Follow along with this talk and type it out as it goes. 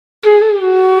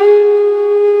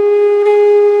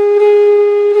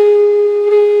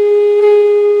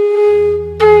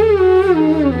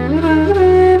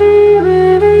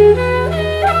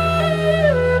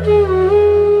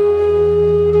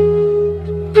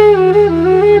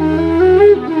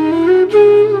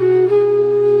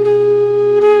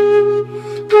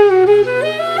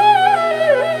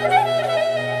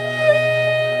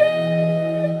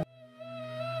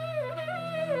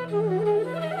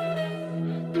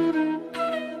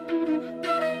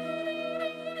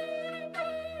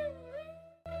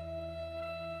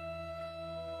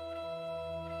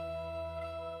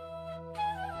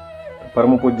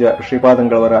ಪರಮಪೂಜ್ಯ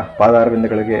ಶ್ರೀಪಾದಂಗಳವರ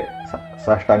ಪಾದಾರವಿಂದಗಳಿಗೆ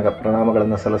ಸಾಷ್ಟಾಂಗ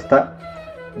ಪ್ರಣಾಮಗಳನ್ನು ಸಲ್ಲಿಸ್ತಾ,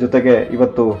 ಜೊತೆಗೆ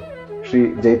ಇವತ್ತು ಶ್ರೀ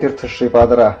ಜಯತೀರ್ಥ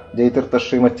ಶ್ರೀಪಾದರ ಜಯತೀರ್ಥ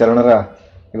ಶ್ರೀಮತ್ ಚರಣರ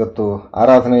ಇವತ್ತು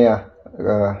ಆರಾಧನೆಯ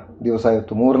ದಿವಸ.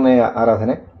 ಇವತ್ತು 3ನೆಯ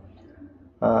ಆರಾಧನೆ.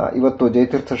 ಇವತ್ತು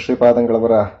ಜಯತೀರ್ಥ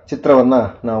ಶ್ರೀಪಾದಂಗಳವರ ಚಿತ್ರವನ್ನು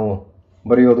ನಾವು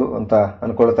ಬರೆಯೋದು ಅಂತ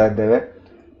ಅನ್ಕೊಳ್ತಾ ಇದ್ದೇವೆ.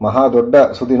 ಮಹಾ ದೊಡ್ಡ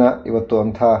ಸುದಿನ ಇವತ್ತು.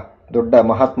 ಅಂಥ ದೊಡ್ಡ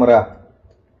ಮಹಾತ್ಮರ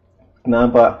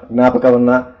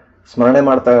ಜ್ಞಾಪಕವನ್ನು ಸ್ಮರಣೆ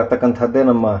ಮಾಡ್ತಾ ಇರ್ತಕ್ಕಂಥದ್ದೇ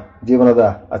ನಮ್ಮ ಜೀವನದ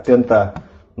ಅತ್ಯಂತ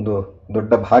ಒಂದು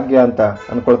ದೊಡ್ಡ ಭಾಗ್ಯ ಅಂತ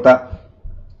ಅನ್ಕೊಳ್ತಾ,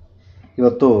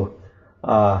 ಇವತ್ತು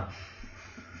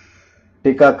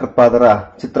ಟೀಕಾಕೃತ್ಪಾದರ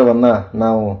ಚಿತ್ರವನ್ನ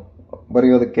ನಾವು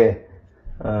ಬರೆಯೋದಕ್ಕೆ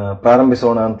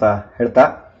ಪ್ರಾರಂಭಿಸೋಣ ಅಂತ ಹೇಳ್ತಾ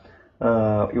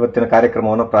ಇವತ್ತಿನ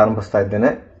ಕಾರ್ಯಕ್ರಮವನ್ನು ಪ್ರಾರಂಭಿಸ್ತಾ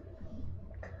ಇದ್ದೇನೆ.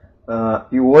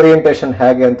 ಈ ಓರಿಯೆಂಟೇಷನ್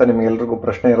ಹೇಗೆ ಅಂತ ನಿಮಗೆಲ್ರಿಗೂ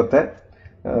ಪ್ರಶ್ನೆ ಇರುತ್ತೆ.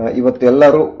 ಇವತ್ತು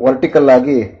ಎಲ್ಲರೂ ವರ್ಟಿಕಲ್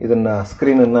ಆಗಿ ಇದನ್ನ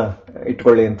ಸ್ಕ್ರೀನ್ ಅನ್ನ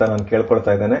ಇಟ್ಕೊಳ್ಳಿ ಅಂತ ನಾನು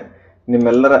ಕೇಳ್ಕೊಳ್ತಾ ಇದ್ದೇನೆ.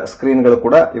 ನಿಮ್ಮೆಲ್ಲರ ಸ್ಕ್ರೀನ್ಗಳು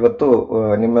ಕೂಡ ಇವತ್ತು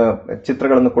ನಿಮ್ಮ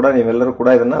ಚಿತ್ರಗಳನ್ನು ಕೂಡ ನೀವೆಲ್ಲರೂ ಕೂಡ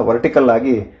ಇದನ್ನ ವರ್ಟಿಕಲ್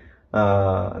ಆಗಿ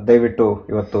ದಯವಿಟ್ಟು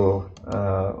ಇವತ್ತು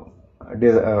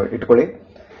ಇಟ್ಕೊಳ್ಳಿ.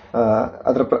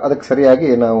 ಅದಕ್ಕೆ ಸರಿಯಾಗಿ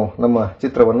ನಾವು ನಮ್ಮ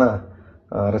ಚಿತ್ರವನ್ನ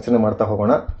ರಚನೆ ಮಾಡ್ತಾ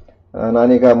ಹೋಗೋಣ.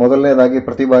 ನಾನೀಗ ಮೊದಲನೇದಾಗಿ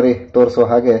ಪ್ರತಿ ಬಾರಿ ತೋರಿಸೋ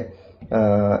ಹಾಗೆ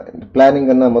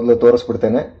ಪ್ಲಾನಿಂಗ್ ಅನ್ನ ಮೊದಲು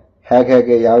ತೋರಿಸ್ಬಿಡ್ತೇನೆ.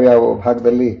 ಹೇಗೆ ಯಾವ್ಯಾವ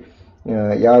ಭಾಗದಲ್ಲಿ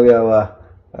ಯಾವ್ಯಾವ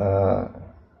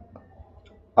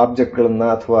ಆಬ್ಜೆಕ್ಟ್ಗಳನ್ನ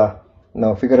ಅಥವಾ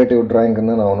ನಾವು ಫಿಗರೇಟಿವ್ ಡ್ರಾಯಿಂಗ್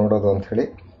ಅನ್ನು ನಾವು ನೋಡೋದು ಅಂತ ಹೇಳಿ.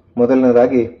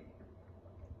 ಮೊದಲನೇದಾಗಿ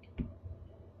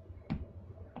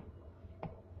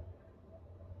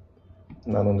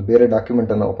ನಾನೊಂದು ಬೇರೆ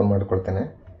ಡಾಕ್ಯುಮೆಂಟ್ ಅನ್ನು ಓಪನ್ ಮಾಡಿಕೊಳ್ತೇನೆ.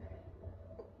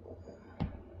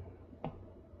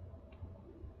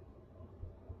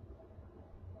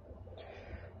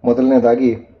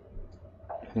 ಮೊದಲನೇದಾಗಿ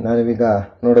ನಾನೀಗ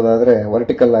ನೋಡೋದಾದ್ರೆ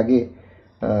ವರ್ಟಿಕಲ್ ಆಗಿ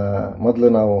ಮೊದಲು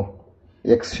ನಾವು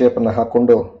ಎಕ್ಸ್ ಶೇಪ್ ಅನ್ನು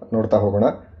ಹಾಕೊಂಡು ನೋಡ್ತಾ ಹೋಗೋಣ.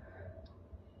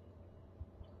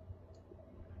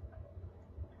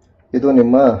 ಇದು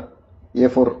ನಿಮ್ಮ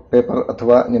A4 ಪೇಪರ್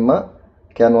ಅಥವಾ ನಿಮ್ಮ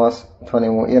ಕ್ಯಾನ್ವಾಸ್ ಅಥವಾ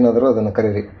ನೀವು ಏನಾದರೂ ಅದನ್ನು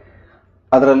ಕರೀರಿ.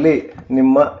 ಅದರಲ್ಲಿ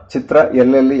ನಿಮ್ಮ ಚಿತ್ರ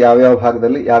ಎಲ್ಲೆಲ್ಲಿ ಯಾವ್ಯಾವ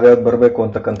ಭಾಗದಲ್ಲಿ ಯಾವ್ಯಾವ್ದು ಬರಬೇಕು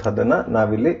ಅಂತಕ್ಕಂಥದ್ದನ್ನ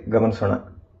ನಾವಿಲ್ಲಿ ಗಮನಿಸೋಣ.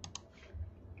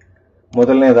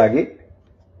 ಮೊದಲನೇದಾಗಿ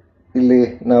ಇಲ್ಲಿ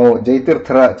ನಾವು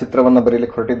ಜಯತೀರ್ಥರ ಚಿತ್ರವನ್ನು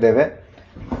ಬರೀಲಿಕ್ಕೆ ಹೊರಟಿದ್ದೇವೆ.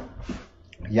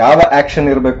 ಯಾವ ಆಕ್ಷನ್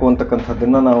ಇರಬೇಕು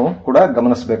ಅಂತಕ್ಕಂಥದ್ದನ್ನ ನಾವು ಕೂಡ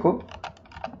ಗಮನಿಸಬೇಕು.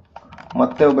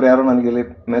 ಮತ್ತೆ ಒಬ್ರು ಯಾರೋ ನನಗೆ ಇಲ್ಲಿ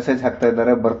ಮೆಸೇಜ್ ಹಾಕ್ತಾ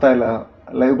ಇದ್ದಾರೆ, ಬರ್ತಾ ಇಲ್ಲ,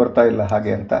 ಲೈವ್ ಬರ್ತಾ ಇಲ್ಲ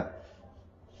ಹಾಗೆ ಅಂತ.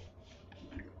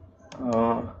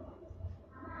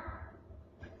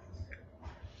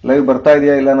 ಲೈವ್ ಬರ್ತಾ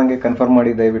ಇದೆಯಾ ಇಲ್ಲ ನನಗೆ ಕನ್ಫರ್ಮ್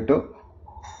ಮಾಡಿ ದಯವಿಟ್ಟು.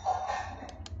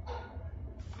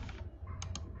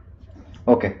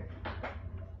 ಓಕೆ,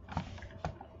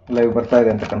 ಲೈವ್ ಬರ್ತಾ ಇದೆ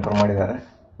ಅಂತ ಕನ್ಫರ್ಮ್ ಮಾಡಿದ್ದಾರೆ.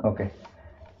 ಓಕೆ,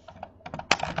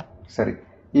 ಸರಿ.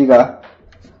 ಈಗ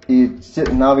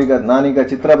ನಾನೀಗ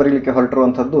ಚಿತ್ರ ಬರೀಲಿಕ್ಕೆ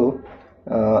ಹೊರಟಿರುವಂಥದ್ದು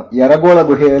ಯರಗೋಳ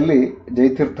ಗುಹೆಯಲ್ಲಿ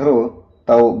ಜಯತೀರ್ಥರು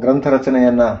ತಾವು ಗ್ರಂಥ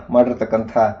ರಚನೆಯನ್ನ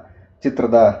ಮಾಡಿರ್ತಕ್ಕಂಥ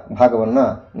ಚಿತ್ರದ ಭಾಗವನ್ನ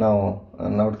ನಾವು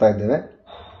ನೋಡ್ತಾ ಇದ್ದೇವೆ.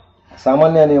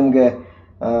 ಸಾಮಾನ್ಯ ನಿಮಗೆ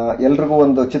ಎಲ್ರಿಗೂ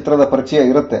ಒಂದು ಚಿತ್ರದ ಪರಿಚಯ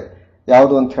ಇರುತ್ತೆ.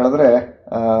 ಯಾವುದು ಅಂತ ಹೇಳಿದ್ರೆ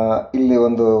ಇಲ್ಲಿ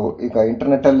ಒಂದು ಈಗ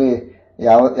ಇಂಟರ್ನೆಟ್ ಅಲ್ಲಿ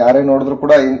ಯಾರೇ ನೋಡಿದ್ರು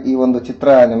ಕೂಡ ಈ ಒಂದು ಚಿತ್ರ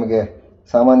ನಿಮಗೆ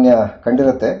ಸಾಮಾನ್ಯ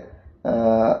ಕಂಡಿರುತ್ತೆ.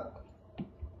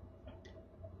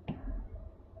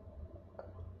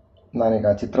 ನಾನೀಗ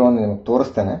ಆ ಚಿತ್ರವನ್ನು ನಿಮಗೆ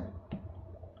ತೋರಿಸ್ತೇನೆ.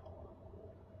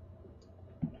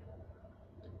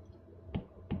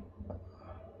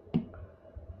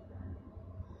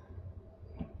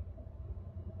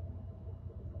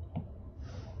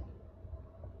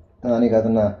 ನಾನೀಗ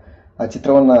ಆ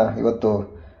ಚಿತ್ರವನ್ನ ಇವತ್ತು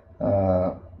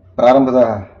ಪ್ರಾರಂಭದ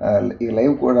ಈ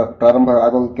ಲೈವ್ ಕೂಡ ಪ್ರಾರಂಭ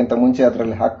ಆಗೋದಕ್ಕಿಂತ ಮುಂಚೆ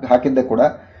ಅದರಲ್ಲಿ ಹಾಕಿದ್ದೆ ಕೂಡ.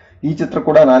 ಈ ಚಿತ್ರ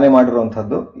ಕೂಡ ನಾನೇ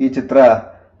ಮಾಡಿರುವಂತಹದ್ದು. ಈ ಚಿತ್ರ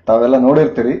ತಾವೆಲ್ಲ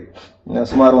ನೋಡಿರ್ತೀರಿ.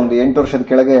 ಸುಮಾರು ಒಂದು 8 ವರ್ಷದ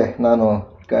ಕೆಳಗೆ ನಾನು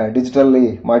ಡಿಜಿಟಲ್ಲಿ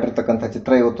ಮಾಡಿರ್ತಕ್ಕಂಥ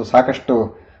ಚಿತ್ರ ಇವತ್ತು ಸಾಕಷ್ಟು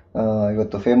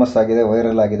ಇವತ್ತು ಫೇಮಸ್ ಆಗಿದೆ,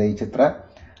 ವೈರಲ್ ಆಗಿದೆ ಈ ಚಿತ್ರ.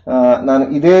 ನಾನು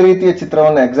ಇದೇ ರೀತಿಯ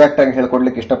ಚಿತ್ರವನ್ನು ಎಕ್ಸಾಕ್ಟ್ ಆಗಿ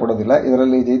ಹೇಳ್ಕೊಡ್ಲಿಕ್ಕೆ ಇಷ್ಟಪಡೋದಿಲ್ಲ.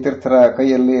 ಇದರಲ್ಲಿ ಜಯತೀರ್ಥರ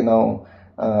ಕೈಯಲ್ಲಿ ನಾವು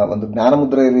ಒಂದು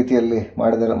ಜ್ಞಾನಮುದ್ರೆ ರೀತಿಯಲ್ಲಿ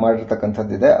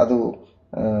ಮಾಡಿರ್ತಕ್ಕಂಥದ್ದಿದೆ. ಅದು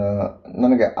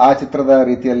ನನಗೆ ಆ ಚಿತ್ರದ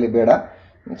ರೀತಿಯಲ್ಲಿ ಬೇಡ,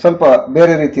 ಸ್ವಲ್ಪ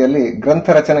ಬೇರೆ ರೀತಿಯಲ್ಲಿ ಗ್ರಂಥ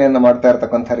ರಚನೆಯನ್ನು ಮಾಡ್ತಾ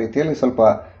ಇರತಕ್ಕಂಥ ರೀತಿಯಲ್ಲಿ ಸ್ವಲ್ಪ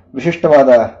ವಿಶಿಷ್ಟವಾದ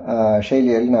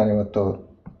ಶೈಲಿಯಲ್ಲಿ ನಾನಿವತ್ತು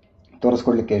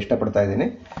ತೋರಿಸ್ಕೊಡ್ಲಿಕ್ಕೆ ಇಷ್ಟಪಡ್ತಾ ಇದ್ದೀನಿ.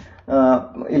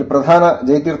 ಇಲ್ಲಿ ಪ್ರಧಾನ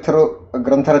ಜಯತೀರ್ಥರು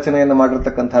ಗ್ರಂಥ ರಚನೆಯನ್ನು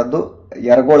ಮಾಡಿರ್ತಕ್ಕಂಥದ್ದು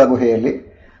ಯರಗೋಳ ಗುಹೆಯಲ್ಲಿ.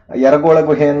 ಯರಗೋಳ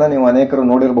ಗುಹೆಯನ್ನ ನೀವು ಅನೇಕರು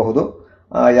ನೋಡಿರಬಹುದು.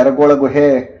 ಯರಗೋಳ ಗುಹೆ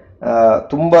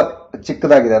ತುಂಬಾ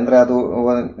ಚಿಕ್ಕದಾಗಿದೆ. ಅಂದ್ರೆ ಅದು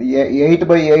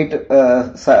 8x8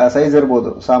 ಸೈಜ್ ಇರ್ಬೋದು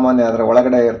ಸಾಮಾನ್ಯ. ಅದರ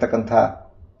ಒಳಗಡೆ ಇರತಕ್ಕಂಥ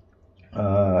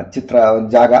ಚಿತ್ರ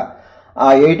ಜಾಗ, ಆ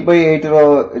 8x8 ಇರೋ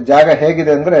ಜಾಗ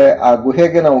ಹೇಗಿದೆ ಅಂದ್ರೆ ಆ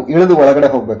ಗುಹೆಗೆ ನಾವು ಇಳಿದು ಒಳಗಡೆ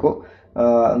ಹೋಗ್ಬೇಕು.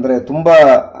 ಅಂದ್ರೆ ತುಂಬಾ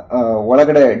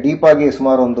ಒಳಗಡೆ ಡೀಪ್ ಆಗಿ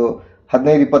ಸುಮಾರು ಒಂದು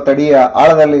 15-20 ಅಡಿಯ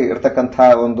ಆಳದಲ್ಲಿ ಇರತಕ್ಕಂಥ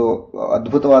ಒಂದು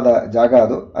ಅದ್ಭುತವಾದ ಜಾಗ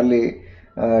ಅದು. ಅಲ್ಲಿ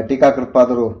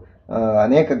ಟೀಕಾಕೃತ್ಪಾದರು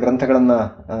ಅನೇಕ ಗ್ರಂಥಗಳನ್ನ,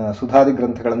 ಸುಧಾದಿ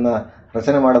ಗ್ರಂಥಗಳನ್ನ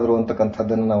ರಚನೆ ಮಾಡಿದ್ರು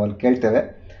ಅಂತಕ್ಕಂಥದ್ದನ್ನು ನಾವು ಅಲ್ಲಿ ಕೇಳ್ತೇವೆ.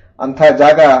 ಅಂಥ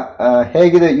ಜಾಗ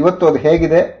ಹೇಗಿದೆ ಇವತ್ತು, ಅದು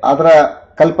ಹೇಗಿದೆ ಅದರ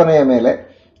ಕಲ್ಪನೆಯ ಮೇಲೆ,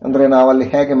 ಅಂದ್ರೆ ನಾವಲ್ಲಿ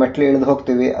ಹೇಗೆ ಮೆಟ್ಲು ಇಳಿದು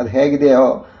ಹೋಗ್ತೀವಿ ಅದು ಹೇಗಿದೆಯೋ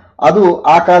ಅದು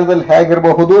ಆ ಕಾಲದಲ್ಲಿ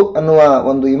ಹೇಗಿರಬಹುದು ಅನ್ನುವ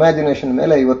ಒಂದು ಇಮ್ಯಾಜಿನೇಷನ್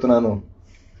ಮೇಲೆ ಇವತ್ತು ನಾನು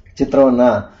ಚಿತ್ರವನ್ನ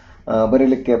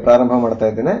ಬರೀಲಿಕ್ಕೆ ಪ್ರಾರಂಭ ಮಾಡ್ತಾ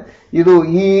ಇದ್ದೇನೆ. ಇದು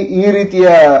ಈ ರೀತಿಯ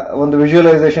ಒಂದು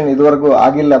ವಿಜುವಲೈಸೇಷನ್ ಇದುವರೆಗೂ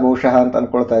ಆಗಿಲ್ಲ ಬಹುಶಃ ಅಂತ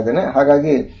ಅನ್ಕೊಳ್ತಾ ಇದ್ದೇನೆ.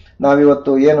 ಹಾಗಾಗಿ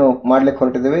ನಾವಿವತ್ತು ಏನು ಮಾಡ್ಲಿಕ್ಕೆ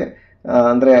ಹೊರಟಿದ್ದೀವಿ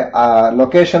ಅಂದ್ರೆ ಆ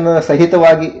ಲೊಕೇಶನ್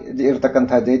ಸಹಿತವಾಗಿ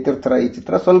ಇರತಕ್ಕಂತಹ ಜಯತೀರ್ಥರ ಈ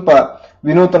ಚಿತ್ರ ಸ್ವಲ್ಪ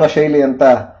ವಿನೂತನ ಶೈಲಿ ಅಂತ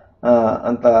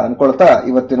ಅನ್ಕೊಳ್ತಾ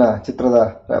ಇವತ್ತಿನ ಚಿತ್ರದ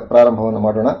ಪ್ರಾರಂಭವನ್ನು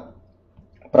ಮಾಡೋಣ.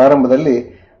 ಪ್ರಾರಂಭದಲ್ಲಿ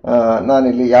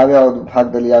ನಾನಿಲ್ಲಿ ಯಾವ್ಯಾವ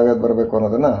ಭಾಗದಲ್ಲಿ ಯಾವ್ಯಾವ್ದು ಬರಬೇಕು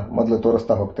ಅನ್ನೋದನ್ನ ಮೊದಲು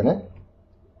ತೋರಿಸ್ತಾ ಹೋಗ್ತೇನೆ.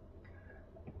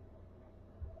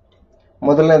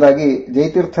 ಮೊದಲನೇದಾಗಿ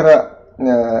ಜಯತೀರ್ಥರ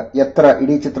ಎತ್ತರ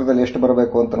ಇಡೀ ಚಿತ್ರದಲ್ಲಿ ಎಷ್ಟು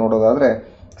ಬರಬೇಕು ಅಂತ ನೋಡೋದಾದ್ರೆ,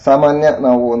 ಸಾಮಾನ್ಯ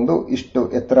ನಾವು ಒಂದು ಇಷ್ಟು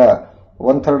ಎತ್ತರ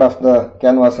 1/3 ಆಫ್ ದ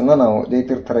ಕ್ಯಾನ್ವಾಸ್ ಅನ್ನ ನಾವು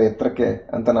ಜಯತೀರ್ಥರ ಎತ್ತರಕ್ಕೆ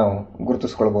ಅಂತ ನಾವು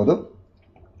ಗುರುತಿಸ್ಕೊಳ್ಬಹುದು.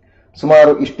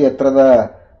 ಸುಮಾರು ಇಷ್ಟು ಎತ್ತರದ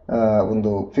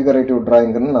ಒಂದು ಫಿಗರೇಟಿವ್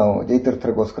ಡ್ರಾಯಿಂಗ್ ಅನ್ನು ನಾವು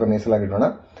ಜಯತೀರ್ಥರಿಗೋಸ್ಕರ ಮೀಸಲಾಗಿಡೋಣ.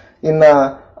 ಇನ್ನ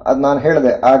ಅದು ನಾನು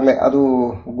ಹೇಳಿದೆ ಆಗ್ಲೇ, ಅದು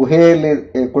ಗುಹೆಯಲ್ಲಿ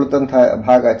ಕುಳಿತಂತಹ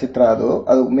ಭಾಗ ಚಿತ್ರ,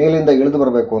 ಅದು ಮೇಲಿಂದ ಇಳಿದು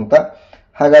ಬರಬೇಕು ಅಂತ.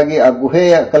 ಹಾಗಾಗಿ ಆ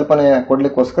ಗುಹೆಯ ಕಲ್ಪನೆ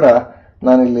ಕೊಡ್ಲಿಕ್ಕೋಸ್ಕರ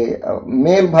ನಾನಿಲ್ಲಿ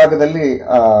ಮೇಲ್ಭಾಗದಲ್ಲಿ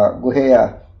ಆ ಗುಹೆಯ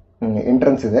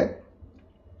ಎಂಟ್ರೆನ್ಸ್ ಇದೆ.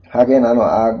 ಹಾಗೆ ನಾನು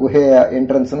ಆ ಗುಹೆಯ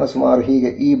ಎಂಟ್ರೆನ್ಸ್ ಅನ್ನು ಸುಮಾರು ಹೀಗೆ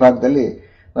ಈ ಭಾಗದಲ್ಲಿ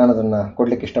ನಾನು ಅದನ್ನ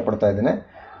ಕೊಡ್ಲಿಕ್ಕೆ ಇಷ್ಟಪಡ್ತಾ ಇದ್ದೇನೆ.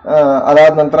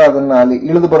 ಅದಾದ ನಂತರ ಅದನ್ನ ಅಲ್ಲಿ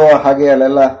ಇಳಿದು ಬರುವ ಹಾಗೆ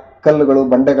ಅಲ್ಲೆಲ್ಲ ಕಲ್ಲುಗಳು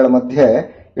ಬಂಡೆಗಳ ಮಧ್ಯೆ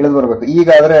ಇಳಿದು ಬರಬೇಕು. ಈಗ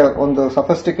ಆದ್ರೆ ಒಂದು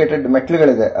ಸಫಿಸ್ಟಿಕೇಟೆಡ್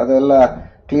ಮೆಟ್ಲುಗಳಿದೆ, ಅದೆಲ್ಲ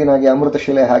ಕ್ಲೀನ್ ಆಗಿ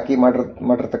ಅಮೃತಶಿಲೆ ಹಾಕಿ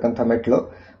ಮಾಡಿರ್ತಕ್ಕಂಥ ಮೆಟ್ಲು.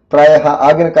 ಪ್ರಾಯ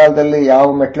ಆಗಿನ ಕಾಲದಲ್ಲಿ ಯಾವ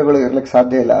ಮೆಟ್ಲುಗಳು ಇರ್ಲಿಕ್ಕೆ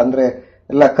ಸಾಧ್ಯ ಇಲ್ಲ, ಅಂದ್ರೆ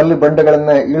ಎಲ್ಲ ಕಲ್ಲು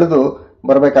ಬಂಡೆಗಳನ್ನ ಇಳಿದು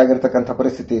ಬರಬೇಕಾಗಿರ್ತಕ್ಕಂಥ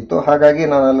ಪರಿಸ್ಥಿತಿ ಇತ್ತು. ಹಾಗಾಗಿ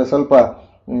ನಾನು ಅಲ್ಲಿ ಸ್ವಲ್ಪ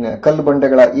ಕಲ್ಲು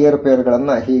ಬಂಡೆಗಳ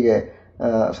ಏರುಪೇರುಗಳನ್ನ ಹೀಗೆ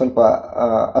ಸ್ವಲ್ಪ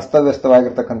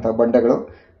ಅಸ್ತವ್ಯಸ್ತವಾಗಿರ್ತಕ್ಕಂಥ ಬಂಡೆಗಳು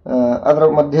ಅದರ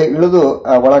ಮಧ್ಯೆ ಇಳಿದು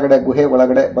ಒಳಗಡೆ ಗುಹೆ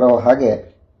ಒಳಗಡೆ ಬರೋ ಹಾಗೆ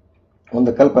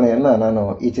ಒಂದು ಕಲ್ಪನೆಯನ್ನ ನಾನು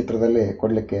ಈ ಚಿತ್ರದಲ್ಲಿ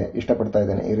ಕೊಡ್ಲಿಕ್ಕೆ ಇಷ್ಟಪಡ್ತಾ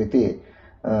ಇದ್ದೇನೆ. ಈ ರೀತಿ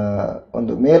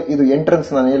ಒಂದು ಇದು ಎಂಟ್ರೆನ್ಸ್,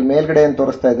 ನಾನು ಮೇಲ್ಗಡೆ ಏನು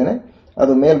ತೋರಿಸ್ತಾ ಇದ್ದೇನೆ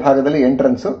ಅದು ಮೇಲ್ಭಾಗದಲ್ಲಿ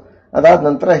ಎಂಟ್ರೆನ್ಸ್. ಅದಾದ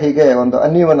ನಂತರ ಹೀಗೆ ಒಂದು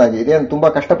ಅನ್ಈವನ್ ಆಗಿ, ಇದೇನು ತುಂಬಾ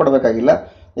ಕಷ್ಟಪಡಬೇಕಾಗಿಲ್ಲ,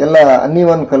 ಎಲ್ಲ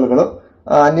ಅನ್ಈವನ್ ಕಲ್ಲುಗಳು.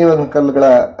 ಆ ಅನ್ಈವನ್ ಕಲ್ಲುಗಳ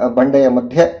ಬಂಡೆಯ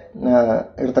ಮಧ್ಯೆ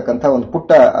ಇರತಕ್ಕಂಥ ಒಂದು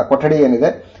ಪುಟ್ಟ ಕೊಠಡಿ ಏನಿದೆ,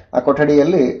 ಆ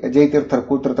ಕೊಠಡಿಯಲ್ಲಿ ಜಯತೀರ್ಥರು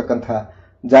ಕೂತಿರ್ತಕ್ಕಂಥ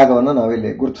ಜಾಗವನ್ನು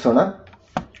ನಾವಿಲ್ಲಿ ಗುರುತಿಸೋಣ.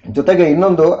 ಜೊತೆಗೆ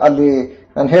ಇನ್ನೊಂದು, ಅಲ್ಲಿ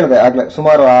ನಾನು ಹೇಳಿದೆ ಆಗ್ಲೇ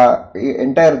ಸುಮಾರು ಆ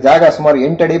ಎಂಟೈರ್ ಜಾಗ ಸುಮಾರು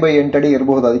 8 ಅಡಿ ಬೈ 8 ಅಡಿ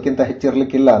ಇರಬಹುದು, ಅದಕ್ಕಿಂತ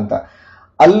ಹೆಚ್ಚಿರ್ಲಿಕ್ಕಿಲ್ಲ ಅಂತ.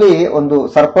 ಅಲ್ಲಿ ಒಂದು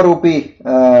ಸರ್ಪರೂಪಿ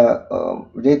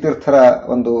ಜಯತೀರ್ಥರ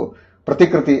ಒಂದು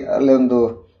ಪ್ರತಿಕೃತಿ ಅಲ್ಲಿ ಒಂದು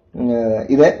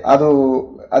ಇದೆ. ಅದು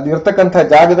ಇರ್ತಕ್ಕಂಥ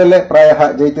ಜಾಗದಲ್ಲೇ ಪ್ರಾಯ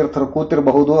ಜಯತೀರ್ಥರು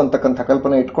ಕೂತಿರಬಹುದು ಅಂತಕ್ಕಂಥ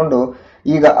ಕಲ್ಪನೆ ಇಟ್ಕೊಂಡು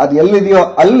ಈಗ ಅದು ಎಲ್ಲಿದೆಯೋ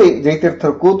ಅಲ್ಲಿ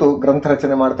ಜಯತೀರ್ಥರು ಕೂತು ಗ್ರಂಥ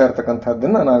ರಚನೆ ಮಾಡ್ತಾ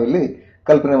ಇರ್ತಕ್ಕಂಥದ್ದನ್ನ ನಾವಿಲ್ಲಿ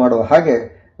ಕಲ್ಪನೆ ಮಾಡುವ ಹಾಗೆ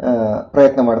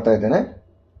ಪ್ರಯತ್ನ ಮಾಡ್ತಾ ಇದ್ದೇನೆ.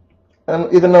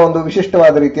 ಇದನ್ನ ಒಂದು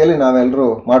ವಿಶಿಷ್ಟವಾದ ರೀತಿಯಲ್ಲಿ ನಾವೆಲ್ಲರೂ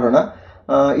ಮಾಡೋಣ.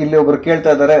 ಇಲ್ಲಿ ಒಬ್ರು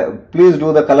ಕೇಳ್ತಾ ಇದ್ದಾರೆ ಪ್ಲೀಸ್ ಡೂ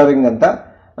ದ ಕಲರಿಂಗ್ ಅಂತ.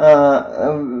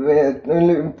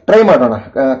 ಟ್ರೈ ಮಾಡೋಣ,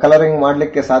 ಕಲರಿಂಗ್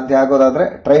ಮಾಡ್ಲಿಕ್ಕೆ ಸಾಧ್ಯ ಆಗೋದಾದ್ರೆ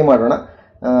ಟ್ರೈ ಮಾಡೋಣ.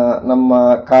 ನಮ್ಮ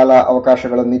ಕಾಲ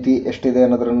ಅವಕಾಶಗಳ ಮಿತಿ ಎಷ್ಟಿದೆ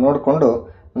ಅನ್ನೋದನ್ನ ನೋಡಿಕೊಂಡು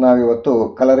ನಾವಿವತ್ತು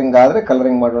ಕಲರಿಂಗ್ ಆದ್ರೆ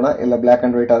ಕಲರಿಂಗ್ ಮಾಡೋಣ, ಇಲ್ಲ ಬ್ಲ್ಯಾಕ್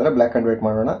ಅಂಡ್ ವೈಟ್ ಆದ್ರೆ ಬ್ಲ್ಯಾಕ್ ಅಂಡ್ ವೈಟ್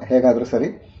ಮಾಡೋಣ, ಹೇಗಾದ್ರೂ ಸರಿ.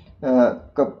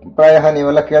 ಪ್ರಾಯ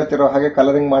ನೀವೆಲ್ಲ ಕೇಳ್ತಿರೋ ಹಾಗೆ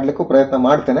ಕಲರಿಂಗ್ ಮಾಡ್ಲಿಕ್ಕೂ ಪ್ರಯತ್ನ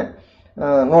ಮಾಡ್ತೇನೆ,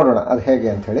 ನೋಡೋಣ ಅದು ಹೇಗೆ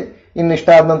ಅಂತ ಹೇಳಿ. ಇನ್ನಿಷ್ಟ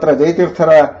ಆದ ನಂತರ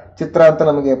ಜಯತೀರ್ಥರ ಚಿತ್ರ ಅಂತ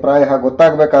ನಮಗೆ ಪ್ರಾಯ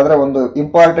ಗೊತ್ತಾಗಬೇಕಾದ್ರೆ ಒಂದು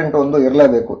ಇಂಪಾರ್ಟೆಂಟ್ ಒಂದು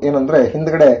ಇರಲೇಬೇಕು. ಏನಂದ್ರೆ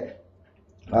ಹಿಂದ್ಗಡೆ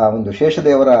ಆ ಒಂದು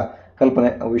ಶೇಷದೇವರ ಕಲ್ಪನೆ,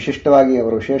 ವಿಶಿಷ್ಟವಾಗಿ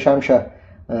ಅವರು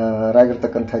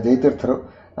ಶೇಷಾಂಶರಾಗಿರ್ತಕ್ಕಂಥ ಜಯತೀರ್ಥರು.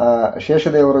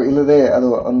 ಶೇಷದೇವರು ಇಲ್ಲದೆ ಅದು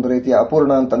ಒಂದು ರೀತಿಯ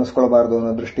ಅಪೂರ್ಣ ಅಂತ ಅನಿಸ್ಕೊಳ್ಬಾರದು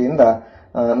ಅನ್ನೋ ದೃಷ್ಟಿಯಿಂದ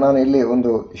ನಾನು ಇಲ್ಲಿ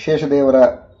ಒಂದು ಶೇಷದೇವರ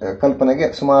ಕಲ್ಪನೆಗೆ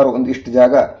ಸುಮಾರು ಒಂದಿಷ್ಟು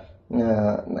ಜಾಗ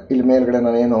ಇಲ್ಲಿ ಮೇಲ್ಗಡೆ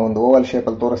ನಾನೇನೋ ಒಂದು ಓವಲ್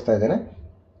ಶೇಪಲ್ಲಿ ತೋರಿಸ್ತಾ ಇದ್ದೇನೆ.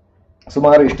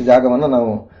 ಸುಮಾರು ಇಷ್ಟು ಜಾಗವನ್ನು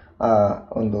ನಾವು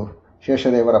ಒಂದು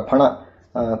ಶೇಷದೇವರ ಫಣ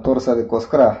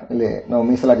ತೋರಿಸೋದಕ್ಕೋಸ್ಕರ ಇಲ್ಲಿ ನಾವು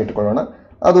ಮೀಸಲಾಗಿಟ್ಟುಕೊಳ್ಳೋಣ.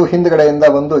 ಅದು ಹಿಂದ್ಗಡೆಯಿಂದ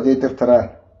ಬಂದು ಜಯತೀರ್ಥರ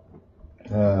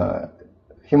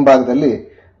ಹಿಂಭಾಗದಲ್ಲಿ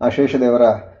ಆ ಶೇಷದೇವರ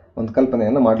ಒಂದು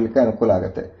ಕಲ್ಪನೆಯನ್ನು ಮಾಡಲಿಕ್ಕೆ ಅನುಕೂಲ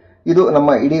ಆಗುತ್ತೆ. ಇದು ನಮ್ಮ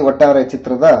ಇಡೀ ಒಟ್ಟಾರೆ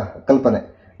ಚಿತ್ರದ ಕಲ್ಪನೆ.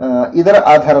 ಇದರ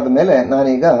ಆಧಾರದ ಮೇಲೆ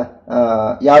ನಾನೀಗ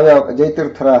ಯಾವ್ಯಾವ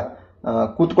ಜಯತೀರ್ಥರ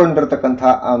ಕೂತ್ಕೊಂಡಿರ್ತಕ್ಕಂಥ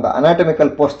ಒಂದು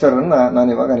ಅನಾಟಮಿಕಲ್ ಪೋಸ್ಚರ್ ಅನ್ನ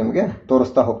ನಾನಿವಾಗ ನಿಮಗೆ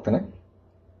ತೋರಿಸ್ತಾ ಹೋಗ್ತೇನೆ.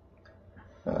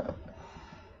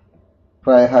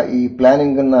 ಪ್ರಾಯ ಈ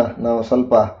ಪ್ಲಾನಿಂಗ್ ಅನ್ನ ನಾವು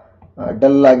ಸ್ವಲ್ಪ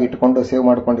ಡಲ್ ಆಗಿ ಇಟ್ಕೊಂಡು ಸೇವ್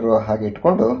ಮಾಡ್ಕೊಂಡಿರುವ ಹಾಗೆ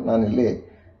ಇಟ್ಕೊಂಡು ನಾನಿಲ್ಲಿ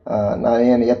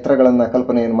ನಾನೇನು ಎತ್ತರಗಳನ್ನ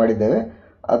ಕಲ್ಪನೆ ಏನು ಮಾಡಿದ್ದೇವೆ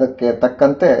ಅದಕ್ಕೆ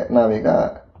ತಕ್ಕಂತೆ ನಾವೀಗ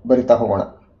ಬರಿತಾ ಹೋಗೋಣ.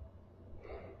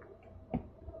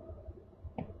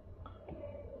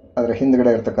 ಅದರ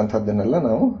ಹಿಂದ್ಗಡೆ ಇರತಕ್ಕಂಥದ್ದನ್ನೆಲ್ಲ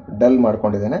ನಾವು ಡಲ್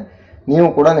ಮಾಡ್ಕೊಂಡಿದ್ದೇನೆ. ನೀವು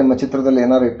ಕೂಡ ನಿಮ್ಮ ಚಿತ್ರದಲ್ಲಿ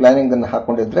ಏನಾದ್ರು ಈ ಪ್ಲಾನಿಂಗ್ ಅನ್ನು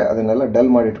ಹಾಕೊಂಡಿದ್ರೆ ಅದನ್ನೆಲ್ಲ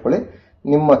ಡಲ್ ಮಾಡಿ ಇಟ್ಕೊಳ್ಳಿ.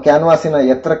 ನಿಮ್ಮ ಕ್ಯಾನ್ವಾಸಿನ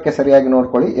ಎತ್ತರಕ್ಕೆ ಸರಿಯಾಗಿ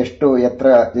ನೋಡ್ಕೊಳ್ಳಿ, ಎಷ್ಟು ಎತ್ತರ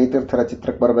ಜಯತೀರ್ಥರ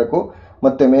ಚಿತ್ರಕ್ಕೆ ಬರಬೇಕು,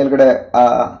 ಮತ್ತೆ ಮೇಲ್ಗಡೆ ಆ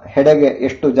ಹೆಡೆಗೆ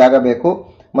ಎಷ್ಟು ಜಾಗ ಬೇಕು,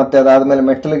 ಮತ್ತೆ ಅದಾದ್ಮೇಲೆ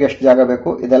ಮೆಟ್ಟಲಿಗೆ ಎಷ್ಟು ಜಾಗ ಬೇಕು,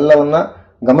 ಇದೆಲ್ಲವನ್ನ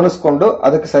ಗಮನಿಸಿಕೊಂಡು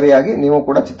ಅದಕ್ಕೆ ಸರಿಯಾಗಿ ನೀವು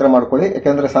ಕೂಡ ಚಿತ್ರ ಮಾಡ್ಕೊಳ್ಳಿ.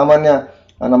 ಯಾಕೆಂದ್ರೆ ಸಾಮಾನ್ಯ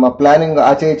ನಮ್ಮ ಪ್ಲಾನಿಂಗ್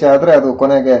ಆಚೆ ಈಚೆ ಆದ್ರೆ ಅದು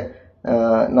ಕೊನೆಗೆ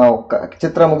ನಾವು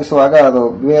ಚಿತ್ರ ಮುಗಿಸುವಾಗ ಅದು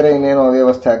ಬೇರೆ ಇನ್ನೇನೋ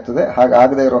ವ್ಯವಸ್ಥೆ ಆಗ್ತದೆ. ಹಾಗೆ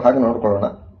ಆಗದೆ ಇರೋ ಹಾಗೆ ನೋಡ್ಕೊಳ್ಳೋಣ.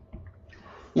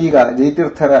 ಈಗ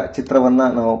ಜಯತೀರ್ಥರ ಚಿತ್ರವನ್ನ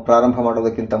ನಾವು ಪ್ರಾರಂಭ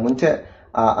ಮಾಡೋದಕ್ಕಿಂತ ಮುಂಚೆ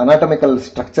ಆ ಅನಾಟಮಿಕಲ್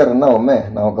ಸ್ಟ್ರಕ್ಚರ್ ಅನ್ನ ಒಮ್ಮೆ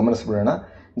ನಾವು ಗಮನಿಸ್ಬಿಡೋಣ.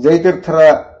 ಜಯತೀರ್ಥರ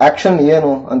ಆಕ್ಷನ್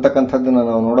ಏನು ಅಂತಕ್ಕಂಥದ್ದನ್ನ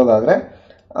ನಾವು ನೋಡೋದಾದ್ರೆ,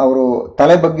 ಅವರು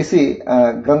ತಲೆ ಬಗ್ಗಿಸಿ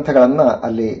ಗ್ರಂಥಗಳನ್ನ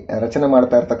ಅಲ್ಲಿ ರಚನೆ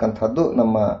ಮಾಡ್ತಾ ಇರ್ತಕ್ಕಂಥದ್ದು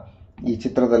ನಮ್ಮ ಈ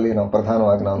ಚಿತ್ರದಲ್ಲಿ ನಾವು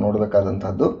ಪ್ರಧಾನವಾಗಿ ನಾವು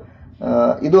ನೋಡಬೇಕಾದಂತಹದ್ದು.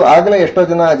 ಇದು ಆಗಲೇ ಎಷ್ಟೋ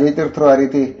ಜನ ಜಯತೀರ್ಥರು ಆ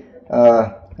ರೀತಿ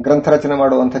ಗ್ರಂಥ ರಚನೆ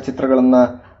ಮಾಡುವಂತಹ ಚಿತ್ರಗಳನ್ನ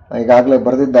ಈಗಾಗಲೇ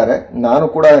ಬರೆದಿದ್ದಾರೆ. ನಾನು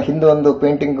ಕೂಡ ಹಿಂದೆ ಒಂದು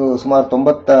ಪೇಂಟಿಂಗ್ ಸುಮಾರು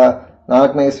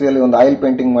 94ನೇ ಇಸ್ವಿಯಲ್ಲಿ ಒಂದು ಆಯಿಲ್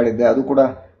ಪೇಂಟಿಂಗ್ ಮಾಡಿದ್ದೆ. ಅದು ಕೂಡ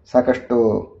ಸಾಕಷ್ಟು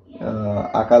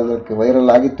ಆ ಕಾಲಕ್ಕೆ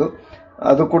ವೈರಲ್ ಆಗಿತ್ತು.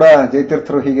 ಅದು ಕೂಡ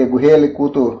ಜಯತೀರ್ಥರು ಹೀಗೆ ಗುಹೆಯಲ್ಲಿ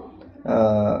ಕೂತು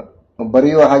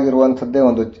ಬರೆಯುವ ಹಾಗಿರುವಂಥದ್ದೇ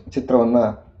ಒಂದು ಚಿತ್ರವನ್ನ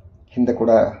ಹಿಂದೆ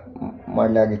ಕೂಡ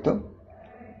ಮಾಡಲಾಗಿತ್ತು.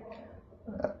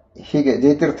 ಹೀಗೆ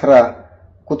ಜಯತೀರ್ಥರ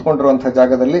ಕೂತ್ಕೊಂಡಿರುವಂತಹ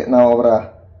ಜಾಗದಲ್ಲಿ ನಾವು ಅವರ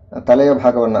ತಲೆಯ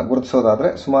ಭಾಗವನ್ನ ಗುರುತಿಸೋದಾದ್ರೆ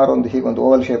ಸುಮಾರು ಒಂದು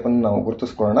ಓವಲ್ ಶೇಪ್ ಅನ್ನು ನಾವು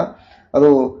ಗುರುತಿಸ್ಕೊಳ್ಳೋಣ. ಅದು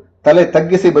ತಲೆ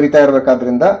ತಗ್ಗಿಸಿ ಬರಿತಾ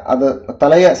ಇರಬೇಕಾದ್ರಿಂದ ಅದು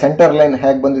ತಲೆಯ ಸೆಂಟರ್ ಲೈನ್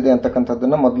ಹೇಗೆ ಬಂದಿದೆ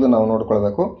ಅಂತಕ್ಕಂಥದ್ದನ್ನ ಮೊದಲು ನಾವು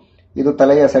ನೋಡ್ಕೊಳ್ಬೇಕು. ಇದು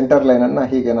ತಲೆಯ ಸೆಂಟರ್ ಲೈನ್ ಅನ್ನ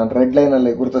ಹೀಗೆ ನಾನು ರೆಡ್ ಲೈನ್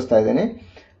ಅಲ್ಲಿ ಗುರುತಿಸ್ತಾ ಇದ್ದೀನಿ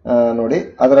ನೋಡಿ.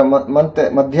 ಅದರ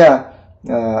ಮಧ್ಯ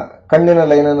ಕಣ್ಣಿನ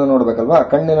ಲೈನ್ ಅನ್ನು ನೋಡ್ಬೇಕಲ್ವಾ,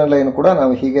 ಕಣ್ಣಿನ ಲೈನ್ ಕೂಡ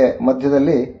ನಾವು ಹೀಗೆ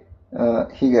ಮಧ್ಯದಲ್ಲಿ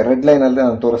ಹೀಗೆ ರೆಡ್ ಲೈನ್ ಅಲ್ಲಿ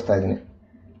ನಾನು ತೋರಿಸ್ತಾ ಇದ್ದೀನಿ.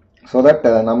 ಸೊ ದಟ್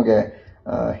ನಮಗೆ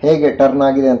ಹೇಗೆ ಟರ್ನ್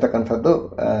ಆಗಿದೆ ಅಂತಕ್ಕಂಥದ್ದು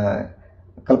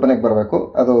ಕಲ್ಪನೆಗೆ ಬರಬೇಕು.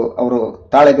 ಅದು ಅವರು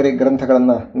ತಾಳೆಗರಿ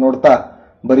ಗ್ರಂಥಗಳನ್ನ ನೋಡ್ತಾ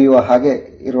ಬರೆಯುವ ಹಾಗೆ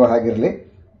ಇರುವ ಹಾಗಿರಲಿ.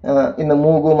 ಇನ್ನು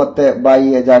ಮೂಗು ಮತ್ತೆ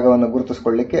ಬಾಯಿಯ ಜಾಗವನ್ನು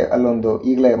ಗುರುತಿಸ್ಕೊಳ್ಳಿಕ್ಕೆ ಅಲ್ಲೊಂದು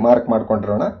ಈಗಲೇ ಮಾರ್ಕ್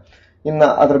ಮಾಡ್ಕೊಂಡಿರೋಣ. ಇನ್ನು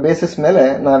ಅದರ ಬೇಸಿಸ್ ಮೇಲೆ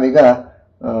ನಾವೀಗ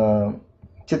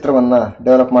ಚಿತ್ರವನ್ನ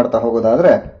ಡೆವಲಪ್ ಮಾಡ್ತಾ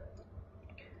ಹೋಗೋದಾದ್ರೆ,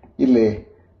 ಇಲ್ಲಿ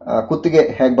ಕುತ್ತಿಗೆ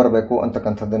ಹೇಗೆ ಬರಬೇಕು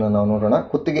ಅಂತಕ್ಕಂಥದ್ದನ್ನು ನಾವು ನೋಡೋಣ.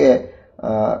 ಕುತ್ತಿಗೆ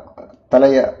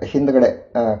ತಲೆಯ ಹಿಂದ್ಗಡೆ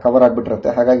ಕವರ್ ಆಗಿಬಿಟ್ಟಿರುತ್ತೆ,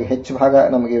 ಹಾಗಾಗಿ ಹೆಚ್ಚು ಭಾಗ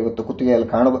ನಮಗೆ ಇವತ್ತು ಕುತ್ತಿಗೆಯಲ್ಲಿ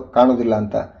ಕಾಣುವುದಿಲ್ಲ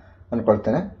ಅಂತ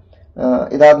ಅನ್ಕೊಳ್ತೇನೆ.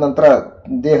 ಇದಾದ ನಂತರ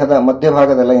ದೇಹದ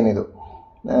ಮಧ್ಯಭಾಗದ ಲೈನ್, ಇದು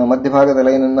ಮಧ್ಯಭಾಗದ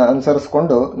ಲೈನ್ ಅನ್ನ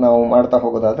ಅನುಸರಿಸಿಕೊಂಡು ನಾವು ಮಾಡ್ತಾ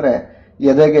ಹೋಗೋದಾದ್ರೆ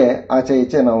ಎದೆಗೆ ಆಚೆ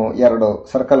ಈಚೆ ನಾವು 2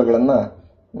 ಸರ್ಕಲ್ಗಳನ್ನ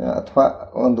ಅಥವಾ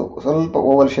ಒಂದು ಸ್ವಲ್ಪ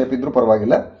ಓವಲ್ ಶೇಪ್ ಇದ್ರೂ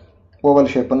ಪರವಾಗಿಲ್ಲ, ಓವಲ್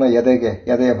ಶೇಪ್ ಅನ್ನ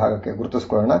ಎದೆಯ ಭಾಗಕ್ಕೆ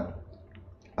ಗುರುತಿಸ್ಕೊಳ್ಳೋಣ.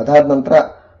 ಅದಾದ ನಂತರ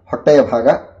ಹೊಟ್ಟೆಯ ಭಾಗ,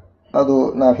 ಅದು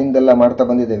ನಾವು ಹಿಂದೆಲ್ಲ ಮಾಡ್ತಾ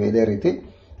ಬಂದಿದ್ದೇವೆ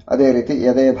ಅದೇ ರೀತಿ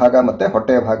ಎದೆಯ ಭಾಗ ಮತ್ತೆ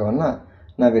ಹೊಟ್ಟೆಯ ಭಾಗವನ್ನ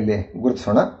ನಾವಿಲ್ಲಿ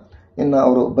ಗುರುತಿಸೋಣ. ಇನ್ನು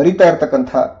ಅವರು ಬರಿತಾ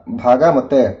ಇರ್ತಕ್ಕಂಥ ಭಾಗ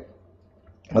ಮತ್ತೆ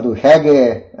ಅದು ಹೇಗೆ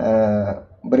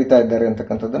ಬರಿತಾ ಇದ್ದಾರೆ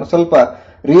ಅಂತಕ್ಕಂಥದ್ದನ್ನು ಸ್ವಲ್ಪ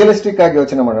ರಿಯಲಿಸ್ಟಿಕ್ ಆಗಿ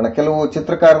ಯೋಚನೆ ಮಾಡೋಣ. ಕೆಲವು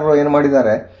ಚಿತ್ರಕಾರರು ಏನು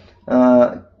ಮಾಡಿದ್ದಾರೆ,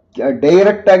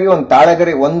 ಡೈರೆಕ್ಟ್ ಆಗಿ ಒಂದು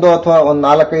ತಾಳೆಗರಿ, 1 ಅಥವಾ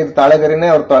 4-5 ತಾಳೆಗರಿನೇ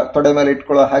ಅವ್ರ ತೊಡೆ ಮೇಲೆ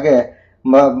ಇಟ್ಕೊಳ್ಳೋ ಹಾಗೆ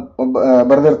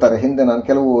ಬರೆದಿರ್ತಾರೆ. ಹಿಂದೆ ನಾನು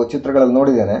ಕೆಲವು ಚಿತ್ರಗಳಲ್ಲಿ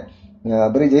ನೋಡಿದ್ದೇನೆ.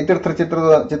 ಬರೀ ಜಯತೀರ್ಥರ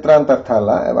ಚಿತ್ರ ಅಂತ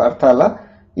ಅರ್ಥ ಅಲ್ಲ.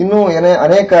 ಇನ್ನೂ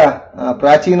ಅನೇಕ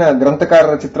ಪ್ರಾಚೀನ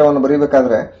ಗ್ರಂಥಕಾರರ ಚಿತ್ರವನ್ನು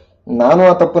ಬರೀಬೇಕಾದ್ರೆ ನಾನು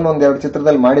ಆ ತಪ್ಪನ್ನು 1-2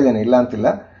 ಚಿತ್ರದಲ್ಲಿ ಮಾಡಿದ್ದೇನೆ, ಇಲ್ಲ ಅಂತಿಲ್ಲ.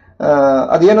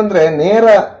 ಅದೇನಂದ್ರೆ ನೇರ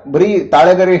ಬರೀ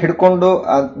ತಾಳೆಗರಿ ಹಿಡ್ಕೊಂಡು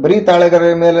ಬರೀ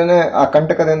ತಾಳೆಗರಿ ಮೇಲೆನೆ ಆ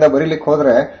ಕಂಟಕದಿಂದ ಬರೀಲಿಕ್ಕೆ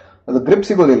ಹೋದ್ರೆ ಅದು ಗ್ರಿಪ್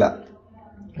ಸಿಗೋದಿಲ್ಲ.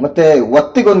 ಮತ್ತೆ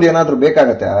ಒತ್ತಿಗೊಂದು ಏನಾದ್ರೂ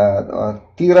ಬೇಕಾಗತ್ತೆ.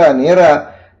 ತೀರಾ ನೇರ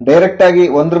ಡೈರೆಕ್ಟ್ ಆಗಿ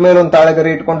ಒಂದ್ರ ಮೇಲೆ ಒಂದು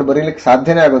ತಾಳೆಗರಿ ಇಟ್ಕೊಂಡು ಬರೀಲಿಕ್ಕೆ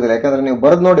ಸಾಧ್ಯನೇ ಆಗೋದಿಲ್ಲ. ಯಾಕಂದ್ರೆ ನೀವು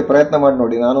ಬರೆದು ನೋಡಿ, ಪ್ರಯತ್ನ ಮಾಡಿ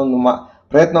ನೋಡಿ. ನಾನೊಂದು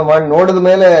ಪ್ರಯತ್ನ ಮಾಡಿ ನೋಡಿದ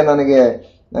ಮೇಲೆ ನನಗೆ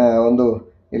ಒಂದು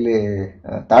ಇಲ್ಲಿ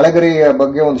ತಾಳೆಗರಿಯ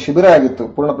ಬಗ್ಗೆ ಒಂದು ಶಿಬಿರ ಆಗಿತ್ತು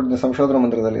ಪೂರ್ಣಪ್ರಜ್ಞ ಸಂಶೋಧನಾ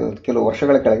ಮಂದಿರದಲ್ಲಿ ಕೆಲವು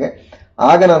ವರ್ಷಗಳ ಕೆಳಗೆ.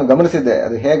 ಆಗ ನಾನು ಗಮನಿಸಿದ್ದೆ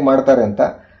ಅದು ಹೇಗೆ ಮಾಡ್ತಾರೆ ಅಂತ.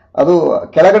 ಅದು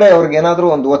ಕೆಳಗಡೆ ಅವ್ರಿಗೆ ಏನಾದ್ರೂ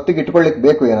ಒಂದು ಒತ್ತಿಗೆ ಇಟ್ಕೊಳ್ಳಿಕ್ಕೆ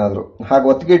ಬೇಕು, ಏನಾದ್ರು ಹಾಗೆ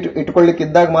ಒತ್ತಿಗೆ ಇಟ್ಕೊಳ್ಳಿಕ್ಕೆ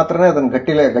ಇದ್ದಾಗ ಮಾತ್ರನೇ ಅದನ್ನು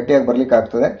ಗಟ್ಟಿಯಾಗಿ ಬರ್ಲಿಕ್ಕೆ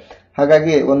ಆಗ್ತದೆ.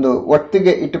 ಹಾಗಾಗಿ ಒಂದು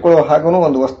ಒತ್ತಿಗೆ ಇಟ್ಟುಕೊಳ್ಳೋ ಹಾಗೂ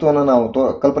ಒಂದು ವಸ್ತುವನ್ನು ನಾವು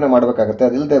ಕಲ್ಪನೆ ಮಾಡಬೇಕಾಗತ್ತೆ,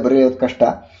 ಅದಿಲ್ಲದೆ ಬರೆಯೋದು ಕಷ್ಟ.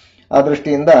 ಆ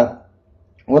ದೃಷ್ಟಿಯಿಂದ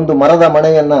ಒಂದು ಮರದ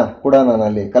ಮಣೆಯನ್ನ ಕೂಡ ನಾನು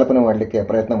ಅಲ್ಲಿ ಕಲ್ಪನೆ ಮಾಡಲಿಕ್ಕೆ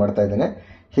ಪ್ರಯತ್ನ ಮಾಡ್ತಾ ಇದ್ದೇನೆ.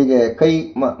 ಹೀಗೆ ಕೈ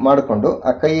ಮಾಡಿಕೊಂಡು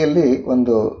ಆ ಕೈಯಲ್ಲಿ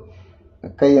ಒಂದು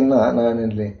ಕೈಯನ್ನ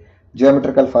ನಾನಿಲ್ಲಿ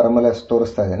ಜಿಯೋಮೆಟ್ರಿಕಲ್ ಫಾರ್ಮುಲಾ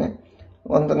ತೋರಿಸ್ತಾ ಇದ್ದೇನೆ.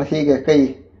 ಒಂದನ್ನು ಹೀಗೆ ಕೈ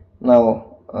ನಾವು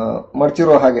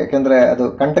ಮಡಚಿರೋ ಹಾಗೆ, ಯಾಕೆಂದ್ರೆ ಅದು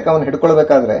ಕಂಟಕವನ್ನು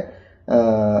ಹಿಡ್ಕೊಳ್ಬೇಕಾದ್ರೆ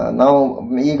ನಾವು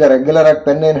ಈಗ ರೆಗ್ಯುಲರ್ ಆಗಿ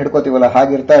ಪೆನ್ ಏನು ಹಿಡ್ಕೋತೀವಲ್ಲ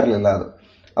ಹಾಗಿರ್ತಾ ಇರಲಿಲ್ಲ. ಅದು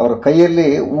ಅವರ ಕೈಯಲ್ಲಿ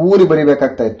ಊರಿ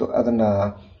ಬರಿಬೇಕಾಗ್ತಾ ಇತ್ತು. ಅದನ್ನ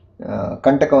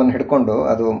ಕಂಟಕವನ್ನು ಹಿಡ್ಕೊಂಡು,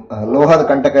 ಅದು ಲೋಹದ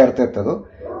ಕಂಟಕ ಇರ್ತಿರ್ತದು,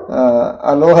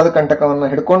 ಆ ಲೋಹದ ಕಂಟಕವನ್ನು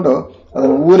ಹಿಡ್ಕೊಂಡು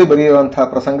ಅದನ್ನು ಊರಿ ಬರೆಯುವಂತಹ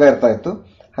ಪ್ರಸಂಗ ಇರ್ತಾ ಇತ್ತು.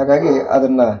 ಹಾಗಾಗಿ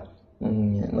ಅದನ್ನ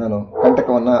ನಾನು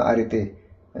ಕಂಟಕವನ್ನ ಆ ರೀತಿ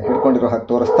ಹಿಡ್ಕೊಂಡಿರೋ ಹಾಗೆ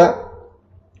ತೋರಿಸ್ತಾ,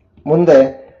 ಮುಂದೆ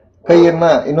ಕೈಯನ್ನ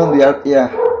ಇನ್ನೊಂದು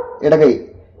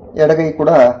ಎಡಗೈ ಕೂಡ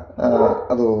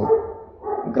ಅದು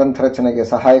ಗ್ರಂಥ ರಚನೆಗೆ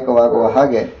ಸಹಾಯಕವಾಗುವ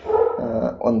ಹಾಗೆ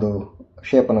ಒಂದು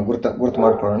ಶೇಪನ್ನು ಗುರುತು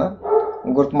ಮಾಡ್ಕೊಳ್ಳೋಣ.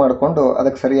 ಗುರುತು ಮಾಡಿಕೊಂಡು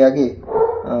ಅದಕ್ಕೆ ಸರಿಯಾಗಿ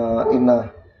ಇನ್ನು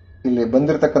ಇಲ್ಲಿ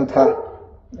ಬಂದಿರತಕ್ಕಂಥ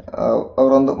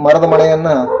ಅವರೊಂದು ಮರದ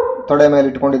ಮಣೆಯನ್ನು ತೊಡೆ ಮೇಲೆ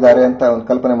ಇಟ್ಕೊಂಡಿದ್ದಾರೆ ಅಂತ ಒಂದು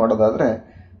ಕಲ್ಪನೆ ಮಾಡೋದಾದರೆ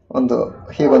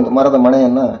ಹೀಗೊಂದು ಮರದ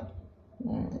ಮಣೆಯನ್ನು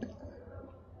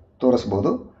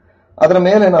ತೋರಿಸ್ಬೋದು. ಅದರ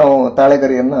ಮೇಲೆ ನಾವು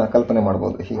ತಾಳೆಗರಿಯನ್ನು ಕಲ್ಪನೆ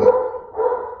ಮಾಡ್ಬೋದು. ಹೀಗೆ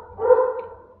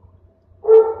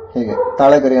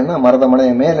ತಾಳೆಗರಿಯನ್ನು ಮರದ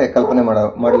ಮಣೆಯ ಮೇಲೆ ಕಲ್ಪನೆ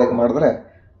ಮಾಡಿದ್ರೆ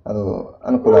ಅದು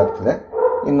ಅನುಕೂಲ ಆಗ್ತದೆ.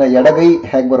 ಇನ್ನು ಎಡಗೈ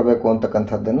ಹೇಗೆ ಬರಬೇಕು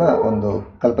ಅಂತಕ್ಕಂಥದ್ದನ್ನು ಒಂದು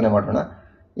ಕಲ್ಪನೆ ಮಾಡೋಣ.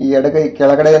 ಈ ಎಡಗೈ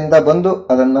ಕೆಳಗಡೆಯಿಂದ ಬಂದು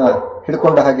ಅದನ್ನು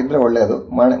ಹಿಡ್ಕೊಂಡು ಹಾಕಿದ್ರೆ ಒಳ್ಳೆಯದು.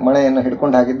 ಮಣೆಯನ್ನು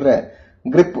ಹಿಡ್ಕೊಂಡು ಹಾಕಿದ್ರೆ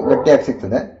ಗ್ರಿಪ್ ಗಟ್ಟಿಯಾಗಿ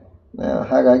ಸಿಗ್ತದೆ.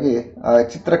 ಹಾಗಾಗಿ ಆ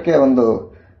ಚಿತ್ರಕ್ಕೆ ಒಂದು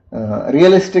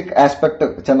ರಿಯಲಿಸ್ಟಿಕ್ ಆಸ್ಪೆಕ್ಟ್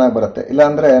ಚೆನ್ನಾಗಿ ಬರುತ್ತೆ.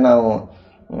 ಇಲ್ಲಾಂದ್ರೆ ನಾವು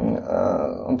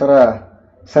ಒಂಥರ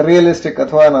ಸರ್ರಿಯಲಿಸ್ಟಿಕ್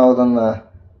ಅಥವಾ ನಾವು ಅದನ್ನು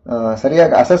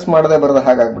ಸರಿಯಾಗಿ ಅಸೆಸ್ ಮಾಡದೆ ಬರದ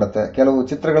ಹಾಗಾಗ್ಬಿಡುತ್ತೆ. ಕೆಲವು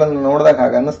ಚಿತ್ರಗಳನ್ನು ನೋಡಿದಾಗ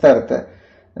ಹಾಗೆ ಅನ್ನಿಸ್ತಾ ಇರುತ್ತೆ,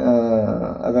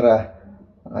 ಅದರ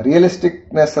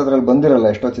ರಿಯಲಿಸ್ಟಿಕ್ನೆಸ್ ಅದರಲ್ಲಿ ಬಂದಿರಲ್ಲ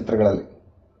ಎಷ್ಟೋ ಚಿತ್ರಗಳಲ್ಲಿ.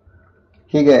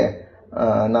 ಹೀಗೆ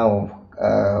ನಾವು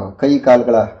ಕೈ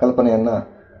ಕಾಲುಗಳ ಕಲ್ಪನೆಯನ್ನು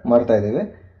ಮಾಡ್ತಾ ಇದ್ದೀವಿ.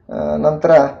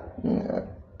 ನಂತರ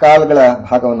ಕಾಲುಗಳ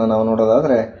ಭಾಗವನ್ನು ನಾವು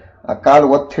ನೋಡೋದಾದರೆ ಆ ಕಾಲು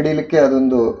ಒತ್ತು ಹಿಡಿಯಲಿಕ್ಕೆ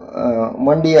ಅದೊಂದು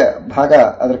ಮಂಡಿಯ ಭಾಗ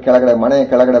ಅದರ ಕೆಳಗಡೆ ಮಣೆಯ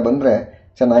ಕೆಳಗಡೆ ಬಂದರೆ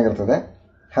ಚೆನ್ನಾಗಿರ್ತದೆ.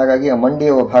 ಹಾಗಾಗಿ ಆ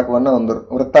ಮಂಡಿಯ ಭಾಗವನ್ನು ಒಂದು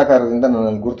ವೃತ್ತಾಕಾರದಿಂದ ನಾನು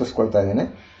ಅಲ್ಲಿ ಗುರುತಿಸ್ಕೊಳ್ತಾ ಇದ್ದೀನಿ.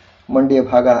 ಮಂಡಿಯ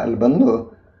ಭಾಗ ಅಲ್ಲಿ ಬಂದು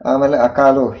ಆಮೇಲೆ ಆ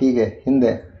ಕಾಲು ಹೀಗೆ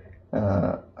ಹಿಂದೆ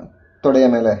ತೊಡೆಯ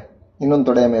ಮೇಲೆ ಇನ್ನೊಂದು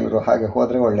ತೊಡೆಯ ಮೇಲಿರೋ ಹಾಗೆ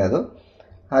ಹೋದರೆ ಒಳ್ಳೆಯದು.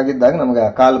 ಹಾಗಿದ್ದಾಗ ನಮಗೆ ಆ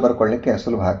ಕಾಲು ಬರ್ಕೊಳ್ಳಿಕ್ಕೆ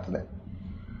ಸುಲಭ ಆಗ್ತದೆ.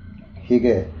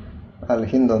 ಹೀಗೆ ಅಲ್ಲಿ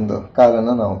ಹಿಂದೊಂದು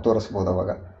ಕಾಲನ್ನು ನಾವು ತೋರಿಸ್ಬೋದು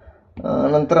ಅವಾಗ.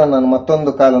 ನಂತರ ನಾನು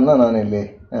ಮತ್ತೊಂದು ಕಾಲನ್ನು ನಾನಿಲ್ಲಿ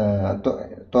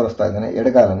ತೋರಿಸ್ತಾ ಇದ್ದೇನೆ,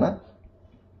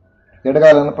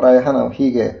 ಎಡಗಾಲನ್ನು ಪ್ರಾಯ ನಾವು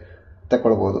ಹೀಗೆ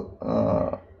ತಗೊಳ್ಬೋದು.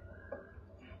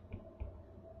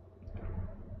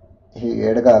 ಹೀಗೆ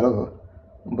ಎಡಗಾಲು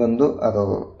ಬಂದು ಅದು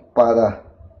ಪಾದ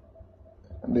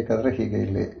ಬೇಕಾದರೆ ಹೀಗೆ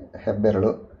ಇಲ್ಲಿ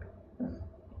ಹೆಬ್ಬೆರಳು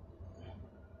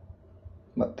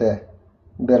ಮತ್ತೆ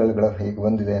ಬೆರಳುಗಳು ಹೀಗೆ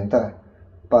ಬಂದಿದೆ ಅಂತ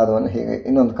ಪಾದವನ್ನು ಹೀಗೆ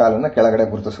ಇನ್ನೊಂದು ಕಾಲನ್ನು ಕೆಳಗಡೆ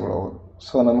ಗುರುತಿಸ್ಕೊಳ್ಳಬಹುದು.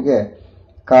 ಸೊ ನಮಗೆ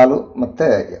ಕಾಲು ಮತ್ತೆ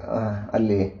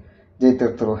ಅಲ್ಲಿ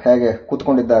ಜಯತೀರ್ಥರು ಹೇಗೆ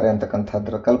ಕೂತ್ಕೊಂಡಿದ್ದಾರೆ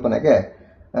ಅಂತಕ್ಕಂಥದ್ರ ಕಲ್ಪನೆಗೆ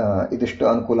ಇದಿಷ್ಟು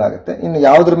ಅನುಕೂಲ ಆಗುತ್ತೆ. ಇನ್ನು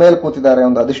ಯಾವುದ್ರ ಮೇಲೆ ಕೂತಿದ್ದಾರೆ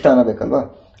ಒಂದು ಅಧಿಷ್ಠಾನ ಬೇಕಲ್ವಾ,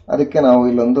 ಅದಕ್ಕೆ ನಾವು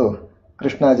ಇಲ್ಲೊಂದು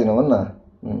ಕೃಷ್ಣಾಜಿನವನ್ನು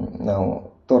ನಾವು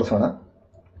ತೋರಿಸೋಣ.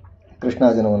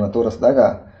 ಕೃಷ್ಣಾಜಿನವನ್ನು ತೋರಿಸಿದಾಗ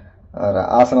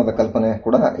ಆಸನದ ಕಲ್ಪನೆ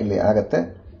ಕೂಡ ಇಲ್ಲಿ ಆಗತ್ತೆ.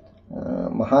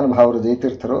 ಮಹಾನುಭಾವರು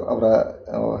ಜಯತೀರ್ಥರು ಅವರ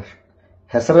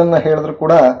ಹೆಸರನ್ನು ಹೇಳಿದ್ರು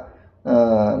ಕೂಡ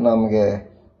ನಮಗೆ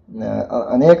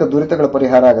ಅನೇಕ ದುರಿತಗಳ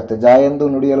ಪರಿಹಾರ ಆಗುತ್ತೆ. ಜಾಯೆಂದು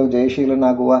ನುಡಿಯಲು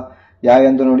ಜಯಶೀಲನಾಗುವ,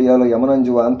 ಯಾಯೆಂದು ನುಡಿಯಲು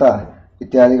ಯಮನಂಜುವ ಅಂತ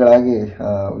ಇತ್ಯಾದಿಗಳಾಗಿ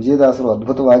ವಿಜಯದಾಸರು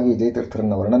ಅದ್ಭುತವಾಗಿ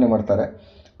ಜಯತೀರ್ಥರನ್ನು ವರ್ಣನೆ ಮಾಡ್ತಾರೆ.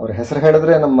 ಅವರ ಹೆಸರು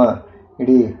ಹೇಳಿದ್ರೆ ನಮ್ಮ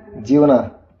ಇಡೀ ಜೀವನ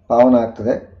ಪಾವನ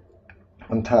ಆಗ್ತದೆ.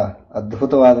 ಅಂಥ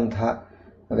ಅದ್ಭುತವಾದಂತಹ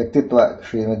ವ್ಯಕ್ತಿತ್ವ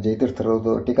ಶ್ರೀಮದ್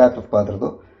ಜಯತೀರ್ಥರದು, ಟೀಕಾಕೃತ್ಪಾದರದು.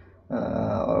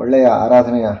 ಒಳ್ಳೆಯ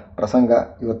ಆರಾಧನೆಯ ಪ್ರಸಂಗ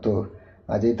ಇವತ್ತು.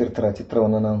 ಆ ಜಯತೀರ್ಥರ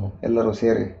ಚಿತ್ರವನ್ನು ನಾವು ಎಲ್ಲರೂ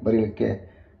ಸೇರಿ ಬರೀಲಿಕ್ಕೆ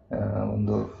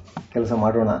ಒಂದು ಕೆಲಸ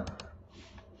ಮಾಡೋಣ.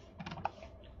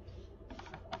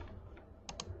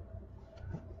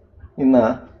 ಇನ್ನು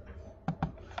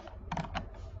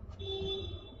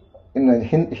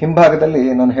ಹಿಂಭಾಗದಲ್ಲಿ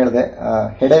ನಾನು ಹೇಳಿದೆ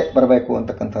ಹೆಡೆ ಬರಬೇಕು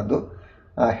ಅಂತಕ್ಕಂಥದ್ದು.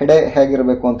 ಆ ಹೆಡೆ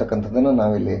ಹೇಗಿರಬೇಕು ಅಂತಕ್ಕಂಥದ್ದನ್ನು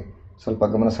ನಾವಿಲ್ಲಿ ಸ್ವಲ್ಪ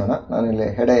ಗಮನಿಸೋಣ. ನಾನಿಲ್ಲಿ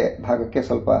ಹೆಡೆ ಭಾಗಕ್ಕೆ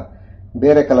ಸ್ವಲ್ಪ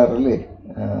ಬೇರೆ ಕಲರಲ್ಲಿ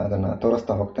ಅದನ್ನು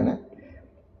ತೋರಿಸ್ತಾ ಹೋಗ್ತೇನೆ.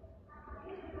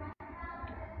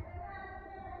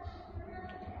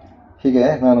 ಹೀಗೆ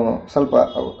ನಾನು ಸ್ವಲ್ಪ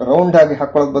ರೌಂಡ್ ಆಗಿ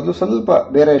ಹಾಕೊಳ್ಳೋದ್ ಬದಲು ಸ್ವಲ್ಪ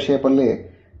ಬೇರೆ ಶೇಪಲ್ಲಿ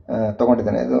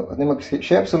ತಗೊಂಡಿದ್ದೇನೆ. ಇದು ನಿಮಗೆ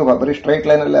ಶೇಪ್ ಸುಲಭ, ಬರೀ ಸ್ಟ್ರೈಟ್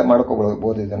ಲೈನಲ್ಲೇ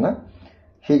ಮಾಡ್ಕೋಬಹುದು ಇದನ್ನು.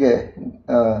 ಹೀಗೆ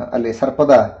ಅಲ್ಲಿ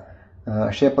ಸರ್ಪದ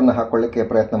ಶೇಪನ್ನು ಹಾಕೊಳ್ಳಿಕ್ಕೆ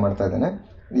ಪ್ರಯತ್ನ ಮಾಡ್ತಾ ಇದ್ದೇನೆ.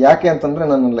 ಯಾಕೆ ಅಂತಂದ್ರೆ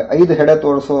ನನ್ನಲ್ಲಿ 5 ಹೆಡೆ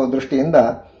ತೋರಿಸೋ ದೃಷ್ಟಿಯಿಂದ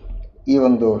ಈ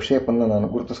ಒಂದು ಶೇಪನ್ನು ನಾನು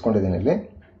ಗುರುತಿಸ್ಕೊಂಡಿದ್ದೇನೆ.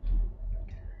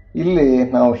 ಇಲ್ಲಿ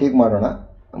ನಾವು ಹೀಗೆ ಮಾಡೋಣ.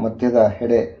 ಮಧ್ಯದ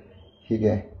ಹೆಡೆ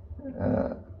ಹೀಗೆ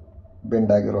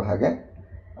ಬೆಂಡಾಗಿರೋ ಹಾಗೆ,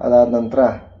 ಅದಾದ ನಂತರ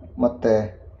ಮತ್ತೆ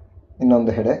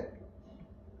ಇನ್ನೊಂದು ಹೆಡೆ,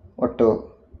 ಒಟ್ಟು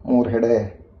 3 ಹೆಡೆ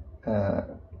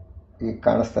ಈಗ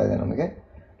ಕಾಣಿಸ್ತಾ ಇದೆ ನಮಗೆ.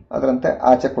 ಅದರಂತೆ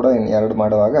ಆಚೆ ಕೂಡ ಇನ್ನು 2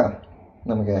 ಮಾಡುವಾಗ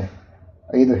ನಮಗೆ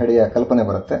 5 ಹೆಡೆಯ ಕಲ್ಪನೆ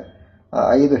ಬರುತ್ತೆ. ಆ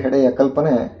 5 ಹೆಡೆಯ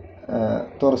ಕಲ್ಪನೆ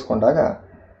ತೋರಿಸ್ಕೊಂಡಾಗ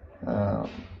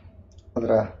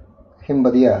ಅದರ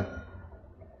ಹಿಂಬದಿಯ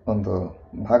ಒಂದು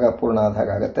ಭಾಗ ಪೂರ್ಣ ಆದ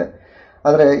ಹಾಗಾಗತ್ತೆ.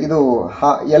 ಆದರೆ ಇದು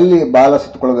ಎಲ್ಲಿ ಬಾಲ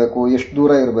ಸುತ್ತಕೊಳ್ಬೇಕು, ಎಷ್ಟು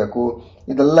ದೂರ ಇರಬೇಕು,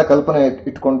 ಇದೆಲ್ಲ ಕಲ್ಪನೆ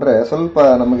ಇಟ್ಕೊಂಡ್ರೆ ಸ್ವಲ್ಪ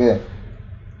ನಮಗೆ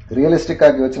ರಿಯಲಿಸ್ಟಿಕ್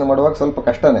ಆಗಿ ಯೋಚನೆ ಮಾಡುವಾಗ ಸ್ವಲ್ಪ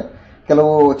ಕಷ್ಟನೇ.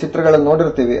 ಕೆಲವು ಚಿತ್ರಗಳನ್ನು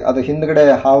ನೋಡಿರ್ತೀವಿ, ಅದು ಹಿಂದ್ಗಡೆ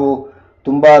ಹಾವು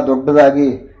ತುಂಬಾ ದೊಡ್ಡದಾಗಿ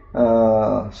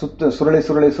ಸುರುಳಿ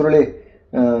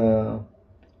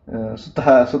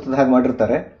ಸುತ್ತದ ಹಾಗೆ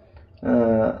ಮಾಡಿರ್ತಾರೆ.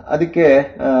 ಅದಕ್ಕೆ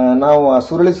ನಾವು ಆ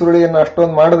ಸುರುಳಿಯನ್ನು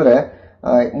ಅಷ್ಟೊಂದು ಮಾಡಿದ್ರೆ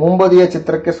ಮುಂಬದಿಯ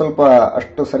ಚಿತ್ರಕ್ಕೆ ಸ್ವಲ್ಪ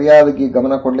ಅಷ್ಟು ಸರಿಯಾಗಿ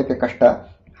ಗಮನ ಕೊಡಲಿಕ್ಕೆ ಕಷ್ಟ.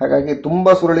 ಹಾಗಾಗಿ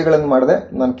ತುಂಬ ಸುರುಳಿಗಳನ್ನು ಮಾಡಿದೆ.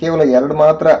 ನಾನು ಕೇವಲ 2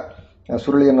 ಮಾತ್ರ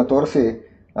ಸುರುಳಿಯನ್ನು ತೋರಿಸಿ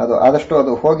ಅದು ಆದಷ್ಟು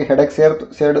ಅದು ಹೋಗಿ ಹೆಡೆಗೆ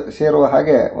ಸೇರುವ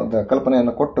ಹಾಗೆ ಒಂದು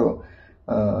ಕಲ್ಪನೆಯನ್ನು ಕೊಟ್ಟು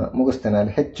ಮುಗಿಸ್ತೇನೆ.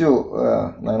 ಅಲ್ಲಿ ಹೆಚ್ಚು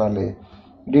ನಾನು ಅಲ್ಲಿ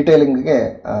ಡೀಟೇಲಿಂಗ್ಗೆ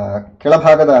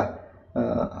ಕೆಳಭಾಗದ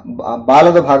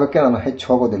ಬಾಲದ ಭಾಗಕ್ಕೆ ನಾನು ಹೆಚ್ಚು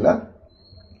ಹೋಗೋದಿಲ್ಲ.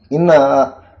 ಇನ್ನು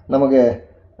ನಮಗೆ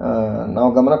ನಾವು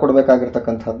ಗಮನ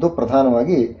ಕೊಡಬೇಕಾಗಿರ್ತಕ್ಕಂಥದ್ದು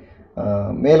ಪ್ರಧಾನವಾಗಿ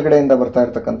ಮೇಲ್ಗಡೆಯಿಂದ ಬರ್ತಾ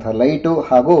ಇರತಕ್ಕಂಥ ಲೈಟು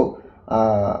ಹಾಗೂ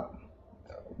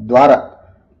ದ್ವಾರ.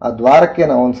 ಆ ದ್ವಾರಕ್ಕೆ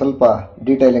ನಾವು ಒಂದು ಸ್ವಲ್ಪ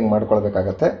ಡೀಟೇಲಿಂಗ್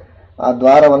ಮಾಡ್ಕೊಳ್ಬೇಕಾಗತ್ತೆ. ಆ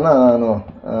ದ್ವಾರವನ್ನು ನಾನು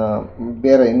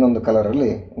ಬೇರೆ ಇನ್ನೊಂದು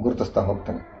ಕಲರಲ್ಲಿ ಗುರುತಿಸ್ತಾ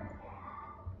ಹೋಗ್ತೇನೆ.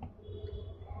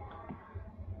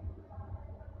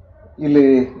 ಇಲ್ಲಿ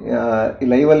ಈ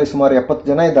ಲೈವಲ್ಲಿ ಸುಮಾರು 70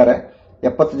 ಜನ ಇದ್ದಾರೆ.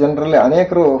 70 ಜನರಲ್ಲಿ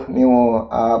ಅನೇಕರು ನೀವು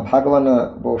ಆ ಭಾಗವನ್ನು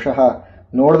ಬಹುಶಃ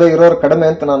ನೋಡದೇ ಇರೋರು ಕಡಿಮೆ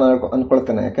ಅಂತ ನಾನು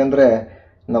ಅನ್ಕೊಳ್ತೇನೆ. ಯಾಕೆಂದರೆ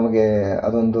ನಮಗೆ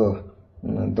ಅದೊಂದು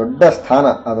ದೊಡ್ಡ ಸ್ಥಾನ,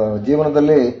 ಅದು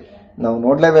ಜೀವನದಲ್ಲಿ ನಾವು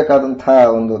ನೋಡಲೇಬೇಕಾದಂಥ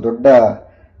ಒಂದು ದೊಡ್ಡ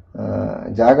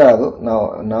ಜಾಗ. ಅದು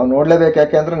ನಾವು ನೋಡಲೇಬೇಕು.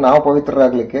 ಯಾಕೆಂದರೆ ನಾವು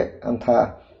ಪವಿತ್ರರಾಗಲಿಕ್ಕೆ ಅಂಥ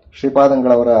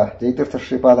ಶ್ರೀಪಾದಂಗಳವರ ಜಯತೀರ್ಥ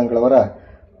ಶ್ರೀಪಾದಂಗಳವರ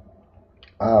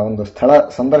ಆ ಒಂದು ಸ್ಥಳ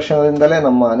ಸಂದರ್ಶನದಿಂದಲೇ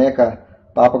ನಮ್ಮ ಅನೇಕ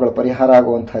ಪಾಪಗಳು ಪರಿಹಾರ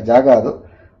ಆಗುವಂಥ ಜಾಗ ಅದು.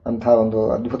 ಅಂಥ ಒಂದು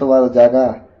ಅದ್ಭುತವಾದ ಜಾಗ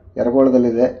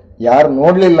ಯರಗೋಳದಲ್ಲಿದೆ. ಯಾರು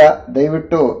ನೋಡಲಿಲ್ಲ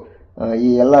ದಯವಿಟ್ಟು ಈ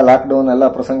ಎಲ್ಲ ಲಾಕ್ಡೌನ್ ಎಲ್ಲ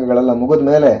ಪ್ರಸಂಗಗಳೆಲ್ಲ ಮುಗಿದ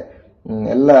ಮೇಲೆ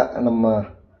ಎಲ್ಲ ನಮ್ಮ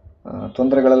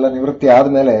ತೊಂದರೆಗಳೆಲ್ಲ ನಿವೃತ್ತಿ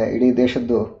ಆದಮೇಲೆ ಇಡೀ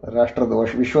ದೇಶದ್ದು, ರಾಷ್ಟ್ರದ,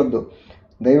 ವಿಶ್ವದ್ದು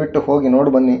ದಯವಿಟ್ಟು ಹೋಗಿ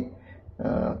ನೋಡಿ ಬನ್ನಿ.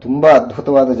 ತುಂಬ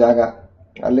ಅದ್ಭುತವಾದ ಜಾಗ.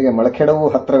 ಅಲ್ಲಿಗೆ ಮಳಖೇಡವೂ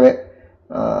ಹತ್ತಿರವೇ,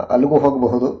 ಅಲ್ಲಿಗೂ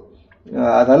ಹೋಗಬಹುದು.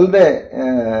 ಅದಲ್ಲದೆ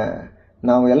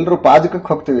ನಾವು ಎಲ್ಲರೂ ಪಾಜಕಕ್ಕೆ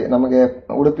ಹೋಗ್ತೀವಿ. ನಮಗೆ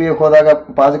ಉಡುಪಿಗೆ ಹೋದಾಗ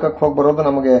ಪಾಜಕಕ್ಕೆ ಹೋಗಿ ಬರೋದು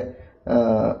ನಮಗೆ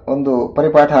ಒಂದು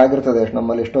ಪರಿಪಾಠ ಆಗಿರ್ತದೆ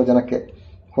ನಮ್ಮಲ್ಲಿ ಎಷ್ಟೋ ಜನಕ್ಕೆ,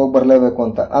 ಹೋಗಿ ಬರಲೇಬೇಕು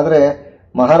ಅಂತ. ಆದರೆ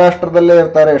ಮಹಾರಾಷ್ಟ್ರದಲ್ಲೇ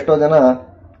ಇರ್ತಾರೆ ಎಷ್ಟೋ ಜನ,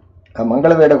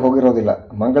 ಮಂಗಳವೇಡೆಗೆ ಹೋಗಿರೋದಿಲ್ಲ.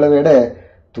 ಮಂಗಳವೇಡೆ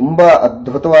ತುಂಬ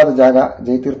ಅದ್ಭುತವಾದ ಜಾಗ.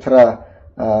 ಜಯತೀರ್ಥರ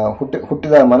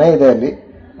ಹುಟ್ಟಿದ ಮನೆ ಇದೆ ಅಲ್ಲಿ.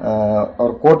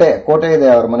 ಅವ್ರ ಕೋಟೆ ಇದೆ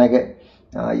ಅವ್ರ ಮನೆಗೆ.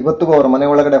 ಇವತ್ತಿಗೂ ಅವ್ರ ಮನೆ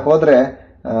ಒಳಗಡೆ ಹೋದರೆ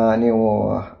ನೀವು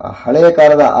ಹಳೆಯ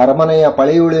ಕಾಲದ ಅರಮನೆಯ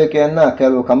ಪಳೆಯುಳಿಕೆಯನ್ನು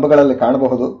ಕೆಲವು ಕಂಬಗಳಲ್ಲಿ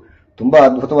ಕಾಣಬಹುದು. ತುಂಬ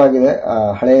ಅದ್ಭುತವಾಗಿದೆ ಆ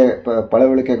ಹಳೆಯ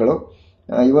ಪಳೆಯುಳಿಕೆಗಳು.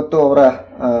 ಇವತ್ತು ಅವರ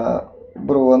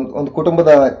ಒಬ್ಬರು ಒಂದು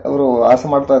ಕುಟುಂಬದ ಅವರು ವಾಸ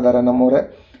ಮಾಡ್ತಾ ಇದ್ದಾರೆ ನಮ್ಮವರೇ.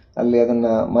 ಅಲ್ಲಿ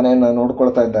ಅದನ್ನು ಮನೆಯನ್ನು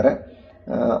ನೋಡ್ಕೊಳ್ತಾ ಇದ್ದಾರೆ.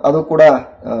 ಅದು ಕೂಡ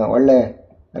ಒಳ್ಳೆ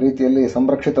ರೀತಿಯಲ್ಲಿ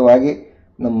ಸಂರಕ್ಷಿತವಾಗಿ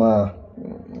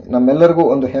ನಮ್ಮೆಲ್ಲರಿಗೂ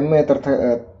ಒಂದು ಹೆಮ್ಮೆ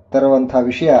ತರುವಂಥ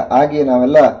ವಿಷಯ ಆಗಿ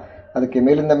ನಾವೆಲ್ಲ ಅದಕ್ಕೆ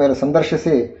ಮೇಲಿಂದ ಮೇಲೆ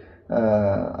ಸಂದರ್ಶಿಸಿ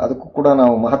ಅದಕ್ಕೂ ಕೂಡ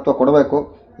ನಾವು ಮಹತ್ವ ಕೊಡಬೇಕು.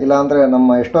 ಇಲ್ಲಾಂದರೆ ನಮ್ಮ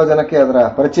ಎಷ್ಟೋ ಜನಕ್ಕೆ ಅದರ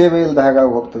ಪರಿಚಯವೇ ಇಲ್ಲದ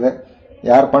ಹಾಗಾಗಿ ಹೋಗ್ತದೆ.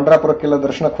 ಯಾರು ಪಂಡ್ರಾಪುರಕ್ಕೆಲ್ಲ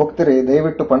ದರ್ಶನಕ್ಕೆ ಹೋಗ್ತೀರಿ,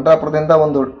 ದಯವಿಟ್ಟು ಪಂಡ್ರಾಪುರದಿಂದ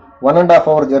ಒಂದು 1.5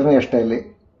 hour ಜರ್ನಿ ಅಷ್ಟೇ. ಇಲ್ಲಿ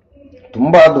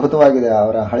ತುಂಬ ಅದ್ಭುತವಾಗಿದೆ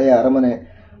ಅವರ ಹಳೆಯ ಅರಮನೆ.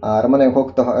 ಆ ಅರಮನೆಗೆ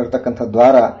ಹೋಗ್ತಾ ಇರತಕ್ಕಂಥ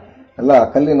ದ್ವಾರ ಎಲ್ಲ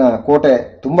ಕಲ್ಲಿನ ಕೋಟೆ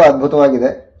ತುಂಬ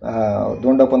ಅದ್ಭುತವಾಗಿದೆ.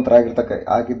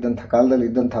 ಆಗಿದ್ದಂಥ ಕಾಲದಲ್ಲಿ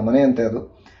ಇದ್ದಂಥ ಮನೆಯಂತೆ ಅದು.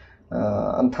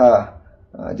 ಅಂಥ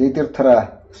ಜಯತೀರ್ಥರ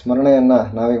ಸ್ಮರಣೆಯನ್ನು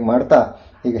ನಾವೀಗ ಮಾಡ್ತಾ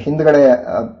ಈಗ ಹಿಂದ್ಗಡೆ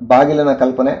ಬಾಗಿಲಿನ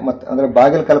ಕಲ್ಪನೆ ಮತ್ತು ಅಂದರೆ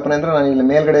ಬಾಗಿಲ ಕಲ್ಪನೆ ಅಂದರೆ ನಾನು ಇಲ್ಲಿ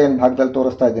ಮೇಲ್ಗಡೆ ಏನು ಭಾಗದಲ್ಲಿ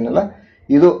ತೋರಿಸ್ತಾ ಇದ್ದೀನಲ್ಲ,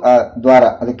 ಇದು ಆ ದ್ವಾರ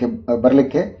ಅದಕ್ಕೆ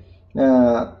ಬರಲಿಕ್ಕೆ.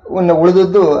 ಇನ್ನು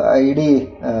ಉಳಿದದ್ದು ಇಡೀ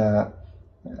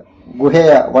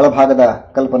ಗುಹೆಯ ಒಳಭಾಗದ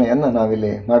ಕಲ್ಪನೆಯನ್ನು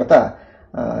ನಾವಿಲ್ಲಿ ಮಾಡ್ತಾ,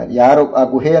 ಯಾರು ಆ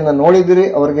ಗುಹೆಯನ್ನು ನೋಡಿದಿರಿ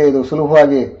ಅವರಿಗೆ ಇದು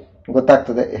ಸುಲಭವಾಗಿ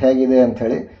ಗೊತ್ತಾಗ್ತದೆ ಹೇಗಿದೆ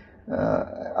ಅಂಥೇಳಿ.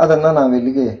 ಅದನ್ನು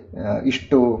ನಾವಿಲ್ಲಿಗೆ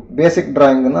ಇಷ್ಟು ಬೇಸಿಕ್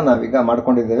ಡ್ರಾಯಿಂಗನ್ನು ನಾವೀಗ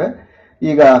ಮಾಡ್ಕೊಂಡಿದ್ದೇವೆ.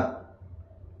 ಈಗ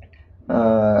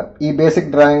ಈ ಬೇಸಿಕ್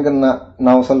ಡ್ರಾಯಿಂಗನ್ನು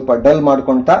ನಾವು ಸ್ವಲ್ಪ ಡಲ್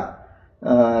ಮಾಡ್ಕೊಳ್ತಾ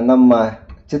ನಮ್ಮ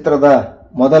ಚಿತ್ರದ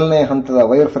ಮೊದಲನೇ ಹಂತದ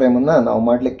ವೈರ್ ಫ್ರೇಮನ್ನು ನಾವು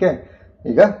ಮಾಡಲಿಕ್ಕೆ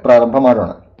ಈಗ ಪ್ರಾರಂಭ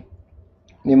ಮಾಡೋಣ.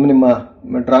 ನಿಮ್ಮ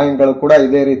ಡ್ರಾಯಿಂಗ್ಗಳು ಕೂಡ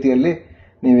ಇದೇ ರೀತಿಯಲ್ಲಿ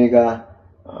ನೀವೀಗ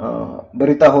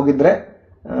ಬರಿತಾ ಹೋಗಿದ್ರೆ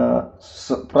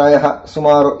ಪ್ರಾಯ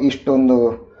ಸುಮಾರು ಇಷ್ಟೊಂದು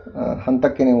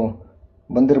ಹಂತಕ್ಕೆ ನೀವು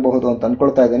ಬಂದಿರಬಹುದು ಅಂತ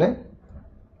ಅಂದ್ಕೊಳ್ತಾ ಇದ್ದೇನೆ.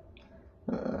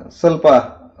 ಸ್ವಲ್ಪ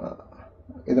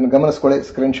ಇದನ್ನು ಗಮನಿಸ್ಕೊಳ್ಳಿ.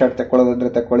 ಸ್ಕ್ರೀನ್ಶಾಟ್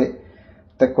ತೆಕ್ಕೊಳ್ಳೋದಿದ್ರೆ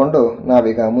ತೆಕ್ಕೊಂಡು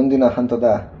ನಾವೀಗ ಮುಂದಿನ ಹಂತದ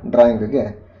ಡ್ರಾಯಿಂಗ್ಗೆ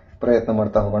ಪ್ರಯತ್ನ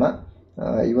ಮಾಡ್ತಾ ಹೋಗೋಣ.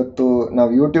 ಇವತ್ತು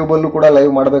ನಾವು ಯೂಟ್ಯೂಬಲ್ಲೂ ಕೂಡ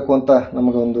ಲೈವ್ ಮಾಡಬೇಕು ಅಂತ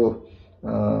ನಮಗೊಂದು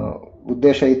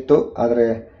ಉದ್ದೇಶ ಇತ್ತು. ಆದರೆ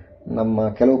ನಮ್ಮ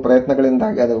ಕೆಲವು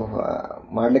ಪ್ರಯತ್ನಗಳಿಂದಾಗಿ ಅದು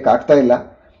ಮಾಡಲಿಕ್ಕೆ ಆಗ್ತಾ ಇಲ್ಲ.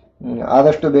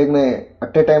 ಆದಷ್ಟು ಬೇಗನೆ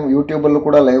ಅಟ್ ಎ ಟೈಮ್ ಯೂಟ್ಯೂಬಲ್ಲೂ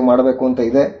ಕೂಡ ಲೈವ್ ಮಾಡಬೇಕು ಅಂತ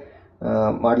ಇದೆ.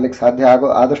 ಮಾಡ್ಲಿಕ್ಕೆ ಸಾಧ್ಯ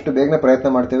ಆದಷ್ಟು ಬೇಗನೆ ಪ್ರಯತ್ನ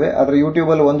ಮಾಡ್ತೇವೆ. ಆದರೆ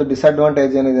ಯೂಟ್ಯೂಬಲ್ಲಿ ಒಂದು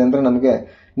ಡಿಸ್ಅಡ್ವಾಂಟೇಜ್ ಏನಿದೆ ಅಂದರೆ ನಮಗೆ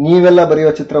ನೀವೆಲ್ಲ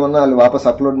ಬರೆಯೋ ಚಿತ್ರವನ್ನು ಅಲ್ಲಿ ವಾಪಸ್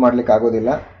ಅಪ್ಲೋಡ್ ಮಾಡ್ಲಿಕ್ಕೆ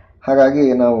ಆಗೋದಿಲ್ಲ. ಹಾಗಾಗಿ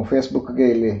ನಾವು ಫೇಸ್ಬುಕ್ಗೆ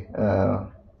ಇಲ್ಲಿ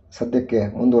ಸದ್ಯಕ್ಕೆ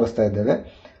ಮುಂದುವರಿಸ್ತಾ ಇದ್ದೇವೆ.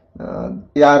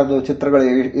 ಯಾರದು ಚಿತ್ರಗಳು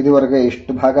ಇದುವರೆಗೆ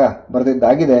ಇಷ್ಟು ಭಾಗ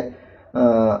ಬರೆದಿದ್ದಾಗಿದೆ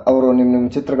ಅವರು ನಿಮ್ಮ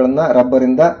ಚಿತ್ರಗಳನ್ನು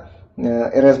ರಬ್ಬರಿಂದ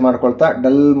ಎರೇಸ್ ಮಾಡ್ಕೊಳ್ತಾ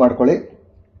ಡಲ್ ಮಾಡ್ಕೊಳ್ಳಿ,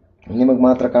 ನಿಮಗೆ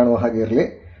ಮಾತ್ರ ಕಾಣುವ ಹಾಗೆ ಇರಲಿ.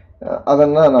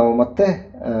 ಅದನ್ನು ನಾವು ಮತ್ತೆ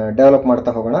ಡೆವಲಪ್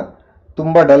ಮಾಡ್ತಾ ಹೋಗೋಣ.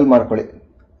 ತುಂಬ ಡಲ್ ಮಾಡ್ಕೊಳ್ಳಿ.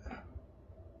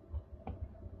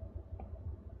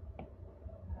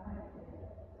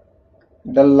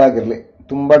 ಡಲ್ ಆಗಿರಲಿ,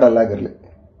 ತುಂಬ ಡಲ್ ಆಗಿರಲಿ.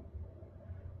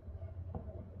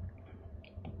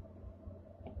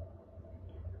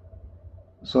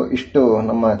 ಸೊ ಇಷ್ಟು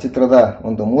ನಮ್ಮ ಚಿತ್ರದ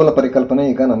ಒಂದು ಮೂಲ ಪರಿಕಲ್ಪನೆ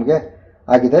ಈಗ ನಮಗೆ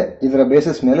ಆಗಿದೆ. ಇದರ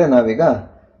ಬೇಸಿಸ್ ಮೇಲೆ ನಾವೀಗ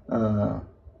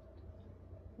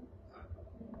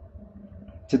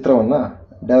ಚಿತ್ರವನ್ನು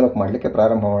ಡೆವಲಪ್ ಮಾಡಲಿಕ್ಕೆ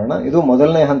ಪ್ರಾರಂಭ ಮಾಡೋಣ. ಇದು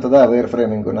ಮೊದಲನೇ ಹಂತದ ವೈರ್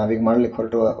ಫ್ರೇಮಿಂಗು ನಾವೀಗ ಮಾಡಲಿಕ್ಕೆ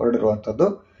ಹೊರಡಿರುವಂಥದ್ದು.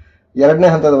 ಎರಡನೇ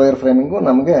ಹಂತದ ವೈರ್ ಫ್ರೇಮಿಂಗು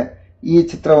ನಮಗೆ ಈ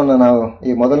ಚಿತ್ರವನ್ನು ನಾವು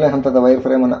ಈ ಮೊದಲನೇ ಹಂತದ ವೈರ್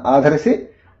ಫ್ರೇಮನ್ನು ಆಧರಿಸಿ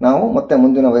ನಾವು ಮತ್ತೆ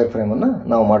ಮುಂದಿನ ವೈರ್ ಫ್ರೇಮನ್ನು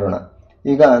ನಾವು ಮಾಡೋಣ.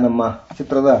 ಈಗ ನಮ್ಮ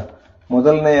ಚಿತ್ರದ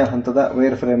ಮೊದಲನೆಯ ಹಂತದ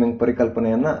ವೈರ್ ಫ್ರೇಮಿಂಗ್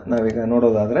ಪರಿಕಲ್ಪನೆಯನ್ನು ನಾವೀಗ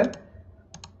ನೋಡೋದಾದರೆ,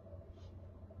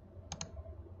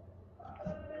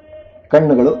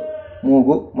 ಕಣ್ಣುಗಳು,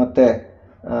 ಮೂಗು ಮತ್ತು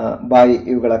ಬಾಯಿ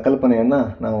ಇವುಗಳ ಕಲ್ಪನೆಯನ್ನು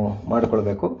ನಾವು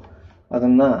ಮಾಡಿಕೊಳ್ಬೇಕು.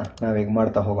 ಅದನ್ನು ನಾವೀಗ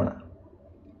ಮಾಡ್ತಾ ಹೋಗೋಣ.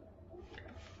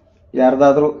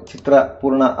 ಯಾರ್ದಾದ್ರೂ ಚಿತ್ರ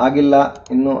ಪೂರ್ಣ ಆಗಿಲ್ಲ,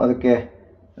 ಇನ್ನೂ ಅದಕ್ಕೆ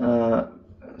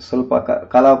ಸ್ವಲ್ಪ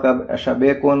ಕಾಲಾವಕಾಶ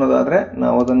ಬೇಕು ಅನ್ನೋದಾದರೆ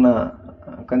ನಾವು ಅದನ್ನು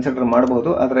ಕನ್ಸಿಡರ್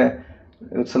ಮಾಡಬಹುದು. ಆದರೆ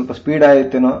ಸ್ವಲ್ಪ ಸ್ಪೀಡ್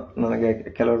ಆಯಿತೇನೋ ನನಗೆ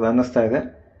ಕೆಲವ್ರದ್ದು ಅನ್ನಿಸ್ತಾ ಇದೆ.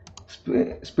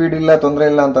 ಸ್ಪೀಡ್ ಇಲ್ಲ, ತೊಂದರೆ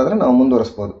ಇಲ್ಲ ಅಂತಾದರೆ ನಾವು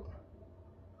ಮುಂದುವರಿಸ್ಬೋದು.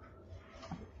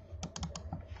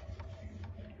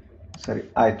 ಸರಿ,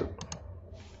 ಆಯಿತು.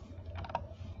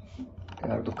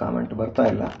 ಯಾರ್ದು ಕಾಮೆಂಟ್ ಬರ್ತಾ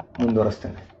ಇಲ್ಲ,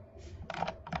 ಮುಂದುವರಿಸ್ತೇನೆ.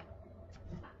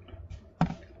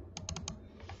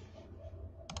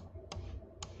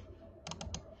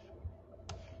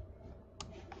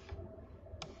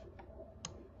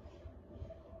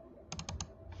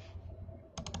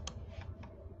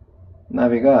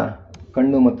 ನಾವೀಗ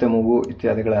ಕಣ್ಣು ಮತ್ತು ಮೂಗು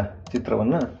ಇತ್ಯಾದಿಗಳ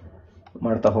ಚಿತ್ರವನ್ನು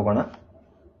ಮಾಡ್ತಾ ಹೋಗೋಣ.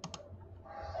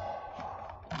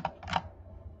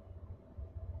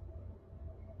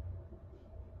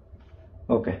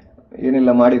 ಓಕೆ,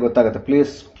 ಏನಿಲ್ಲ, ಮಾಡಿ ಗೊತ್ತಾಗುತ್ತೆ.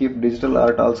 Please keep digital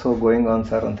art also going on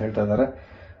sir ಅಂತ ಹೇಳ್ತಾ ಇದ್ದಾರೆ.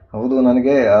 ಹೌದು,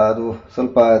 ನನಗೆ ಅದು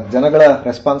ಸ್ವಲ್ಪ ಜನಗಳ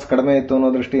ರೆಸ್ಪಾನ್ಸ್ ಕಡಿಮೆ ಇತ್ತು ಅನ್ನೋ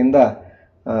ದೃಷ್ಟಿಯಿಂದ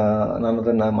ನಾನು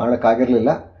ಅದನ್ನು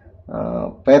ಮಾಡೋಕ್ಕಾಗಿರಲಿಲ್ಲ.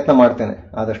 ಪ್ರಯತ್ನ ಮಾಡ್ತೇನೆ,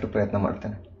 ಆದಷ್ಟು ಪ್ರಯತ್ನ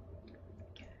ಮಾಡ್ತೇನೆ.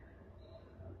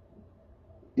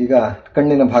 ಈಗ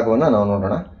ಕಣ್ಣಿನ ಭಾಗವನ್ನು ನಾವು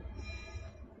ನೋಡೋಣ.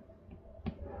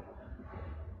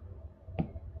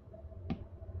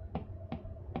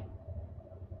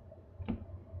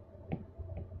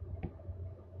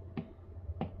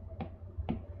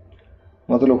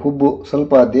 ಮೊದಲು ಹುಬ್ಬು,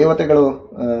 ಸ್ವಲ್ಪ ದೇವತೆಗಳು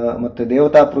ಮತ್ತು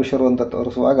ದೇವತಾ ಪುರುಷರು ಅಂತ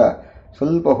ತೋರಿಸುವಾಗ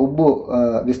ಸ್ವಲ್ಪ ಹುಬ್ಬು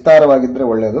ವಿಸ್ತಾರವಾಗಿದ್ದರೆ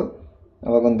ಒಳ್ಳೆಯದು.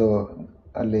 ಅವಾಗೊಂದು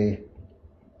ಅಲ್ಲಿ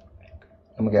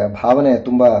ನಮಗೆ ಭಾವನೆ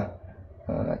ತುಂಬ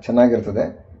ಚೆನ್ನಾಗಿರ್ತದೆ.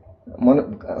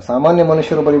 ಸಾಮಾನ್ಯ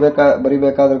ಮನುಷ್ಯರು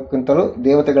ಬರಿಬೇಕಾದಕ್ಕಿಂತಲೂ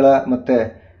ದೇವತೆಗಳ ಮತ್ತು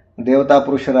ದೇವತಾ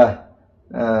ಪುರುಷರ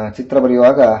ಚಿತ್ರ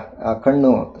ಬರೆಯುವಾಗ ಆ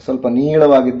ಕಣ್ಣು ಸ್ವಲ್ಪ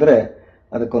ನೀಳವಾಗಿದ್ದರೆ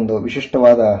ಅದಕ್ಕೊಂದು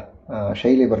ವಿಶಿಷ್ಟವಾದ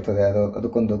ಶೈಲಿ ಬರ್ತದೆ.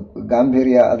 ಅದಕ್ಕೊಂದು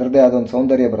ಗಾಂಭೀರ್ಯ, ಅದರದೇ ಆದ ಒಂದು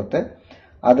ಸೌಂದರ್ಯ ಬರುತ್ತೆ.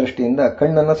 ಆ ದೃಷ್ಟಿಯಿಂದ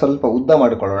ಕಣ್ಣನ್ನು ಸ್ವಲ್ಪ ಉದ್ದ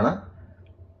ಮಾಡಿಕೊಳ್ಳೋಣ.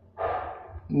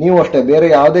 ನೀವು ಅಷ್ಟೇ, ಬೇರೆ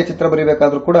ಯಾವುದೇ ಚಿತ್ರ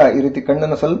ಬರೀಬೇಕಾದ್ರೂ ಕೂಡ ಈ ರೀತಿ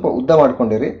ಕಣ್ಣನ್ನು ಸ್ವಲ್ಪ ಉದ್ದ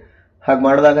ಮಾಡಿಕೊಂಡಿರಿ. ಹಾಗೆ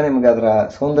ಮಾಡಿದಾಗ ನಿಮಗೆ ಅದರ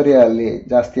ಸೌಂದರ್ಯ ಅಲ್ಲಿ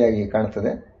ಜಾಸ್ತಿಯಾಗಿ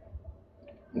ಕಾಣ್ತದೆ.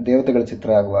 ದೇವತೆಗಳ ಚಿತ್ರ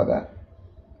ಆಗುವಾಗ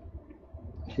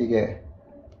ಹೀಗೆ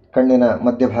ಕಣ್ಣಿನ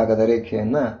ಮಧ್ಯಭಾಗದ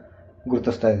ರೇಖೆಯನ್ನು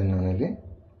ಗುರುತಿಸ್ತಾ ಇದ್ದೀನಿ ನಾನಿಲ್ಲಿ.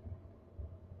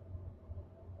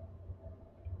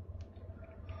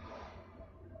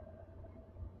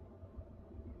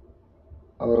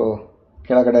 ಅವರು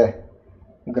ಕೆಳಗಡೆ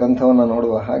ಗ್ರಂಥವನ್ನು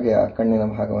ನೋಡುವ ಹಾಗೆ ಆ ಕಣ್ಣಿನ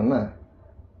ಭಾಗವನ್ನು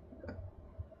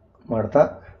ಮಾಡ್ತಾ,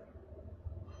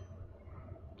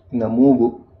 ಇನ್ನು ಮೂಗು,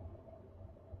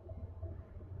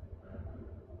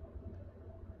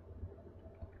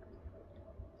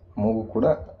 ಮೂಗು ಕೂಡ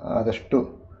ಆದಷ್ಟು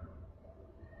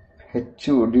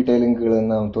ಹೆಚ್ಚು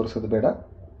ಡೀಟೇಲಿಂಗ್ಗಳನ್ನು ನಾವು ತೋರಿಸೋದು ಬೇಡ.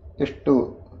 ಎಷ್ಟು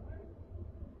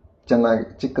ಚೆನ್ನಾಗಿ,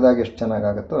 ಚಿಕ್ಕದಾಗಿ ಎಷ್ಟು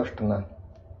ಚೆನ್ನಾಗಾಗುತ್ತೋ ಅಷ್ಟನ್ನು.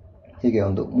 ಹೀಗೆ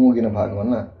ಒಂದು ಮೂಗಿನ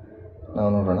ಭಾಗವನ್ನು ನಾವು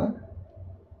ನೋಡೋಣ.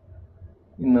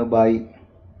 ಇನ್ನು ಬಾಯಿ,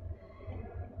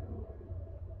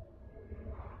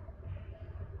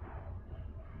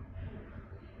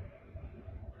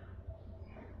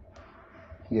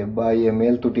 ಹೀಗೆ ಬಾಯಿಯ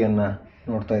ಮೇಲ್ತುಟಿಯನ್ನು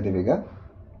ನೋಡ್ತಾ ಇದ್ದೀವಿ ಈಗ,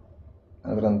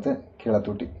 ಅದರಂತೆ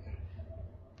ಕೆಳತುಟಿ.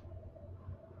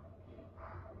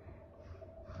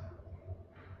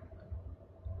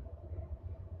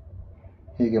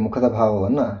 ಹೀಗೆ ಮುಖದ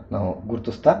ಭಾವವನ್ನು ನಾವು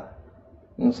ಗುರುತಿಸ್ತಾ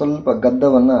ಇನ್ನು ಸ್ವಲ್ಪ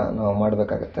ಗದ್ದವನ್ನು ನಾವು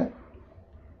ಮಾಡಬೇಕಾಗತ್ತೆ.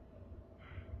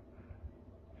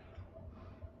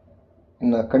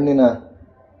 ಇನ್ನು ಕಣ್ಣಿನ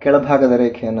ಕೆಳಭಾಗದ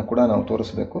ರೇಖೆಯನ್ನು ಕೂಡ ನಾವು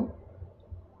ತೋರಿಸಬೇಕು.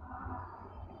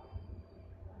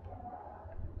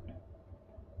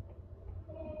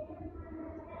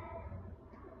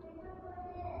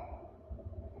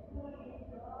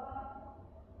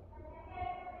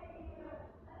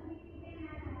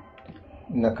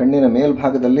 ಇನ್ನು ಕಣ್ಣಿನ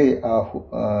ಮೇಲ್ಭಾಗದಲ್ಲಿ ಆ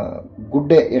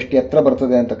ಗುಡ್ಡೆ ಎಷ್ಟು ಎತ್ತರ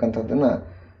ಬರ್ತದೆ ಅಂತಕ್ಕಂಥದ್ದನ್ನು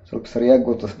ಸ್ವಲ್ಪ ಸರಿಯಾಗಿ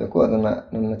ಗುರುತಿಸಬೇಕು. ಅದನ್ನು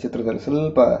ನನ್ನ ಚಿತ್ರದಲ್ಲಿ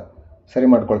ಸ್ವಲ್ಪ ಸರಿ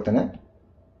ಮಾಡ್ಕೊಳ್ತೇನೆ.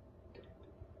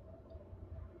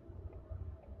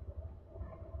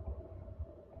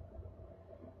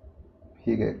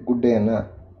 ಹೀಗೆ ಗುಡ್ಡೆಯನ್ನು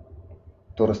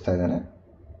ತೋರಿಸ್ತಾ ಇದ್ದೇನೆ.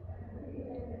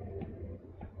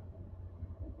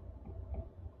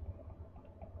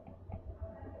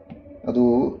 ಅದು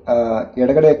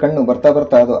ಎಡಗಡೆ ಕಣ್ಣು ಬರ್ತಾ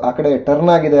ಬರ್ತಾ ಅದು ಆ ಕಡೆ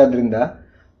ಟರ್ನ್ ಆಗಿದೆ, ಆದ್ರಿಂದ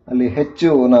ಅಲ್ಲಿ ಹೆಚ್ಚು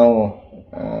ನಾವು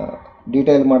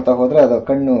ಡೀಟೇಲ್ ಮಾಡ್ತಾ ಹೋದ್ರೆ ಅದು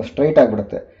ಕಣ್ಣು ಸ್ಟ್ರೈಟ್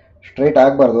ಆಗಿಬಿಡುತ್ತೆ. ಸ್ಟ್ರೈಟ್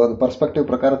ಆಗಬಾರ್ದು, ಅದು ಪರ್ಸ್ಪೆಕ್ಟಿವ್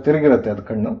ಪ್ರಕಾರ ತಿರುಗಿರುತ್ತೆ ಅದು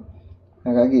ಕಣ್ಣು.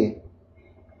 ಹಾಗಾಗಿ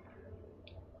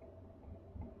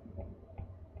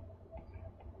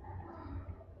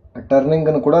ಟರ್ನಿಂಗ್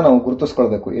ಅನ್ನು ಕೂಡ ನಾವು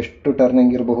ಗುರುತಿಸ್ಕೊಳ್ಬೇಕು, ಎಷ್ಟು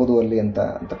ಟರ್ನಿಂಗ್ ಇರಬಹುದು ಅಲ್ಲಿ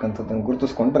ಅಂತಕ್ಕಂಥದ್ದನ್ನು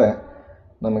ಗುರುತಿಸ್ಕೊಂಡ್ರೆ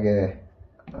ನಮಗೆ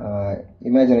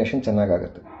ಇಮ್ಯಾಜಿನೇಷನ್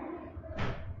ಚೆನ್ನಾಗಾಗುತ್ತೆ.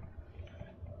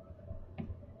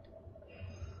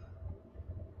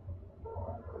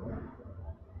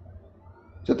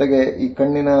 ಜೊತೆಗೆ ಈ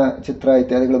ಕಣ್ಣಿನ ಚಿತ್ರ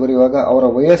ಇತ್ಯಾದಿಗಳು ಬರೆಯುವಾಗ ಅವರ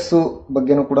ವಯಸ್ಸು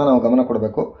ಬಗ್ಗೆನೂ ಕೂಡ ನಾವು ಗಮನ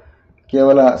ಕೊಡಬೇಕು.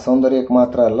 ಕೇವಲ ಸೌಂದರ್ಯಕ್ಕೆ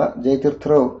ಮಾತ್ರ ಅಲ್ಲ.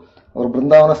 ಜಯತೀರ್ಥರು ಅವರು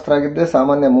ಬೃಂದಾವನಸ್ಥರಾಗಿದ್ದೇ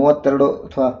ಸಾಮಾನ್ಯ 32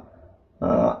 ಅಥವಾ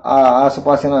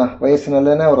ಆಸುಪಾಸಿನ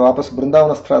ವಯಸ್ಸಿನಲ್ಲೇನೆ ಅವರು ವಾಪಸ್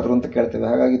ಬೃಂದಾವನಸ್ಥರಾದರು ಅಂತ ಕೇಳ್ತೇವೆ.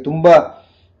 ಹಾಗಾಗಿ ತುಂಬಾ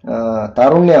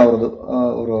ತಾರುಣ್ಯ ಅವರದು,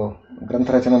 ಅವರು ಗ್ರಂಥ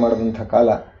ರಚನೆ ಮಾಡಿದಂಥ ಕಾಲ.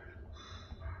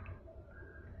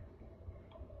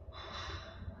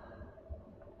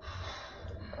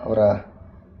 ಅವರ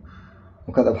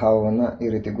ಮುಖದ ಭಾವವನ್ನು ಈ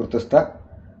ರೀತಿ ಗುರುತಿಸ್ತಾ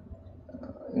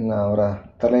ಇನ್ನು ಅವರ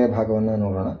ತಲೆಯ ಭಾಗವನ್ನು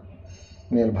ನೋಡೋಣ.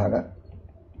 ಮೇಲ್ಭಾಗ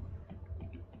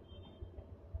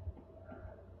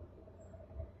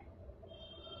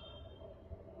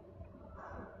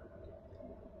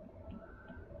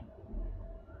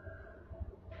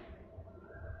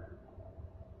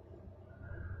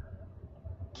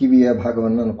ಕಿವಿಯ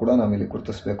ಭಾಗವನ್ನು ಕೂಡ ನಾವಿಲ್ಲಿ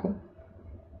ಗುರುತಿಸಬೇಕು.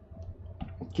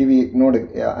 ಕಿವಿ ನೋಡಿ,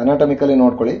 ಅನಾಟಮಿಕಲಿ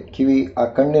ನೋಡ್ಕೊಳ್ಳಿ. ಕಿವಿ ಆ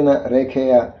ಕಣ್ಣಿನ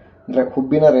ರೇಖೆಯ ಅಂದರೆ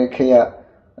ಹುಬ್ಬಿನ ರೇಖೆಯ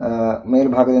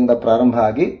ಮೇಲ್ಭಾಗದಿಂದ ಪ್ರಾರಂಭ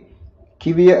ಆಗಿ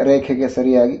ಕಿವಿಯ ರೇಖೆಗೆ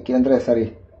ಸರಿಯಾಗಿ ಅಂದರೆ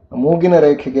ಮೂಗಿನ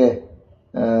ರೇಖೆಗೆ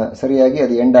ಸರಿಯಾಗಿ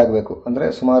ಅದು ಎಂಡ್ ಆಗಬೇಕು. ಅಂದರೆ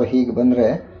ಸುಮಾರು ಹೀಗೆ ಬಂದರೆ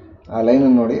ಆ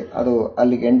ಲೈನನ್ನು ನೋಡಿ, ಅದು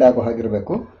ಅಲ್ಲಿಗೆ ಎಂಡ್ ಆಗೋ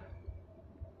ಹಾಗಿರಬೇಕು.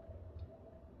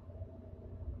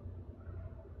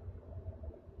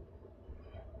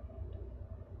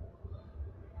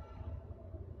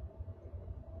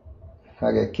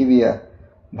 ಹಾಗೆ ಕಿವಿಯ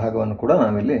ಭಾಗವನ್ನು ಕೂಡ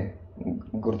ನಾವಿಲ್ಲಿ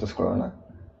ಗುರುತಿಸ್ಕೊಳ್ಳೋಣ.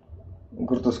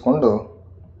 ಗುರುತಿಸ್ಕೊಂಡು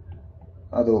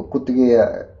ಅದು ಕುತ್ತಿಗೆಯ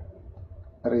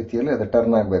ರೀತಿಯಲ್ಲಿ ಅದು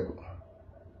ಟರ್ನ್ ಆಗಬೇಕು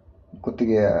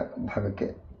ಕುತ್ತಿಗೆಯ ಭಾಗಕ್ಕೆ.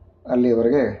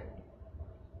 ಅಲ್ಲಿಯವರೆಗೆ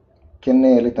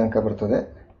ಕೆನ್ನೆಯಲ್ಲಿ ತನಕ ಬರ್ತದೆ,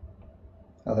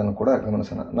 ಅದನ್ನು ಕೂಡ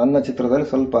ಗಮನಿಸೋಣ. ನನ್ನ ಚಿತ್ರದಲ್ಲಿ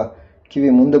ಸ್ವಲ್ಪ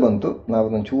ಕಿವಿ ಮುಂದೆ ಬಂತು, ನಾವು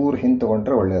ಅದನ್ನು ಚೂರು ಹಿಂದೆ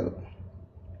ತಗೊಂಡ್ರೆ ಒಳ್ಳೆಯದು.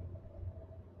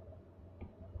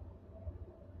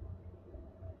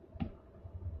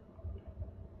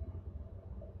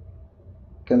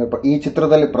 ಯಾಕೆಂದ್ರೆ ಈ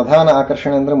ಚಿತ್ರದಲ್ಲಿ ಪ್ರಧಾನ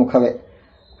ಆಕರ್ಷಣೆ ಅಂದರೆ ಮುಖವೇ.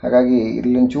 ಹಾಗಾಗಿ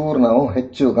ಇಲ್ಲೊಂಚೂರು ನಾವು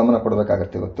ಹೆಚ್ಚು ಗಮನ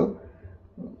ಕೊಡಬೇಕಾಗತ್ತೆ.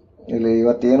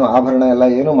 ಇವತ್ತೇನು ಆಭರಣ ಎಲ್ಲ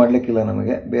ಏನೂ ಮಾಡಲಿಕ್ಕಿಲ್ಲ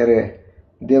ನಮಗೆ. ಬೇರೆ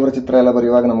ದೇವರ ಚಿತ್ರ ಎಲ್ಲ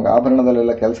ಬರೆಯುವಾಗ ನಮ್ಗೆ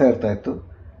ಆಭರಣದಲ್ಲೆಲ್ಲ ಕೆಲಸ ಇರ್ತಾ ಇತ್ತು.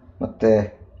 ಮತ್ತು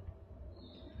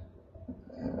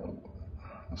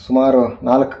ಸುಮಾರು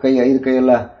 4 ಕೈ 5 ಕೈ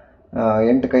ಎಲ್ಲ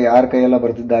 8 ಕೈ 6 ಕೈ ಎಲ್ಲ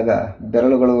ಬರ್ತಿದ್ದಾಗ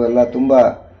ಬೆರಳುಗಳು ಎಲ್ಲ ತುಂಬ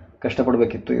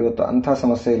ಕಷ್ಟಪಡಬೇಕಿತ್ತು. ಇವತ್ತು ಅಂಥ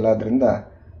ಸಮಸ್ಯೆ ಇಲ್ಲ. ಆದ್ದರಿಂದ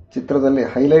ಚಿತ್ರದಲ್ಲಿ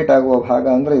ಹೈಲೈಟ್ ಆಗುವ ಭಾಗ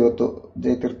ಅಂದರೆ ಇವತ್ತು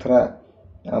ಜಯತೀರ್ಥರ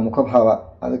ಮುಖಭಾವ.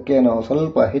 ಅದಕ್ಕೆ ನಾವು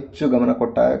ಸ್ವಲ್ಪ ಹೆಚ್ಚು ಗಮನ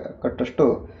ಕೊಟ್ಟಷ್ಟು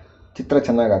ಚಿತ್ರ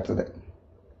ಚೆನ್ನಾಗಾಗ್ತದೆ.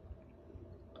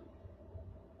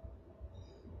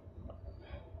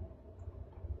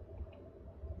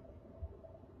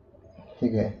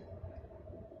 ಹೀಗೆ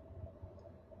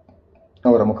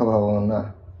ಅವರ ಮುಖಭಾವವನ್ನು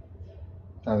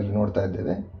ನಾವಿಲ್ಲಿ ನೋಡ್ತಾ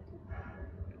ಇದ್ದೇವೆ.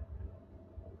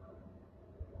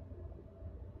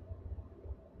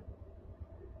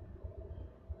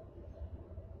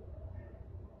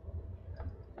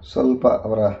 ಸ್ವಲ್ಪ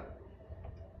ಅವರ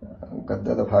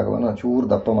ಗದ್ದದ ಭಾಗವನ್ನು ಚೂರು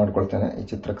ದಪ್ಪ ಮಾಡ್ಕೊಳ್ತೇನೆ ಈ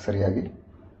ಚಿತ್ರಕ್ಕೆ ಸರಿಯಾಗಿ.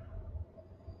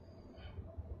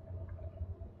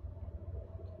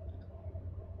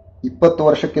 ಇಪ್ಪತ್ತು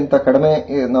ವರ್ಷಕ್ಕಿಂತ ಕಡಿಮೆ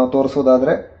ನಾವು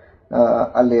ತೋರಿಸೋದಾದ್ರೆ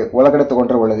ಅಲ್ಲಿ ಒಳಗಡೆ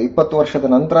ತಗೊಂಡ್ರೆ ಒಳ್ಳೆಯದು. 20 ವರ್ಷದ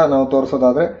ನಂತರ ನಾವು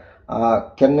ತೋರಿಸೋದಾದ್ರೆ ಆ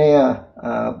ಕೆನ್ನೆಯ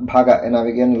ಭಾಗ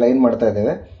ನಾವೀಗೇನು ಲೈನ್ ಮಾಡ್ತಾ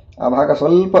ಇದ್ದೇವೆ ಆ ಭಾಗ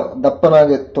ಸ್ವಲ್ಪ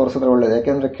ದಪ್ಪನಾಗಿ ತೋರಿಸಿದ್ರೆ ಒಳ್ಳೆಯದು.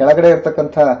 ಯಾಕೆಂದ್ರೆ ಕೆಳಗಡೆ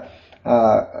ಇರ್ತಕ್ಕಂಥ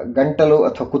ಗಂಟಲು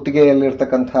ಅಥವಾ ಕುತ್ತಿಗೆಯಲ್ಲಿ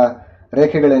ಇರ್ತಕ್ಕಂಥ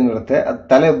ರೇಖೆಗಳೇನಿರುತ್ತೆ ಅದು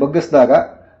ತಲೆ ಬಗ್ಗಿಸಿದಾಗ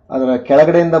ಅದರ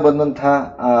ಕೆಳಗಡೆಯಿಂದ ಬಂದಂತಹ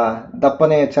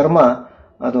ದಪ್ಪನೆಯ ಚರ್ಮ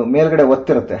ಅದು ಮೇಲ್ಗಡೆ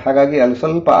ಒತ್ತಿರುತ್ತೆ. ಹಾಗಾಗಿ ಅಲ್ಲಿ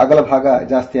ಸ್ವಲ್ಪ ಅಗಲ ಭಾಗ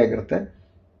ಜಾಸ್ತಿ ಆಗಿರುತ್ತೆ.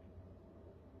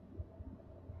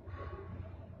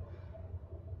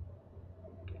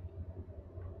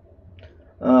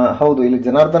 ಹೌದು, ಇಲ್ಲಿ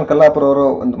ಜನಾರ್ದನ್ ಕಲ್ಲಾಪುರ ಅವರು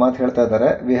ಒಂದು ಮಾತು ಹೇಳ್ತಾ ಇದ್ದಾರೆ.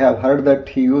 We have heard that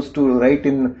he use to right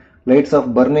in lights off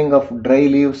burning of dry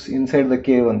leaves inside the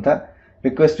cave ಅಂತ,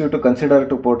 request you to consider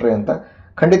to portray ಅಂತ.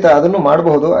 ಖಂಡಿತ ಅದನ್ನು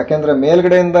ಮಾಡಬಹುದು. ಯಾಕೆಂದ್ರೆ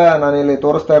ಮೇಲ್ಗಡೆಯಿಂದ ನಾನಿಲ್ಲಿ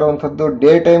ತೋರಿಸ್ತಾ ಇರುವಂತದ್ದು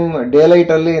ಡೇ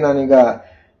ಲೈಟ್ ಅಲ್ಲಿ ನಾನೀಗ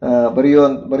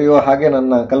ಬರೆಯುವ ಹಾಗೆ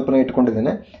ನನ್ನ ಕಲ್ಪನೆ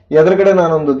ಇಟ್ಕೊಂಡಿದ್ದೇನೆ. ಎದುರುಗಡೆ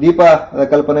ನಾನೊಂದು ದೀಪ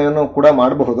ಕಲ್ಪನೆಯನ್ನು ಕೂಡ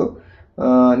ಮಾಡಬಹುದು.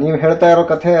 ನೀವು ಹೇಳ್ತಾ ಇರೋ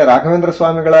ಕಥೆ ರಾಘವೇಂದ್ರ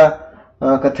ಸ್ವಾಮಿಗಳ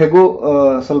ಕಥೆಗೂ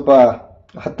ಸ್ವಲ್ಪ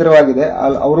ಹತ್ತಿರವಾಗಿದೆ.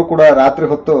 ಅವರು ಕೂಡ ರಾತ್ರಿ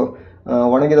ಹೊತ್ತು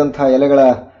ಒಣಗಿದಂತಹ ಎಲೆಗಳ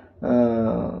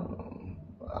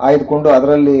ಆಯ್ದುಕೊಂಡು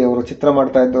ಅದರಲ್ಲಿ ಅವರು ಚಿತ್ರ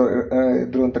ಮಾಡ್ತಾ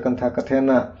ಇದ್ರು ಅಂತಕ್ಕಂತಹ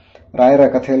ಕಥೆಯನ್ನ ರಾಯರ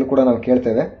ಕಥೆಯಲ್ಲೂ ಕೂಡ ನಾವು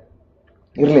ಕೇಳ್ತೇವೆ.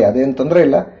 ಇರಲಿ, ಅದೇನು ತೊಂದರೆ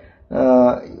ಇಲ್ಲ.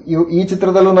 ಈ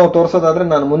ಚಿತ್ರದಲ್ಲೂ ನಾವು ತೋರಿಸೋದಾದ್ರೆ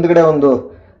ನಾನು ಮುಂದ್ಗಡೆ ಒಂದು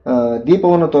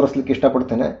ದೀಪವನ್ನು ತೋರಿಸ್ಲಿಕ್ಕೆ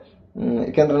ಇಷ್ಟಪಡ್ತೇನೆ.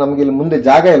 ಯಾಕೆಂದ್ರೆ ನಮಗೆ ಇಲ್ಲಿ ಮುಂದೆ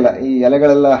ಜಾಗ ಇಲ್ಲ, ಈ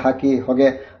ಎಲೆಗಳೆಲ್ಲ ಹಾಕಿ ಹೊಗೆ.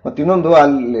 ಮತ್ತು ಇನ್ನೊಂದು,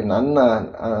 ಅಲ್ಲಿ ನನ್ನ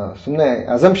ಸುಮ್ಮನೆ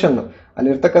ಅಸಂಪ್ಷನ್,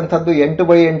 ಅಲ್ಲಿರ್ತಕ್ಕಂಥದ್ದು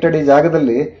 8x8 ಅಡಿ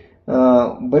ಜಾಗದಲ್ಲಿ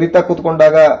ಬರಿತಾ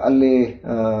ಕೂತ್ಕೊಂಡಾಗ ಅಲ್ಲಿ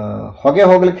ಹೊಗೆ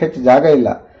ಹೋಗ್ಲಿಕ್ಕೆ ಹೆಚ್ಚು ಜಾಗ ಇಲ್ಲ.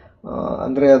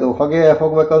 ಅಂದ್ರೆ ಅದು ಹೊಗೆ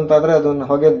ಹೋಗ್ಬೇಕಂತಾದ್ರೆ ಅದನ್ನ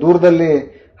ಹೊಗೆ ದೂರದಲ್ಲಿ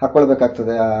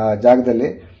ಹಾಕೊಳ್ಬೇಕಾಗ್ತದೆ ಆ ಜಾಗದಲ್ಲಿ.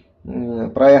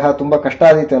 ಪ್ರಾಯ ತುಂಬಾ ಕಷ್ಟ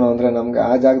ಆದೀತೇನೋ, ಅಂದ್ರೆ ನಮ್ಗೆ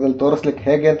ಆ ಜಾಗದಲ್ಲಿ ತೋರಿಸ್ಲಿಕ್ಕೆ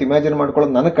ಹೇಗೆ ಅಂತ ಇಮ್ಯಾಜಿನ್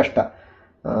ಮಾಡ್ಕೊಳ್ಳೋದು ನನಗೆ ಕಷ್ಟ.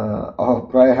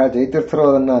 ಪ್ರಾಯ ಜಯತೀರ್ಥರು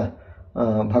ಅದನ್ನ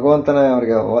ಭಗವಂತನ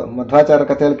ಅವರಿಗೆ ಮಧ್ವಾಚಾರ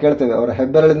ಕಥೆಯಲ್ಲಿ ಕೇಳ್ತೇವೆ, ಅವರ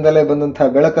ಹೆಬ್ಬೆರಳಿಂದಲೇ ಬಂದಂತಹ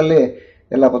ಬೆಳಕಲ್ಲಿ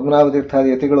ಎಲ್ಲ ಪದ್ಮನಾಭ ತೀರ್ಥಾದಿ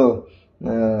ಯತಿಗಳು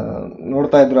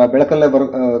ನೋಡ್ತಾ ಇದ್ರು, ಆ ಬೆಳಕಲ್ಲೇ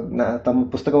ತಮ್ಮ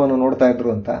ಪುಸ್ತಕವನ್ನು ನೋಡ್ತಾ ಇದ್ರು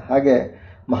ಅಂತ. ಹಾಗೆ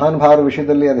ಮಹಾನ್ ಭಾವರ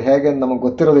ವಿಷಯದಲ್ಲಿ ಅದು ಹೇಗೆ ಅಂತ ನಮಗೆ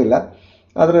ಗೊತ್ತಿರೋದಿಲ್ಲ.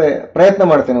 ಆದರೆ ಪ್ರಯತ್ನ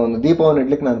ಮಾಡ್ತೇನೆ, ಒಂದು ದೀಪವನ್ನು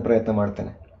ಇಡ್ಲಿಕ್ಕೆ ನಾನು ಪ್ರಯತ್ನ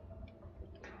ಮಾಡ್ತೇನೆ.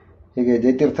 ಹೀಗೆ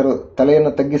ಜಯತೀರ್ಥರು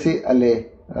ತಲೆಯನ್ನು ತಗ್ಗಿಸಿ ಅಲ್ಲಿ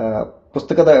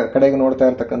ಪುಸ್ತಕದ ಕಡೆಗೆ ನೋಡ್ತಾ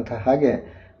ಇರ್ತಕ್ಕಂಥ ಹಾಗೆ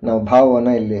ನಾವು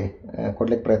ಭಾವವನ್ನು ಇಲ್ಲಿ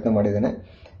ಕೊಡ್ಲಿಕ್ಕೆ ಪ್ರಯತ್ನ ಮಾಡಿದ್ದೇನೆ.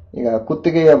 ಈಗ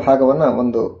ಕುತ್ತಿಗೆಯ ಭಾಗವನ್ನು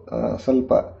ಒಂದು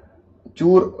ಸ್ವಲ್ಪ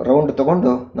ಚೂರ್ ರೌಂಡ್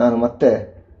ತಗೊಂಡು ನಾನು ಮತ್ತೆ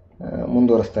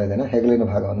ಮುಂದುವರಿಸ್ತಾ ಇದ್ದೇನೆ ಹೆಗಲಿನ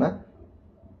ಭಾಗವನ್ನು.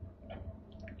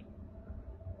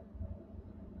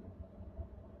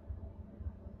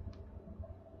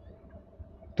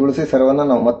 ತುಳಸಿ ಸರವನ್ನು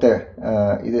ನಾವು ಮತ್ತೆ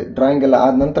ಇದು ಡ್ರಾಯಿಂಗ್ ಎಲ್ಲ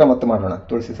ಆದ ನಂತರ ಮತ್ತೆ ಮಾಡೋಣ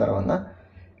ತುಳಸಿ ಸರವನ್ನು.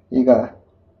 ಈಗ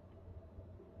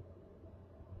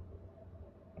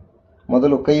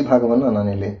ಮೊದಲು ಕೈ ಭಾಗವನ್ನು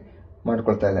ನಾನಿಲ್ಲಿ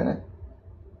ಮಾಡ್ಕೊಳ್ತಾ ಇದ್ದೇನೆ.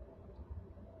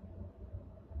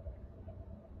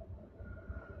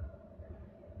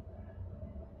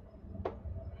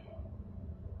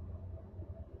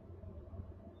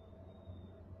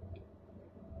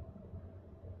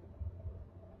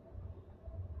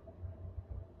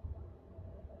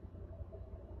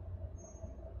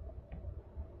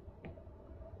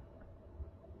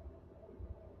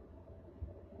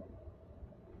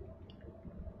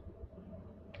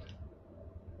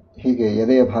 ಹೀಗೆ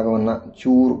ಎದೆಯ ಭಾಗವನ್ನು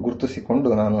ಚೂರು ಗುರುತಿಸಿಕೊಂಡು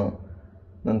ನಾನು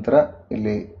ನಂತರ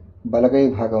ಇಲ್ಲಿ ಬಲಗೈ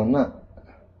ಭಾಗವನ್ನು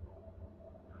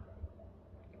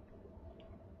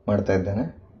ಮಾಡ್ತಾ ಇದ್ದೇನೆ.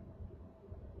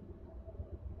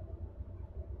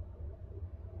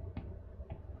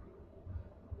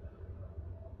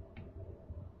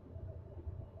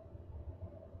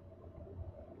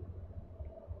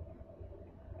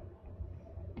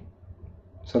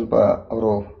 ಸ್ವಲ್ಪ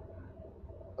ಅವರು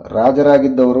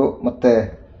ರಾಜರಾಗಿದ್ದವರು ಮತ್ತೆ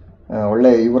ಒಳ್ಳೆ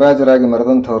ಯುವರಾಜರಾಗಿ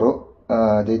ಮೆರೆದಂಥವರು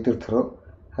ಜಯತೀರ್ಥರು.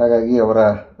 ಹಾಗಾಗಿ ಅವರ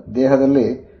ದೇಹದಲ್ಲಿ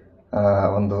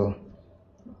ಒಂದು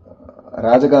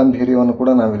ರಾಜಗಾಂಭೀರ್ಯವನ್ನು ಕೂಡ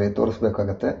ನಾವಿಲ್ಲಿ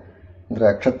ತೋರಿಸ್ಬೇಕಾಗತ್ತೆ. ಅಂದರೆ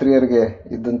ಕ್ಷತ್ರಿಯರಿಗೆ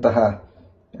ಇದ್ದಂತಹ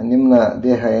ನಿಮ್ನ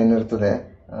ದೇಹ ಏನಿರ್ತದೆ,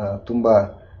 ತುಂಬ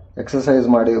ಎಕ್ಸಸೈಸ್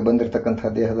ಮಾಡಿ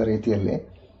ಬಂದಿರತಕ್ಕಂತಹ ದೇಹದ ರೀತಿಯಲ್ಲಿ,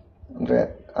 ಅಂದರೆ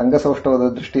ಅಂಗಸೌಷ್ಠವದ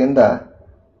ದೃಷ್ಟಿಯಿಂದ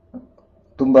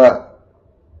ತುಂಬ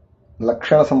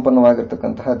ಲಕ್ಷಣ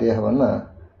ಸಂಪನ್ನವಾಗಿರ್ತಕ್ಕಂತಹ ದೇಹವನ್ನು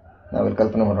ನಾವಿಲ್ಲಿ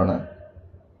ಕಲ್ಪನೆ ಮಾಡೋಣ.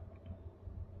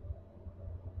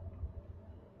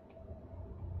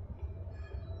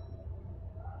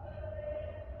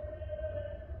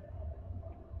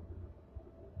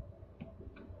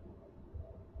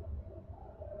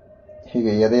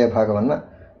 ಹೀಗೆ ಎದೆಯ ಭಾಗವನ್ನು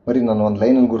ಬರೀ ನಾನು ಒಂದು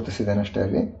ಲೈನಲ್ಲಿ ಗುರುತಿಸಿದ್ದೇನೆ ಅಷ್ಟೇ.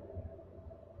 ಅಲ್ಲಿ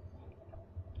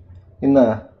ಇನ್ನು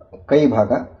ಕೈ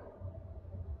ಭಾಗ,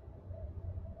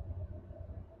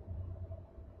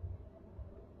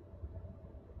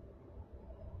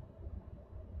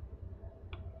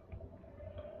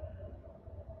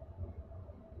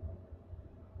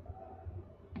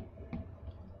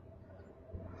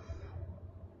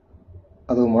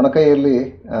 ಅದು ಮೊಣಕೈಯಲ್ಲಿ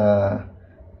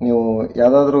ನೀವು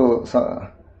ಯಾವುದಾದ್ರೂ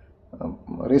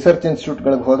ರಿಸರ್ಚ್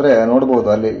ಇನ್ಸ್ಟಿಟ್ಯೂಟ್ಗಳಿಗೆ ಹೋದರೆ ನೋಡ್ಬೋದು,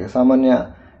 ಅಲ್ಲಿ ಸಾಮಾನ್ಯ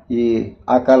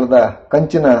ಆ ಕಾಲದ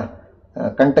ಕಂಚಿನ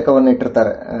ಕಂಟಕವನ್ನು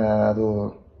ಇಟ್ಟಿರ್ತಾರೆ. ಅದು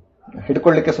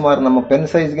ಹಿಡ್ಕೊಳ್ಳಿಕ್ಕೆ ಸುಮಾರು ನಮ್ಮ ಪೆನ್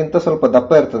ಸೈಜ್ಗಿಂತ ಸ್ವಲ್ಪ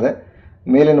ದಪ್ಪ ಇರ್ತದೆ.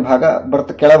 ಮೇಲಿನ ಭಾಗ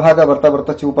ಕೆಳಭಾಗ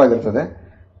ಬರ್ತಾ ಚೂಪಾಗಿರ್ತದೆ,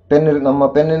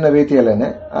 ನಮ್ಮ ಪೆನ್ನಿನ ರೀತಿಯಲ್ಲೇನೆ.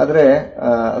 ಆದರೆ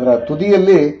ಅದರ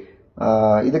ತುದಿಯಲ್ಲಿ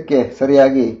ಇದಕ್ಕೆ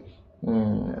ಸರಿಯಾಗಿ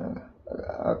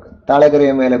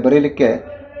ತಾಳೆಗರಿಯ ಮೇಲೆ ಬರೀಲಿಕ್ಕೆ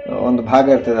ಒಂದು ಭಾಗ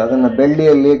ಇರ್ತದೆ. ಅದನ್ನು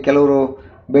ಕೆಲವರು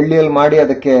ಬೆಳ್ಳಿಯಲ್ಲಿ ಮಾಡಿ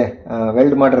ಅದಕ್ಕೆ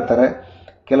ವೆಲ್ಡ್ ಮಾಡಿರ್ತಾರೆ,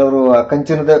 ಕೆಲವರು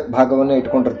ಕಂಚಿನದ ಭಾಗವನ್ನೇ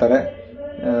ಇಟ್ಕೊಂಡಿರ್ತಾರೆ.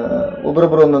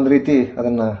 ಒಬ್ಬರೊಬ್ಬರು ಒಂದೊಂದು ರೀತಿ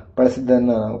ಅದನ್ನು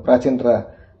ಬಳಸಿದ್ದನ್ನು ಪ್ರಾಚೀನರ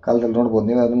ಕಾಲದಲ್ಲಿ ನೋಡ್ಬೋದು.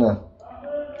 ನೀವು ಅದನ್ನು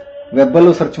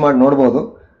ವೆಬ್ಬಲ್ಲೂ ಸರ್ಚ್ ಮಾಡಿ ನೋಡ್ಬೋದು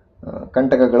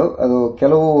ಕಂಟಕಗಳು. ಅದು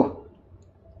ಕೆಲವು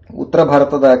ಉತ್ತರ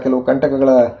ಭಾರತದ ಕೆಲವು ಕಂಟಕಗಳ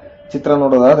ಚಿತ್ರ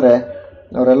ನೋಡೋದಾದ್ರೆ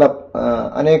ಅವರೆಲ್ಲ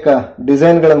ಅನೇಕ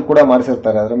ಡಿಸೈನ್ಗಳನ್ನು ಕೂಡ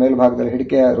ಮಾಡಿಸಿರ್ತಾರೆ ಅದರ ಮೇಲ್ಭಾಗದಲ್ಲಿ,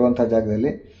 ಹಿಡಿಕೆ ಇರುವಂತಹ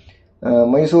ಜಾಗದಲ್ಲಿ.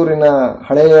 ಮೈಸೂರಿನ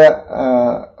ಹಳೆಯ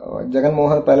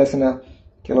ಜಗನ್ಮೋಹನ್ ಪ್ಯಾಲೇಸಿನ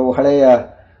ಕೆಲವು ಹಳೆಯ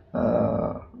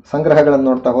ಸಂಗ್ರಹಗಳನ್ನು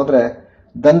ನೋಡ್ತಾ ಹೋದರೆ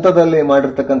ದಂತದಲ್ಲಿ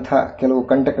ಮಾಡಿರ್ತಕ್ಕಂಥ ಕೆಲವು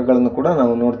ಕಂಟಕಗಳನ್ನು ಕೂಡ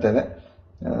ನಾವು ನೋಡ್ತೇವೆ.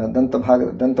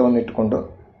 ದಂತವನ್ನು ಇಟ್ಟುಕೊಂಡು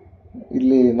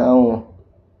ಇಲ್ಲಿ ನಾವು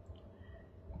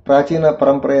ಪ್ರಾಚೀನ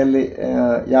ಪರಂಪರೆಯಲ್ಲಿ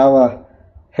ಯಾವ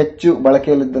ಹೆಚ್ಚು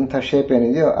ಬಳಕೆಯಲ್ಲಿದ್ದಂತಹ ಶೇಪ್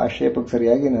ಏನಿದೆಯೋ ಆ ಶೇಪ್ಗೆ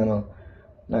ಸರಿಯಾಗಿ ನಾನು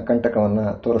ಕಂಟಕವನ್ನು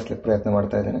ತೋರಿಸ್ಲಿಕ್ಕೆ ಪ್ರಯತ್ನ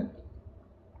ಮಾಡ್ತಾ ಇದ್ದೇನೆ.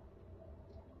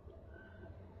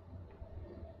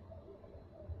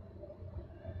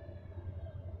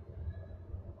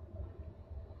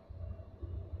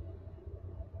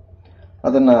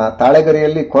 ಅದನ್ನ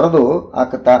ತಾಳೆಗರಿಯಲ್ಲಿ ಕೊರೆದು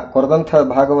ಕೊರೆದಂತಹ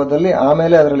ಭಾಗದಲ್ಲಿ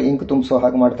ಆಮೇಲೆ ಅದರಲ್ಲಿ ಇಂಕ್ ತುಂಬಿಸೋ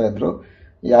ಹಾಗೆ ಮಾಡ್ತಾ ಇದ್ರು.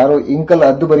 ಯಾರು ಇಂಕಲ್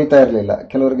ಅದ್ದು ಬರಿತಾ ಇರಲಿಲ್ಲ.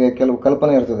 ಕೆಲವರಿಗೆ ಕೆಲವು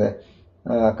ಕಲ್ಪನೆ ಇರ್ತದೆ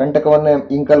ಕಂಟಕವನ್ನೇ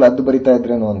ಇಂಕಲ್ ಅದ್ದು ಬರಿತಾ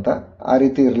ಇದ್ರೇನು ಅಂತ. ಆ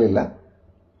ರೀತಿ ಇರಲಿಲ್ಲ.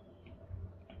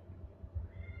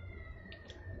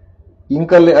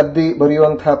 ಇಂಕಲ್ಲಿ ಅದ್ದಿ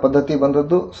ಬರೆಯುವಂತಹ ಪದ್ಧತಿ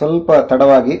ಬಂದದ್ದು ಸ್ವಲ್ಪ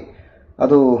ತಡವಾಗಿ.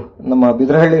 ಅದು ನಮ್ಮ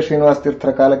ಬಿದರಹಳ್ಳಿ ಶ್ರೀನಿವಾಸ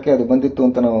ತೀರ್ಥರ ಕಾಲಕ್ಕೆ ಅದು ಬಂದಿತ್ತು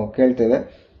ಅಂತ ನಾವು ಕೇಳ್ತೇವೆ.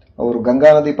 ಅವರು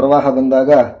ಗಂಗಾ ನದಿ ಪ್ರವಾಹ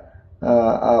ಬಂದಾಗ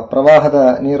ಆ ಪ್ರವಾಹದ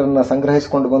ನೀರನ್ನು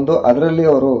ಸಂಗ್ರಹಿಸಿಕೊಂಡು ಬಂದು ಅದರಲ್ಲಿ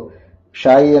ಅವರು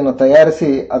ಶಾಯಿಯನ್ನು ತಯಾರಿಸಿ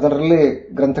ಅದರಲ್ಲಿ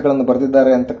ಗ್ರಂಥಗಳನ್ನು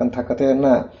ಬರೆದಿದ್ದಾರೆ ಅಂತಕ್ಕಂಥ ಕಥೆಯನ್ನ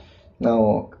ನಾವು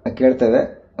ಕೇಳ್ತೇವೆ.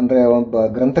 ಅಂದ್ರೆ ಒಬ್ಬ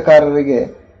ಗ್ರಂಥಕಾರರಿಗೆ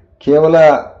ಕೇವಲ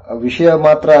ವಿಷಯ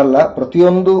ಮಾತ್ರ ಅಲ್ಲ,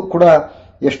 ಪ್ರತಿಯೊಂದು ಕೂಡ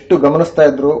ಎಷ್ಟು ಗಮನಿಸ್ತಾ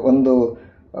ಇದ್ರು,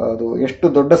 ಅದು ಎಷ್ಟು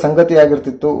ದೊಡ್ಡ ಸಂಗತಿ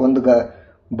ಆಗಿರ್ತಿತ್ತು.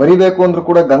 ಬರಿಬೇಕು ಅಂದ್ರೂ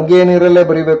ಕೂಡ ಗಂಗೆಯ ನೀರಲ್ಲೇ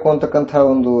ಬರಿಬೇಕು ಅಂತಕ್ಕಂಥ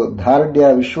ಒಂದು ದಾರ್ಢ್ಯ,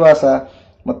 ವಿಶ್ವಾಸ,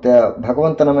 ಮತ್ತೆ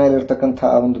ಭಗವಂತನ ಮೇಲಿರ್ತಕ್ಕಂಥ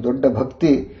ಒಂದು ದೊಡ್ಡ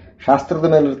ಭಕ್ತಿ, ಶಾಸ್ತ್ರದ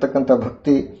ಮೇಲಿರ್ತಕ್ಕಂಥ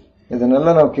ಭಕ್ತಿ, ಇದನ್ನೆಲ್ಲ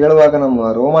ನಾವು ಕೇಳುವಾಗ ನಮ್ಮ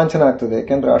ರೋಮಾಂಚನ ಆಗ್ತದೆ.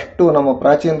 ಯಾಕೆಂದ್ರೆ ಅಷ್ಟು ನಮ್ಮ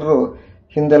ಪ್ರಾಚೀನರು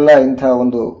ಹಿಂದೆಲ್ಲ ಇಂಥ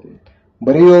ಒಂದು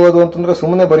ಬರೆಯೋದು ಅಂತಂದ್ರೆ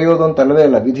ಸುಮ್ಮನೆ ಬರೆಯೋದು ಅಂತ ಅಲ್ಲವೇ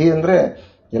ಇಲ್ಲ. ವಿಧಿ ಅಂದ್ರೆ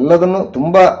ಎಲ್ಲದನ್ನು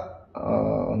ತುಂಬಾ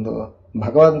ಒಂದು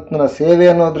ಭಗವಂತನ ಸೇವೆ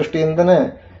ಅನ್ನೋ ದೃಷ್ಟಿಯಿಂದನೇ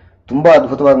ತುಂಬಾ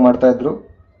ಅದ್ಭುತವಾಗಿ ಮಾಡ್ತಾ ಇದ್ರು.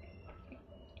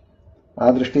 ಆ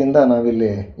ದೃಷ್ಟಿಯಿಂದ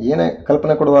ನಾವಿಲ್ಲಿ ಏನೇ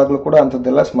ಕಲ್ಪನೆ ಕೊಡುವಾಗಲೂ ಕೂಡ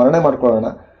ಅಂಥದ್ದೆಲ್ಲ ಸ್ಮರಣೆ ಮಾಡ್ಕೊಳ್ಳೋಣ.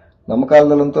 ನಮ್ಮ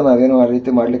ಕಾಲದಲ್ಲಂತೂ ನಾವೇನು ಆ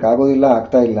ರೀತಿ ಮಾಡ್ಲಿಕ್ಕೆ ಆಗೋದಿಲ್ಲ,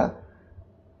 ಆಗ್ತಾ ಇಲ್ಲ.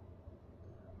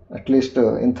 ಅಟ್ಲೀಸ್ಟ್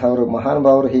ಇಂಥವ್ರು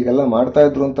ಮಹಾನುಭಾವರು ಹೀಗೆಲ್ಲ ಮಾಡ್ತಾ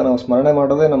ಇದ್ರು ಅಂತ ನಾವು ಸ್ಮರಣೆ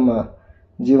ಮಾಡೋದೇ ನಮ್ಮ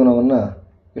ಜೀವನವನ್ನ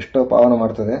ಎಷ್ಟೋ ಪಾವನ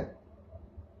ಮಾಡ್ತದೆ.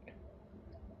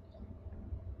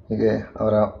 ಹೀಗೆ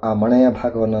ಅವರ ಆ ಮಣೆಯ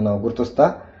ಭಾಗವನ್ನು ನಾವು ಗುರುತಿಸ್ತಾ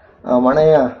ಆ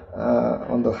ಮಣೆಯ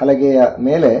ಒಂದು ಹಲಗೆಯ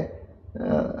ಮೇಲೆ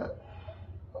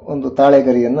ಒಂದು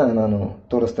ತಾಳೆಗರಿಯನ್ನ ನಾನು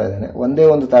ತೋರಿಸ್ತಾ ಇದ್ದೇನೆ. ಒಂದೇ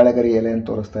ಒಂದು ತಾಳೆಗರಿ ಎಲೆಯನ್ನು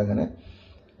ತೋರಿಸ್ತಾ ಇದ್ದೇನೆ.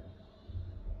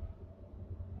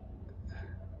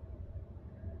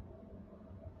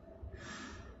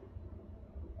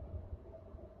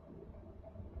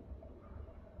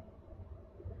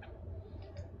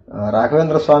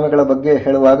 ರಾಘವೇಂದ್ರ ಸ್ವಾಮಿಗಳ ಬಗ್ಗೆ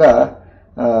ಹೇಳುವಾಗ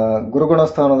ಗುರುಗುಣ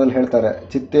ಸ್ಥಾನದಲ್ಲಿ ಹೇಳ್ತಾರೆ,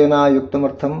 ಚಿತ್ತೇನ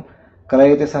ಯುಕ್ತಮರ್ಥಂ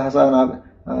ಕಲಯತಿ ಸಹಸಾ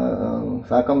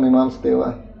ಸಾಕಂ ಮೀಮಾಂಸದೇವ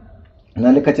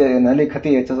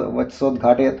ನಲಿಖತಿ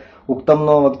ವಚಸೋದ್ಘಾಟೆ ಉಕ್ತಂ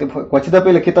ನೋ ವಕ್ತಿ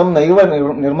ಕ್ವಚಿದಪಿ ಲಿಖಿತಂ ನೈವ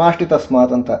ನಿರ್ಮಾಷ್ಟಿ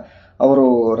ತಸ್ಮಾತ್ ಅಂತ. ಅವರು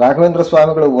ರಾಘವೇಂದ್ರ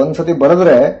ಸ್ವಾಮಿಗಳು ಒಂದ್ಸತಿ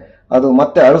ಬರೆದ್ರೆ ಅದು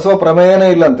ಮತ್ತೆ ಅಳಿಸೋ ಪ್ರಮೇಯನೇ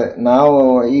ಇಲ್ಲಂತೆ. ನಾವು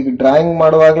ಈಗ ಡ್ರಾಯಿಂಗ್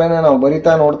ಮಾಡುವಾಗ್ಲೇನೆ ನಾವು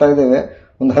ಬರಿತಾ ನೋಡ್ತಾ ಇದ್ದೇವೆ,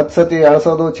 ಒಂದು 10 ಸತಿ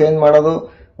ಅಳಿಸೋದು ಚೇಂಜ್ ಮಾಡೋದು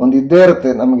ಒಂದು ಇದ್ದೇ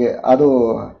ಇರುತ್ತೆ ನಮಗೆ. ಅದು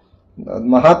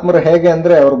ಮಹಾತ್ಮರು ಹೇಗೆ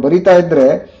ಅಂದ್ರೆ ಅವರು ಬರಿತಾ ಇದ್ರೆ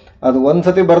ಅದು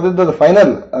ಒಂದ್ಸತಿ ಬರೆದಿದ್ದು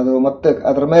ಫೈನಲ್, ಅದು ಮತ್ತೆ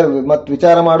ಅದರ ಮೇಲೆ ಮತ್ತೆ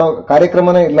ವಿಚಾರ ಮಾಡೋ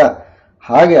ಕಾರ್ಯಕ್ರಮನೇ ಇಲ್ಲ.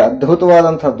 ಹಾಗೆ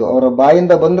ಅದ್ಭುತವಾದಂಥದ್ದು ಅವರ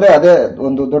ಬಾಯಿಂದ ಬಂದ್ರೆ ಅದೇ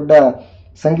ಒಂದು ದೊಡ್ಡ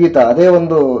ಸಂಗೀತ, ಅದೇ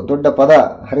ಒಂದು ದೊಡ್ಡ ಪದ.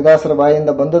 ಹರಿದಾಸರ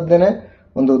ಬಾಯಿಂದ ಬಂದದ್ದೇನೆ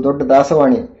ಒಂದು ದೊಡ್ಡ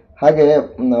ದಾಸವಾಣಿ. ಹಾಗೆ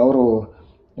ಅವರು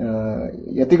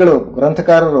ಯತಿಗಳು,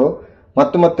 ಗ್ರಂಥಕಾರರು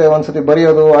ಮತ್ತೆ ಒಂದ್ಸತಿ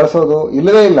ಬರೆಯೋದು ಅಳಿಸೋದು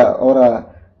ಇಲ್ಲವೇ ಇಲ್ಲ. ಅವರ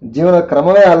ಜೀವನ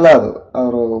ಕ್ರಮವೇ ಅಲ್ಲ ಅದು.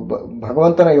 ಅವರು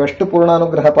ಭಗವಂತನ ಎಷ್ಟು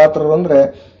ಪೂರ್ಣಾನುಗ್ರಹ ಪಾತ್ರರು ಅಂದ್ರೆ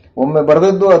ಒಮ್ಮೆ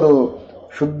ಬರೆದದ್ದು ಅದು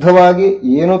ಶುದ್ಧವಾಗಿ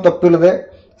ಏನೂ ತಪ್ಪಿಲ್ಲದೆ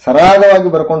ಸರಾಗವಾಗಿ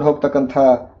ಬರ್ಕೊಂಡು ಹೋಗ್ತಕ್ಕಂಥ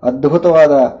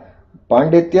ಅದ್ಭುತವಾದ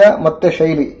ಪಾಂಡಿತ್ಯ ಮತ್ತೆ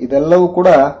ಶೈಲಿ, ಇದೆಲ್ಲವೂ ಕೂಡ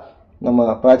ನಮ್ಮ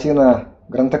ಪ್ರಾಚೀನ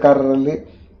ಗ್ರಂಥಕಾರರಲ್ಲಿ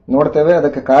ನೋಡ್ತೇವೆ.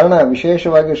 ಅದಕ್ಕೆ ಕಾರಣ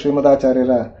ವಿಶೇಷವಾಗಿ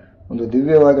ಶ್ರೀಮದಾಚಾರ್ಯರ ಒಂದು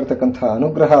ದಿವ್ಯವಾಗಿರ್ತಕ್ಕಂಥ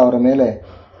ಅನುಗ್ರಹ ಅವರ ಮೇಲೆ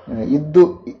ಇದ್ದು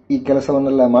ಈ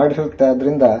ಕೆಲಸವನ್ನೆಲ್ಲ ಮಾಡಿರುತ್ತೆ.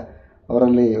 ಆದ್ರಿಂದ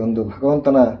ಅವರಲ್ಲಿ ಒಂದು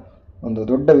ಭಗವಂತನ ಒಂದು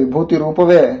ದೊಡ್ಡ ವಿಭೂತಿ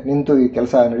ರೂಪವೇ ನಿಂತು ಈ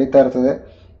ಕೆಲಸ ನಡೀತಾ ಇರ್ತದೆ.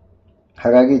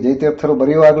 ಹಾಗಾಗಿ ಜಯತೀರ್ಥರು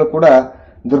ಬರೆಯುವಾಗಲೂ ಕೂಡ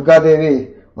ದುರ್ಗಾದೇವಿ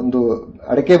ಒಂದು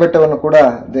ಅಡಿಕೆ ಬೆಟ್ಟವನ್ನು ಕೂಡ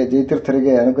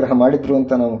ಜಯತೀರ್ಥರಿಗೆ ಅನುಗ್ರಹ ಮಾಡಿದ್ರು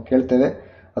ಅಂತ ನಾವು ಕೇಳ್ತೇವೆ.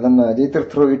 ಅದನ್ನ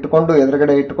ಜಯತೀರ್ಥರು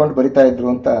ಎದುರುಗಡೆ ಇಟ್ಟುಕೊಂಡು ಬರಿತಾ ಇದ್ರು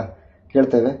ಅಂತ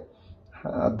ಕೇಳ್ತೇವೆ.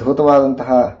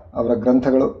 ಅದ್ಭುತವಾದಂತಹ ಅವರ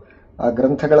ಗ್ರಂಥಗಳು. ಆ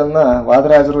ಗ್ರಂಥಗಳನ್ನ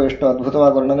ವಾದರಾಜರು ಎಷ್ಟು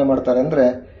ಅದ್ಭುತವಾಗಿ ವರ್ಣನೆ ಮಾಡ್ತಾರೆ ಅಂದ್ರೆ,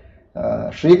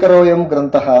 ಶ್ರೀಕರೋಯಂ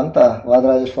ಗ್ರಂಥ ಅಂತ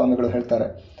ವಾದರಾಜ ಸ್ವಾಮಿಗಳು ಹೇಳ್ತಾರೆ.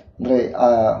 ಅಂದ್ರೆ ಆ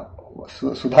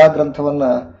ಸುಧಾ ಗ್ರಂಥವನ್ನ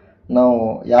ನಾವು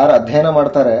ಯಾರು ಅಧ್ಯಯನ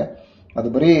ಮಾಡ್ತಾರೆ ಅದು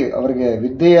ಬರೀ ಅವರಿಗೆ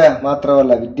ವಿದ್ಯೆಯ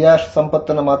ಮಾತ್ರವಲ್ಲ, ವಿದ್ಯಾ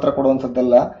ಸಂಪತ್ತನ್ನು ಮಾತ್ರ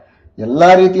ಕೊಡುವಂಥದ್ದಲ್ಲ, ಎಲ್ಲಾ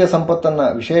ರೀತಿಯ ಸಂಪತ್ತನ್ನ,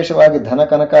 ವಿಶೇಷವಾಗಿ ಧನ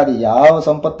ಕನಕಾದಿ ಯಾವ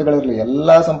ಸಂಪತ್ತುಗಳಿರಲಿ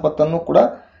ಎಲ್ಲಾ ಸಂಪತ್ತನ್ನು ಕೂಡ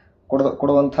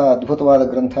ಕೊಡುವಂತಹ ಅದ್ಭುತವಾದ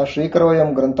ಗ್ರಂಥ ಶ್ರೀಕರೋಯಂ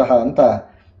ಗ್ರಂಥ ಅಂತ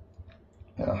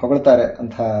ಹೊಗಳ್ತಾರೆ.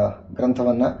 ಅಂತಹ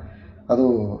ಗ್ರಂಥವನ್ನ ಅದು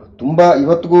ತುಂಬಾ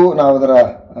ಇವತ್ತಿಗೂ ನಾವು ಅದರ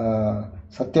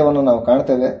ಸತ್ಯವನ್ನು ನಾವು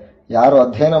ಕಾಣ್ತೇವೆ. ಯಾರು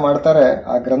ಅಧ್ಯಯನ ಮಾಡ್ತಾರೆ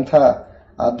ಆ ಗ್ರಂಥ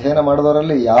ಅಧ್ಯಯನ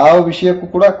ಮಾಡಿದವರಲ್ಲಿ ಯಾವ ವಿಷಯಕ್ಕೂ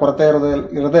ಕೂಡ ಕೊರತೆ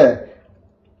ಇರದೆ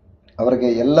ಅವರಿಗೆ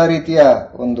ಎಲ್ಲ ರೀತಿಯ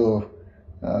ಒಂದು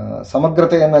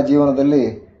ಸಮಗ್ರತೆಯನ್ನ ಜೀವನದಲ್ಲಿ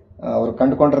ಅವರು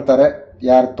ಕಂಡುಕೊಂಡಿರ್ತಾರೆ.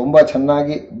 ಯಾರು ತುಂಬಾ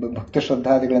ಚೆನ್ನಾಗಿ ಭಕ್ತಿ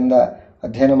ಶ್ರದ್ಧಾದಿಗಳಿಂದ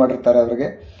ಅಧ್ಯಯನ ಮಾಡಿರ್ತಾರೆ ಅವರಿಗೆ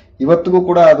ಇವತ್ತಿಗೂ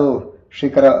ಕೂಡ ಅದು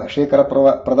ಶ್ರೀಕರ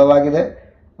ಪ್ರದವಾಗಿದೆ.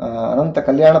 ಅನಂತ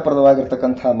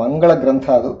ಕಲ್ಯಾಣಪ್ರದವಾಗಿರ್ತಕ್ಕಂಥ ಮಂಗಳ ಗ್ರಂಥ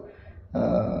ಅದು.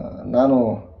 ನಾನು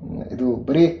ಇದು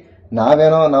ಬರೀ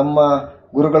ನಾವೇನೋ ನಮ್ಮ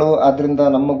ಗುರುಗಳು ಆದ್ರಿಂದ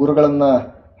ನಮ್ಮ ಗುರುಗಳನ್ನ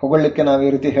ಹೊಗಳಿಕ್ಕೆ ನಾವು ಈ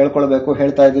ರೀತಿ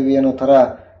ಹೇಳ್ತಾ ಇದ್ದೀವಿ ಅನ್ನೋ ತರ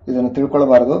ಇದನ್ನು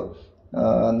ತಿಳ್ಕೊಳ್ಬಾರದು.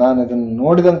 ನಾನು ಇದನ್ನು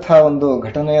ನೋಡಿದಂತಹ ಒಂದು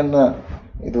ಘಟನೆಯನ್ನ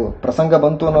ಇದು ಪ್ರಸಂಗ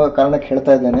ಬಂತು ಅನ್ನೋ ಕಾರಣಕ್ಕೆ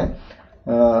ಹೇಳ್ತಾ ಇದ್ದೇನೆ.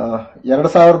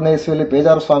 2000ನೇ ಇಸ್ವಿಯಲ್ಲಿ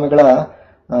ಪೇಜಾರು ಸ್ವಾಮಿಗಳ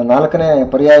 4ನೇ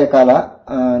ಪರ್ಯಾಯ ಕಾಲ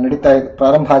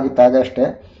ಪ್ರಾರಂಭ ಆಗಿತ್ತಾಗ ಅಷ್ಟೇ.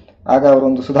 ಆಗ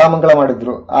ಅವರೊಂದು ಸುಧಾಮಂಗಳ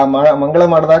ಮಾಡಿದ್ರು. ಆ ಮಂಗಳ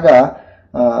ಮಾಡಿದಾಗ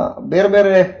ಬೇರೆ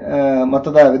ಬೇರೆ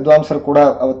ಮತದ ವಿದ್ವಾಂಸರು ಕೂಡ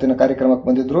ಅವತ್ತಿನ ಕಾರ್ಯಕ್ರಮಕ್ಕೆ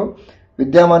ಬಂದಿದ್ರು.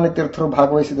 ವಿದ್ಯಾಮಾನ್ಯ ತೀರ್ಥರು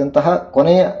ಭಾಗವಹಿಸಿದಂತಹ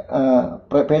ಕೊನೆಯ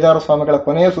ಪೇಜಾರು ಸ್ವಾಮಿಗಳ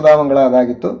ಕೊನೆಯ ಸುಧಾಮಂಗಳ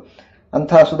ಅದಾಗಿತ್ತು.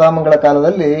 ಅಂತಹ ಸುಧಾಮಂಗಳ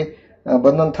ಕಾಲದಲ್ಲಿ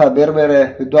ಬಂದಂತಹ ಬೇರೆ ಬೇರೆ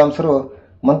ವಿದ್ವಾಂಸರು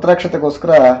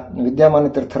ಮಂತ್ರಾಕ್ಷತೆಗೋಸ್ಕರ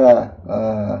ವಿದ್ಯಾಮಾನ್ಯ ತೀರ್ಥರ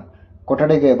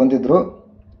ಕೊಠಡಿಗೆ ಬಂದಿದ್ರು.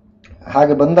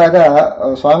 ಹಾಗೆ ಬಂದಾಗ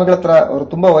ಸ್ವಾಮಿಗಳ ಹತ್ರ ಅವರು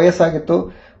ತುಂಬಾ ವಯಸ್ಸಾಗಿತ್ತು.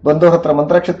 ಬಂದವ್ರ ಹತ್ರ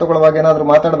ಮಂತ್ರಾಕ್ಷತೆ ತಗೊಳ್ಳುವಾಗ ಏನಾದ್ರು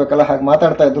ಮಾತಾಡ್ಬೇಕಲ್ಲ, ಹಾಗೆ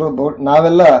ಮಾತಾಡ್ತಾ ಇದ್ರು.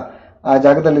 ನಾವೆಲ್ಲ ಆ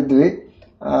ಜಾಗದಲ್ಲಿದ್ವಿ.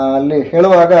 ಅಲ್ಲಿ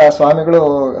ಹೇಳುವಾಗ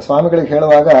ಸ್ವಾಮಿಗಳಿಗೆ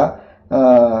ಹೇಳುವಾಗ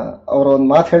ಅವರು ಒಂದು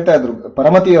ಮಾತು ಹೇಳ್ತಾ ಇದ್ರು.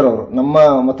 ಪರಮತೀಯರವರು, ನಮ್ಮ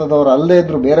ಮತದವರು ಅಲ್ಲದೆ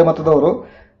ಇದ್ರು, ಬೇರೆ ಮತದವರು.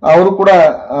 ಅವರು ಕೂಡ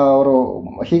ಅವರು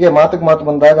ಹೀಗೆ ಮಾತು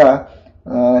ಬಂದಾಗ,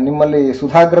 ನಿಮ್ಮಲ್ಲಿ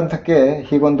ಸುಧಾ ಗ್ರಂಥಕ್ಕೆ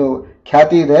ಹೀಗೊಂದು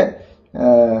ಖ್ಯಾತಿ ಇದೆ,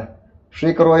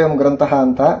 ಶ್ರೀಕರೋಯಂ ಗ್ರಂಥ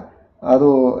ಅಂತ. ಅದು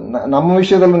ನಮ್ಮ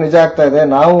ವಿಷಯದಲ್ಲೂ ನಿಜ ಆಗ್ತಾ ಇದೆ.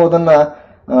 ನಾವು ಅದನ್ನ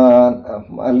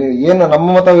ಅಲ್ಲಿ ಏನು ನಮ್ಮ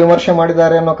ಮತ ವಿಮರ್ಶೆ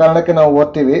ಮಾಡಿದ್ದಾರೆ ಅನ್ನೋ ಕಾರಣಕ್ಕೆ ನಾವು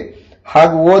ಓದ್ತೀವಿ.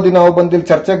 ಹಾಗೆ ಓದಿ ನಾವು ಬಂದಿಲ್ಲಿ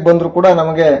ಚರ್ಚೆಗೆ ಬಂದ್ರು ಕೂಡ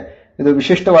ನಮಗೆ ಇದು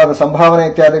ವಿಶಿಷ್ಟವಾದ ಸಂಭಾವನೆ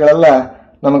ಇತ್ಯಾದಿಗಳೆಲ್ಲ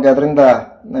ನಮಗೆ ಅದರಿಂದ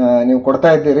ನೀವು ಕೊಡ್ತಾ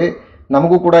ಇದ್ದೀರಿ.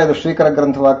 ನಮಗೂ ಕೂಡ ಇದು ಶ್ರೀಕರ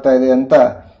ಗ್ರಂಥವಾಗ್ತಾ ಇದೆ ಅಂತ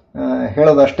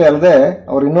ಹೇಳೋದಷ್ಟೇ ಅಲ್ಲದೆ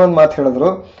ಅವ್ರು ಇನ್ನೊಂದು ಮಾತು ಹೇಳಿದ್ರು.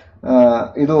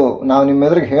 ಇದು ನಾವು ನಿಮ್ಮ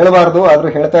ಎದುರಿಗೆ ಹೇಳಬಾರ್ದು, ಆದ್ರೂ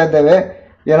ಹೇಳ್ತಾ ಇದ್ದೇವೆ.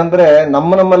 ಏನಂದ್ರೆ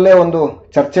ನಮ್ಮಲ್ಲೇ ಒಂದು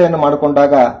ಚರ್ಚೆಯನ್ನು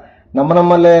ಮಾಡಿಕೊಂಡಾಗ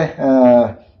ನಮ್ಮಲ್ಲೇ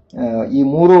ಈ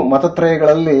 3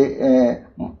 ಮತತ್ರಯಗಳಲ್ಲಿ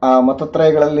ಆ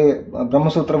ಮತತ್ರಯಗಳಲ್ಲಿ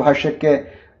ಬ್ರಹ್ಮಸೂತ್ರ ಭಾಷ್ಯಕ್ಕೆ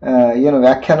ಏನು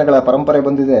ವ್ಯಾಖ್ಯಾನಗಳ ಪರಂಪರೆ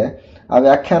ಬಂದಿದೆ, ಆ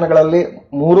ವ್ಯಾಖ್ಯಾನಗಳಲ್ಲಿ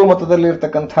 3 ಮತದಲ್ಲಿ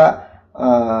ಇರ್ತಕ್ಕಂಥ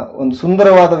ಒಂದು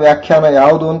ಸುಂದರವಾದ ವ್ಯಾಖ್ಯಾನ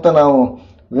ಯಾವುದು ಅಂತ ನಾವು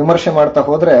ವಿಮರ್ಶೆ ಮಾಡ್ತಾ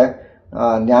ಹೋದ್ರೆ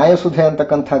ನ್ಯಾಯಸುಧೆ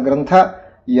ಅಂತಕ್ಕಂಥ ಗ್ರಂಥ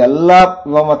ಎಲ್ಲಾ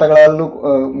ಮತಗಳಲ್ಲೂ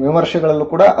ವಿಮರ್ಶೆಗಳಲ್ಲೂ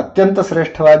ಕೂಡ ಅತ್ಯಂತ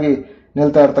ಶ್ರೇಷ್ಠವಾಗಿ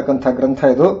ನಿಲ್ತಾ ಇರತಕ್ಕಂಥ ಗ್ರಂಥ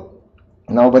ಇದು.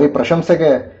 ನಾವು ಬರೀ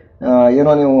ಪ್ರಶಂಸೆಗೆ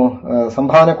ಏನೋ ನೀವು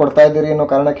ಸಂಭಾವನೆ ಕೊಡ್ತಾ ಇದ್ದೀರಿ ಅನ್ನೋ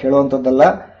ಕಾರಣಕ್ಕೆ ಹೇಳುವಂಥದ್ದಲ್ಲ.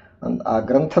 ಆ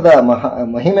ಗ್ರಂಥದ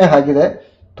ಮಹಿಮೆ ಆಗಿದೆ.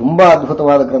 ತುಂಬಾ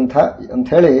ಅದ್ಭುತವಾದ ಗ್ರಂಥ ಅಂತ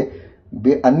ಹೇಳಿ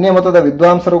ಅನ್ಯ ಮತದ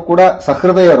ವಿದ್ವಾಂಸರು ಕೂಡ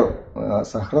ಸಹೃದಯರು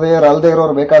ಅಲ್ಲದೆ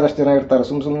ಇರೋರು ಬೇಕಾದಷ್ಟು ಜನ ಇರ್ತಾರೆ.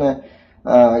 ಸುಮ್ಮನೆ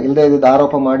ಇಲ್ಲದೆ ಇದ್ದ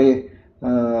ಆರೋಪ ಮಾಡಿ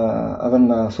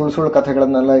ಅದನ್ನ ಸುಳ್ಳು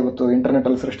ಕಥೆಗಳನ್ನೆಲ್ಲ ಇವತ್ತು ಇಂಟರ್ನೆಟ್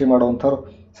ಅಲ್ಲಿ ಸೃಷ್ಟಿ ಮಾಡುವಂಥವ್ರು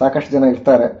ಸಾಕಷ್ಟು ಜನ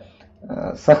ಇರ್ತಾರೆ.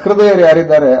 ಸಹೃದಯರು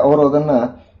ಯಾರಿದ್ದಾರೆ ಅವರು ಅದನ್ನ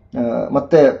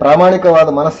ಮತ್ತೆ ಪ್ರಾಮಾಣಿಕವಾದ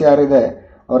ಮನಸ್ಸು ಯಾರಿದೆ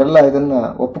ಅವರೆಲ್ಲ ಇದನ್ನ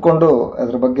ಒಪ್ಪಿಕೊಂಡು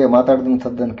ಅದರ ಬಗ್ಗೆ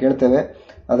ಮಾತಾಡಿದಂಥದ್ದನ್ನು ಕೇಳ್ತೇವೆ.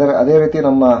 ಅದೇ ರೀತಿ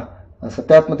ನಮ್ಮ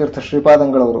ಸತ್ಯಾತ್ಮತೀರ್ಥ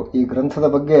ಶ್ರೀಪಾದಂಗಳವರು ಈ ಗ್ರಂಥದ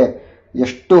ಬಗ್ಗೆ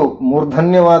ಎಷ್ಟು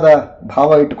ಮೂರ್ಧನ್ಯವಾದ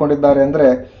ಭಾವ ಇಟ್ಟುಕೊಂಡಿದ್ದಾರೆ ಅಂದ್ರೆ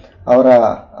ಅವರ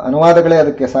ಅನುವಾದಗಳೇ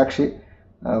ಅದಕ್ಕೆ ಸಾಕ್ಷಿ.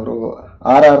 ಅವರು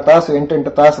 6 ತಾಸು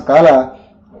 8 ತಾಸು ಕಾಲ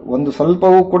ಒಂದು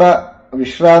ಸ್ವಲ್ಪವೂ ಕೂಡ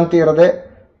ವಿಶ್ರಾಂತಿ ಇರದೆ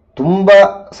ತುಂಬಾ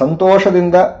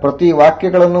ಸಂತೋಷದಿಂದ ಪ್ರತಿ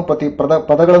ವಾಕ್ಯಗಳನ್ನು ಪ್ರತಿ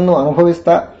ಪದಗಳನ್ನು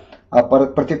ಅನುಭವಿಸ್ತಾ ಆ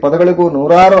ಪ್ರತಿ ಪದಗಳಿಗೂ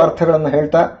ನೂರಾರು ಅರ್ಥಗಳನ್ನು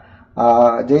ಹೇಳ್ತಾ ಆ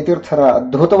ಜಯತೀರ್ಥರ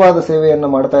ಅದ್ಭುತವಾದ ಸೇವೆಯನ್ನು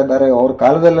ಮಾಡ್ತಾ ಇದ್ದಾರೆ. ಅವ್ರ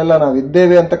ಕಾಲದಲ್ಲೆಲ್ಲ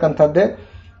ನಾವಿದ್ದೇವೆ ಅಂತಕ್ಕಂಥದ್ದೇ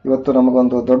ಇವತ್ತು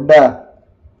ನಮಗೊಂದು ದೊಡ್ಡ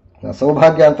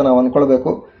ಸೌಭಾಗ್ಯ ಅಂತ ನಾವು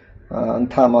ಅನ್ಕೊಳ್ಬೇಕು.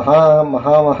 ಅಂಥ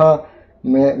ಮಹಾ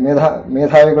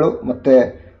ಮೇಧಾವಿಗಳು ಮತ್ತೆ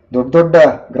ದೊಡ್ಡ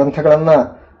ಗ್ರಂಥಗಳನ್ನ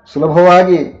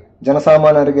ಸುಲಭವಾಗಿ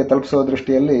ಜನಸಾಮಾನ್ಯರಿಗೆ ತಲುಪಿಸುವ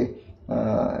ದೃಷ್ಟಿಯಲ್ಲಿ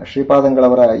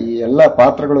ಶ್ರೀಪಾದಂಗಳವರ ಈ ಎಲ್ಲ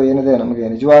ಪಾತ್ರಗಳು ಏನಿದೆ ನಮಗೆ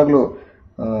ನಿಜವಾಗ್ಲೂ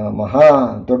ಮಹಾ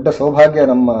ದೊಡ್ಡ ಸೌಭಾಗ್ಯ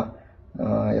ನಮ್ಮ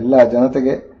ಎಲ್ಲ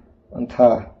ಜನತೆಗೆ. ಅಂಥ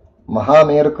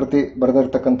ಮಹಾಮೇರು ಕೃತಿ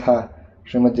ಬರೆದಿರ್ತಕ್ಕಂಥ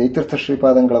ಶ್ರೀಮದ್ ಜಯತೀರ್ಥ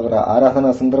ಶ್ರೀಪಾದಂಗಳವರ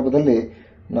ಆರಾಧನಾ ಸಂದರ್ಭದಲ್ಲಿ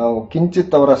ನಾವು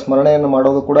ಕಿಂಚಿತ್ ಅವರ ಸ್ಮರಣೆಯನ್ನು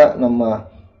ಮಾಡೋದು ಕೂಡ ನಮ್ಮ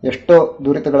ಎಷ್ಟೋ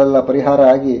ದುರಿತಗಳೆಲ್ಲ ಪರಿಹಾರ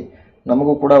ಆಗಿ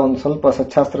ನಮಗೂ ಕೂಡ ಒಂದು ಸ್ವಲ್ಪ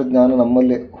ಸಚ್ಚಾಸ್ತ್ರ ಜ್ಞಾನ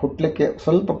ನಮ್ಮಲ್ಲಿ ಹುಟ್ಟಲಿಕ್ಕೆ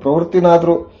ಸ್ವಲ್ಪ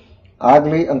ಪ್ರವೃತ್ತಿನಾದರೂ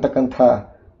ಆಗಲಿ ಅಂತಕ್ಕಂಥ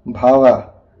ಭಾವ,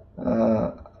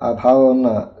 ಆ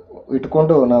ಭಾವವನ್ನು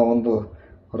ಇಟ್ಕೊಂಡು ನಾವು ಒಂದು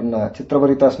ಅವ್ರನ್ನ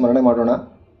ಚಿತ್ರಭರಿತ ಸ್ಮರಣೆ ಮಾಡೋಣ.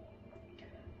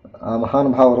 ಆ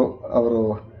ಮಹಾನುಭಾವರು ಅವರು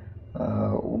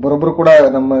ಒಬ್ಬರೊಬ್ಬರು ಕೂಡ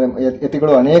ನಮ್ಮ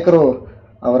ಯತಿಗಳು ಅನೇಕರು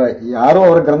ಯಾರೂ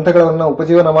ಅವರ ಗ್ರಂಥಗಳನ್ನು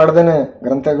ಉಪಜೀವನ ಮಾಡದೇನೆ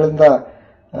ಗ್ರಂಥಗಳಿಂದ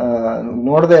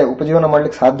ನೋಡದೆ ಉಪಜೀವನ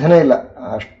ಮಾಡ್ಲಿಕ್ಕೆ ಸಾಧ್ಯನೇ ಇಲ್ಲ.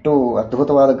 ಅಷ್ಟು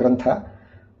ಅದ್ಭುತವಾದ ಗ್ರಂಥ.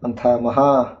 ಅಂಥ ಮಹಾ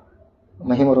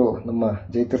ಮಹಿಮರು ನಮ್ಮ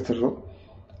ಜಯತೀರ್ಥರು.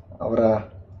 ಅವರ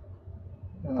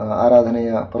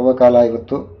ಆರಾಧನೆಯ ಪರ್ವಕಾಲ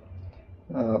ಇವತ್ತು.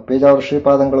 ಪೇಜಾವರ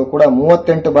ಶ್ರೀಪಾದಂಗಳು ಕೂಡ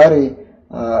 38 ಬಾರಿ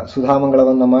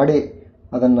ಸುಧಾಮಂಗಳವನ್ನು ಮಾಡಿ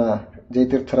ಅದನ್ನ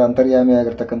ಜಯತೀರ್ಥರ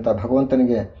ಅಂತರ್ಯಾಮಿಯಾಗಿರ್ತಕ್ಕಂಥ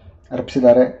ಭಗವಂತನಿಗೆ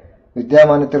ಅರ್ಪಿಸಿದ್ದಾರೆ.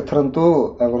 ವಿದ್ಯಾಮಾನ್ಯ ತೀರ್ಥರಂತೂ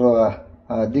ಅವರ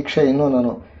ದೀಕ್ಷೆ ಇನ್ನೂ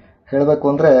ನಾನು ಹೇಳಬೇಕು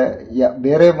ಅಂದ್ರೆ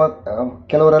ಬೇರೆ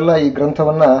ಕೆಲವರೆಲ್ಲ ಈ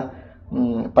ಗ್ರಂಥವನ್ನ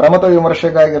ಪರಮತ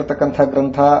ವಿಮರ್ಶೆಗಾಗಿರ್ತಕ್ಕಂಥ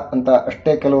ಗ್ರಂಥ ಅಂತ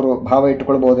ಅಷ್ಟೇ ಕೆಲವರು ಭಾವ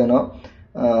ಇಟ್ಟುಕೊಳ್ಬಹುದೇನೋ.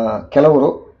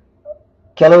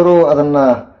 ಕೆಲವರು ಅದನ್ನ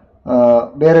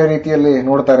ಬೇರೆ ರೀತಿಯಲ್ಲಿ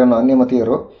ನೋಡ್ತಾರೇನೋ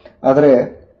ಅನ್ಯಮತೀಯರು. ಆದರೆ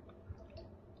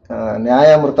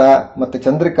ನ್ಯಾಯಾಮೃತ ಮತ್ತೆ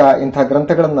ಚಂದ್ರಿಕಾ ಇಂಥ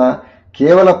ಗ್ರಂಥಗಳನ್ನ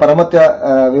ಕೇವಲ ಪರಮತ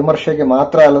ವಿಮರ್ಶೆಗೆ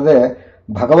ಮಾತ್ರ ಅಲ್ಲದೆ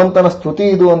ಭಗವಂತನ ಸ್ತುತಿ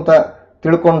ಇದು ಅಂತ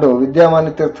ತಿಳ್ಕೊಂಡು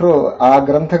ವಿದ್ಯಾಮಾನ್ಯ ತೀರ್ಥರು ಆ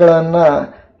ಗ್ರಂಥಗಳನ್ನ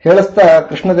ಹೇಳಿಸ್ತಾ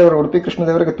ಉಡುಪಿ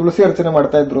ಕೃಷ್ಣದೇವರಿಗೆ ತುಳಸಿ ಅರ್ಚನೆ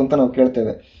ಮಾಡ್ತಾ ಇದ್ರು ಅಂತ ನಾವು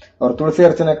ಕೇಳ್ತೇವೆ. ಅವರು ತುಳಸಿ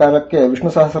ಅರ್ಚನೆ ಕಾಲಕ್ಕೆ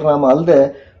ವಿಷ್ಣು ಸಹಸ್ರನಾಮ ಅಲ್ಲದೆ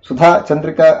ಸುಧಾ,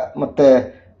 ಚಂದ್ರಿಕಾ ಮತ್ತೆ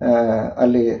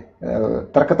ಅಲ್ಲಿ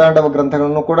ತರ್ಕತಾಂಡವ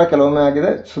ಗ್ರಂಥಗಳನ್ನು ಕೂಡ ಕೆಲವೊಮ್ಮೆ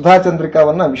ಆಗಿದೆ. ಸುಧಾ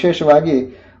ಚಂದ್ರಿಕಾವನ್ನ ವಿಶೇಷವಾಗಿ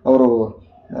ಅವರು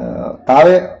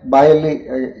ತಾವೇ ಬಾಯಲ್ಲಿ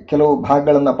ಕೆಲವು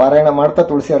ಭಾಗಗಳನ್ನ ಪಾರಾಯಣ ಮಾಡ್ತಾ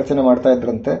ತುಳಸಿ ಅರ್ಚನೆ ಮಾಡ್ತಾ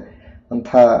ಇದ್ರಂತೆ. ಅಂಥ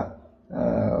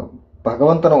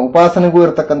ಭಗವಂತನ ಉಪಾಸನೆಗೂ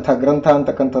ಇರತಕ್ಕಂಥ ಗ್ರಂಥ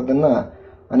ಅಂತಕ್ಕಂಥದ್ದನ್ನ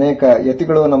ಅನೇಕ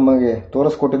ಯತಿಗಳು ನಮಗೆ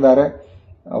ತೋರಿಸ್ಕೊಟ್ಟಿದ್ದಾರೆ.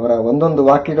 ಅವರ ಒಂದೊಂದು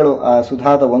ವಾಕ್ಯಗಳು, ಆ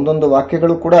ಸುಧಾದ ಒಂದೊಂದು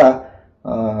ವಾಕ್ಯಗಳು ಕೂಡ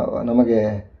ನಮಗೆ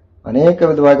ಅನೇಕ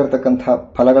ವಿಧವಾಗಿರತಕ್ಕಂಥ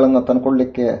ಫಲಗಳನ್ನು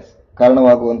ತಂದುಕೊಳ್ಳಲಿಕ್ಕೆ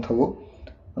ಕಾರಣವಾಗುವಂಥವು.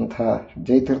 ಅಂಥ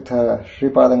ಜಯತೀರ್ಥ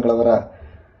ಶ್ರೀಪಾದಂಗಳವರ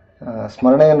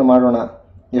ಸ್ಮರಣೆಯನ್ನು ಮಾಡೋಣ.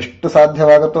 ಎಷ್ಟು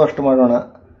ಸಾಧ್ಯವಾಗುತ್ತೋ ಅಷ್ಟು ಮಾಡೋಣ.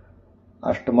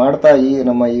 ಅಷ್ಟು ಮಾಡ್ತಾ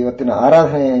ನಮ್ಮ ಇವತ್ತಿನ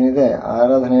ಆರಾಧನೆ ಏನಿದೆ, ಆ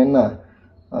ಆರಾಧನೆಯನ್ನ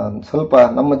ಸ್ವಲ್ಪ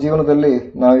ನಮ್ಮ ಜೀವನದಲ್ಲಿ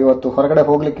ನಾವಿವತ್ತು ಹೊರಗಡೆ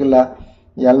ಹೋಗ್ಲಿಕ್ಕಿಲ್ಲ,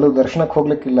 ಎಲ್ಲೂ ದರ್ಶನಕ್ಕೆ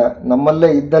ಹೋಗ್ಲಿಕ್ಕಿಲ್ಲ, ನಮ್ಮಲ್ಲೇ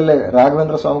ಇದ್ದಲ್ಲೇ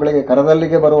ರಾಘವೇಂದ್ರ ಸ್ವಾಮಿಗಳಿಗೆ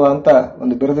ಕರದಲ್ಲಿಗೆ ಬರುವ ಅಂತ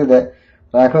ಒಂದು ಬಿರುದಿದೆ.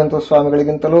 ರಾಘವೇಂದ್ರ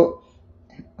ಸ್ವಾಮಿಗಳಿಗಿಂತಲೂ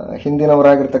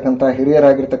ಹಿಂದಿನವರಾಗಿರ್ತಕ್ಕಂಥ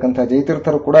ಹಿರಿಯರಾಗಿರ್ತಕ್ಕಂಥ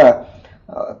ಜಯತೀರ್ಥರು ಕೂಡ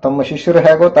ತಮ್ಮ ಶಿಷ್ಯರು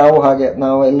ಹೇಗೋ ತಾವು ಹಾಗೆ,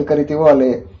 ನಾವು ಎಲ್ಲಿ ಕರಿತೀವೋ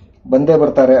ಅಲ್ಲಿ ಬಂದೇ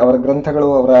ಬರ್ತಾರೆ. ಅವರ ಗ್ರಂಥಗಳು,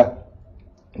 ಅವರ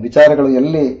ವಿಚಾರಗಳು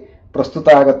ಎಲ್ಲಿ ಪ್ರಸ್ತುತ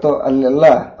ಆಗತ್ತೋ ಅಲ್ಲೆಲ್ಲ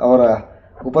ಅವರ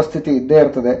ಉಪಸ್ಥಿತಿ ಇದ್ದೇ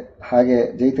ಇರ್ತದೆ. ಹಾಗೆ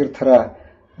ಜಯತೀರ್ಥರ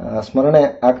ಸ್ಮರಣೆ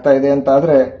ಆಗ್ತಾ ಇದೆ ಅಂತ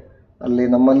ಆದ್ರೆ ಅಲ್ಲಿ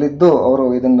ನಮ್ಮಲ್ಲಿದ್ದು ಅವರು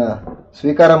ಇದನ್ನ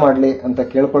ಸ್ವೀಕಾರ ಮಾಡಲಿ ಅಂತ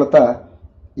ಕೇಳ್ಕೊಳ್ತಾ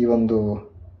ಈ ಒಂದು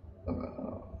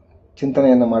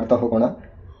ಚಿಂತನೆಯನ್ನು ಮಾಡ್ತಾ ಹೋಗೋಣ.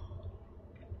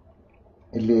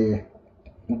 ಇಲ್ಲಿ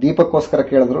ದೀಪಕ್ಕೋಸ್ಕರ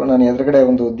ಕೇಳಿದ್ರು. ನಾನು ಎದುರುಗಡೆ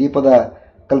ಒಂದು ದೀಪದ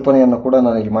ಕಲ್ಪನೆಯನ್ನು ಕೂಡ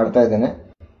ನಾನು ಇಲ್ಲಿ ಮಾಡ್ತಾ ಇದ್ದೇನೆ.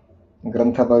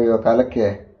 ಗ್ರಂಥ ಬರೆಯುವ ಕಾಲಕ್ಕೆ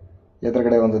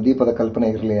ಎದುರುಗಡೆ ಒಂದು ದೀಪದ ಕಲ್ಪನೆ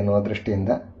ಇರಲಿ ಎನ್ನುವ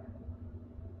ದೃಷ್ಟಿಯಿಂದ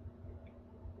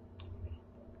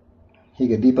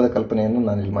ಹೀಗೆ ದೀಪದ ಕಲ್ಪನೆಯನ್ನು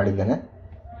ನಾನು ಇಲ್ಲಿ ಮಾಡಿದ್ದೇನೆ.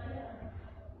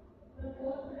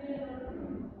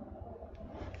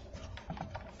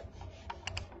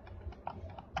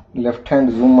 ಲೆಫ್ಟ್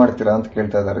ಹ್ಯಾಂಡ್ ಝೂಮ್ ಮಾಡ್ತೀರಾ ಅಂತ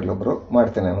ಕೇಳ್ತಾ ಇದ್ದಾರೆ ಇಲ್ಲೊಬ್ರು.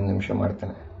 ಮಾಡ್ತೇನೆ, ಒಂದು ನಿಮಿಷ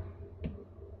ಮಾಡ್ತೇನೆ.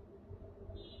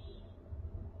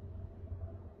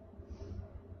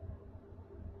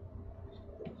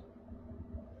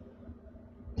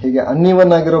 ಹೀಗೆ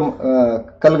ಅನ್ಇವನ್ ಆಗಿರೋ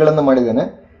ಕಲ್ಲುಗಳನ್ನು ಮಾಡಿದ್ದೇನೆ,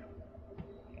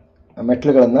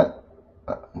 ಮೆಟ್ಲುಗಳನ್ನ.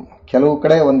 ಕೆಲವು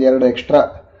ಕಡೆ ಒಂದೆರಡು ಎಕ್ಸ್ಟ್ರಾ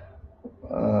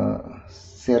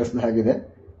ಸೇರಿಸಿದಾಗಿದೆ.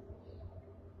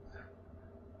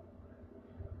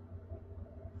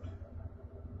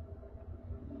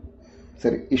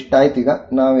 ಸರಿ, ಇಷ್ಟಾಯ್ತು. ಈಗ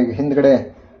ನಾವೀಗ ಹಿಂದ್ಗಡೆ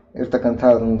ಇರ್ತಕ್ಕಂಥ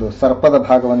ಒಂದು ಸರ್ಪದ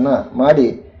ಭಾಗವನ್ನ ಮಾಡಿ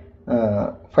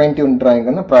ಫೈನ್ ಟ್ಯೂನ್ ಡ್ರಾಯಿಂಗ್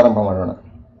ಅನ್ನು ಪ್ರಾರಂಭ ಮಾಡೋಣ.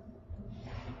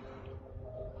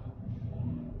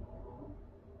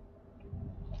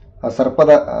 ಆ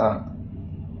ಸರ್ಪದ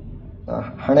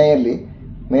ಹಣೆಯಲ್ಲಿ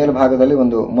ಮೇಲ್ಭಾಗದಲ್ಲಿ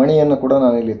ಒಂದು ಮಣಿಯನ್ನು ಕೂಡ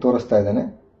ನಾನು ಇಲ್ಲಿ ತೋರಿಸ್ತಾ ಇದ್ದೇನೆ.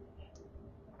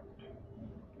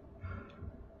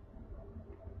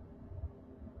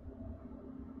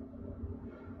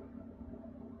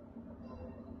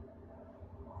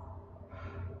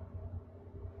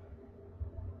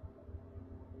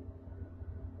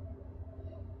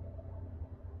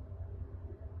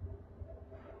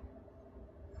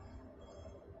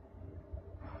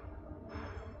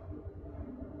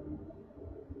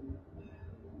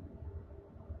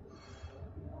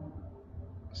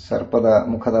 ಸರ್ಪದ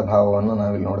ಮುಖದ ಭಾವವನ್ನು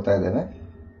ನಾವಿಲ್ಲಿ ನೋಡ್ತಾ ಇದ್ದೇವೆ.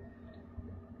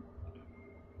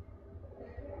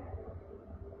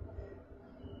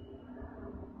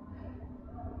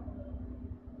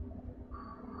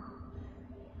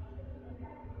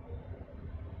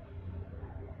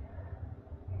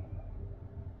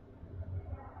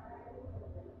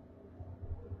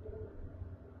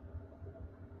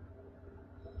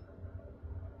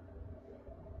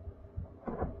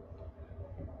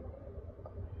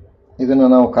 ಇದನ್ನು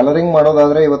ನಾವು ಕಲರಿಂಗ್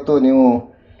ಮಾಡೋದಾದ್ರೆ ಇವತ್ತು ನೀವು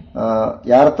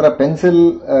ಯಾರ ಹತ್ರ ಪೆನ್ಸಿಲ್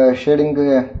ಶೇಡಿಂಗ್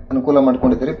ಅನುಕೂಲ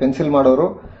ಮಾಡ್ಕೊಂಡಿದ್ದೀರಿ, ಪೆನ್ಸಿಲ್ ಮಾಡೋರು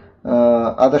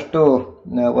ಆದಷ್ಟು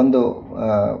ಒಂದು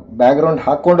ಬ್ಯಾಕ್ಗ್ರೌಂಡ್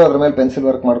ಹಾಕೊಂಡು ಅದ್ರ ಮೇಲೆ ಪೆನ್ಸಿಲ್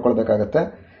ವರ್ಕ್ ಮಾಡ್ಕೊಳ್ಬೇಕಾಗತ್ತೆ.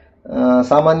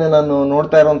 ಸಾಮಾನ್ಯ ನಾನು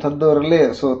ನೋಡ್ತಾ ಇರುವಂತಹದ್ದರಲ್ಲಿ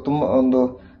ತುಂಬಾ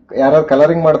ಯಾರು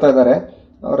ಕಲರಿಂಗ್ ಮಾಡ್ತಾ ಇದ್ದಾರೆ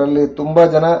ಅವರಲ್ಲಿ ತುಂಬಾ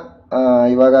ಜನ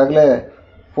ಇವಾಗಲೇ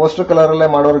ಪೋಸ್ಟರ್ ಕಲರ್ ಅಲ್ಲೇ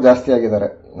ಮಾಡೋರು ಜಾಸ್ತಿ ಆಗಿದ್ದಾರೆ.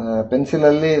 ಪೆನ್ಸಿಲ್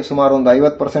ಅಲ್ಲಿ ಸುಮಾರು ಒಂದು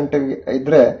 50%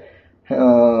 ಇದ್ರೆ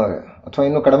ಅಥವಾ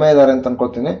ಇನ್ನೂ ಕಡಿಮೆ ಇದ್ದಾರೆ ಅಂತ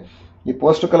ಅನ್ಕೊಳ್ತೀನಿ. ಈ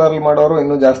ಪೋಸ್ಟ್ ಕಲರ್ ಮಾಡೋರು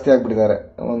ಇನ್ನೂ ಜಾಸ್ತಿ ಆಗ್ಬಿಟ್ಟಿದ್ದಾರೆ.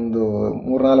 ಒಂದು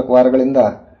 3-4 ವಾರಗಳಿಂದ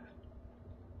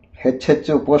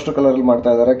ಹೆಚ್ಚು ಪೋಸ್ಟರ್ ಕಲರಲ್ಲಿ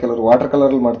ಮಾಡ್ತಾ ಇದ್ದಾರೆ, ಕೆಲವರು ವಾಟರ್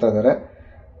ಕಲರಲ್ಲಿ ಮಾಡ್ತಾ ಇದ್ದಾರೆ.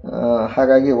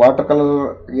 ಹಾಗಾಗಿ ವಾಟರ್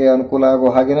ಕಲರ್ಗೆ ಅನುಕೂಲ ಆಗೋ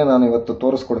ಹಾಗೇನೆ ನಾನು ಇವತ್ತು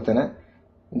ತೋರಿಸ್ಕೊಡ್ತೇನೆ.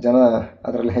 ಜನ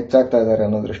ಅದರಲ್ಲಿ ಹೆಚ್ಚಾಗ್ತಾ ಇದ್ದಾರೆ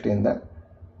ಅನ್ನೋ ದೃಷ್ಟಿಯಿಂದ.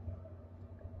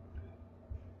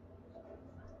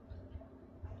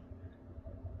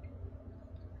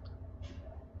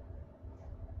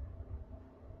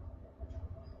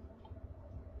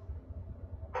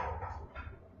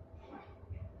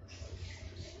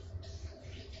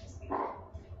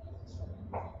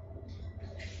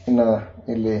 ಇನ್ನು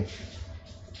ಇಲ್ಲಿ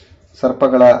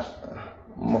ಸರ್ಪಗಳ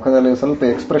ಮುಖದಲ್ಲಿ ಸ್ವಲ್ಪ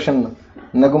ಎಕ್ಸ್ಪ್ರೆಷನ್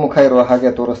ನಗುಮುಖ ಇರುವ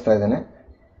ಹಾಗೆ ತೋರಿಸ್ತಾ ಇದ್ದೇನೆ.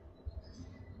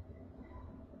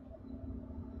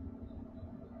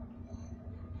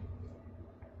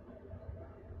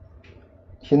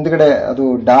 ಹಿಂದ್ಗಡೆ ಅದು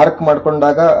ಡಾರ್ಕ್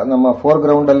ಮಾಡ್ಕೊಂಡಾಗ ನಮ್ಮ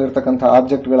ಫೋರ್ಗ್ರೌಂಡ್ ಅಲ್ಲಿ ಇರ್ತಕ್ಕಂಥ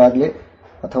ಆಬ್ಜೆಕ್ಟ್ಗಳಾಗ್ಲಿ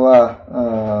ಅಥವಾ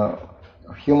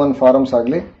ಹ್ಯೂಮನ್ ಫಾರ್ಮ್ಸ್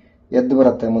ಆಗಲಿ ಎದ್ದು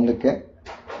ಬರುತ್ತೆ ಮುಂದಕ್ಕೆ.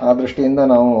 ಆ ದೃಷ್ಟಿಯಿಂದ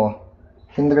ನಾವು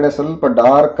ಹಿಂದ್ಗಡೆ ಸ್ವಲ್ಪ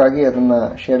ಡಾರ್ಕ್ ಆಗಿ ಅದನ್ನ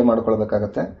ಶೇಡ್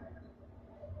ಮಾಡ್ಕೊಳ್ಬೇಕಾಗತ್ತೆ.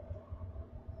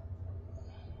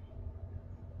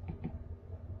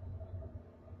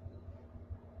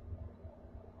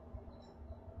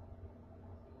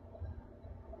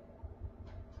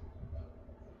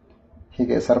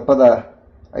 ಹೀಗೆ ಸರ್ಪದ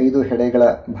 5 ಹೆಡೆಗಳ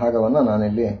ಭಾಗವನ್ನು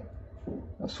ನಾನಿಲ್ಲಿ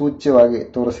ಸೂಚ್ಯವಾಗಿ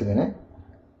ತೋರಿಸಿದ್ದೇನೆ.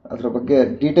 ಅದರ ಬಗ್ಗೆ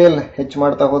ಡೀಟೇಲ್ ಹೆಚ್ಚು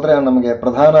ಮಾಡ್ತಾ ಹೋದ್ರೆ ನಮಗೆ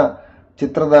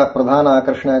ಚಿತ್ರದ ಪ್ರಧಾನ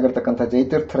ಆಕರ್ಷಣೆ ಆಗಿರ್ತಕ್ಕಂಥ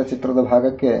ಜಯತೀರ್ಥರ ಚಿತ್ರದ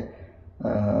ಭಾಗಕ್ಕೆ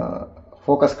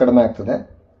ಫೋಕಸ್ ಕಡಿಮೆ ಆಗ್ತದೆ.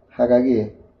 ಹಾಗಾಗಿ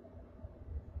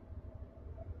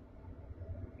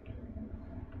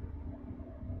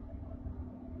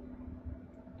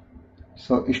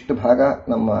ಇಷ್ಟು ಭಾಗ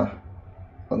ನಮ್ಮ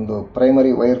ಒಂದು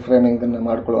ಪ್ರೈಮರಿ ವೈರ್ ಫ್ರೇಮಿಂಗ್ ಅನ್ನು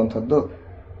ಮಾಡಿಕೊಳ್ಳುವಂಥದ್ದು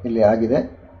ಇಲ್ಲಿ ಆಗಿದೆ.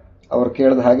 ಅವರು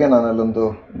ಕೇಳಿದ ಹಾಗೆ ನಾನು ಅಲ್ಲೊಂದು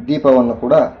ದೀಪವನ್ನು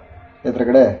ಕೂಡ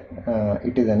ಎದುರುಗಡೆ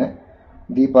ಇಟ್ಟಿದ್ದೇನೆ.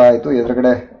 ದೀಪ ಆಯಿತು,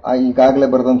 ಎದುರುಗಡೆ ಈಗಾಗಲೇ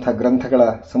ಬರೆದಂತಹ ಗ್ರಂಥಗಳ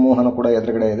ಸಮೂಹನೂ ಕೂಡ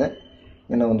ಎದುರುಗಡೆ ಇದೆ.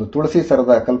 ಇನ್ನು ಒಂದು ತುಳಸಿ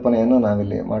ಸರದ ಕಲ್ಪನೆಯನ್ನು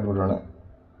ನಾವಿಲ್ಲಿ ಮಾಡಿಬಿಡೋಣ.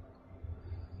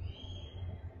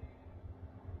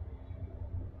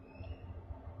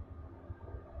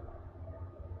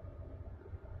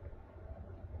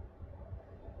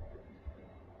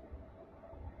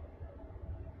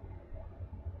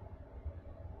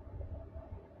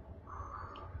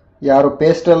 ಯಾರು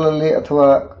ಪೇಸ್ಟಲ್ ಅಲ್ಲಿ ಅಥವಾ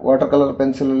ವಾಟರ್ ಕಲರ್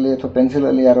ಪೆನ್ಸಿಲ್ ಅಲ್ಲಿ ಅಥವಾ ಪೆನ್ಸಿಲ್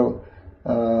ಅಲ್ಲಿ ಯಾರು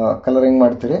ಕಲರಿಂಗ್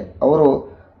ಮಾಡ್ತೀರಿ ಅವರು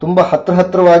ತುಂಬಾ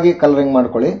ಹತ್ರವಾಗಿ ಕಲರಿಂಗ್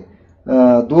ಮಾಡ್ಕೊಳ್ಳಿ.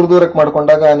 ದೂರಕ್ಕೆ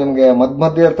ಮಾಡ್ಕೊಂಡಾಗ ನಿಮಗೆ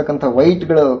ಮಧ್ಯ ಇರ್ತಕ್ಕಂಥ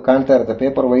ವೈಟ್ಗಳು ಕಾಣ್ತಾ ಇರುತ್ತೆ,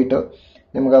 ಪೇಪರ್ ವೈಟ್.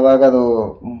 ನಿಮ್ಗೆ ಅವಾಗ ಅದು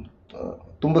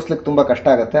ತುಂಬಿಸ್ಲಿಕ್ಕೆ ತುಂಬಾ ಕಷ್ಟ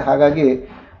ಆಗುತ್ತೆ. ಹಾಗಾಗಿ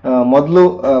ಮೊದಲು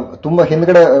ತುಂಬಾ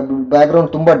ಹಿಂದ್ಗಡೆ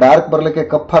ಬ್ಯಾಕ್ಗ್ರೌಂಡ್ ತುಂಬಾ ಡಾರ್ಕ್ ಬರಲಿಕ್ಕೆ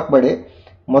ಕಪ್ ಹಾಕಬೇಡಿ.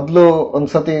 ಮೊದಲು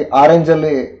ಒಂದ್ಸತಿ ಆರೆಂಜ್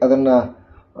ಅಲ್ಲಿ ಅದನ್ನ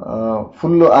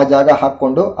ಫುಲ್ ಆ ಜಾಗ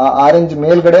ಹಾಕೊಂಡು ಆ ಆರೆಂಜ್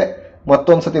ಮೇಲ್ಗಡೆ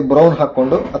ಮತ್ತೊಂದ್ಸತಿ ಬ್ರೌನ್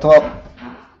ಹಾಕೊಂಡು ಅಥವಾ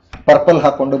ಪರ್ಪಲ್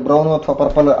ಹಾಕೊಂಡು, ಬ್ರೌನ್ ಅಥವಾ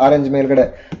ಪರ್ಪಲ್ ಆರೆಂಜ್ ಮೇಲ್ಗಡೆ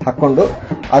ಹಾಕೊಂಡು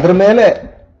ಅದ್ರ ಮೇಲೆ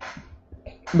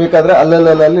ಬೇಕಾದ್ರೆ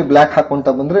ಅಲ್ಲಲ್ಲಿ ಬ್ಲ್ಯಾಕ್ ಹಾಕೊಂತ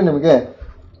ಬಂದ್ರೆ ನಿಮಗೆ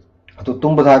ಅದು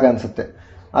ತುಂಬದ ಹಾಗೆ ಅನ್ಸುತ್ತೆ.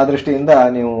 ಆ ದೃಷ್ಟಿಯಿಂದ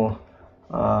ನೀವು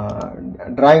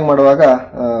ಡ್ರಾಯಿಂಗ್ ಮಾಡುವಾಗ,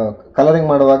 ಕಲರಿಂಗ್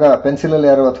ಮಾಡುವಾಗ ಪೆನ್ಸಿಲಲ್ಲಿ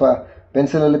ಯಾರು ಅಥವಾ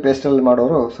ಪೆನ್ಸಿಲಲ್ಲಿ ಪೇಸ್ಟಲ್ಲಿ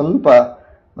ಮಾಡೋರು ಸ್ವಲ್ಪ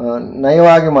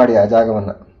ನಯವಾಗಿ ಮಾಡಿ ಆ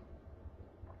ಜಾಗವನ್ನು.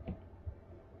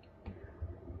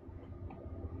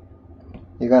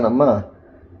 ಈಗ ನಮ್ಮ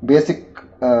ಬೇಸಿಕ್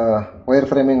ವೈರ್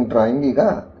ಫ್ರೇಮಿಂಗ್ ಡ್ರಾಯಿಂಗ್ ಈಗ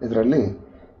ಇದರಲ್ಲಿ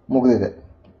ಮುಗಿದಿದೆ.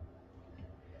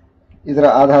 ಇದರ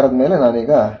ಆಧಾರದ ಮೇಲೆ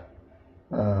ನಾನೀಗ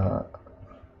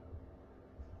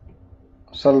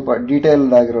ಸ್ವಲ್ಪ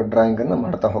ಡೀಟೇಲ್ಡ್ ಆಗಿರೋ ಡ್ರಾಯಿಂಗ್ ಅನ್ನು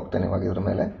ಮಾಡ್ತಾ ಹೋಗ್ತೇನೆ ಇವಾಗ ಇದ್ರ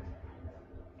ಮೇಲೆ.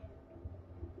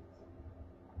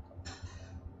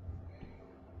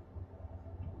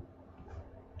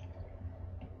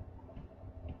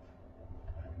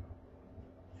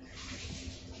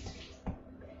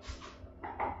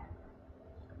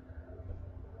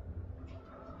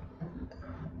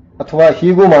 ಅಥವಾ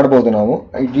ಹೀಗೂ ಮಾಡಬಹುದು. ನಾವು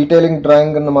ಈ ಡೀಟೇಲಿಂಗ್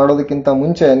ಡ್ರಾಯಿಂಗ್ ಅನ್ನು ಮಾಡೋದಕ್ಕಿಂತ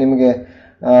ಮುಂಚೆ ನಿಮಗೆ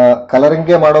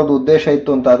ಕಲರಿಂಗ್ಗೆ ಮಾಡೋದು ಉದ್ದೇಶ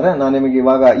ಇತ್ತು ಅಂತಾದ್ರೆ ನಾನು ನಿಮಗೆ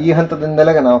ಇವಾಗ ಈ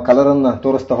ಹಂತದಿಂದಲೇ ನಾವು ಕಲರ್ ಅನ್ನ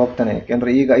ತೋರಿಸ್ತಾ ಹೋಗ್ತೇನೆ.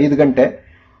 ಯಾಕೆಂದ್ರೆ ಈಗ 5 ಗಂಟೆ,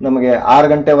 ನಮಗೆ 6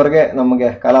 ಗಂಟೆವರೆಗೆ ನಮಗೆ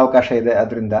ಕಾಲಾವಕಾಶ ಇದೆ.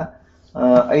 ಅದರಿಂದ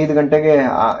 5 ಗಂಟೆಗೆ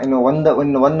ಇನ್ನು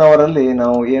ಒನ್ ಅವರ್ ಅಲ್ಲಿ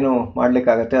ನಾವು ಏನು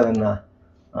ಮಾಡ್ಲಿಕ್ಕಾಗತ್ತೆ ಅದನ್ನ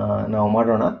ನಾವು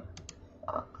ಮಾಡೋಣ.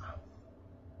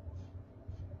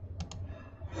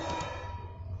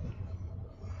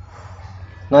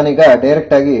 ನಾನೀಗ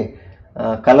ಡೈರೆಕ್ಟ್ ಆಗಿ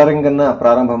ಕಲರಿಂಗ್ ಅನ್ನ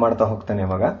ಪ್ರಾರಂಭ ಮಾಡ್ತಾ ಹೋಗ್ತೇನೆ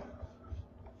ಇವಾಗ.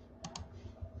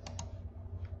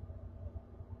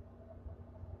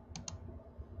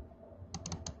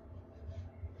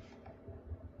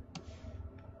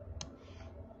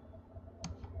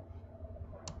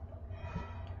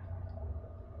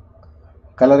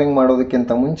 ಕಲರಿಂಗ್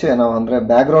ಮಾಡೋದಕ್ಕಿಂತ ಮುಂಚೆ ನಾವು ಅಂದ್ರೆ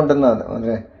ಬ್ಯಾಕ್ಗ್ರೌಂಡ್ ಅನ್ನ,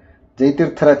 ಅಂದ್ರೆ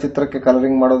ಜಯತೀರ್ಥರ ಚಿತ್ರಕ್ಕೆ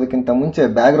ಕಲರಿಂಗ್ ಮಾಡೋದಕ್ಕಿಂತ ಮುಂಚೆ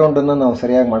ಬ್ಯಾಕ್ಗ್ರೌಂಡ್ ಅನ್ನ ನಾವು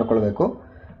ಸರಿಯಾಗಿ ಮಾಡ್ಕೊಳ್ಬೇಕು.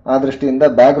 ಆ ದೃಷ್ಟಿಯಿಂದ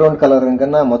ಬ್ಯಾಕ್ಗ್ರೌಂಡ್ ಕಲರಿಂಗ್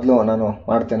ಅನ್ನ ಮೊದಲು ನಾನು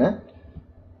ಮಾಡ್ತೇನೆ.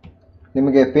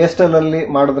 ನಿಮಗೆ ಪೇಸ್ಟಲ್ ಅಲ್ಲಿ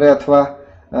ಮಾಡಿದ್ರೆ ಅಥವಾ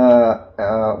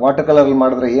ವಾಟರ್ ಕಲರ್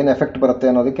ಮಾಡಿದ್ರೆ ಏನು ಎಫೆಕ್ಟ್ ಬರುತ್ತೆ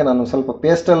ಅನ್ನೋದಕ್ಕೆ ನಾನು ಸ್ವಲ್ಪ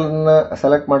ಪೇಸ್ಟಲ್ನ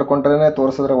ಸೆಲೆಕ್ಟ್ ಮಾಡ್ಕೊಂಡ್ರೆ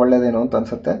ತೋರಿಸಿದ್ರೆ ಒಳ್ಳೇದೇನೋ ಅಂತ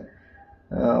ಅನ್ಸುತ್ತೆ.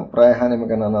 ಪ್ರಾಯ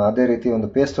ನಿಮಗೆ ನಾನು ಅದೇ ರೀತಿ ಒಂದು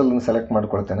ಪೇಸ್ಟಲ್ನ ಸೆಲೆಕ್ಟ್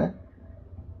ಮಾಡ್ಕೊಳ್ತೇನೆ.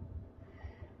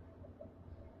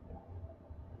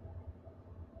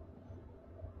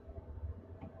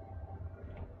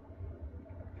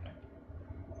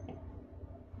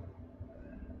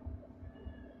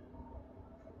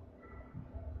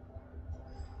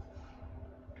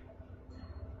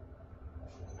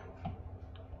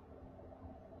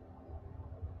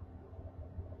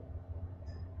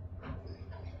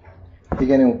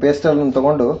 ಹೀಗೆ ನೀವು ಪೇಸ್ಟಲ್ನ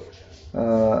ತಗೊಂಡು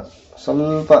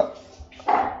ಸ್ವಲ್ಪ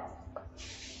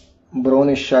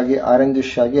ಬ್ರೌನಿಶ್ ಆಗಿ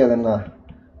ಆರೆಂಜಿಶ್ ಆಗಿ ಅದನ್ನು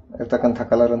ಇರ್ತಕ್ಕಂಥ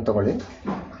ಕಲರನ್ನು ತಗೊಳ್ಳಿ.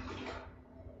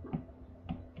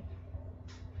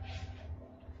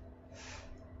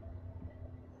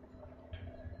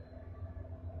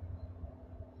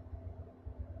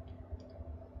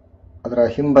 ಅದರ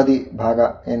ಹಿಂಬದಿ ಭಾಗ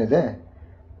ಏನಿದೆ,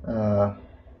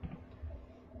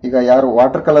 ಈಗ ಯಾರು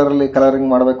ವಾಟರ್ ಕಲರಲ್ಲಿ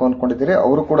ಕಲರಿಂಗ್ ಮಾಡಬೇಕು ಅಂದ್ಕೊಂಡಿದ್ದೀರಿ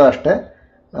ಅವರು ಕೂಡ ಅಷ್ಟೇ,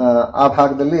 ಆ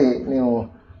ಭಾಗದಲ್ಲಿ ನೀವು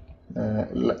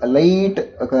ಲೈಟ್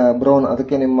ಬ್ರೌನ್,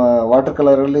 ಅದಕ್ಕೆ ನಿಮ್ಮ ವಾಟರ್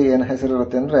ಕಲರಲ್ಲಿ ಏನು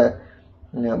ಹೆಸರಿರುತ್ತೆ ಅಂದರೆ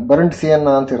ಬರ್ಂಟ್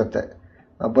ಸಿಯನ್ನ ಅಂತ ಇರುತ್ತೆ.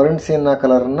 ಆ ಬರ್ಂಟ್ ಸಿಯನ್ನ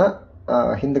ಕಲರನ್ನು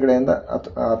ಹಿಂದ್ಗಡೆಯಿಂದ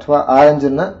ಅಥವಾ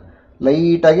ಆರೆಂಜನ್ನು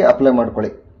ಲೈಟಾಗಿ ಅಪ್ಲೈ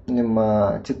ಮಾಡ್ಕೊಳ್ಳಿ ನಿಮ್ಮ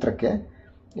ಚಿತ್ರಕ್ಕೆ.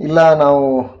 ಇಲ್ಲ ನಾವು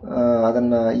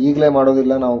ಅದನ್ನು ಈಗಲೇ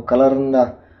ಮಾಡೋದಿಲ್ಲ, ನಾವು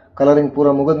ಕಲರಿಂಗ್ ಪೂರ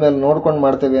ಮುಗಿದ ಮೇಲೆ ನೋಡ್ಕೊಂಡು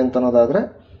ಮಾಡ್ತೇವೆ ಅಂತ ಅನ್ನೋದಾದರೆ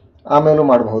ಆಮೇಲೂ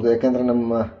ಮಾಡಬಹುದು. ಯಾಕೆಂದರೆ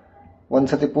ನಮ್ಮ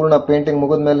ಒಂದ್ಸತಿ ಪೂರ್ಣ ಪೇಂಟಿಂಗ್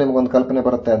ಮುಗಿದ ಮೇಲೆ ನಿಮ್ಗೊಂದು ಕಲ್ಪನೆ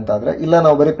ಬರುತ್ತೆ ಅಂತ ಆದರೆ, ಇಲ್ಲ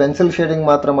ನಾವು ಬರೀ ಪೆನ್ಸಿಲ್ ಶೇಡಿಂಗ್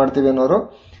ಮಾತ್ರ ಮಾಡ್ತೀವಿ ಅನ್ನೋರು,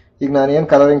 ಈಗ ನಾನು ಏನು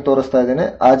ಕಲರಿಂಗ್ ತೋರಿಸ್ತಾ ಇದ್ದೀನಿ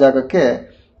ಆ ಜಾಗಕ್ಕೆ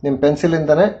ನಿಮ್ಮ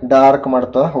ಪೆನ್ಸಿಲಿಂದನೇ ಡಾರ್ಕ್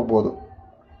ಮಾಡ್ತಾ ಹೋಗ್ಬೋದು.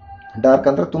 ಡಾರ್ಕ್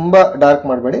ಅಂದರೆ ತುಂಬ ಡಾರ್ಕ್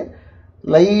ಮಾಡಬೇಡಿ,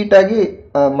 ಲೈಟಾಗಿ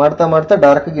ಮಾಡ್ತಾ ಮಾಡ್ತಾ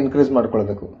ಡಾರ್ಕಿಗೆ ಇನ್ಕ್ರೀಸ್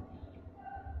ಮಾಡ್ಕೊಳ್ಬೇಕು.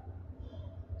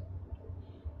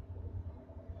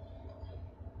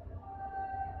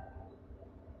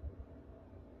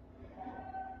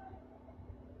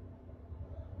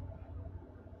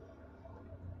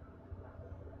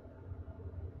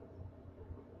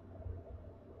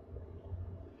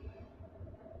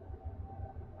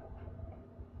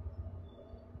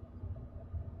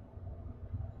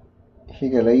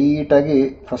 ಹೀಗೆ ಲೈಟಾಗಿ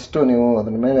ಫಸ್ಟು ನೀವು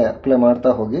ಅದರ ಮೇಲೆ ಅಪ್ಲೈ ಮಾಡ್ತಾ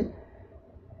ಹೋಗಿ.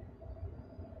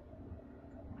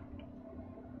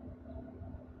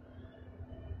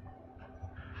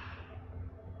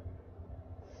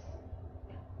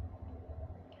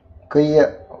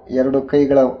 ಎರಡು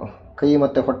ಕೈ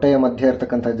ಮತ್ತು ಹೊಟ್ಟೆಯ ಮಧ್ಯೆ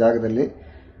ಇರತಕ್ಕಂಥ ಜಾಗದಲ್ಲಿ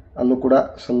ಅಲ್ಲೂ ಕೂಡ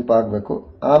ಸ್ವಲ್ಪ ಆಗಬೇಕು.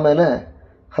 ಆಮೇಲೆ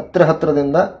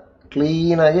ಹತ್ತಿರದಿಂದ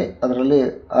ಕ್ಲೀನಾಗಿ ಅದರಲ್ಲಿ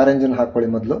ಆರೆಂಜನ್ನು ಹಾಕ್ಕೊಳ್ಳಿ.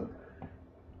 ಮೊದಲು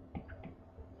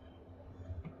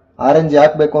ಆರೆಂಜ್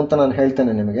ಯಾಕೆ ಬೇಕು ಅಂತ ನಾನು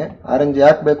ಹೇಳ್ತೇನೆ ನಿಮಗೆ. ಆರೆಂಜ್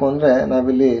ಯಾಕೆ ಬೇಕು ಅಂದರೆ,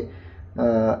 ನಾವಿಲ್ಲಿ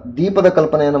ದೀಪದ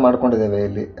ಕಲ್ಪನೆಯನ್ನು ಮಾಡ್ಕೊಂಡಿದ್ದೇವೆ.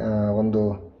 ಇಲ್ಲಿ ಒಂದು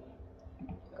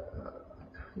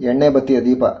ಎಣ್ಣೆ ಬತ್ತಿಯ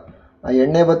ದೀಪ, ಆ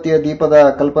ಎಣ್ಣೆ ಬತ್ತಿಯ ದೀಪದ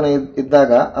ಕಲ್ಪನೆ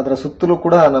ಇದ್ದಾಗ ಅದರ ಸುತ್ತಲೂ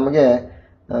ಕೂಡ ನಮಗೆ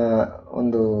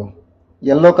ಒಂದು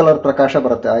ಯೆಲ್ಲೋ ಕಲರ್ ಪ್ರಕಾಶ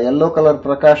ಬರುತ್ತೆ. ಆ ಯೆಲ್ಲೋ ಕಲರ್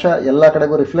ಪ್ರಕಾಶ ಎಲ್ಲ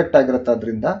ಕಡೆಗೂ ರಿಫ್ಲೆಕ್ಟ್ ಆಗಿರುತ್ತೆ.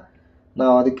 ಅದರಿಂದ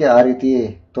ನಾವು ಅದಕ್ಕೆ ಆ ರೀತಿ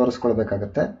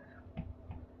ತೋರಿಸ್ಕೊಳ್ಬೇಕಾಗತ್ತೆ.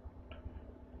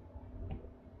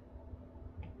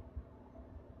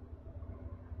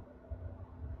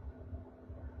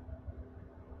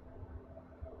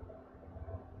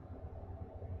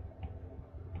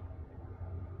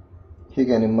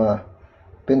 ಹೀಗೆ ನಿಮ್ಮ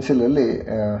ಪೆನ್ಸಿಲಲ್ಲಿ,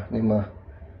 ನಿಮ್ಮ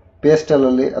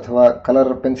ಪೇಸ್ಟಲಲ್ಲಿ ಅಥವಾ ಕಲರ್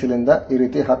ಪೆನ್ಸಿಲಿಂದ ಈ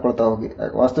ರೀತಿ ಹಾಕ್ಕೊಳ್ತಾ ಹೋಗಿ.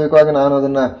 ವಾಸ್ತವಿಕವಾಗಿ ನಾನು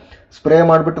ಅದನ್ನು ಸ್ಪ್ರೇ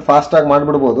ಮಾಡಿಬಿಟ್ಟು ಫಾಸ್ಟಾಗಿ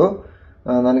ಮಾಡಿಬಿಡ್ಬೋದು.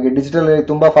 ನನಗೆ ಡಿಜಿಟಲಲ್ಲಿ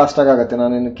ತುಂಬ ಫಾಸ್ಟಾಗಿ ಆಗುತ್ತೆ.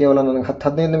 ಕೇವಲ ನನಗೆ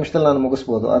 10-15 ನಿಮಿಷದಲ್ಲಿ ನಾನು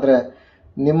ಮುಗಿಸ್ಬೋದು. ಆದರೆ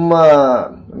ನಿಮ್ಮ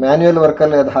ಮ್ಯಾನ್ಯುಯಲ್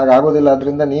ವರ್ಕಲ್ಲಿ ಅದು ಹಾಗೆ ಆಗೋದಿಲ್ಲ.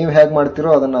 ಅದರಿಂದ ನೀವು ಹೇಗೆ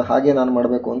ಮಾಡ್ತೀರೋ ಅದನ್ನು ಹಾಗೆ ನಾನು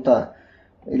ಮಾಡಬೇಕು ಅಂತ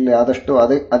ಇಲ್ಲಿ ಆದಷ್ಟು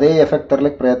ಅದೇ ಎಫೆಕ್ಟ್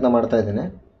ತರಲಿಕ್ಕೆ ಪ್ರಯತ್ನ ಮಾಡ್ತಾ ಇದ್ದೀನಿ.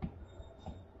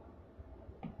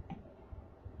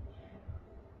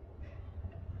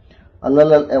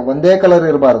 ಅಲ್ಲಲ್ಲಿ ಒಂದೇ ಕಲರ್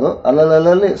ಇರಬಾರ್ದು,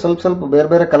 ಅಲ್ಲಲ್ಲಿ ಸ್ವಲ್ಪ ಬೇರೆ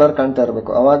ಬೇರೆ ಕಲರ್ ಕಾಣ್ತಾ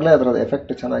ಇರಬೇಕು. ಆವಾಗಲೇ ಅದರ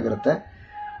ಎಫೆಕ್ಟ್ ಚೆನ್ನಾಗಿರುತ್ತೆ.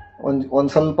 ಒಂದು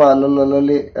ಸ್ವಲ್ಪ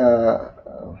ಅಲ್ಲಲ್ಲಿ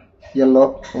ಯೆಲ್ಲೋ,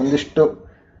 ಒಂದಿಷ್ಟು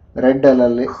ರೆಡ್,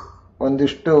 ಅಲ್ಲಲ್ಲಿ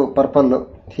ಒಂದಿಷ್ಟು ಪರ್ಪಲ್ಲು,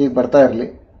 ಹೀಗೆ ಬರ್ತಾ ಇರಲಿ.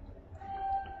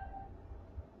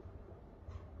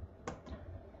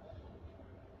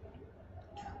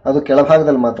 ಅದು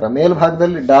ಕೆಳಭಾಗದಲ್ಲಿ ಮಾತ್ರ,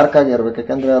 ಮೇಲ್ಭಾಗದಲ್ಲಿ ಡಾರ್ಕ್ ಆಗಿ ಇರಬೇಕು.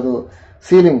 ಯಾಕಂದರೆ ಅದು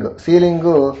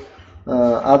ಸೀಲಿಂಗು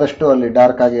ಆದಷ್ಟು ಅಲ್ಲಿ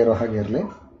ಡಾರ್ಕ್ ಆಗಿ ಇರೋ ಹಾಗೆ ಇರಲಿ.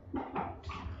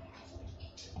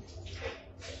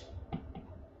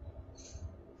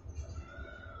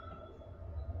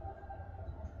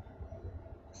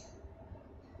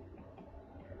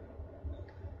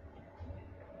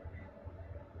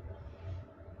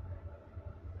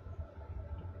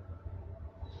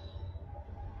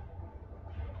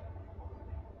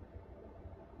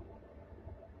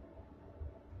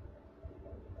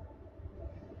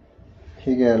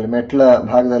 ಹೀಗೆ ಅಲ್ಲಿ ಮೆಟ್ಲ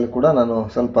ಭಾಗದಲ್ಲಿ ಕೂಡ ನಾನು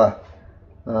ಸ್ವಲ್ಪ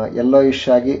ಯೆಲ್ಲೋಯಿಶ್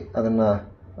ಆಗಿ ಅದನ್ನು,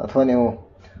 ಅಥವಾ ನೀವು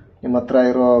ನಿಮ್ಮ ಹತ್ರ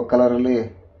ಇರೋ ಕಲರಲ್ಲಿ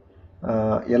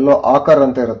ಯೆಲ್ಲೋ ಆಕರ್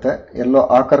ಅಂತ ಇರುತ್ತೆ, ಯೆಲ್ಲೋ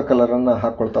ಆಕರ್ ಕಲರನ್ನು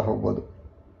ಹಾಕ್ಕೊಳ್ತಾ ಹೋಗ್ಬೋದು.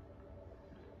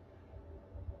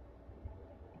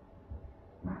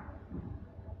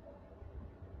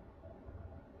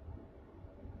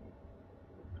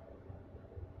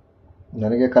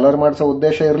 ನನಗೆ ಕಲರ್ ಮಾಡಿಸೋ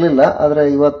ಉದ್ದೇಶ ಇರಲಿಲ್ಲ, ಆದರೆ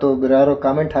ಇವತ್ತು ಯಾರೋ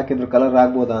ಕಾಮೆಂಟ್ ಹಾಕಿದ್ರು ಕಲರ್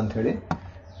ಆಗ್ಬೋದಾ ಅಂತ ಹೇಳಿ.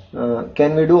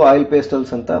 Can we do oil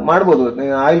pastels ಅಂತ ಮಾಡ್ಬೋದು,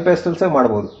 ಆಯಿಲ್ ಪೇಸ್ಟಲ್ಸೇ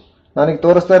ಮಾಡ್ಬೋದು. ನನಗೆ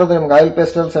ತೋರಿಸ್ತಾ ಇರೋದು ನಿಮ್ಗೆ ಆಯಿಲ್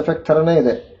ಪೇಸ್ಟಲ್ಸ್ ಎಫೆಕ್ಟ್ ಥರನೇ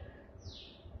ಇದೆ.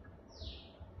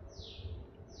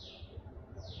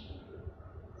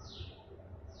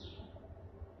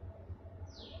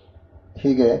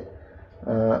 ಹೀಗೆ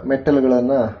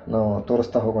ಮೆಟ್ಟಲುಗಳನ್ನು ನಾವು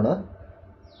ತೋರಿಸ್ತಾ ಹೋಗೋಣ.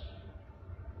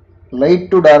 ಲೈಟ್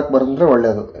ಟು ಡಾರ್ಕ್ ಬಂದರೆ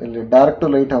ಒಳ್ಳೆಯದು. ಇಲ್ಲಿ ಡಾರ್ಕ್ ಟು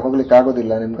ಲೈಟ್ ಹೋಗ್ಲಿಕ್ಕೆ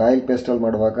ಆಗೋದಿಲ್ಲ ನಿಮ್ಗೆ ಆಯಿಲ್ ಪೇಸ್ಟಲ್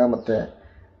ಮಾಡುವಾಗ ಮತ್ತು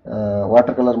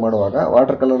ವಾಟರ್ ಕಲರ್ ಮಾಡುವಾಗ.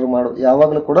 ವಾಟರ್ ಕಲರ್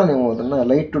ಯಾವಾಗಲೂ ಕೂಡ ನೀವು ಅದನ್ನು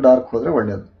ಲೈಟ್ ಟು ಡಾರ್ಕ್ ಹೋದರೆ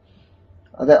ಒಳ್ಳೆಯದು.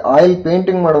 ಅದೇ ಆಯಿಲ್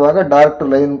ಪೇಂಟಿಂಗ್ ಮಾಡುವಾಗ ಡಾರ್ಕ್ ಟು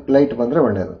ಲೈಟ್ ಬಂದರೆ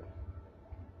ಒಳ್ಳೆಯದು.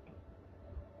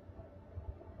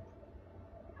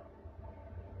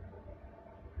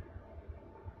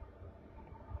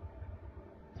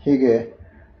 ಹೀಗೆ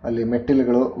ಅಲ್ಲಿ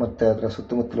ಮೆಟ್ಟಿಲುಗಳು ಮತ್ತು ಅದರ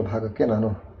ಸುತ್ತಮುತ್ತಲ ಭಾಗಕ್ಕೆ ನಾನು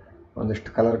ಒಂದಿಷ್ಟು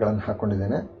ಕಲರ್ಗಳನ್ನು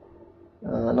ಹಾಕ್ಕೊಂಡಿದ್ದೇನೆ.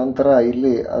 ನಂತರ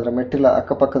ಇಲ್ಲಿ ಅದರ ಮೆಟ್ಟಿಲ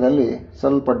ಅಕ್ಕಪಕ್ಕದಲ್ಲಿ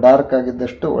ಸ್ವಲ್ಪ ಡಾರ್ಕ್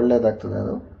ಆಗಿದ್ದಷ್ಟು ಒಳ್ಳೆಯದಾಗ್ತದೆ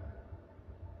ಅದು.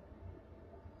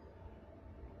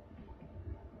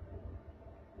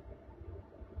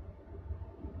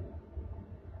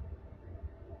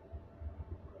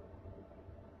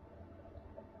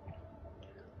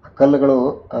 ಕಲ್ಲುಗಳು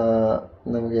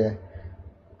ನಮಗೆ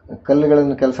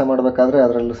ಕಲ್ಲುಗಳನ್ನು ಕೆಲಸ ಮಾಡಬೇಕಾದ್ರೆ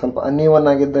ಅದರಲ್ಲಿ ಸ್ವಲ್ಪ ಅನ್ಈವನ್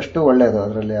ಆಗಿದ್ದಷ್ಟು ಒಳ್ಳೆಯದು.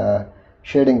 ಅದರಲ್ಲಿ ಆ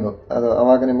ಶೇಡಿಂಗು ಅದು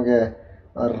ಆವಾಗ ನಿಮಗೆ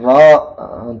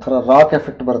ಒಂಥರ ರಾಕ್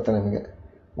ಎಫೆಕ್ಟ್ ಬರುತ್ತೆ. ನಿಮಗೆ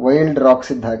ವೈಲ್ಡ್ ರಾಕ್ಸ್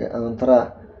ಇದ್ದ ಹಾಗೆ ಅದೊಂಥರ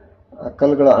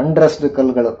ಕಲ್ಲುಗಳು, ಅನ್ಡ್ರೆಸ್ಡ್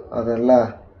ಕಲ್ಲುಗಳು. ಅದೆಲ್ಲ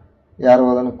ಯಾರು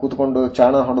ಅದನ್ನು ಕೂತ್ಕೊಂಡು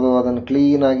ಚಾಣ ಹೊಡೆದು ಅದನ್ನು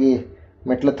ಕ್ಲೀನಾಗಿ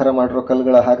ಮೆಟ್ಲು ಥರ ಮಾಡಿರೋ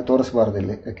ಕಲ್ಲುಗಳ ಹಾಗೆ ತೋರಿಸಬಾರ್ದು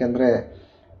ಇಲ್ಲಿ. ಯಾಕೆಂದರೆ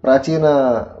ಪ್ರಾಚೀನ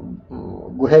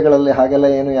ಗುಹೆಗಳಲ್ಲಿ ಹಾಗೆಲ್ಲ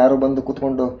ಏನು ಯಾರು ಬಂದು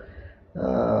ಕೂತ್ಕೊಂಡು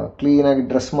ಕ್ಲೀನಾಗಿ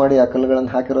ಡ್ರೆಸ್ ಮಾಡಿ ಆ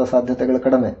ಕಲ್ಲುಗಳನ್ನು ಹಾಕಿರೋ ಸಾಧ್ಯತೆಗಳು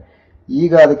ಕಡಿಮೆ.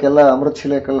 ಈಗ ಅದಕ್ಕೆಲ್ಲ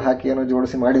ಅಮೃತಶಿಲೆ ಕಲ್ಲು ಹಾಕಿ ಏನೋ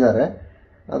ಜೋಡಿಸಿ ಮಾಡಿದ್ದಾರೆ.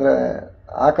 ಆದರೆ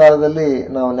ಆ ಕಾಲದಲ್ಲಿ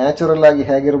ನಾವು ನ್ಯಾಚುರಲ್ ಆಗಿ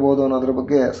ಹೇಗಿರ್ಬೋದು ಅನ್ನೋದ್ರ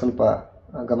ಬಗ್ಗೆ ಸ್ವಲ್ಪ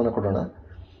ಗಮನ ಕೊಡೋಣ.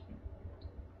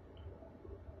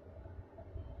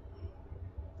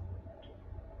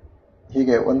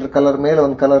 ಹೀಗೆ ಒಂದ್ರ ಕಲರ್ ಮೇಲೆ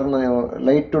ಒಂದು ಕಲರ್ನ ನೀವು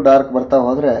ಲೈಟ್ ಟು ಡಾರ್ಕ್ ಬರ್ತಾ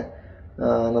ಹೋದರೆ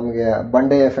ನಮಗೆ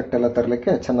ಬಂಡೆ ಎಫೆಕ್ಟ್ ಎಲ್ಲ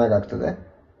ತರಲಿಕ್ಕೆ ಚೆನ್ನಾಗಾಗ್ತದೆ.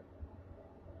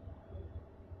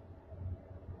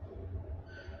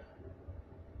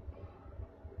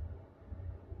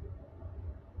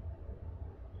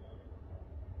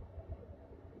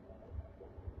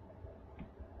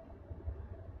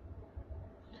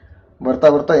 ಬರ್ತಾ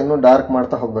ಬರ್ತಾ ಇನ್ನೂ ಡಾರ್ಕ್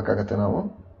ಮಾಡ್ತಾ ಹೋಗ್ಬೇಕಾಗತ್ತೆ ನಾವು.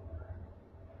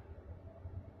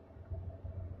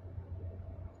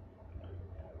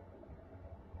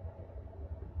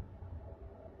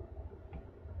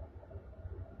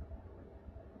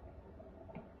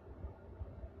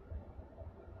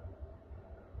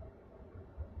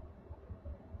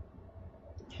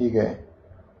 ಹೀಗೆ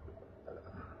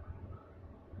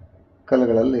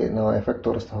ಕಲ್ಲುಗಳಲ್ಲಿ ನಾವು ಎಫೆಕ್ಟ್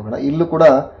ತೋರಿಸ್ತಾ ಹೋಗೋಣ. ಇಲ್ಲೂ ಕೂಡ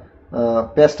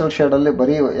ಪೇಸ್ಟಲ್ ಶೇಡಲ್ಲಿ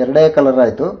ಬರೀ ಎರಡೇ ಕಲರ್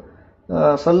ಆಯಿತು.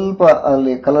 ಸ್ವಲ್ಪ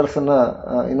ಅಲ್ಲಿ ಕಲರ್ಸನ್ನು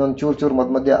ಇನ್ನೊಂದು ಚೂರು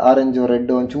ಮಧ್ಯ ಆರೆಂಜು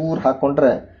ರೆಡ್ ಒಂಚೂರು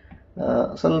ಹಾಕ್ಕೊಂಡ್ರೆ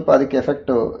ಸ್ವಲ್ಪ ಅದಕ್ಕೆ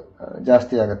ಎಫೆಕ್ಟು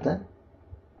ಜಾಸ್ತಿ ಆಗುತ್ತೆ.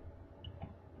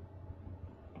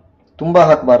 ತುಂಬ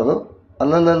ಹಾಕಬಾರ್ದು,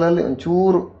 ಅಲ್ಲಲ್ಲಿ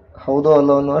ಒಂಚೂರು ಹೌದೋ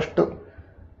ಅಲ್ಲೋ ಅನ್ನೋ ಅಷ್ಟು.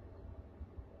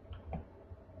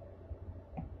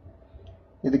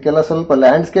 ಇದಕ್ಕೆಲ್ಲ ಸ್ವಲ್ಪ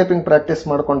ಲ್ಯಾಂಡ್ಸ್ಕೇಪಿಂಗ್ ಪ್ರಾಕ್ಟೀಸ್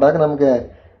ಮಾಡಿಕೊಂಡಾಗ ನಮಗೆ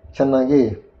ಚೆನ್ನಾಗಿ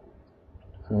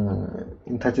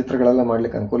ಇಂಥ ಚಿತ್ರಗಳೆಲ್ಲ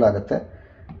ಮಾಡಲಿಕ್ಕೆ ಅನುಕೂಲ ಆಗುತ್ತೆ.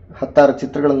 10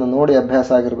 ಚಿತ್ರಗಳನ್ನು ನೋಡಿ ಅಭ್ಯಾಸ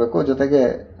ಆಗಿರಬೇಕು, ಜೊತೆಗೆ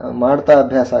ಮಾಡ್ತಾ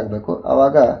ಅಭ್ಯಾಸ ಆಗಬೇಕು.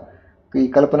 ಆವಾಗ ಈ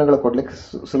ಕಲ್ಪನೆಗಳು ಕೊಡ್ಲಿಕ್ಕೆ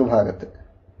ಸುಲಭ ಆಗುತ್ತೆ.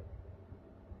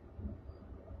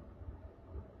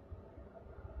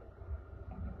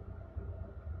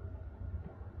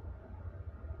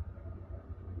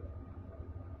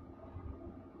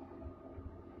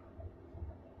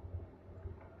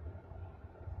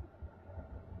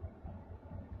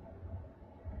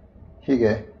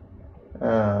 ಹೀಗೆ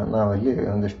ನಾವಿಲ್ಲಿ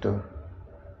ಒಂದಿಷ್ಟು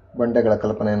ಬಂಡೆಗಳ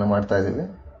ಕಲ್ಪನೆಯನ್ನು ಮಾಡ್ತಾ ಇದ್ದೀವಿ.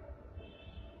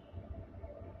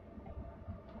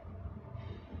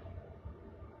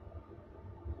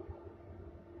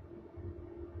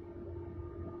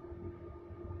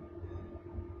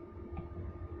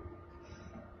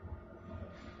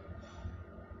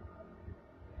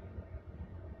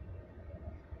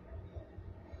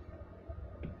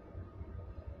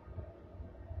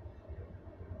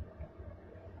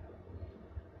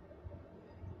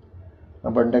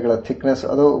 ಬಂಡೆಗಳ ಥಿಕ್ನೆಸ್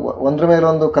ಅದು ಒಂದ್ರ ಮೇಲೆ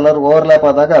ಒಂದು ಕಲರ್ ಓವರ್ಲ್ಯಾಪ್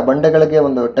ಆದಾಗ ಬಂಡೆಗಳಿಗೆ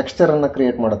ಒಂದು ಟೆಕ್ಸ್ಚರ್ ಅನ್ನು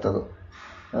ಕ್ರಿಯೇಟ್ ಮಾಡುತ್ತೆ. ಅದು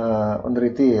ಒಂದು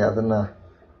ರೀತಿ ಅದನ್ನ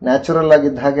ನ್ಯಾಚುರಲ್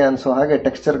ಆಗಿದ್ದ ಹಾಗೆ ಅನಿಸೋ ಹಾಗೆ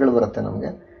ಟೆಕ್ಸ್ಚರ್ಗಳು ಬರುತ್ತೆ.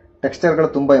 ನಮಗೆ ಟೆಕ್ಸ್ಚರ್ಗಳು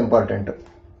ತುಂಬ ಇಂಪಾರ್ಟೆಂಟ್.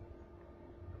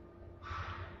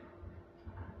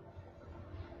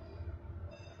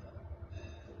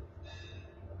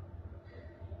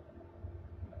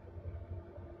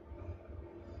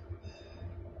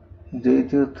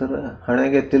 ಜಯತೀರ್ಥರ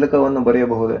ಹಣೆಗೆ ತಿಲಕವನ್ನು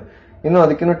ಬರೆಯಬಹುದೇ? ಇನ್ನು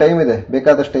ಅದಕ್ಕಿನ್ನೂ ಟೈಮ್ ಇದೆ,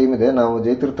 ಬೇಕಾದಷ್ಟು ಟೈಮ್ ಇದೆ. ನಾವು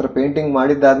ಜಯತೀರ್ಥರ ಪೇಂಟಿಂಗ್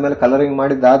ಮಾಡಿದ್ದಾದ್ಮೇಲೆ, ಕಲರಿಂಗ್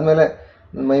ಮಾಡಿದ್ದಾದ್ಮೇಲೆ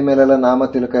ಮೈ ಮೇಲೆಲ್ಲ ನಾಮ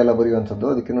ತಿಲಕ ಎಲ್ಲ ಬರೆಯುವಂಥದ್ದು,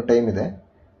 ಅದಕ್ಕಿನ್ನೂ ಟೈಮ್ ಇದೆ.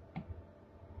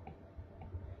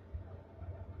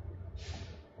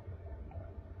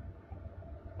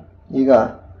 ಈಗ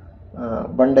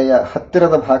ಬಂಡೆಯ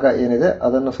ಹತ್ತಿರದ ಭಾಗ ಏನಿದೆ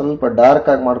ಅದನ್ನು ಸ್ವಲ್ಪ ಡಾರ್ಕ್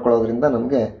ಆಗಿ ಮಾಡ್ಕೊಳ್ಳೋದ್ರಿಂದ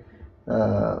ನಮಗೆ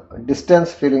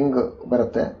ಡಿಸ್ಟೆನ್ಸ್ ಫೀಲಿಂಗ್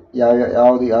ಬರುತ್ತೆ.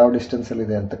 ಯಾವ ಡಿಸ್ಟೆನ್ಸಲ್ಲಿ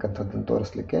ಇದೆ ಅಂತಕ್ಕಂಥದ್ದನ್ನು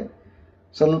ತೋರಿಸ್ಲಿಕ್ಕೆ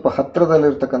ಸ್ವಲ್ಪ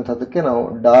ಹತ್ತಿರದಲ್ಲಿರ್ತಕ್ಕಂಥದ್ದಕ್ಕೆ ನಾವು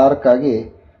ಡಾರ್ಕ್ ಆಗಿ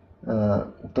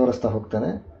ತೋರಿಸ್ತಾ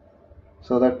ಹೋಗ್ತೇನೆ.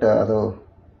 ಸೊ ದಟ್ ಅದು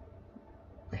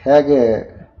ಹೇಗೆ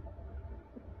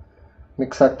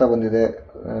ಮಿಕ್ಸ್ ಆಗ್ತಾ ಬಂದಿದೆ,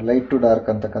 ಲೈಟ್ ಟು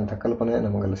ಡಾರ್ಕ್ ಅಂತಕ್ಕಂಥ ಕಲ್ಪನೆ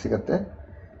ನಮಗಲ್ಲಿ ಸಿಗತ್ತೆ.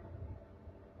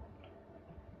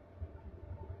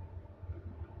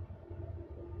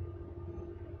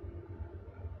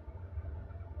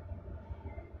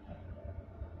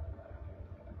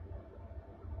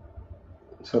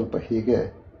 ಸ್ವಲ್ಪ ಹೀಗೆ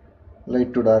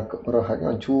ಲೈಟ್ ಟು ಡಾರ್ಕ್ ಬರೋ ಹಾಗೆ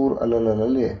ಒಂಚೂರು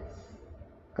ಅಲ್ಲಲ್ಲಿ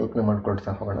ಕಲ್ಪನೆ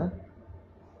ಮಾಡ್ಕೊಳ್ತಾ ಹೋಗೋಣ.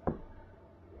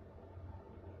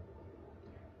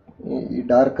 ಈ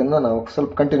ಡಾರ್ಕನ್ನು ನಾವು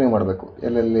ಸ್ವಲ್ಪ ಕಂಟಿನ್ಯೂ ಮಾಡಬೇಕು.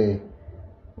 ಎಲ್ಲೆಲ್ಲಿ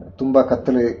ತುಂಬ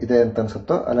ಕತ್ತಲೆ ಇದೆ ಅಂತ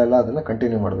ಅನ್ಸುತ್ತೋ ಅಲ್ಲೆಲ್ಲ ಅದನ್ನು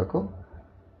ಕಂಟಿನ್ಯೂ ಮಾಡಬೇಕು.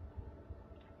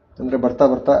 ಅಂದರೆ ಬರ್ತಾ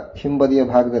ಬರ್ತಾ ಹಿಂಬದಿಯ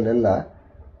ಭಾಗದಲ್ಲೆಲ್ಲ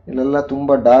ಇಲ್ಲೆಲ್ಲ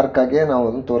ತುಂಬ ಡಾರ್ಕ್ ಆಗೇ ನಾವು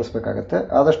ಅದನ್ನು ತೋರಿಸ್ಬೇಕಾಗತ್ತೆ.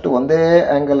 ಆದಷ್ಟು ಒಂದೇ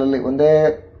ಆ್ಯಂಗಲಲ್ಲಿ ಒಂದೇ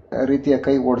ರೀತಿಯ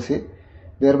ಕೈ ಓಡಿಸಿ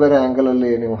ಬೇರೆ ಬೇರೆ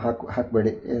ಆ್ಯಂಗಲಲ್ಲಿ ನೀವು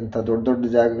ಹಾಕಬೇಡಿ. ಇಂಥ ದೊಡ್ಡ ದೊಡ್ಡ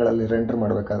ಜಾಗಗಳಲ್ಲಿ ರೆಂಡರ್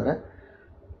ಮಾಡಬೇಕಾದ್ರೆ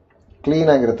ಕ್ಲೀನ್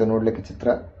ಆಗಿರುತ್ತೆ ನೋಡಲಿಕ್ಕೆ ಚಿತ್ರ.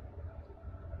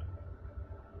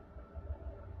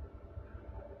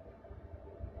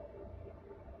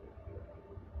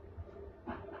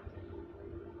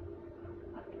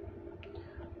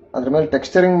 ಅದ್ರ ಮೇಲೆ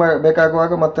ಟೆಕ್ಸ್ಚರಿಂಗ್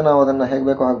ಬೇಕಾಗುವಾಗ ಮತ್ತೆ ನಾವು ಅದನ್ನು ಹೇಗೆ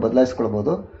ಬೇಕೋ ಹಾಗೆ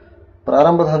ಬದಲಾಯಿಸ್ಕೊಳ್ಬೋದು.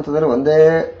 ಪ್ರಾರಂಭದ ಹಂತದಲ್ಲಿ ಒಂದೇ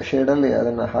ಶೇಡಲ್ಲಿ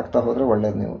ಅದನ್ನು ಹಾಕ್ತಾ ಹೋದರೆ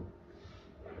ಒಳ್ಳೇದು. ನೀವು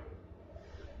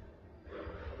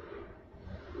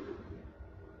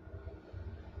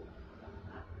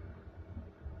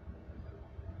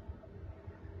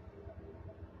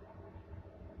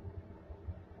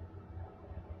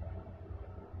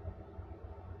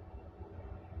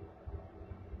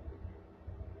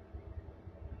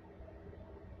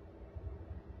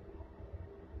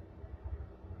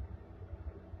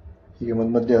ಹೀಗೆ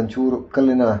ಮಧ್ಯೆ ಒಂಚೂರು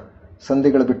ಕಲ್ಲಿನ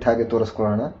ಸಂಧಿಗಳು ಬಿಟ್ಟು ಹಾಗೆ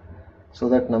ತೋರಿಸ್ಕೊಳ್ಳೋಣ. ಸೊ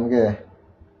ದಟ್ ನಮಗೆ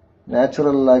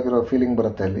ನ್ಯಾಚುರಲ್ ಆಗಿರೋ ಫೀಲಿಂಗ್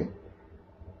ಬರುತ್ತೆ ಅಲ್ಲಿ.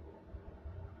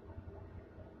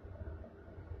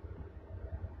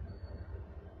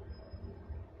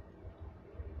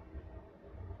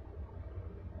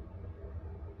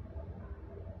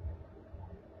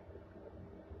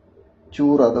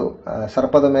 ಚೂರು ಅದು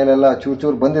ಸರ್ಪದ ಮೇಲೆಲ್ಲ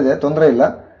ಚೂರು ಬಂದಿದೆ, ತೊಂದರೆ ಇಲ್ಲ.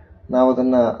 ನಾವು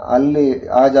ಅದನ್ನು ಅಲ್ಲಿ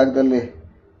ಆ ಜಾಗದಲ್ಲಿ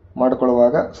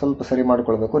ಮಾಡಿಕೊಳ್ಳುವಾಗ ಸ್ವಲ್ಪ ಸರಿ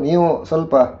ಮಾಡಿಕೊಳ್ಬೇಕು. ನೀವು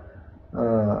ಸ್ವಲ್ಪ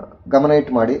ಗಮನ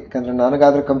ಇಟ್ಟು ಮಾಡಿ. ಯಾಕಂದರೆ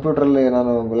ನನಗಾದರೆ ಕಂಪ್ಯೂಟ್ರಲ್ಲಿ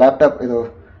ನಾನು ಲ್ಯಾಪ್ಟಾಪ್ ಇದು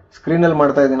ಸ್ಕ್ರೀನಲ್ಲಿ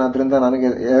ಮಾಡ್ತಾ ಇದ್ದೀನಿ, ಅದರಿಂದ ನನಗೆ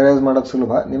ಎರೇಸ್ ಮಾಡೋದು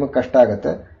ಸುಲಭ, ನಿಮಗೆ ಕಷ್ಟ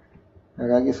ಆಗುತ್ತೆ.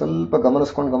 ಹಾಗಾಗಿ ಸ್ವಲ್ಪ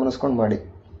ಗಮನಿಸ್ಕೊಂಡು ಮಾಡಿ.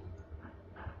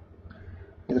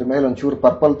 ಇದ್ರ ಮೇಲೆ ಒಂಚೂರು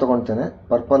ಪರ್ಪಲ್ ತೊಗೊಳ್ತೇನೆ.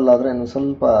 ಪರ್ಪಲ್ ಆದರೆ ಇನ್ನು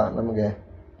ಸ್ವಲ್ಪ ನಮಗೆ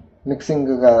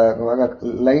ಮಿಕ್ಸಿಂಗ್ ಆಗುವಾಗ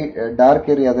ಲೈಟ್ ಡಾರ್ಕ್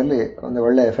ಏರಿಯಾದಲ್ಲಿ ಒಂದು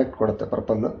ಒಳ್ಳೆ ಎಫೆಕ್ಟ್ ಕೊಡುತ್ತೆ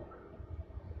ಪರ್ಪಲ್ಲು.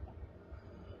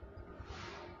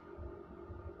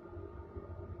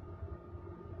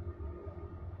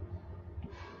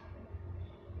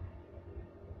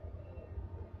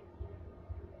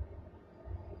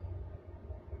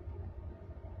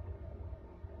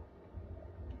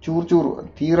 ಚೂರು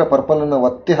ತೀರಾ ಪರ್ಪಲನ್ನು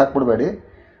ಒತ್ತಿ ಹಾಕ್ಬಿಡ್ಬೇಡಿ.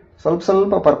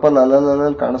 ಸ್ವಲ್ಪ ಪರ್ಪಲ್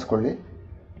ಅಲ್ಲಲ್ಲಿ ಕಾಣಿಸ್ಕೊಳ್ಳಿ.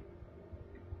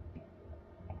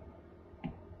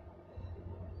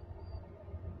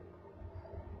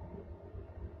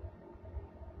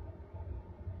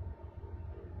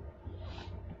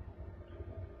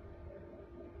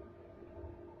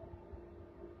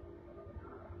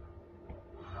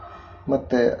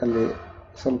 ಮತ್ತೆ ಅಲ್ಲಿ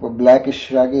ಸ್ವಲ್ಪ ಬ್ಲ್ಯಾಕಿಶ್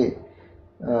ಆಗಿ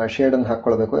ಶೇಡನ್ನು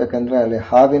ಹಾಕ್ಕೊಳ್ಬೇಕು. ಯಾಕಂದರೆ ಅಲ್ಲಿ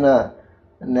ಹಾವಿನ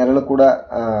ನೆರಳು ಕೂಡ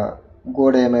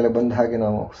ಗೋಡೆಯ ಮೇಲೆ ಬಂದ ಹಾಗೆ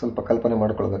ನಾವು ಸ್ವಲ್ಪ ಕಲ್ಪನೆ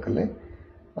ಮಾಡ್ಕೊಳ್ಬೇಕಲ್ಲಿ.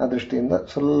 ಆ ದೃಷ್ಟಿಯಿಂದ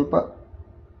ಸ್ವಲ್ಪ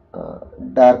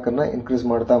ಡಾರ್ಕನ್ನು ಇನ್ಕ್ರೀಸ್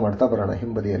ಮಾಡ್ತಾ ಬರೋಣ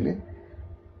ಹಿಂಬದಿಯಲ್ಲಿ.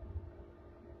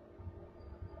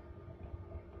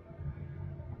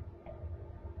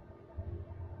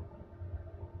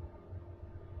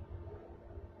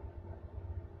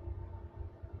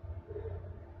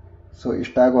 ಸೊ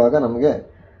ಇಷ್ಟಾಗುವಾಗ ನಮಗೆ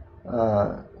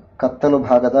ಕತ್ತಲು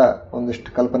ಭಾಗದ ಒಂದಿಷ್ಟು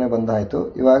ಕಲ್ಪನೆ ಬಂದಾಯಿತು.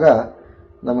 ಇವಾಗ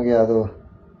ನಮಗೆ ಅದು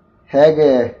ಹೇಗೆ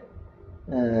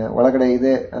ಒಳಗಡೆ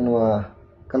ಇದೆ ಅನ್ನುವ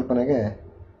ಕಲ್ಪನೆಗೆ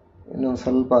ಇನ್ನೊಂದು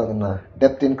ಸ್ವಲ್ಪ ಅದನ್ನು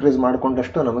ಡೆಪ್ತ್ ಇನ್ಕ್ರೀಸ್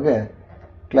ಮಾಡಿಕೊಂಡಷ್ಟು ನಮಗೆ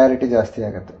ಕ್ಲಾರಿಟಿ ಜಾಸ್ತಿ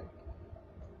ಆಗುತ್ತೆ.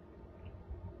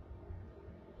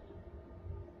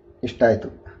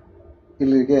 ಇಷ್ಟಾಯಿತು.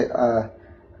 ಇಲ್ಲಿಗೆ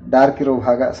ಡಾರ್ಕ್ ಇರೋ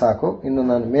ಭಾಗ ಸಾಕು. ಇನ್ನು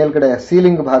ನಾನು ಮೇಲ್ಗಡೆ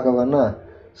ಸೀಲಿಂಗ್ ಭಾಗವನ್ನು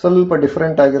ಸ್ವಲ್ಪ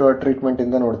ಡಿಫ್ರೆಂಟ್ ಆಗಿರೋ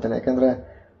ಟ್ರೀಟ್ಮೆಂಟಿಂದ ನೋಡ್ತೇನೆ. ಯಾಕೆಂದರೆ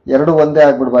ಎರಡೂ ಒಂದೇ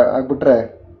ಆಗ್ಬಿಟ್ರೆ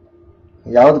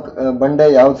ಯಾವ್ದು ಬಂಡೆ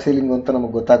ಯಾವ್ದು ಸೀಲಿಂಗು ಅಂತ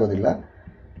ನಮಗೆ ಗೊತ್ತಾಗೋದಿಲ್ಲ.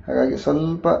 ಹಾಗಾಗಿ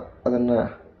ಸ್ವಲ್ಪ ಅದನ್ನು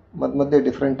ಮಧ್ಯೆ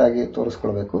ಡಿಫ್ರೆಂಟ್ ಆಗಿ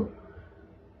ತೋರಿಸ್ಕೊಳ್ಬೇಕು.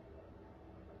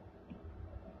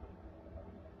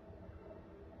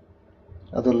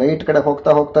 ಅದು ಲೈಟ್ ಕಡೆ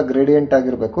ಹೋಗ್ತಾ ಹೋಗ್ತಾ ಗ್ರೇಡಿಯಂಟ್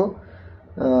ಆಗಿರಬೇಕು.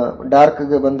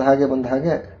 ಡಾರ್ಕ್ಗೆ ಬಂದ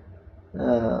ಹಾಗೆ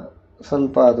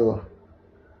ಸ್ವಲ್ಪ ಅದು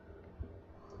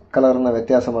ಕಲರ್ನ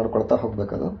ವ್ಯತ್ಯಾಸ ಮಾಡ್ಕೊಳ್ತಾ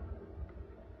ಹೋಗ್ಬೇಕದು.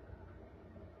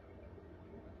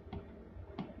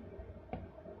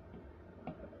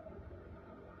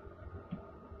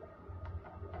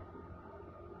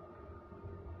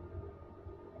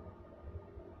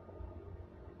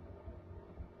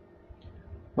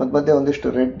 ಮಧ್ಯೆ ಒಂದಿಷ್ಟು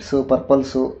ರೆಡ್ಸು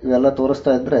ಪರ್ಪಲ್ಸು ಇವೆಲ್ಲ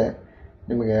ತೋರಿಸ್ತಾ ಇದ್ರೆ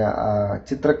ನಿಮಗೆ ಆ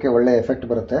ಚಿತ್ರಕ್ಕೆ ಒಳ್ಳೆ ಎಫೆಕ್ಟ್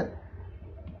ಬರುತ್ತೆ.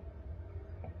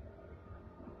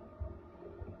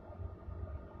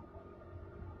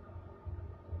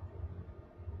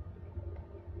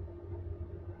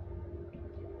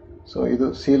 ಸೊ ಇದು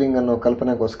ಸೀಲಿಂಗ್ ಅನ್ನೋ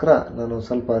ಕಲ್ಪನೆಗೋಸ್ಕರ ನಾನು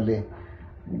ಸ್ವಲ್ಪ ಅಲ್ಲಿ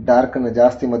ಡಾರ್ಕನ್ನು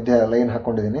ಜಾಸ್ತಿ ಮಧ್ಯ ಲೈನ್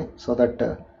ಹಾಕೊಂಡಿದ್ದೀನಿ, ಸೊ ದಟ್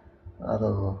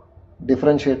ಅದು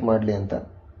ಡಿಫ್ರೆನ್ಶಿಯೇಟ್ ಮಾಡಲಿ ಅಂತ.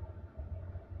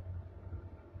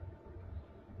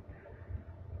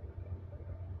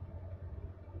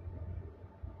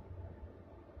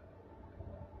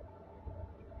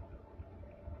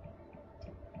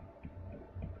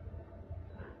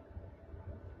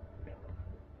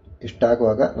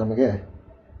 ಇಷ್ಟಾಗುವಾಗ ನಮಗೆ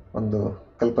ಒಂದು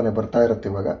ಕಲ್ಪನೆ ಬರ್ತಾ ಇರುತ್ತೆ.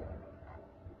 ಇವಾಗ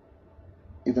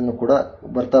ಇದನ್ನು ಕೂಡ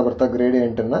ಬರ್ತಾ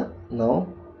ಗ್ರೇಡಿಯಂಟನ್ನು ನಾವು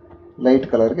ಲೈಟ್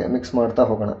ಕಲರ್ಗೆ ಮಿಕ್ಸ್ ಮಾಡ್ತಾ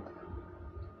ಹೋಗೋಣ.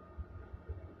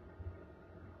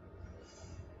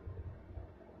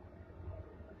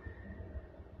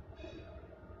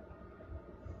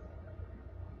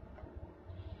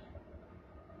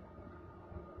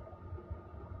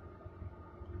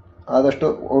 ಆದಷ್ಟು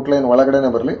ಔಟ್ಲೈನ್ ಒಳಗಡೆನೆ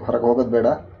ಬರಲಿ, ಹೊರಗೆ ಹೋಗೋದು ಬೇಡ.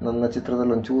 ನನ್ನ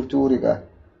ಚಿತ್ರದಲ್ಲಿ ಒಂದು ಚೂರು ಈಗ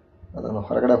ಅದನ್ನು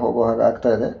ಹೊರಗಡೆ ಹೋಗೋ ಹಾಗೆ ಆಗ್ತಾ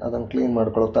ಇದೆ. ಅದನ್ನು ಕ್ಲೀನ್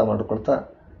ಮಾಡ್ಕೊಳ್ತಾ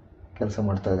ಕೆಲಸ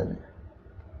ಮಾಡ್ತಾ ಇದ್ದೇನೆ.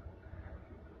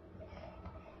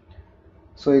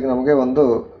 ಸೊ ಈಗ ನಮಗೆ ಒಂದು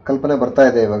ಕಲ್ಪನೆ ಬರ್ತಾ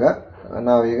ಇದೆ. ಇವಾಗ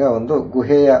ನಾವೀಗ ಒಂದು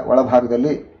ಗುಹೆಯ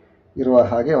ಒಳಭಾಗದಲ್ಲಿ ಇರುವ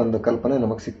ಹಾಗೆ ಒಂದು ಕಲ್ಪನೆ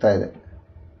ನಮಗೆ ಸಿಗ್ತಾ ಇದೆ.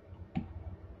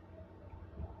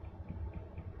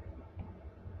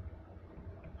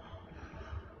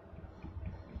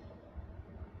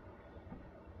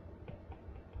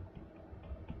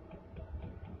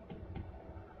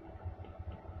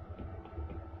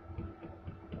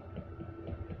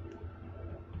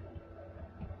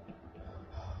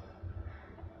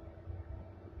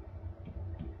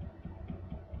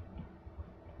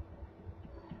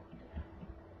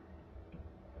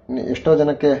 ಎಷ್ಟೋ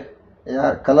ಜನಕ್ಕೆ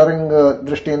ಕಲರಿಂಗ್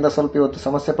ದೃಷ್ಟಿಯಿಂದ ಸ್ವಲ್ಪ ಇವತ್ತು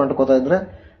ಸಮಸ್ಯೆ ಪಂಡ್ಕೋತಾ ಇದ್ರೆ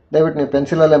ದಯವಿಟ್ಟು ನೀವು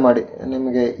ಪೆನ್ಸಿಲಲ್ಲೇ ಮಾಡಿ.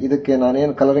 ನಿಮಗೆ ಇದಕ್ಕೆ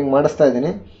ನಾನೇನು ಕಲರಿಂಗ್ ಮಾಡಿಸ್ತಾ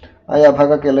ಇದ್ದೀನಿ ಆಯಾ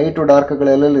ಭಾಗಕ್ಕೆ ಲೈಟು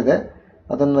ಡಾರ್ಕ್ಗಳು ಎಲ್ಲೆಲ್ಲಿದೆ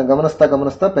ಅದನ್ನು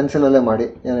ಗಮನಿಸ್ತಾ ಪೆನ್ಸಿಲಲ್ಲೇ ಮಾಡಿ.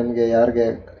 ನಿಮಗೆ ಯಾರಿಗೆ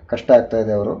ಕಷ್ಟ ಆಗ್ತಾ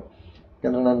ಇದೆ ಅವರು,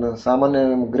 ಯಾಕಂದರೆ ನಾನು ಸಾಮಾನ್ಯ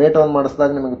ನಿಮ್ಗೆ ಗ್ರೇಟ್ ಆನ್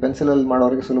ಮಾಡಿಸಿದಾಗ ನಿಮಗೆ ಪೆನ್ಸಿಲಲ್ಲಿ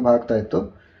ಮಾಡೋರಿಗೆ ಸುಲಭ ಆಗ್ತಾ ಇತ್ತು.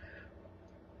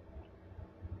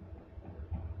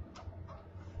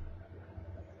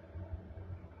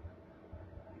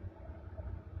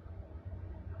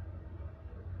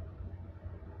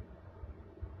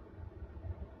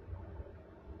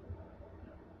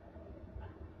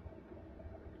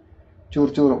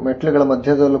 ಚೂರು ಮೆಟ್ಲುಗಳ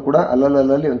ಮಧ್ಯದಲ್ಲೂ ಕೂಡ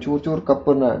ಅಲ್ಲಲ್ಲಿ ಒಂದು ಚೂರು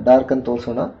ಕಪ್ಪನ್ನು ಡಾರ್ಕ್ ಅಂತ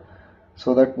ತೋರಿಸೋಣ.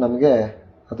 ಸೊ ದಟ್ ನಮಗೆ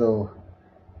ಅದು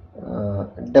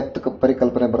ಡೆಪ್ತ್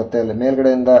ಪರಿಕಲ್ಪನೆ ಬರುತ್ತೆ. ಅಲ್ಲಿ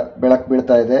ಮೇಲ್ಗಡೆಯಿಂದ ಬೆಳಕು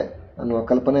ಬೀಳ್ತಾ ಇದೆ ಅನ್ನುವ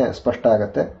ಕಲ್ಪನೆ ಸ್ಪಷ್ಟ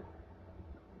ಆಗತ್ತೆ.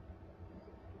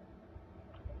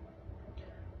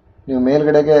 ನೀವು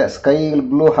ಮೇಲ್ಗಡೆಗೆ ಸ್ಕೈ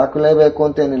ಬ್ಲೂ ಹಾಕಲೇಬೇಕು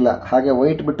ಅಂತೇನಿಲ್ಲ, ಹಾಗೆ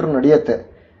ವೈಟ್ ಬಿಟ್ಟರು ನಡೆಯುತ್ತೆ.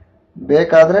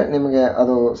 ಬೇಕಾದರೆ ನಿಮಗೆ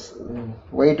ಅದು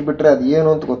ವೈಟ್ ಬಿಟ್ಟರೆ ಅದು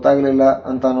ಏನು ಅಂತ ಗೊತ್ತಾಗಲಿಲ್ಲ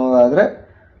ಅಂತ ಅನ್ನೋದಾದರೆ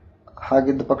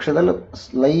ಹಾಗಿದ್ದ ಪಕ್ಷದಲ್ಲಿ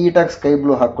ಲೈಟಾಗಿ ಸ್ಕೈ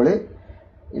ಬ್ಲೂ ಹಾಕ್ಕೊಳ್ಳಿ,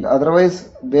 ಇಲ್ಲ ಅದರ್ವೈಸ್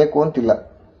ಬೇಕು ಅಂತಿಲ್ಲ.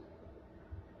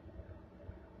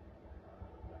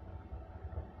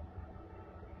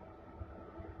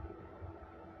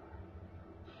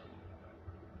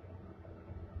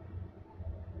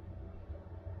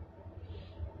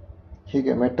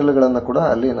 ಹೀಗೆ ಮೆಟ್ಟಲುಗಳನ್ನು ಕೂಡ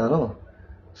ಅಲ್ಲಿ ನಾನು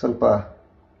ಸ್ವಲ್ಪ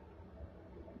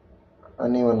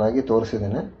ಅನ್ಈವನ್ ಆಗಿ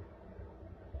ತೋರಿಸಿದ್ದೇನೆ.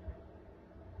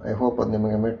 ಐ ಹೋಪ್ ಅದು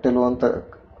ನಿಮಗೆ ಮೆಟ್ಟಲು ಅಂತ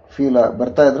ಫೀಲ್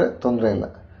ಬರ್ತಾ ಇದ್ರೆ ತೊಂದರೆ ಇಲ್ಲ.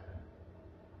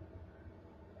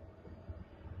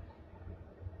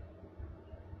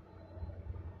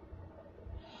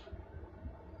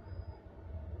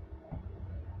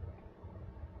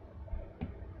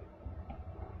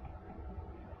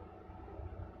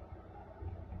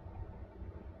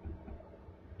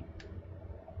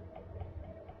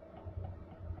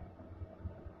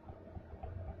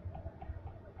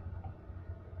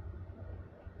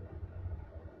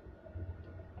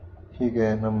 ಹೀಗೆ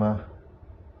ನಮ್ಮ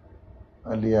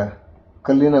ಅಲ್ಲಿಯ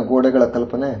ಕಲ್ಲಿನ ಗೋಡೆಗಳ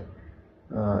ಕಲ್ಪನೆ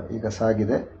ಈಗ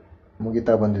ಸಾಗಿದೆ,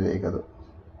 ಮುಗಿತಾ ಬಂದಿದೆ ಈಗ ಅದು.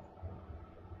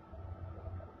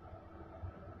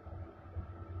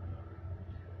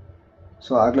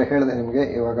 ಸೊ ಆಗಲೇ ಹೇಳಿದೆ ನಿಮಗೆ,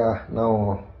 ಇವಾಗ ನಾವು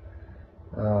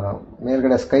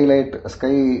ಮೇಲ್ಗಡೆ ಸ್ಕೈ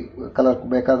ಕಲರ್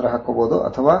ಬೇಕಾದರೆ ಹಾಕ್ಕೋಬೋದು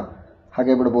ಅಥವಾ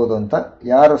ಹಾಗೆ ಬಿಡ್ಬೋದು ಅಂತ.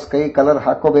 ಯಾರು ಸ್ಕೈ ಕಲರ್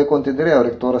ಹಾಕ್ಕೋಬೇಕು ಅಂತಿದ್ದೀರಿ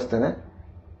ಅವ್ರಿಗೆ ತೋರಿಸ್ತೇನೆ.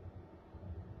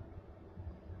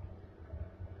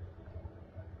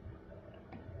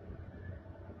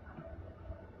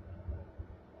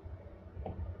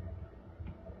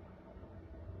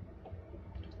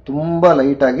 ತುಂಬ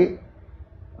ಲೈಟಾಗಿ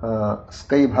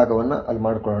ಸ್ಕೈ ಭಾಗವನ್ನು ಅಲ್ಲಿ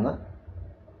ಮಾಡ್ಕೊಳ್ಳೋಣ.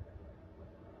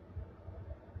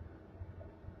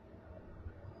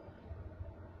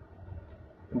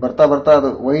 ಬರ್ತಾ ಬರ್ತಾ ಅದು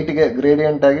ವೈಟ್ಗೆ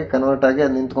ಗ್ರೇಡಿಯಂಟ್ ಆಗಿ ಕನ್ವರ್ಟ್ ಆಗಿ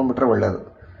ಅದು ನಿಂತ್ಕೊಂಡ್ಬಿಟ್ರೆ ಒಳ್ಳೆಯದು.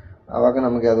 ಆವಾಗ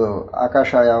ನಮಗೆ ಅದು ಆಕಾಶ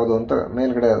ಯಾವುದು ಅಂತ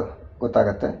ಮೇಲ್ಗಡೆ ಅದು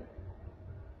ಗೊತ್ತಾಗತ್ತೆ.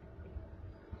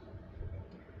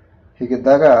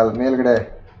 ಹೀಗಿದ್ದಾಗ ಅಲ್ಲಿ ಮೇಲ್ಗಡೆ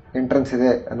ಎಂಟ್ರೆನ್ಸ್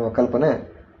ಇದೆ ಅನ್ನುವ ಕಲ್ಪನೆ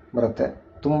ಬರುತ್ತೆ.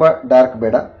 ತುಂಬ ಡಾರ್ಕ್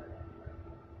ಬೇಡ,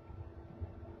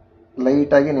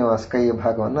 ಲೈಟಾಗಿ ನೀವು ಆ ಸ್ಕೈ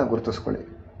ಭಾಗವನ್ನು ಗುರುತಿಸ್ಕೊಳ್ಳಿ.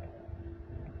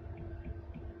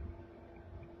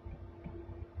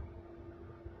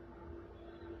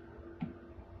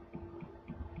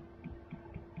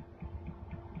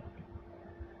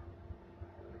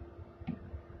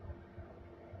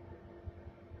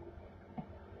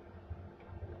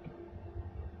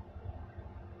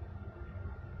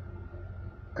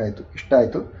 ಆಯಿತು, ಇಷ್ಟ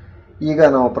ಆಯಿತು. ಈಗ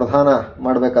ನಾವು ಪ್ರಧಾನ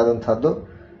ಮಾಡಬೇಕಾದಂಥದ್ದು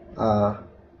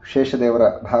ಶೇಷದೇವರ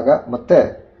ಭಾಗ ಮತ್ತು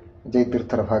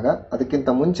ಜಯತೀರ್ಥರ ಭಾಗ. ಅದಕ್ಕಿಂತ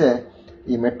ಮುಂಚೆ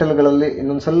ಈ ಮೆಟ್ಟಲುಗಳಲ್ಲಿ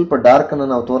ಇನ್ನೊಂದು ಸ್ವಲ್ಪ ಡಾರ್ಕನ್ನು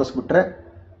ನಾವು ತೋರಿಸ್ಬಿಟ್ರೆ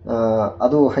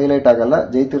ಅದು ಹೈಲೈಟ್ ಆಗಲ್ಲ,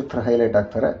 ಜಯತೀರ್ಥರ ಹೈಲೈಟ್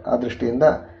ಆಗ್ತಾರೆ. ಆ ದೃಷ್ಟಿಯಿಂದ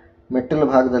ಮೆಟ್ಟಲು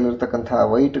ಭಾಗದಲ್ಲಿರ್ತಕ್ಕಂಥ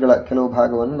ವೈಟ್ಗಳ ಕೆಲವು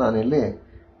ಭಾಗವನ್ನು ನಾನಿಲ್ಲಿ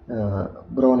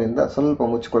ಬ್ರೌನಿಂದ ಸ್ವಲ್ಪ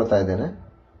ಮುಚ್ಚಿಕೊಳ್ತಾ ಇದ್ದೇನೆ.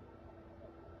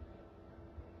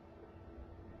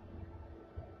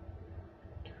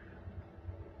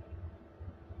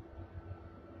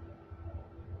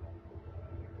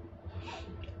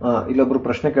 ಇಲ್ಲೊಬ್ರು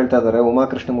ಪ್ರಶ್ನೆ ಕೇಳ್ತಾ ಇದ್ದಾರೆ,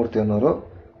 ಉಮಾಕೃಷ್ಣಮೂರ್ತಿ ಅನ್ನೋರು.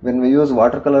 When we use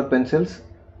water colour pencils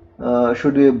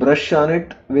should we brush on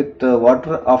it with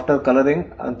water after colouring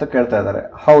ಅಂತ ಕೇಳ್ತಾ ಇದ್ದಾರೆ.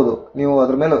 ಹೌದು, ನೀವು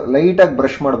ಅದ್ರ ಮೇಲೆ ಲೈಟಾಗಿ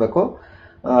ಬ್ರಷ್ ಮಾಡಬೇಕು.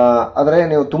 ಆದರೆ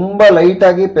ನೀವು ತುಂಬ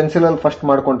ಲೈಟಾಗಿ ಪೆನ್ಸಿಲಲ್ಲಿ ಫಸ್ಟ್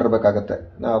ಮಾಡ್ಕೊಂಡಿರ್ಬೇಕಾಗತ್ತೆ.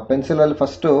 ಪೆನ್ಸಿಲಲ್ಲಿ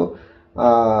ಫಸ್ಟು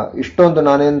ಇಷ್ಟೊಂದು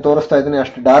ನಾನೇನು ತೋರಿಸ್ತಾ ಇದ್ದೀನಿ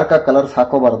ಅಷ್ಟು ಡಾರ್ಕಾಗಿ ಕಲರ್ಸ್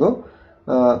ಹಾಕೋಬಾರ್ದು.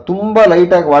 ತುಂಬ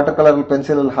ಲೈಟಾಗಿ ವಾಟರ್ ಕಲರ್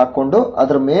ಪೆನ್ಸಿಲಲ್ಲಿ ಹಾಕ್ಕೊಂಡು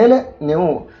ಅದ್ರ ಮೇಲೆ ನೀವು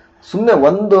ಸುಮ್ಮನೆ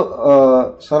ಒಂದು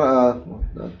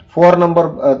 4 ನಂಬರ್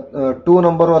 2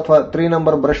 ನಂಬರು ಅಥವಾ 3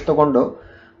 ನಂಬರ್ ಬ್ರಷ್ ತಗೊಂಡು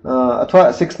ಅಥವಾ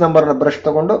 6 ನಂಬರ್ನ ಬ್ರಷ್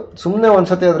ತಗೊಂಡು ಸುಮ್ಮನೆ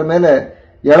ಒಂದ್ಸತಿ ಅದ್ರ ಮೇಲೆ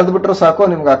ಎಳೆದು ಬಿಟ್ಟರು ಸಾಕು,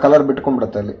 ನಿಮ್ಗೆ ಆ ಕಲರ್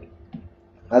ಬಿಟ್ಕೊಂಡ್ಬಿಡುತ್ತೆ ಅಲ್ಲಿ.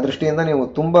 ಆ ದೃಷ್ಟಿಯಿಂದ ನೀವು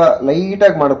ತುಂಬ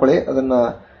ಲೈಟಾಗಿ ಮಾಡ್ಕೊಳ್ಳಿ. ಅದನ್ನು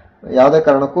ಯಾವುದೇ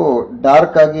ಕಾರಣಕ್ಕೂ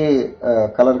ಡಾರ್ಕ್ ಆಗಿ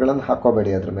ಕಲರ್ಗಳನ್ನು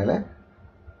ಹಾಕೋಬೇಡಿ ಅದ್ರ ಮೇಲೆ.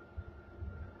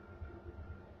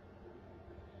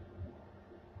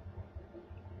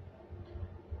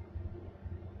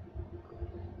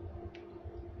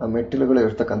 ಆ ಮೆಟ್ಟಿಲುಗಳು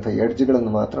ಇರ್ತಕ್ಕಂಥ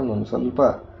ಎಡ್ಜ್ಗಳನ್ನು ಮಾತ್ರ ನಾನು ಸ್ವಲ್ಪ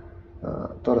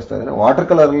ತೋರಿಸ್ತಾ ಇದ್ದೇನೆ. ವಾಟರ್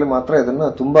ಕಲರಲ್ಲಿ ಮಾತ್ರ ಇದನ್ನು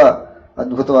ತುಂಬ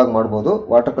ಅದ್ಭುತವಾಗಿ ಮಾಡ್ಬೋದು.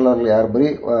 ವಾಟರ್ ಕಲರಲ್ಲಿ ಯಾರು ಬರೀ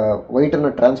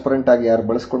ವೈಟನ್ನು ಟ್ರಾನ್ಸ್ಪರೆಂಟ್ ಆಗಿ ಯಾರು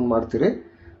ಬಳಸ್ಕೊಂಡು ಮಾಡ್ತೀರಿ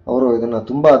ಅವರು ಇದನ್ನು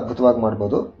ತುಂಬ ಅದ್ಭುತವಾಗಿ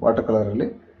ಮಾಡ್ಬೋದು. ವಾಟರ್ ಕಲರಲ್ಲಿ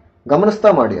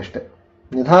ಗಮನಿಸ್ತಾ ಮಾಡಿ, ಅಷ್ಟೇ,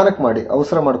 ನಿಧಾನಕ್ಕೆ ಮಾಡಿ,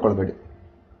 ಅವಸರ ಮಾಡ್ಕೊಳ್ಬೇಡಿ.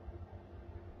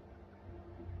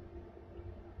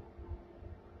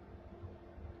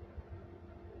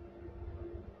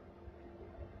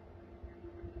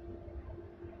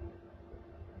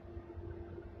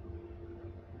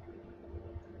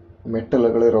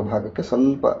 ಮೆಟ್ಟಲುಗಳಿರೋ ಭಾಗಕ್ಕೆ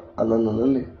ಸ್ವಲ್ಪ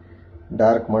ಅಲ್ಲಲ್ಲಿ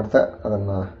ಡಾರ್ಕ್ ಮಾಡ್ತಾ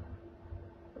ಅದನ್ನು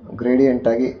ಗ್ರೇಡಿಯಂಟ್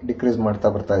ಆಗಿ ಡಿಕ್ರೀಸ್ ಮಾಡ್ತಾ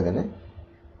ಬರ್ತಾ ಇದ್ದೇನೆ.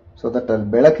 ಸೊ ದಟ್ ಅಲ್ಲಿ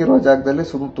ಬೆಳಕಿರೋ ಜಾಗದಲ್ಲಿ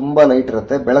ತುಂಬ ಲೈಟ್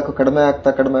ಇರುತ್ತೆ. ಬೆಳಕು ಕಡಿಮೆ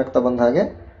ಆಗ್ತಾ ಬಂದ ಹಾಗೆ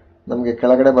ನಮಗೆ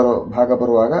ಕೆಳಗಡೆ ಭಾಗ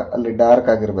ಬರುವಾಗ ಅಲ್ಲಿ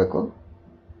ಡಾರ್ಕ್ ಆಗಿರಬೇಕು.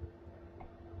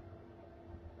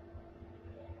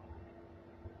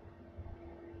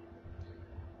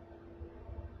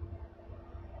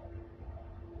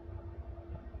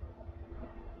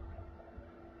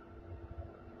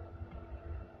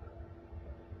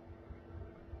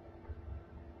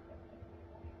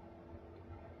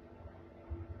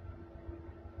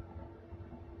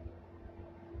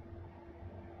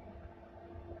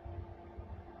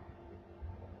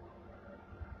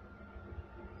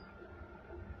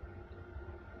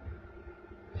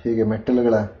 ಹೀಗೆ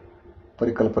ಮೆಟ್ಟಿಲುಗಳ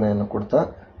ಪರಿಕಲ್ಪನೆಯನ್ನು ಕೊಡ್ತಾ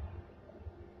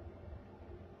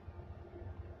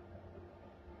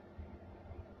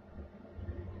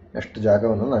ಎಷ್ಟು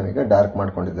ಜಾಗವನ್ನು ನಾವೀಗ ಡಾರ್ಕ್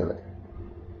ಮಾಡ್ಕೊಂಡಿದ್ದೇವೆ.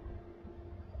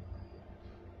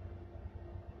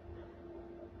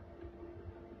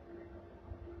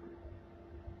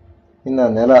 ಇನ್ನು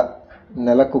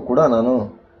ನೆಲಕ್ಕೂ ಕೂಡ ನಾನು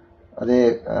ಅದೇ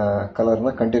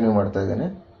ಕಲರ್ನ ಕಂಟಿನ್ಯೂ ಮಾಡ್ತಾ ಇದ್ದೇನೆ.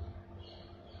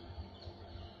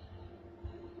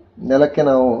 ನೆಲಕ್ಕೆ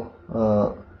ನಾವು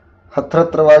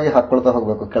ಹತ್ರವಾಗಿ ಹಾಕ್ಕೊಳ್ತಾ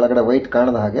ಹೋಗಬೇಕು, ಕೆಳಗಡೆ ವೈಟ್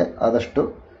ಕಾಣದ ಹಾಗೆ ಆದಷ್ಟು.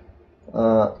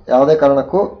 ಯಾವುದೇ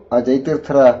ಕಾರಣಕ್ಕೂ ಆ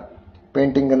ಜಯತೀರ್ಥರ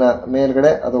ಪೇಂಟಿಂಗಿನ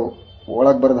ಮೇಲ್ಗಡೆ ಅದು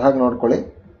ಒಳಗೆ ಬರದ ಹಾಗೆ ನೋಡ್ಕೊಳ್ಳಿ.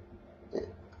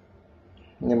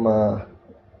 ನಿಮ್ಮ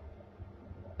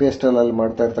ಪೇಸ್ಟಲಲ್ಲಿ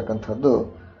ಮಾಡ್ತಾ ಇರ್ತಕ್ಕಂಥದ್ದು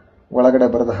ಒಳಗಡೆ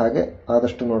ಬರದ ಹಾಗೆ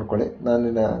ಆದಷ್ಟು ನೋಡ್ಕೊಳ್ಳಿ.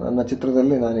 ನನ್ನ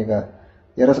ಚಿತ್ರದಲ್ಲಿ ನಾನೀಗ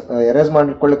ಎರೇಸ್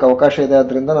ಮಾಡಿಕೊಳ್ಳಿಕ್ಕೆ ಅವಕಾಶ ಇದೆ,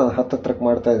 ಆದ್ದರಿಂದ ನಾನು ಹತ್ತತ್ರಕ್ಕೆ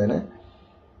ಮಾಡ್ತಾ ಇದ್ದೇನೆ.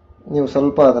 ನೀವು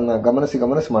ಸ್ವಲ್ಪ ಅದನ್ನು ಗಮನಿಸಿ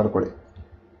ಮಾಡ್ಕೊಳ್ಳಿ.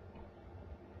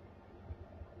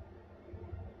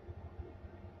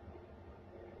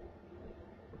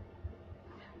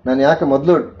 ನಾನು ಯಾಕೆ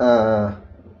ಮೊದಲು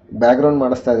ಬ್ಯಾಕ್ಗ್ರೌಂಡ್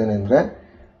ಮಾಡಿಸ್ತಾ ಇದ್ದೇನೆ ಅಂದರೆ,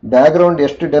 ಬ್ಯಾಕ್ಗ್ರೌಂಡ್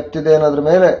ಎಷ್ಟು ಡೆಪ್ತ್ ಇದೆ ಅನ್ನೋದ್ರ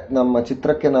ಮೇಲೆ ನಮ್ಮ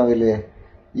ಚಿತ್ರಕ್ಕೆ ನಾವಿಲ್ಲಿ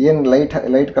ಏನು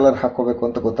ಲೈಟ್ ಕಲರ್ ಹಾಕೋಬೇಕು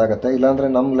ಅಂತ ಗೊತ್ತಾಗುತ್ತೆ. ಇಲ್ಲಾಂದರೆ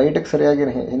ನಮ್ಮ ಲೈಟಿಗೆ ಸರಿಯಾಗಿ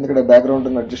ಹಿಂದ್ಗಡೆ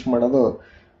ಬ್ಯಾಕ್ಗ್ರೌಂಡನ್ನು ಅಡ್ಜಸ್ಟ್ ಮಾಡೋದು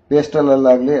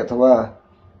ಪೇಸ್ಟಲಲ್ಲಾಗಲಿ ಅಥವಾ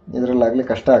ಇದರಲ್ಲಾಗಲಿ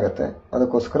ಕಷ್ಟ ಆಗುತ್ತೆ.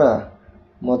 ಅದಕ್ಕೋಸ್ಕರ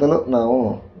ಮೊದಲು ನಾವು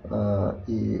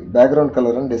ಈ background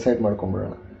ಕಲರನ್ನು decide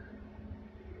ಮಾಡ್ಕೊಂಡ್ಬಿಡೋಣ.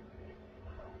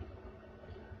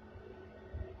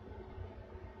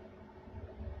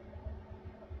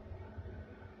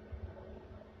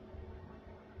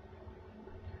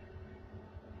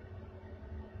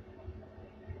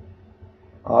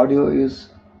 Audio is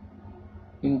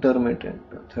intermittent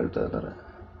ಅಂತ ಹೇಳ್ತಾ ಇದ್ದಾರೆ.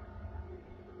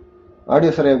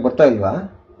 ಆಡಿಯೋ ಸರಿಯಾಗಿ ಬರ್ತಾ ಇಲ್ವಾ?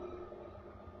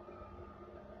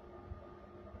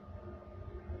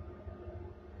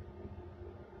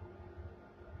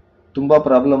 ತುಂಬಾ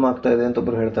ಪ್ರಾಬ್ಲಮ್ ಆಗ್ತಾ ಇದೆ ಅಂತ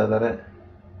ಒಬ್ರು ಹೇಳ್ತಾ ಇದ್ದಾರೆ.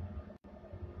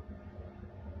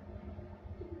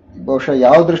 ಬಹುಶಃ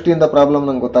ಯಾವ ದೃಷ್ಟಿಯಿಂದ ಪ್ರಾಬ್ಲಮ್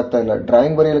ನಂಗೆ ಗೊತ್ತಾಗ್ತಾ ಇಲ್ಲ.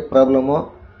 Drawing ಬರೆಯಲಿಕ್ಕೆ problem,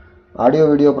 audio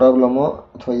video problem,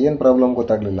 ಅಥವಾ ಏನು ಪ್ರಾಬ್ಲಮ್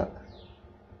ಗೊತ್ತಾಗ್ಲಿಲ್ಲ.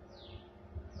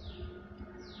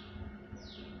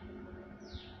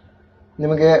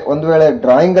 ನಿಮಗೆ ಒಂದು ವೇಳೆ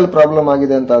ಡ್ರಾಯಿಂಗಲ್ಲಿ ಪ್ರಾಬ್ಲಮ್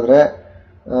ಆಗಿದೆ ಅಂತಾದರೆ,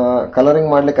 ಕಲರಿಂಗ್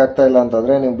ಮಾಡ್ಲಿಕ್ಕೆ ಆಗ್ತಾ ಇಲ್ಲ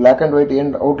ಅಂತಾದರೆ, ನೀವು ಬ್ಲ್ಯಾಕ್ ಆ್ಯಂಡ್ ವೈಟ್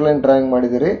ಏನು ಔಟ್ಲೈನ್ ಡ್ರಾಯಿಂಗ್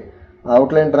ಮಾಡಿದಿರಿ, ಆ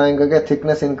ಔಟ್ಲೈನ್ ಡ್ರಾಯಿಂಗ್ಗೆ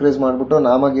ಥಿಕ್ನೆಸ್ ಇನ್ಕ್ರೀಸ್ ಮಾಡಿಬಿಟ್ಟು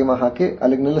ನಾಮ ಗೀಮ ಹಾಕಿ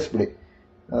ಅಲ್ಲಿಗೆ ನಿಲ್ಲಿಸ್ಬಿಡಿ.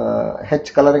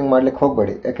 ಹೆಚ್ಚು ಕಲರಿಂಗ್ ಮಾಡ್ಲಿಕ್ಕೆ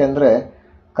ಹೋಗಬೇಡಿ. ಯಾಕೆಂದರೆ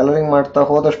ಕಲರಿಂಗ್ ಮಾಡ್ತಾ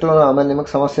ಹೋದಷ್ಟು ಆಮೇಲೆ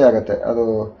ನಿಮಗೆ ಸಮಸ್ಯೆ ಆಗುತ್ತೆ, ಅದು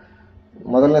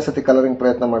ಮೊದಲನೇ ಸತಿ ಕಲರಿಂಗ್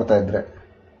ಪ್ರಯತ್ನ ಮಾಡ್ತಾ ಇದ್ರೆ.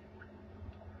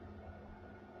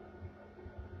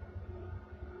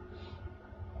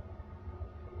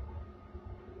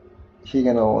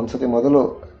 ಹೀಗೆ ನಾವು ಒಂದ್ಸತಿ ಮೊದಲು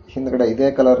ಹಿಂದ್ಗಡೆ ಇದೇ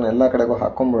ಕಲರ್ನ ಎಲ್ಲ ಕಡೆಗೂ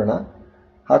ಹಾಕೊಂಡ್ಬಿಡೋಣ.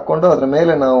 ಹಾಕ್ಕೊಂಡು ಅದರ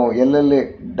ಮೇಲೆ ನಾವು ಎಲ್ಲೆಲ್ಲಿ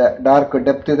ಡಾರ್ಕ್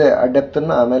ಡೆಪ್ತ್ ಇದೆ ಆ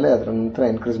ಡೆಪ್ತನ್ನು ಆಮೇಲೆ ಅದರ ನಂತರ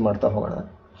ಇನ್ಕ್ರೀಸ್ ಮಾಡ್ತಾ ಹೋಗೋಣ.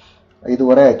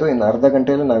 5:30 ಆಯಿತು. ಇನ್ನು ಅರ್ಧ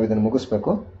ಗಂಟೆಯಲ್ಲಿ ನಾವು ಇದನ್ನು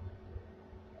ಮುಗಿಸ್ಬೇಕು.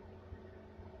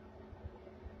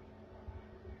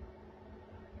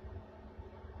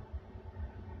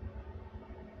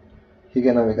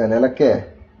 ಹೀಗೆ ನಾವೀಗ ನೆಲಕ್ಕೆ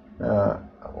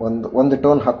ಒಂದು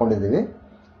ಟೋನ್ ಹಾಕ್ಕೊಂಡಿದ್ದೀವಿ.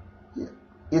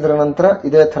 ಇದರ ನಂತರ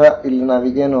ಇದೇ ಥರ ಇಲ್ಲಿ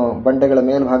ನಾವೀಗೇನು ಬಂಡೆಗಳ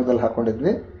ಮೇಲ್ಭಾಗದಲ್ಲಿ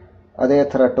ಹಾಕ್ಕೊಂಡಿದ್ವಿ ಅದೇ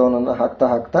ಥರ ಟೋನನ್ನು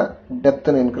ಹಾಕ್ತಾ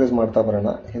ಡೆಪ್ತನ್ನು ಇನ್ಕ್ರೀಸ್ ಮಾಡ್ತಾ ಬರೋಣ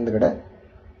ಹಿಂದ್ಗಡೆ.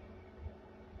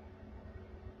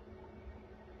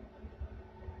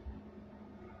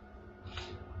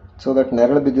 ಸೊ ದಟ್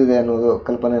ನೆರಳು ಬಿದ್ದಿದೆ ಅನ್ನೋದು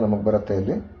ಕಲ್ಪನೆ ನಮಗೆ ಬರುತ್ತೆ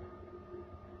ಇಲ್ಲಿ.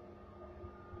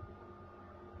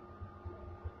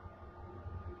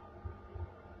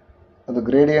 ಅದು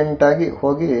ಗ್ರೇಡಿಯಂಟ್ ಆಗಿ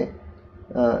ಹೋಗಿ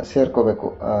ಸೇರ್ಕೋಬೇಕು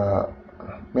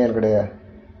ಮೇಲ್ಗಡೆಯ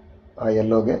ಆ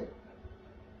ಯೆಲ್ಲೋಗೆ.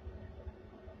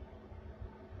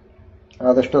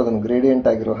 ಆದಷ್ಟು ಅದನ್ನು ಗ್ರೇಡಿಯಂಟ್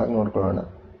ಆಗಿರೋ ಹಾಗೆ ನೋಡ್ಕೊಳ್ಳೋಣ.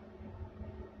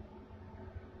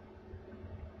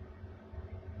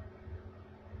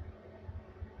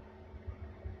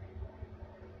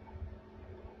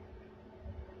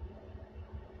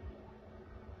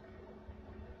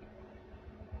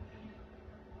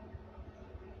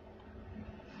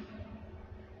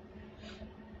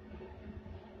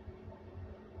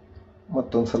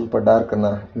 ಮತ್ತೊಂದು ಸ್ವಲ್ಪ ಡಾರ್ಕನ್ನು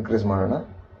ಇನ್ಕ್ರೀಸ್ ಮಾಡೋಣ.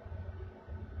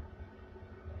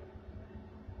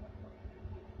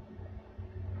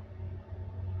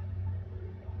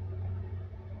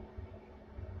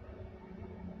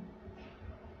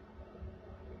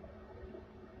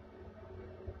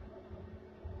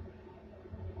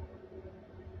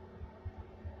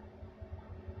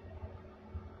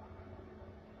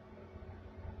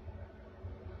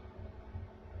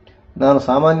 ನಾನು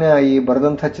ಸಾಮಾನ್ಯ ಈ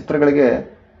ಬರೆದಂಥ ಚಿತ್ರಗಳಿಗೆ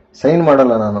ಸೈನ್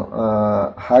ಮಾಡಲ್ಲ. ನಾನು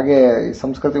ಹಾಗೆ ಈ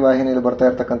ಸಂಸ್ಕೃತಿ ವಾಹಿನಿಯಲ್ಲಿ ಬರ್ತಾ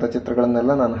ಇರ್ತಕ್ಕಂಥ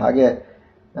ಚಿತ್ರಗಳನ್ನೆಲ್ಲ ನಾನು ಹಾಗೆ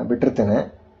ಬಿಟ್ಟಿರ್ತೇನೆ.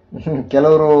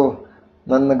 ಕೆಲವರು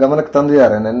ನನ್ನ ಗಮನಕ್ಕೆ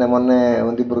ತಂದಿದ್ದಾರೆ, ಮೊನ್ನೆ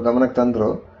ಒಂದಿಬ್ಬರು ಗಮನಕ್ಕೆ ತಂದರು.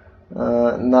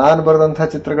 ನಾನು ಬರೆದಂಥ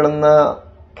ಚಿತ್ರಗಳನ್ನು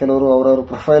ಕೆಲವರು ಅವರವ್ರ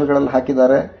ಪ್ರೊಫೈಲ್ಗಳಲ್ಲಿ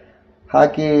ಹಾಕಿದ್ದಾರೆ.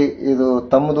 ಹಾಕಿ ಇದು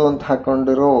ತಮ್ಮದು ಅಂತ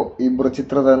ಹಾಕೊಂಡಿರೋ ಇಬ್ಬರು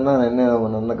ಚಿತ್ರದನ್ನು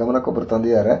ನನ್ನ ಗಮನಕ್ಕೊಬ್ಬರು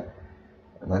ತಂದಿದ್ದಾರೆ.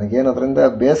 ನನಗೇನು ಅದರಿಂದ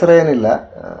ಬೇಸರ ಏನಿಲ್ಲ.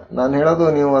 ನಾನು ಹೇಳೋದು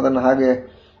ನೀವು ಅದನ್ನು ಹಾಗೆ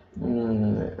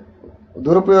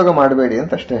ದುರುಪಯೋಗ ಮಾಡಬೇಡಿ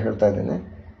ಅಂತ ಅಷ್ಟೇ ಹೇಳ್ತಾ ಇದ್ದೇನೆ.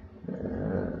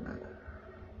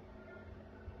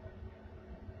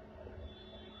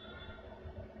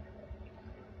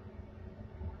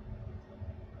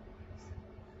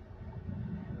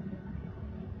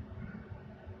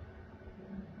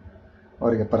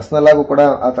 ಅವರಿಗೆ ಪರ್ಸನಲ್ ಆಗು ಕೂಡ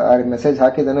ಮೆಸೇಜ್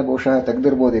ಹಾಕಿದ್ದೇನೆ. ಬಹುಶಃ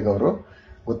ತೆಗೆದಿರ್ಬೋದು ಈಗ ಅವರು,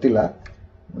 ಗೊತ್ತಿಲ್ಲ.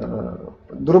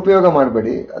 ದುರುಪಯೋಗ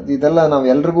ಮಾಡಬೇಡಿ. ಇದೆಲ್ಲ ನಾವು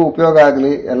ಎಲ್ರಿಗೂ ಉಪಯೋಗ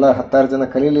ಆಗಲಿ, ಎಲ್ಲ 10 ಜನ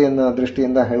ಕಲೀಲಿ ಅನ್ನೋ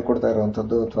ದೃಷ್ಟಿಯಿಂದ ಹೇಳ್ಕೊಡ್ತಾ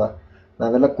ಇರುವಂಥದ್ದು, ಅಥವಾ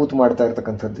ನಾವೆಲ್ಲ ಕೂತು ಮಾಡ್ತಾ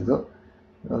ಇರ್ತಕ್ಕಂಥದ್ದು ಇದು.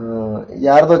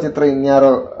 ಯಾರ್ದೋ ಚಿತ್ರ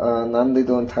ಇನ್ಯಾರೋ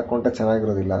ನಂದಿದು ಅಂತ ಹಾಕೊಂಡ್ರೆ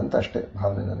ಚೆನ್ನಾಗಿರೋದಿಲ್ಲ ಅಂತ ಅಷ್ಟೇ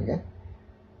ಭಾವನೆ ನನಗೆ.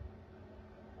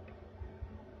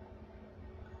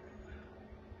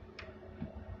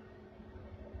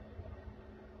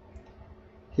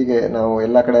 ಹೀಗೆ ನಾವು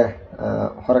ಎಲ್ಲ ಕಡೆ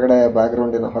ಹೊರಗಡೆ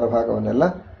ಬ್ಯಾಕ್ಗ್ರೌಂಡಿನ ಹೊರಭಾಗವನ್ನೆಲ್ಲ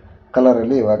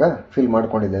ಕಲರಲ್ಲಿ ಇವಾಗ ಫಿಲ್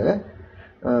ಮಾಡ್ಕೊಂಡಿದ್ದೇವೆ.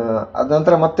 ಅದ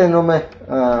ನಂತರ ಮತ್ತೆ ಇನ್ನೊಮ್ಮೆ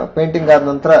ಪೇಂಟಿಂಗ್ ಆದ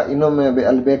ನಂತರ ಇನ್ನೊಮ್ಮೆ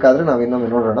ಅಲ್ಲಿ ಬೇಕಾದರೆ ನಾವು ಇನ್ನೊಮ್ಮೆ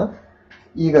ನೋಡೋಣ.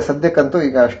 ಈಗ ಸದ್ಯಕ್ಕಂತೂ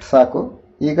ಈಗ ಅಷ್ಟು ಸಾಕು.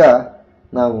 ಈಗ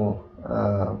ನಾವು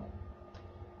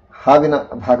ಹಾವಿನ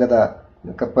ಭಾಗದ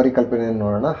ಪರಿಕಲ್ಪನೆಯನ್ನು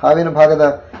ನೋಡೋಣ. ಹಾವಿನ ಭಾಗದ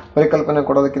ಪರಿಕಲ್ಪನೆ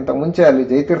ಕೊಡೋದಕ್ಕಿಂತ ಮುಂಚೆ ಅಲ್ಲಿ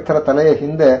ಜಯತೀರ್ಥರ ತಲೆಯ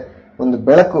ಹಿಂದೆ ಒಂದು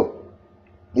ಬೆಳಕು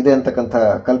ಇದೆ ಅಂತಕ್ಕಂಥ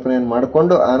ಕಲ್ಪನೆಯನ್ನು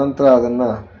ಮಾಡಿಕೊಂಡು ಆನಂತರ ಅದನ್ನು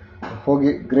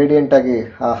ಹೋಗಿ ಗ್ರೇಡಿಯಂಟ್ ಆಗಿ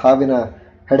ಆ ಹಾವಿನ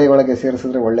ಹೆಡೆಯೊಳಗೆ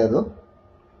ಸೇರಿಸಿದ್ರೆ ಒಳ್ಳೆಯದು.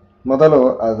 ಮೊದಲು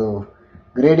ಅದು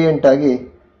ಗ್ರೇಡಿಯಂಟ್ ಆಗಿ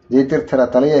ಜಯತೀರ್ಥರ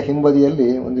ತಲೆಯ ಹಿಂಬದಿಯಲ್ಲಿ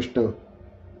ಒಂದಿಷ್ಟು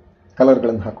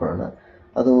ಕಲರ್ಗಳನ್ನು ಹಾಕೊಳ್ಳೋಣ.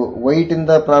 ಅದು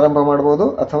ವೈಟಿಂದ ಪ್ರಾರಂಭ ಮಾಡ್ಬೋದು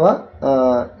ಅಥವಾ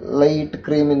ಲೈಟ್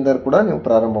ಕ್ರೀಮಿಂದ ಕೂಡ ನೀವು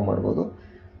ಪ್ರಾರಂಭ ಮಾಡ್ಬೋದು.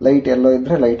 ಲೈಟ್ ಎಲ್ಲೋ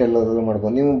ಇದ್ದರೆ ಲೈಟ್ ಎಲ್ಲೋದಲ್ಲೂ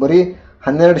ಮಾಡ್ಬೋದು. ನೀವು ಬರೀ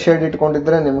 12 ಶೇಡ್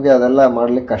ಇಟ್ಕೊಂಡಿದ್ರೆ ನಿಮಗೆ ಅದೆಲ್ಲ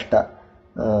ಮಾಡ್ಲಿಕ್ಕೆ ಕಷ್ಟ.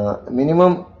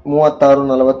 ಮಿನಿಮಮ್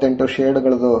 36-48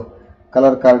 ಶೇಡ್ಗಳದ್ದು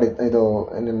ಕಲರ್ ಕಾರ್ಡ್ ಇದು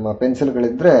ನಿಮ್ಮ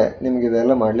ಪೆನ್ಸಿಲ್ಗಳಿದ್ರೆ ನಿಮಗೆ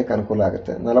ಇದೆಲ್ಲ ಮಾಡ್ಲಿಕ್ಕೆ ಅನುಕೂಲ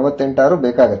ಆಗುತ್ತೆ. 48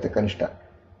 ಬೇಕಾಗತ್ತೆ ಕನಿಷ್ಠ.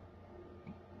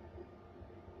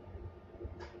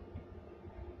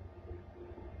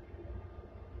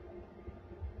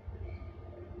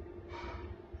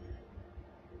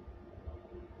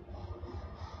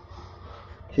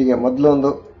 ಹೀಗೆ ಮೊದಲು ಒಂದು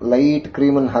ಲೈಟ್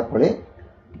ಕ್ರೀಮನ್ನು ಹಾಕೊಳ್ಳಿ.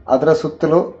 ಅದರ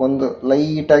ಸುತ್ತಲೂ ಒಂದು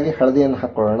ಲೈಟಾಗಿ ಹಳದಿಯನ್ನು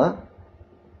ಹಾಕೊಳ್ಳೋಣ.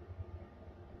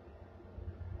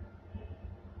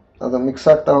 ಅದು ಮಿಕ್ಸ್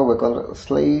ಆಗ್ತಾ ಹೋಗ್ಬೇಕು, ಅಂದ್ರೆ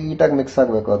ಸ್ಲೈಟಾಗಿ ಮಿಕ್ಸ್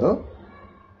ಆಗಬೇಕು. ಅದು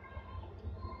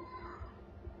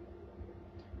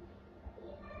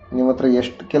ನಿಮ್ಮ ಹತ್ರ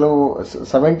ಎಷ್ಟು ಕೆಲವು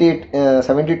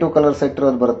 72 ಕಲರ್ ಸೆಟ್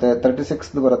ಇರೋದು ಬರುತ್ತೆ,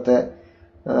 36 ಬರುತ್ತೆ,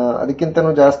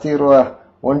 ಅದಕ್ಕಿಂತನೂ ಜಾಸ್ತಿ ಇರುವ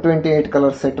 128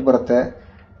 ಕಲರ್ ಸೆಟ್ ಬರುತ್ತೆ.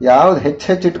 ಯಾವ್ದು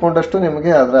ಹೆಚ್ಚು ಇಟ್ಕೊಂಡಷ್ಟು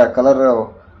ನಿಮಗೆ ಅದರ ಕಲರ್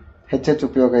ಹೆಚ್ಚು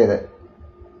ಉಪಯೋಗ ಇದೆ.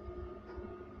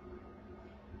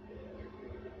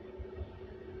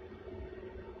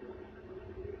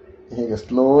 ಹೀಗೆ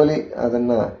ಸ್ಲೋಲಿ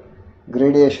ಅದನ್ನ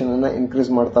ಗ್ರೇಡಿಯೇಷನ್ ಅನ್ನ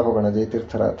ಇನ್ಕ್ರೀಸ್ ಮಾಡ್ತಾ ಹೋಗೋಣ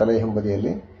ಜಯತೀರ್ಥರ ತಲೆ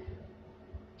ಹಿಂಬದಿಯಲ್ಲಿ.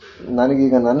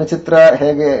 ನನಗೀಗ ನನ್ನ ಚಿತ್ರ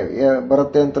ಹೇಗೆ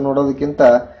ಬರುತ್ತೆ ಅಂತ ನೋಡೋದಕ್ಕಿಂತ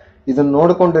ಇದನ್ನ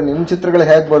ನೋಡಿಕೊಂಡು ನಿಮ್ಮ ಚಿತ್ರಗಳು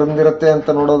ಹೇಗೆ ಬಂದಿರುತ್ತೆ ಅಂತ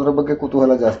ನೋಡೋದ್ರ ಬಗ್ಗೆ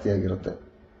ಕುತೂಹಲ ಜಾಸ್ತಿ ಆಗಿರುತ್ತೆ.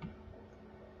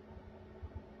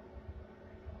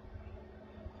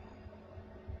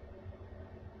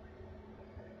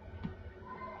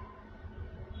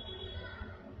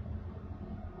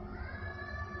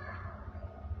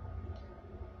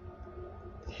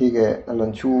 ಹೀಗೆ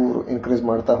ಅಲ್ಲೊಂಚೂರು ಇನ್ಕ್ರೀಸ್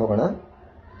ಮಾಡ್ತಾ ಹೋಗೋಣ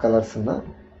ಕಲರ್ಸನ್ನು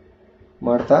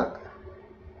ಮಾಡ್ತಾ,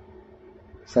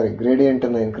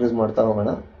 ಗ್ರೇಡಿಯಂಟನ್ನು ಇನ್ಕ್ರೀಸ್ ಮಾಡ್ತಾ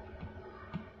ಹೋಗೋಣ.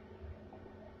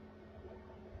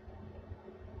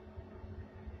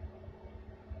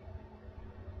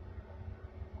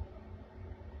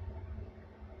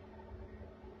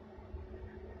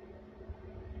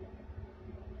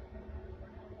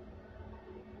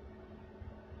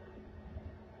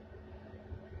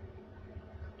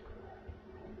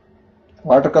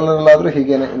 ವಾಟರ್ ಕಲರ್ ಅಲ್ಲಾದ್ರೂ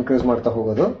ಹೀಗೇನೆ ಇನ್ಕ್ರೀಸ್ ಮಾಡ್ತಾ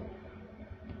ಹೋಗೋದು.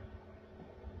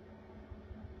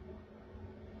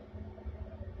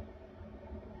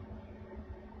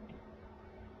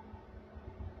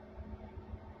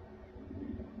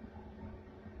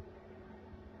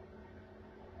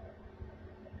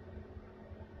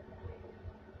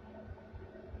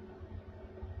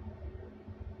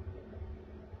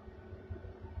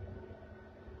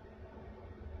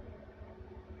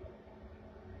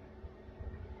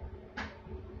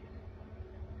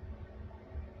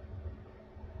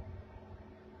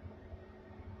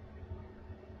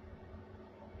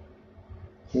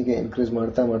 ಹೀಗೆ ಇನ್ಕ್ರೀಸ್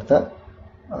ಮಾಡ್ತಾ ಮಾಡ್ತಾ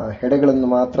ಹೆಡೆಗಳನ್ನು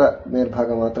ಮಾತ್ರ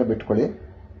ಮೇಲ್ಭಾಗ ಮಾತ್ರ ಬಿಟ್ಕೊಳ್ಳಿ.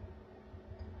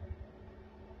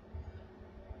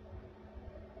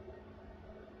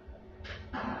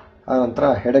 ಆ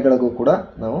ನಂತರ ಹೆಡೆಗಳಿಗೂ ಕೂಡ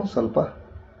ನಾವು ಸ್ವಲ್ಪ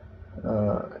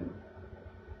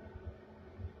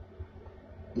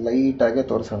ಲೈಟ್ ಆಗಿ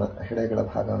ತೋರಿಸೋಣ ಹೆಡೆಗಳ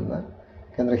ಭಾಗವನ್ನು,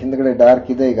 ಯಾಕಂದ್ರೆ ಹಿಂದ್ಗಡೆ ಡಾರ್ಕ್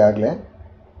ಇದೆ ಈಗಾಗಲೇ.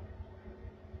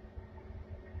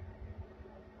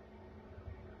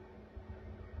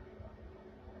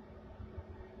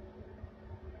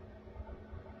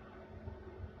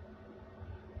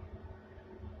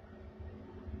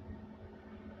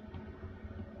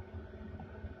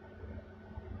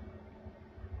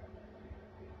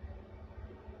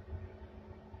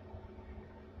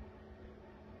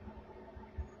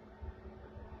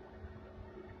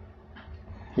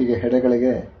 ಹೀಗೆ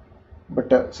ಹೆಡೆಗಳಿಗೆ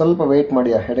ಬಟ್ ಸ್ವಲ್ಪ ವೆಯ್ಟ್ ಮಾಡಿ.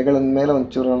 ಆ ಹೆಡೆಗಳ ಮೇಲೆ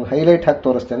ಒಂಚೂರು ನಾನು ಹೈಲೈಟ್ ಹಾಕಿ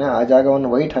ತೋರಿಸ್ತೇನೆ. ಆ ಜಾಗವನ್ನು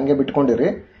ವೈಟ್ ಹಾಗೆ ಬಿಟ್ಕೊಂಡಿರಿ,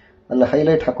 ಅಲ್ಲಿ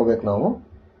ಹೈಲೈಟ್ ಹಾಕೋಬೇಕು ನಾವು.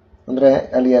 ಅಂದರೆ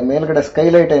ಅಲ್ಲಿ ಮೇಲ್ಗಡೆ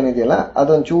ಸ್ಕೈಲೈಟ್ ಏನಿದೆಯಲ್ಲ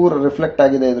ಅದೊಂಚೂರು ರಿಫ್ಲೆಕ್ಟ್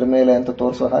ಆಗಿದೆ ಇದ್ರ ಮೇಲೆ ಅಂತ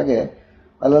ತೋರಿಸೋ ಹಾಗೆ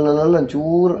ಅಲ್ಲಲ್ಲ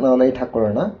ಒಂಚೂರು ನಾವು ಲೈಟ್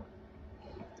ಹಾಕ್ಕೊಳ್ಳೋಣ.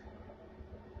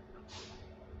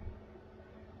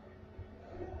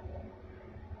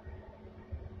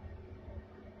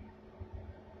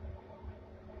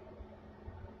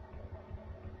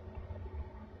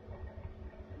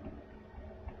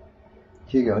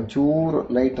 ಹೀಗೆ ಒಂಚೂರು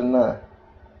ಲೈಟನ್ನು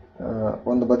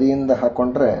ಒಂದು ಬದಿಯಿಂದ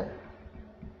ಹಾಕ್ಕೊಂಡ್ರೆ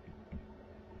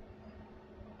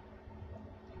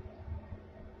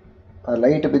ಆ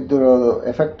ಲೈಟ್ ಬಿದ್ದಿರೋದು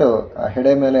ಎಫೆಕ್ಟ್, ಆ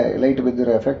ಹೆಡೆ ಮೇಲೆ ಲೈಟ್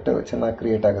ಬಿದ್ದಿರೋ ಎಫೆಕ್ಟ್ ಚೆನ್ನಾಗಿ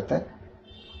ಕ್ರಿಯೇಟ್ ಆಗುತ್ತೆ.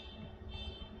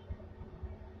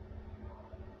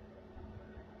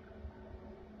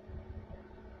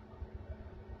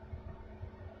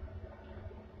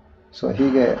 ಸೊ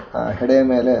ಹೀಗೆ ಆ ಹೆಡೆಯ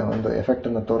ಮೇಲೆ ಒಂದು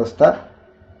ಎಫೆಕ್ಟನ್ನು ತೋರಿಸ್ತಾ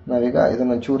ನಾವೀಗ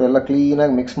ಇದನ್ನು ಚೂರೆಲ್ಲ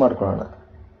ಕ್ಲೀನಾಗಿ ಮಿಕ್ಸ್ ಮಾಡ್ಕೊಳ್ಳೋಣ.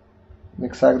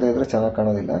 ಮಿಕ್ಸ್ ಆಗದೆ ಇದ್ರೆ ಚೆನ್ನಾಗಿ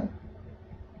ಕಾಣೋದಿಲ್ಲ.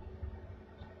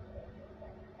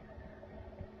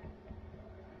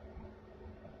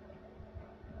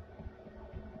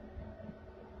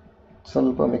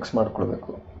 ಸ್ವಲ್ಪ ಮಿಕ್ಸ್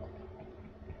ಮಾಡ್ಕೊಳ್ಬೇಕು.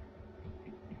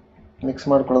 ಮಿಕ್ಸ್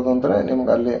ಮಾಡ್ಕೊಳ್ಳೋದು ಅಂದರೆ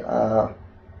ನಿಮ್ಗೆ ಅಲ್ಲಿ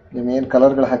ನಿಮ್ಗೇನು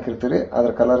ಕಲರ್ಗಳು ಹಾಕಿರ್ತೀರಿ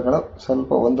ಅದರ ಕಲರ್ಗಳು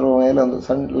ಸ್ವಲ್ಪ ಒಂದ್ರ ಮೇಲೆ ಒಂದು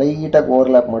ಸಣ್ಣ ಲೈಟಾಗಿ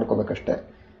ಓವರ್ಲ್ಯಾಪ್ ಮಾಡ್ಕೋಬೇಕಷ್ಟೆ,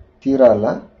 ತೀರಾ ಅಲ್ಲ.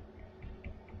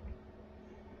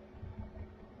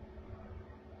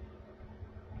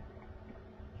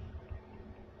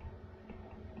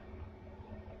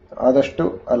 ಆದಷ್ಟು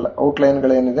ಅಲ್ಲ,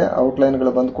 ಔಟ್ಲೈನ್ಗಳೇನಿದೆ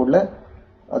ಔಟ್ಲೈನ್ಗಳು ಬಂದ ಕೂಡಲೇ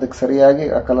ಅದಕ್ಕೆ ಸರಿಯಾಗಿ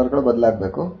ಆ ಕಲರ್ಗಳು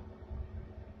ಬದಲಾಗಬೇಕು.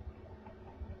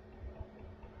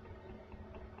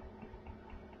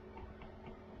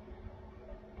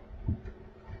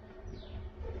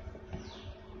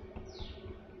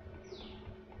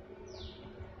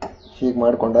 ಹೀಗೆ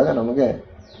ಮಾಡಿಕೊಂಡಾಗ ನಮಗೆ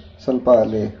ಸ್ವಲ್ಪ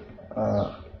ಅಲ್ಲಿ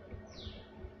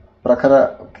ಪ್ರಖರ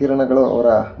ಕಿರಣಗಳು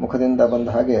ಅವರ ಮುಖದಿಂದ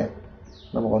ಬಂದ ಹಾಗೆ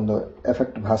ನಮಗೊಂದು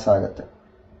ಎಫೆಕ್ಟ್ ಭಾಸ ಆಗುತ್ತೆ.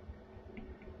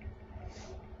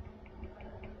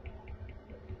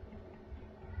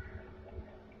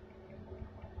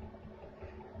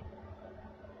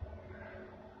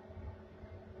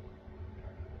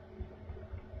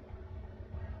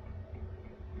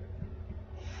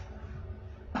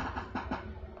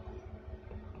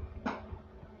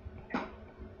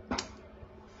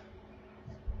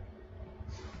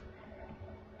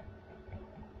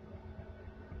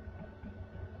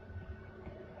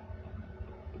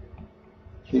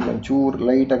 ಹೀಗೆ ಒಂಚೂರು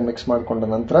ಲೈಟಾಗಿ ಮಿಕ್ಸ್ ಮಾಡಿಕೊಂಡ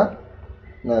ನಂತರ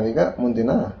ನಾವೀಗ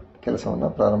ಮುಂದಿನ ಕೆಲಸವನ್ನು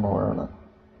ಪ್ರಾರಂಭ ಮಾಡೋಣ.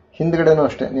 ಹಿಂದ್ಗಡೆನೂ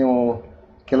ಅಷ್ಟೇ, ನೀವು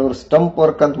ಕೆಲವರು ಸ್ಟಂಪ್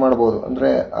ವರ್ಕ್ ಅಂತ ಮಾಡ್ಬೋದು.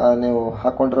 ಅಂದರೆ ನೀವು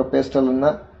ಹಾಕ್ಕೊಂಡಿರೋ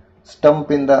ಪೇಸ್ಟಲನ್ನು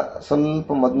ಸ್ಟಂಪಿಂದ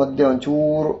ಸ್ವಲ್ಪ ಮಧ್ಯೆ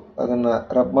ಒಂಚೂರು ಅದನ್ನು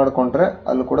ರಬ್ ಮಾಡಿಕೊಂಡ್ರೆ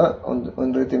ಅಲ್ಲೂ ಕೂಡ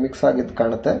ಒಂದು ರೀತಿ ಮಿಕ್ಸ್ ಆಗಿದ್ದು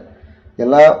ಕಾಣುತ್ತೆ.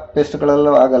 ಎಲ್ಲ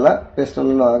ಪೇಸ್ಟ್ಗಳಲ್ಲೂ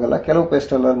ಆಗಲ್ಲ, ಕೆಲವು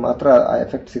ಪೇಸ್ಟಲ್ಲಿ ಮಾತ್ರ ಆ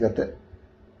ಎಫೆಕ್ಟ್ ಸಿಗುತ್ತೆ.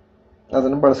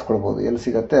 ಅದನ್ನು ಬಳಸ್ಕೊಳ್ಬೋದು ಎಲ್ಲಿ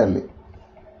ಸಿಗತ್ತೆ ಅಲ್ಲಿ.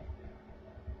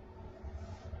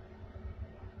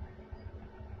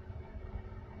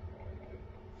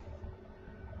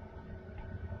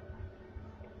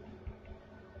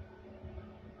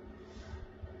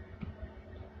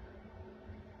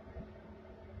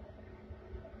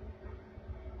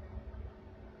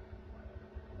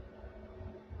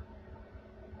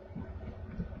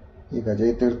 ಈಗ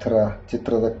ಜಯತೀರ್ಥರ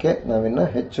ಚಿತ್ರದಕ್ಕೆ ನಾವಿನ್ನು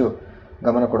ಹೆಚ್ಚು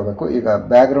ಗಮನ ಕೊಡಬೇಕು. ಈಗ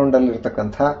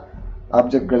ಬ್ಯಾಕ್ಗ್ರೌಂಡಲ್ಲಿರ್ತಕ್ಕಂಥ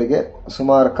ಆಬ್ಜೆಕ್ಟ್ಗಳಿಗೆ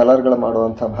ಸುಮಾರು ಕಲರ್ಗಳು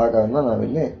ಮಾಡುವಂಥ ಭಾಗವನ್ನು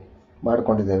ನಾವಿಲ್ಲಿ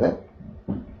ಮಾಡಿಕೊಂಡಿದ್ದೇವೆ.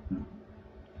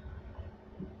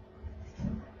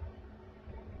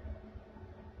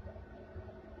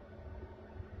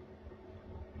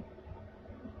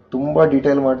 ತುಂಬ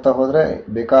ಡೀಟೇಲ್ ಮಾಡ್ತಾ ಹೋದರೆ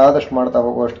ಬೇಕಾದಷ್ಟು ಮಾಡ್ತಾ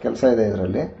ಹೋಗುವಷ್ಟು ಕೆಲಸ ಇದೆ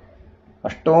ಇದರಲ್ಲಿ.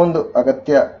 ಅಷ್ಟೊಂದು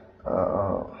ಅಗತ್ಯ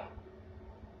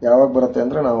ಯಾವಾಗ ಬರುತ್ತೆ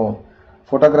ಅಂದರೆ ನಾವು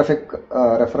ಫೋಟೋಗ್ರಾಫಿಕ್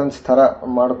ರೆಫರೆನ್ಸ್ ಥರ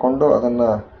ಮಾಡಿಕೊಂಡು ಅದನ್ನು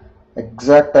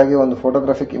ಎಕ್ಸಾಕ್ಟಾಗಿ ಒಂದು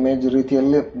ಫೋಟೋಗ್ರಾಫಿಕ್ ಇಮೇಜ್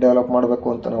ರೀತಿಯಲ್ಲಿ ಡೆವಲಪ್ ಮಾಡಬೇಕು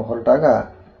ಅಂತ ನಾವು ಹೊರಟಾಗ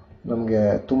ನಮಗೆ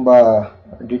ತುಂಬ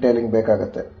ಡೀಟೇಲಿಂಗ್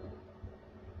ಬೇಕಾಗತ್ತೆ.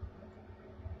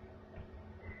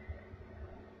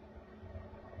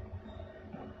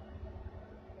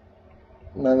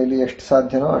 ನಾವಿಲ್ಲಿ ಎಷ್ಟು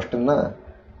ಸಾಧ್ಯನೋ ಅಷ್ಟನ್ನು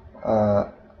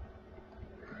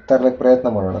ತರಲಿಕ್ಕೆ ಪ್ರಯತ್ನ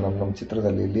ಮಾಡೋಣ. ನಮ್ಮ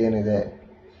ಚಿತ್ರದಲ್ಲಿ ಇಲ್ಲಿ ಏನಿದೆ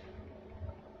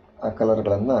ಆ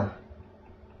ಕಲರ್ಗಳನ್ನು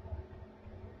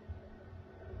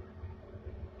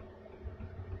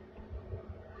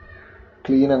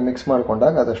ಕ್ಲೀನಾಗಿ ಮಿಕ್ಸ್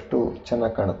ಮಾಡಿಕೊಂಡಾಗ ಅದಷ್ಟು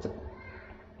ಚೆನ್ನಾಗಿ ಕಾಣುತ್ತೆ.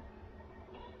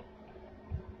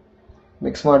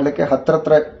 ಮಿಕ್ಸ್ ಮಾಡಲಿಕ್ಕೆ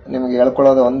ಹತ್ರ ನಿಮಗೆ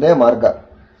ಎಳ್ಕೊಳ್ಳೋದು ಒಂದೇ ಮಾರ್ಗ,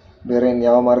 ಬೇರೆ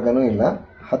ಇನ್ಯಾವ ಮಾರ್ಗನೂ ಇಲ್ಲ.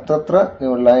 ಹತ್ರ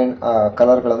ನೀವು ಲೈನ್ ಆ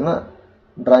ಕಲರ್ಗಳನ್ನು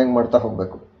ಡ್ರಾಯಿಂಗ್ ಮಾಡ್ತಾ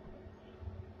ಹೋಗಬೇಕು.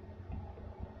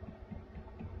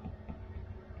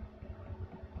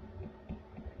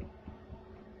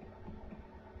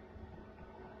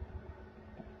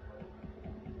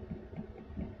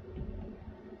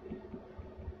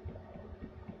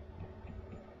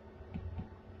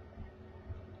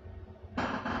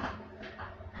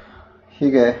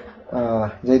 ಹೀಗೆ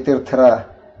ಜಯತೀರ್ಥರ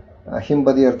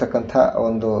ಹಿಂಬದಿ ಇರತಕ್ಕಂಥ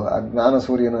ಒಂದು ಜ್ಞಾನ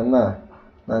ಸೂರ್ಯನನ್ನು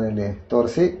ನಾನಿಲ್ಲಿ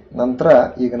ತೋರಿಸಿ ನಂತರ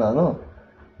ಈಗ ನಾನು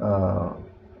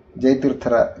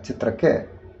ಜಯತೀರ್ಥರ ಚಿತ್ರಕ್ಕೆ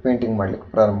ಪೇಂಟಿಂಗ್ ಮಾಡಲಿಕ್ಕೆ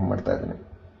ಪ್ರಾರಂಭ ಮಾಡ್ತಾ ಇದ್ದೀನಿ.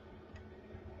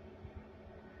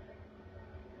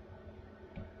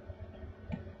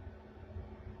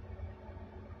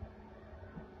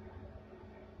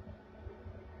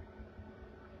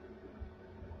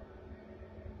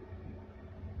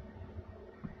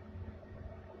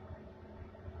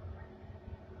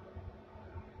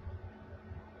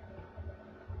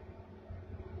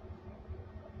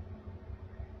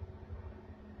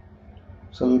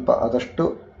 ಸ್ವಲ್ಪ ಆದಷ್ಟು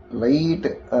ಲೈಟ್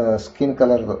ಸ್ಕಿನ್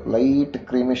ಕಲರ್ದು ಲೈಟ್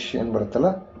ಕ್ರೀಮಿಶ್ ಏನು ಬರುತ್ತಲ್ಲ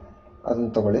ಅದನ್ನು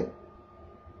ತಗೊಳ್ಳಿ.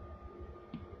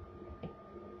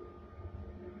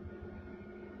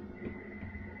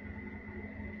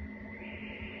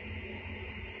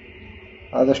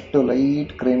 ಆದಷ್ಟು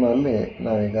ಲೈಟ್ ಕ್ರೀಮಲ್ಲಿ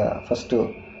ನಾವೀಗ ಫಸ್ಟು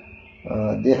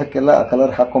ದೇಹಕ್ಕೆಲ್ಲ ಆ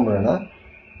ಕಲರ್ ಹಾಕ್ಕೊಂಬಿಡೋಣ.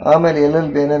 ಆಮೇಲೆ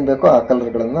ಎಲ್ಲೆಲ್ಲಿ ಏನೇನು ಬೇಕೋ ಆ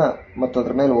ಕಲರ್ಗಳನ್ನು ಮತ್ತು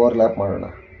ಅದ್ರ ಮೇಲೆ ಓವರ್ಲ್ಯಾಪ್ ಮಾಡೋಣ.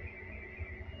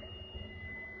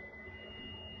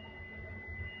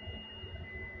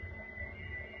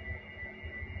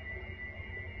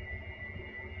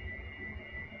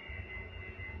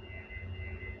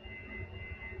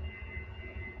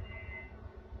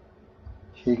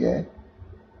 ಹೀಗೆ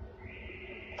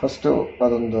ಫಸ್ಟು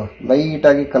ಅದೊಂದು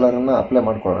ಲೈಟಾಗಿ ಕಲರನ್ನು ಅಪ್ಲೈ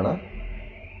ಮಾಡ್ಕೊಳ್ಳೋಣ.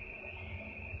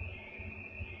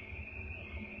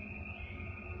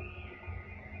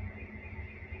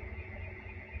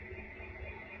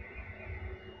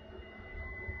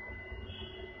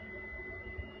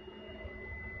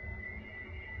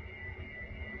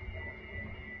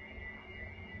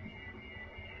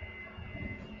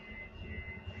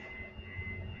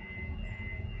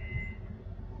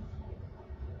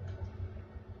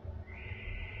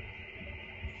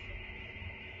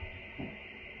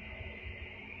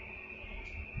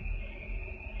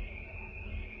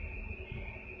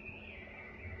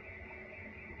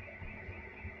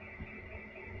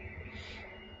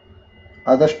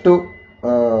 ಆದಷ್ಟು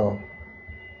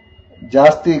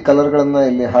ಜಾಸ್ತಿ ಕಲರ್ಗಳನ್ನು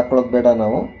ಇಲ್ಲಿ ಹಾಕೊಳ್ಳೋದು ಬೇಡ.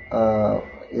 ನಾವು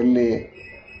ಎಲ್ಲಿ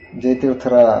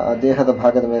ಜಯತೀರ್ಥರ ದೇಹದ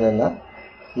ಭಾಗದ ಮೇಲೆಲ್ಲ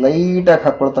ಲೈಟಾಗಿ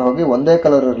ಹಾಕ್ಕೊಳ್ತಾ ಹೋಗಿ ಒಂದೇ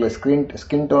ಕಲರ್ ಇರಲಿ,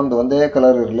 ಸ್ಕಿನ್ ಟೋನ್ದು ಒಂದೇ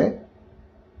ಕಲರ್ ಇರಲಿ.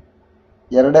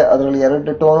 ಅದರಲ್ಲಿ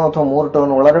 2 ಟೋನು ಅಥವಾ 3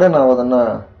 ಟೋನ್ ಒಳಗಡೆ ನಾವು ಅದನ್ನು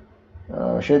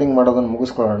ಶೇಡಿಂಗ್ ಮಾಡೋದನ್ನು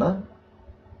ಮುಗಿಸ್ಕೊಳ್ಳೋಣ.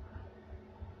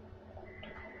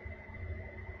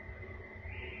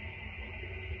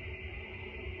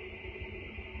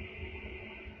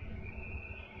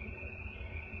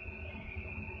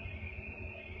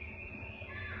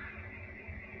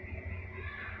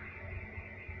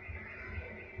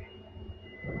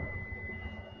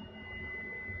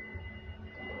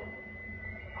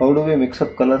 How do we mix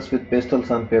up colours with pastels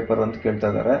on paper ಅಂತ ಕೇಳ್ತಾ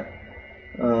ಇದ್ದಾರೆ.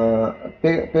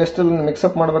 ಪೇಸ್ಟಲ್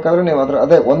ಮಿಕ್ಸಪ್ ಮಾಡಬೇಕಾದ್ರೆ ನೀವು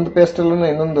ಅದೇ ಒಂದು ಪೇಸ್ಟಲ್ನ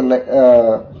ಇನ್ನೊಂದು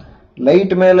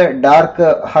ಲೈಟ್ ಮೇಲೆ ಡಾರ್ಕ್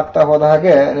ಹಾಕ್ತಾ ಹೋದ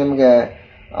ಹಾಗೆ ನಿಮಗೆ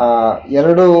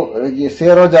ಎರಡು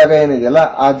ಸೇರೋ ಜಾಗ ಏನಿದೆಯಲ್ಲ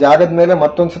ಆ ಜಾಗದ ಮೇಲೆ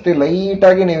ಮತ್ತೊಂದ್ಸತಿ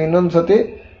ಲೈಟಾಗಿ ನೀವು ಇನ್ನೊಂದ್ಸತಿ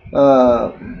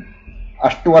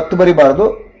ಅಷ್ಟು ಒತ್ತು ಬರಿಬಾರ್ದು,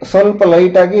 ಸ್ವಲ್ಪ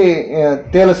ಲೈಟಾಗಿ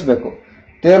ತೇಲಿಸ್ಬೇಕು.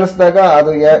 ತೇಲಿಸಿದಾಗ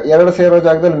ಅದು ಎರಡು ಸೇರೋ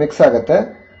ಜಾಗದಲ್ಲಿ ಮಿಕ್ಸ್ ಆಗುತ್ತೆ.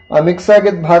 ಆ ಮಿಕ್ಸ್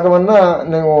ಆಗಿದ್ದ ಭಾಗವನ್ನ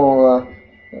ನೀವು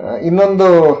ಇನ್ನೊಂದು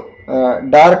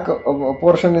ಡಾರ್ಕ್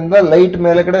ಪೋರ್ಷನ್ ಇಂದ ಲೈಟ್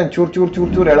ಮೇಲೆ ಕಡೆ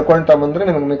ಚೂರ್ ಎಳ್ಕೊಳ್ತಾ ಬಂದ್ರೆ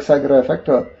ನಿಮಗೆ ಮಿಕ್ಸ್ ಆಗಿರೋ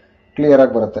ಎಫೆಕ್ಟ್ ಕ್ಲಿಯರ್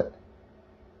ಆಗಿ ಬರುತ್ತೆ.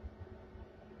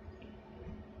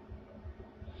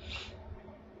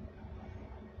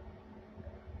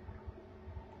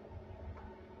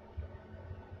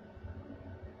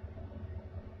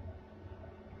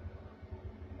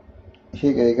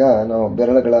 ಹೀಗೆ ಈಗ ನಾವು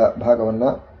ಬೆರಳುಗಳ ಭಾಗವನ್ನ,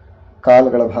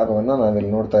 ಕಾಲುಗಳ ಭಾಗವನ್ನ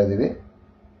ನಾವಿಲ್ಲಿ ನೋಡ್ತಾ ಇದ್ದೀವಿ.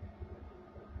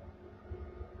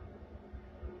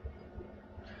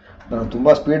 ನಾನು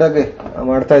ತುಂಬಾ ಸ್ಪೀಡಾಗಿ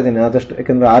ಮಾಡ್ತಾ ಇದ್ದೀನಿ ಆದಷ್ಟು,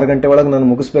 ಯಾಕಂದ್ರೆ 6 ಗಂಟೆ ಒಳಗೆ ನಾನು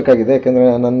ಮುಗಿಸ್ಬೇಕಾಗಿದೆ. ಯಾಕಂದ್ರೆ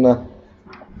ನನ್ನ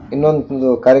ಇನ್ನೊಂದು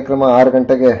ಕಾರ್ಯಕ್ರಮ 6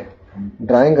 ಗಂಟೆಗೆ,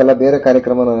 ಡ್ರಾಯಿಂಗ್ ಅಲ್ಲ ಬೇರೆ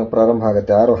ಕಾರ್ಯಕ್ರಮ ನಾನು ಪ್ರಾರಂಭ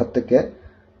ಆಗುತ್ತೆ 6:10ಕ್ಕೆ.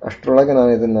 ಅಷ್ಟರೊಳಗೆ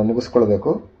ನಾನು ಇದನ್ನ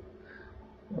ಮುಗಿಸ್ಕೊಳ್ಬೇಕು.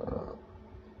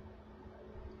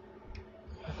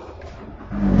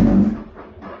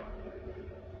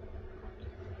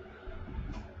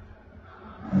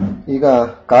 ಈಗ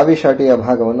ಕಾವಿ ಶಾಟಿಯ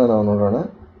ಭಾಗವನ್ನು ನಾವು ನೋಡೋಣ.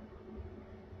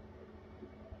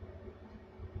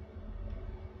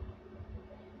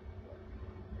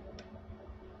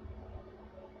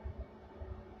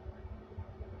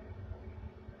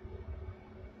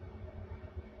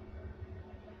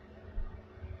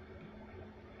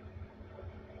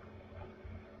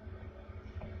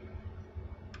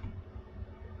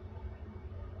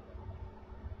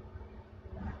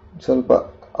 ಸ್ವಲ್ಪ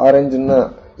ಆರೆಂಜನ್ನ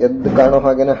ಎದ್ದು ಕಾಣೋ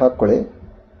ಹಾಗೇನೆ ಹಾಕೊಳ್ಳಿ.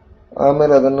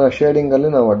 ಆಮೇಲೆ ಅದನ್ನ ಶೇಡಿಂಗ್ ಅಲ್ಲಿ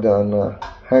ನಾವು ಅದನ್ನ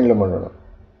ಹ್ಯಾಂಡಲ್ ಮಾಡೋಣ.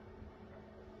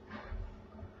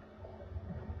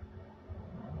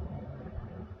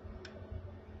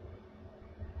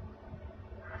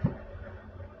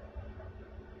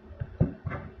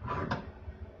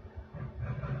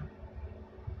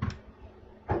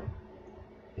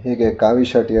 ಹೀಗೆ ಕಾವಿ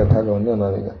ಶಾಟಿಯ ಭಾಗವನ್ನು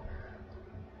ನಾವೀಗ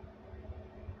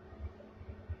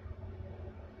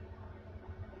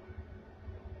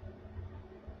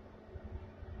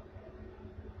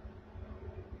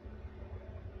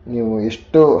ನೀವು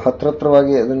ಎಷ್ಟು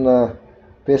ಹತ್ರವಾಗಿ ಅದನ್ನ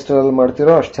ಪೇಸ್ಟಲ್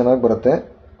ಮಾಡ್ತೀರೋ ಅಷ್ಟು ಚೆನ್ನಾಗಿ ಬರುತ್ತೆ.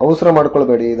 ಅವಸರ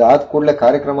ಮಾಡ್ಕೊಳ್ಬೇಡಿ. ಇದಾದ ಕೂಡಲೇ,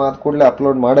 ಕಾರ್ಯಕ್ರಮ ಆದ ಕೂಡಲೇ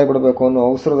ಅಪ್ಲೋಡ್ ಮಾಡೇ ಬಿಡಬೇಕು ಅನ್ನೋ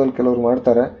ಅವಸರದಲ್ಲಿ ಕೆಲವರು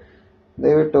ಮಾಡ್ತಾರೆ.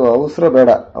 ದಯವಿಟ್ಟು ಅವಸರ ಬೇಡ.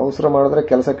 ಅವಸರ ಮಾಡಿದ್ರೆ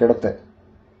ಕೆಲಸ ಕೆಡುತ್ತೆ.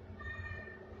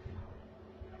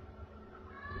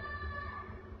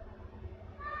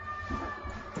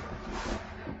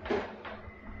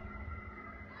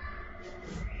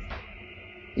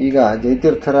 ಈಗ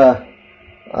ಜಯತೀರ್ಥರ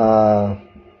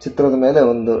ಚಿತ್ರದ ಮೇಲೆ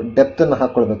ಒಂದು ಡೆಪ್ತನ್ನು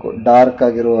ಹಾಕ್ಕೊಳ್ಬೇಕು. ಡಾರ್ಕ್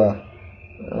ಆಗಿರುವ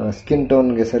ಸ್ಕಿನ್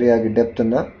ಟೋನ್ಗೆ ಸರಿಯಾಗಿ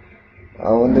ಡೆಪ್ತನ್ನು.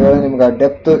 ಒಂದು ವೇಳೆ ನಿಮ್ಗೆ ಆ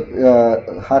ಡೆಪ್ತ್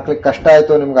ಹಾಕ್ಲಿಕ್ಕೆ ಕಷ್ಟ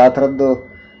ಆಯಿತು, ನಿಮ್ಗೆ ಆ ಥರದ್ದು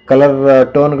ಕಲರ್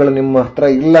ಟೋನ್ಗಳು ನಿಮ್ಮ ಹತ್ರ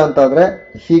ಇಲ್ಲ ಅಂತಾದರೆ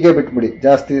ಹೀಗೆ ಬಿಟ್ಬಿಡಿ,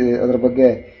 ಜಾಸ್ತಿ ಅದರ ಬಗ್ಗೆ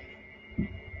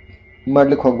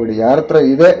ಮಾಡ್ಲಿಕ್ಕೆ ಹೋಗ್ಬಿಡಿ. ಯಾರ ಹತ್ರ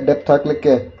ಇದೆ ಡೆಪ್ತ್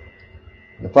ಹಾಕ್ಲಿಕ್ಕೆ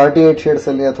 48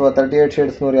 ಶೇಡ್ಸಲ್ಲಿ ಅಥವಾ 38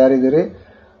 ಶೇಡ್ಸ್ನವ್ರು ಯಾರಿದ್ದೀರಿ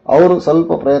ಅವರು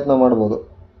ಸ್ವಲ್ಪ ಪ್ರಯತ್ನ ಮಾಡ್ಬೋದು.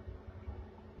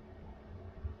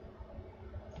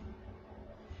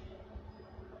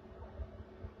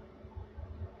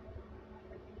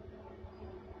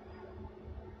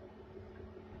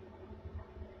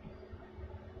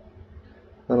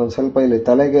 ನಾನೊಂದು ಸ್ವಲ್ಪ ಇಲ್ಲಿ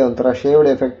ತಲೆಗೆ ಒಂಥರ ಶೇವ್ಡ್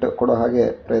ಎಫೆಕ್ಟ್ ಕೊಡೋ ಹಾಗೆ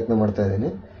ಪ್ರಯತ್ನ ಮಾಡ್ತಾ ಇದ್ದೀನಿ.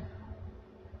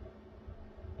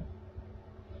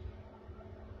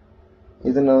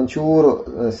 ಇದನ್ನ ಒಂಚೂರು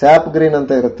ಸ್ಯಾಪ್ ಗ್ರೀನ್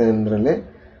ಅಂತ ಇರುತ್ತೆ ನಿಮ್ಮದ್ರಲ್ಲಿ.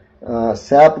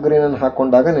 ಸ್ಯಾಪ್ ಗ್ರೀನ್ ಅನ್ನು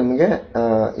ಹಾಕೊಂಡಾಗ ನಿಮಗೆ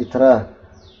ಈ ಥರ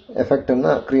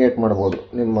ಎಫೆಕ್ಟನ್ನು ಕ್ರಿಯೇಟ್ ಮಾಡ್ಬೋದು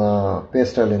ನಿಮ್ಮ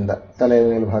ಪೇಸ್ಟಲ್ಲಿಂದ ತಲೆಯ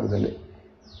ಮೇಲ್ಭಾಗದಲ್ಲಿ.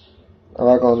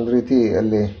 ಆವಾಗ ಒಂದು ರೀತಿ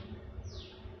ಅಲ್ಲಿ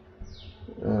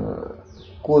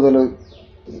ಕೂದಲು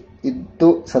ಇದ್ದು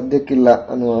ಸದ್ಯಕ್ಕಿಲ್ಲ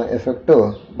ಅನ್ನುವ ಎಫೆಕ್ಟು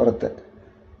ಬರುತ್ತೆ.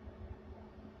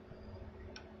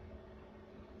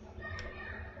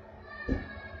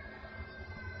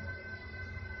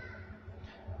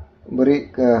 ಬರೀ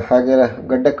ಹಾಗೆ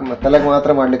ಗಡ್ಡಕ್ಕೆ ತಲೆಗೆ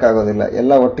ಮಾತ್ರ ಮಾಡ್ಲಿಕ್ಕೆ ಆಗೋದಿಲ್ಲ,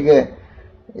 ಎಲ್ಲ ಒಟ್ಟಿಗೆ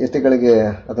ಎತ್ತಿಗಳಿಗೆ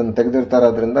ಅದನ್ನು ತೆಗೆದಿರ್ತಾರೆ.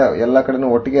 ಅದರಿಂದ ಎಲ್ಲ ಕಡೆನೂ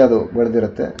ಒಟ್ಟಿಗೆ ಅದು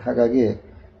ಬೆಳೆದಿರುತ್ತೆ. ಹಾಗಾಗಿ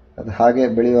ಅದು ಹಾಗೆ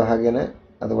ಬೆಳೆಯೋ ಹಾಗೇನೆ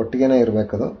ಅದು ಒಟ್ಟಿಗೆನೇ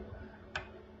ಇರಬೇಕದು.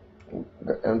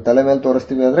 ತಲೆ ಮೇಲೆ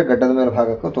ತೋರಿಸ್ತೀವಿ ಆದರೆ ಗಡ್ಡದ ಮೇಲೆ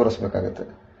ಭಾಗಕ್ಕೂ ತೋರಿಸ್ಬೇಕಾಗತ್ತೆ.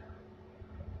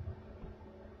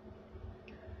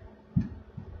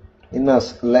 ಇನ್ನು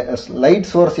ಲೈಟ್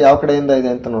ಸೋರ್ಸ್ ಯಾವ ಕಡೆಯಿಂದ ಇದೆ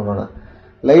ಅಂತ ನೋಡೋಣ.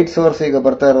 ಲೈಟ್ ಸೋರ್ಸ್ ಈಗ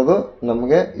ಬರ್ತಾ ಇರೋದು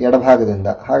ನಮಗೆ ಎಡಭಾಗದಿಂದ,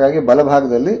 ಹಾಗಾಗಿ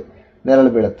ಬಲಭಾಗದಲ್ಲಿ ನೆರಳು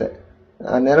ಬೀಳುತ್ತೆ.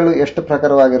 ಆ ನೆರಳು ಎಷ್ಟು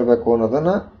ಪ್ರಖರವಾಗಿರಬೇಕು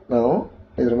ಅನ್ನೋದನ್ನು ನಾವು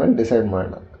ಇದ್ರ ಮೇಲೆ ಡಿಸೈಡ್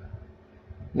ಮಾಡೋಣ.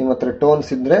 ನಿಮ್ಮ ಹತ್ರ ಟೋನ್ಸ್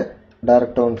ಇದ್ದರೆ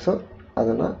ಡಾರ್ಕ್ ಟೋನ್ಸು,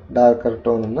 ಅದನ್ನು ಡಾರ್ಕರ್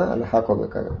ಟೋನನ್ನು ಅಲ್ಲಿ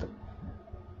ಹಾಕೋಬೇಕಾಗತ್ತೆ.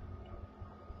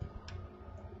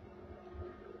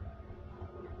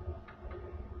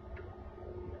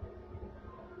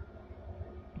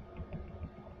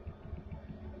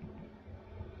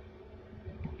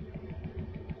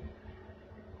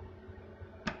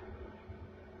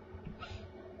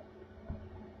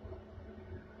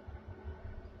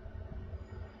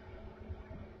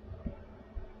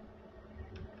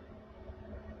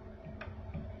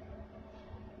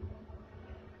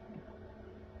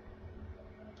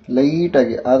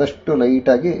 ಲೈಟಾಗಿ, ಆದಷ್ಟು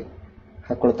ಲೈಟಾಗಿ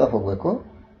ಹಾಕ್ಕೊಳ್ತಾ ಹೋಗಬೇಕು.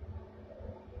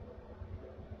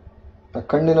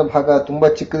 ಕಣ್ಣಿನ ಭಾಗ ತುಂಬ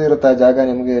ಚಿಕ್ಕದಿರುತ್ತೆ, ಆ ಜಾಗ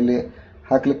ನಿಮಗೆ ಇಲ್ಲಿ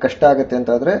ಹಾಕ್ಲಿಕ್ಕೆ ಕಷ್ಟ ಆಗುತ್ತೆ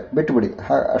ಅಂತಾದರೆ ಬಿಟ್ಬಿಡಿ.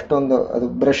 ಅಷ್ಟೊಂದು ಅದು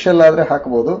ಬ್ರಷಲ್ಲಾದರೆ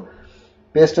ಹಾಕ್ಬೋದು,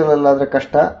 ಪೇಸ್ಟಲ್ಲಾದರೆ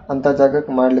ಕಷ್ಟ, ಅಂಥ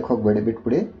ಜಾಗಕ್ಕೆ ಮಾಡ್ಲಿಕ್ಕೆ ಹೋಗಬೇಡಿ,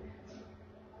 ಬಿಟ್ಬಿಡಿ.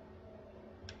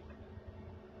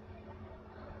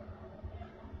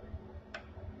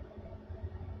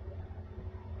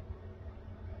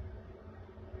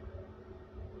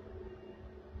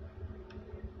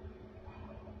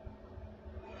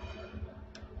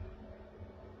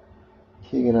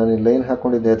 ಹೀಗೆ ನಾನು ಈ ಲೈನ್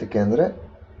ಹಾಕ್ಕೊಂಡಿದ್ದೆ ಅದಕ್ಕೆ ಅಂದರೆ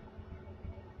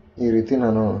ಈ ರೀತಿ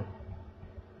ನಾನು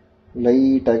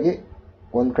ಲೈಟಾಗಿ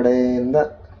ಒಂದು ಕಡೆಯಿಂದ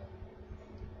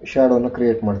ಶ್ಯಾಡೋನ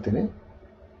ಕ್ರಿಯೇಟ್ ಮಾಡ್ತೀನಿ.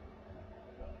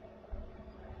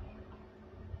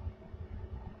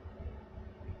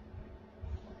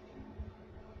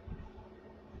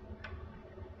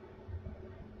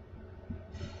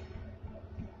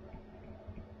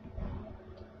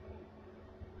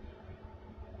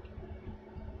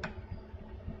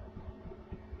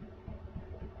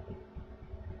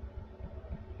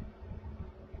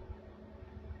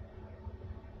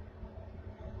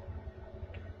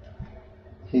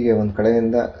 ಹೀಗೆ ಒಂದು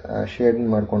ಕಡೆಯಿಂದ ಶೇಡ್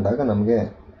ಮಾಡಿಕೊಂಡಾಗ ನಮಗೆ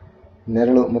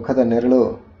ನೆರಳು, ಮುಖದ ನೆರಳು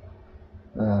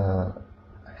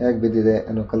ಹೇಗೆ ಬಿದ್ದಿದೆ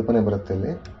ಅನ್ನೋ ಕಲ್ಪನೆ ಬರುತ್ತೆ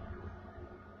ಇಲ್ಲಿ.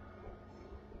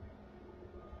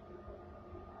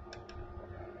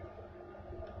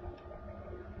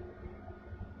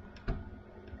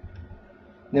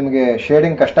 ನಿಮಗೆ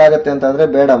ಶೇಡಿಂಗ್ ಕಷ್ಟ ಆಗುತ್ತೆ ಅಂತಾದರೆ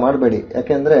ಬೇಡ, ಮಾಡಬೇಡಿ.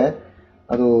 ಯಾಕೆಂದರೆ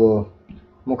ಅದು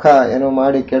ಮುಖ ಏನೋ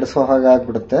ಮಾಡಿ ಕೆಡಿಸೋ ಹಾಗೆ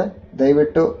ಆಗ್ಬಿಡುತ್ತೆ.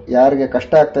 ದಯವಿಟ್ಟು ಯಾರಿಗೆ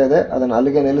ಕಷ್ಟ ಆಗ್ತಾ ಇದೆ ಅದನ್ನು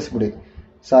ಅಲ್ಲಿಗೆ ನಿಲ್ಲಿಸ್ಬಿಡಿ,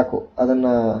 ಸಾಕು.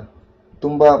 ಅದನ್ನು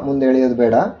ತುಂಬ ಮುಂದೆ ಎಳೆಯೋದು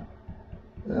ಬೇಡ.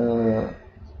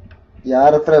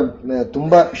 ಯಾರ ಹತ್ರ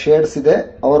ತುಂಬ ಶೇಡ್ಸ್ ಇದೆ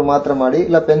ಅವ್ರು ಮಾತ್ರ ಮಾಡಿ,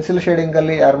 ಇಲ್ಲ ಪೆನ್ಸಿಲ್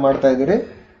ಶೇಡಿಂಗಲ್ಲಿ ಯಾರು ಮಾಡ್ತಾ ಇದ್ದೀರಿ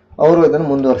ಅವರು ಇದನ್ನು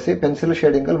ಮುಂದುವರಿಸಿ. ಪೆನ್ಸಿಲ್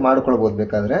ಶೇಡಿಂಗಲ್ಲಿ ಮಾಡ್ಕೊಳ್ಬೋದು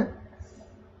ಬೇಕಾದರೆ.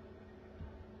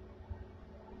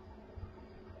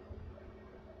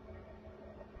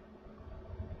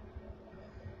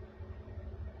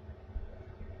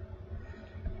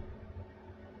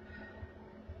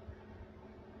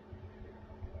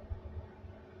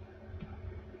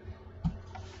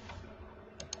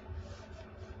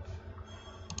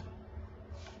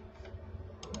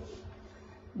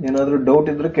 ಏನಾದರೂ ಡೌಟ್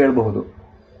ಇದ್ದರೆ ಕೇಳಬಹುದು.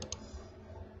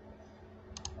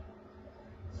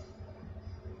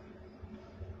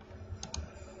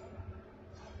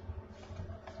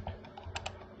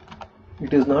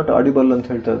 ಇಟ್ ಈಸ್ ನಾಟ್ ಆಡಿಬಲ್ ಅಂತ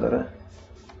ಹೇಳ್ತಾ ಇದ್ದಾರೆ.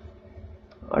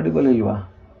 ಆಡಿಬಲ್ ಇಲ್ವಾ?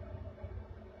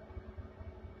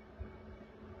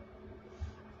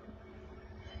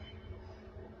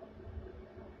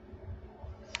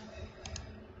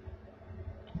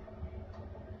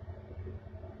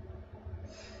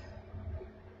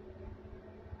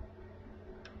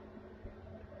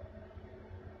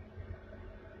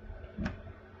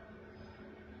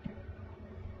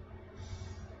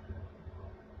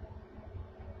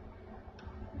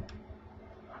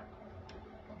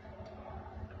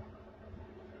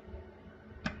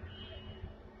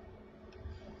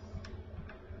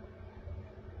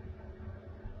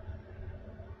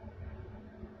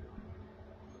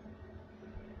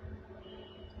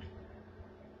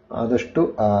 ಆದಷ್ಟು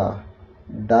ಆ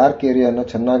ಡಾರ್ಕ್ ಏರಿಯಾನ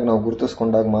ಚೆನ್ನಾಗಿ ನಾವು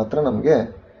ಗುರುತಿಸ್ಕೊಂಡಾಗ ಮಾತ್ರ ನಮಗೆ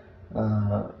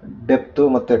ಡೆಪ್ತು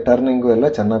ಮತ್ತು ಟರ್ನಿಂಗು ಎಲ್ಲ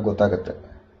ಚೆನ್ನಾಗಿ ಗೊತ್ತಾಗುತ್ತೆ.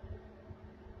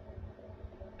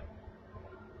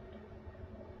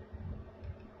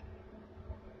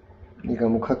 ಈಗ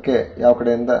ಮುಖಕ್ಕೆ ಯಾವ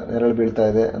ಕಡೆಯಿಂದ ನೆರಳು ಬೀಳ್ತಾ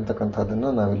ಇದೆ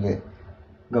ಅಂತಕ್ಕಂಥದ್ದನ್ನು ನಾವಿಲ್ಲಿ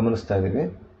ಗಮನಿಸ್ತಾ ಇದ್ದೀವಿ.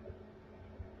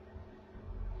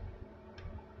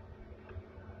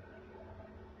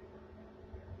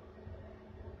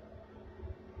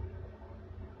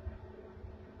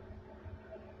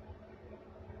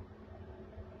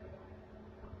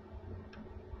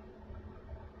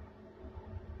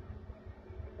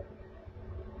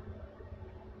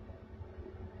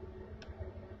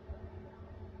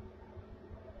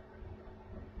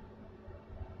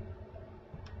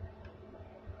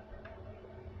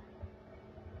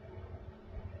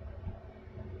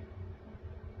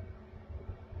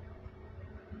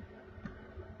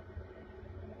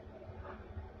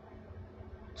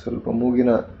 ಸ್ವಲ್ಪ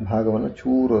ಮೂಗಿನ ಭಾಗವನ್ನು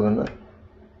ಚೂರು ಅದನ್ನು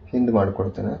ಹಿಂದೆ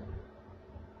ಮಾಡಿಕೊಡ್ತೇನೆ.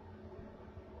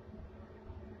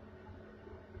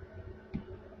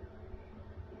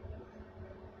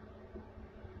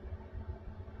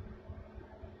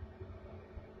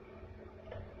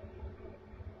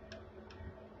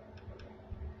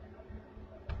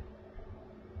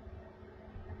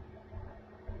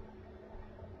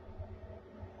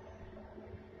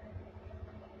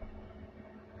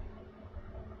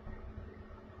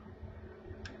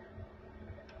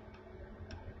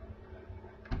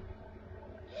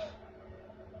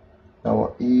 ನಾವು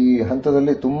ಈ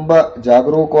ಹಂತದಲ್ಲಿ ತುಂಬ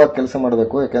ಜಾಗರೂಕವಾಗಿ ಕೆಲಸ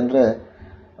ಮಾಡಬೇಕು. ಯಾಕೆಂದರೆ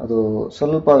ಅದು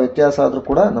ಸ್ವಲ್ಪ ವ್ಯತ್ಯಾಸ ಆದರೂ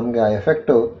ಕೂಡ ನಮಗೆ ಆ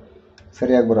ಎಫೆಕ್ಟು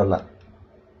ಸರಿಯಾಗಿ ಬರೋಲ್ಲ.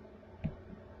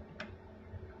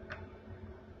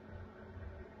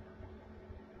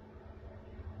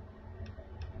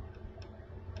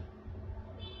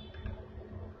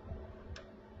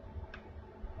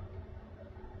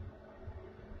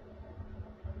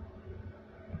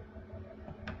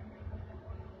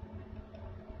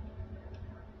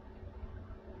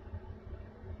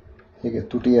 ಹೀಗೆ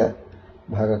ತುಟಿಯ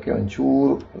ಭಾಗಕ್ಕೆ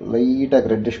ಒಂಚೂರು ಲೈಟಾಗಿ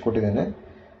ರೆಡ್ಡಿಶ್ ಕೊಟ್ಟಿದ್ದೇನೆ.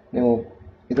 ನೀವು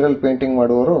ಇದರಲ್ಲಿ ಪೇಂಟಿಂಗ್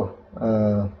ಮಾಡುವವರು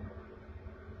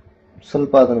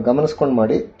ಸ್ವಲ್ಪ ಅದನ್ನು ಗಮನಿಸ್ಕೊಂಡು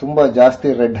ಮಾಡಿ, ತುಂಬ ಜಾಸ್ತಿ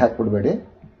ರೆಡ್ ಹಾಕಿಬಿಡಬೇಡಿ.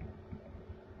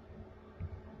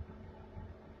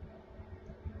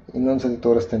 ಇನ್ನೊಂದ್ಸತಿ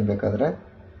ತೋರಿಸ್ತೇನೆ ಬೇಕಾದರೆ.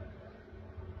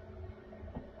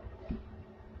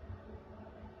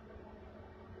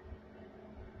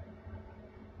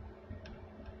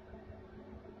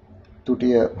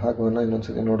 ತುಟಿಯ ಭಾಗವನ್ನು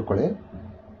ಇನ್ನೊಂದ್ಸತಿ ನೋಡ್ಕೊಳ್ಳಿ.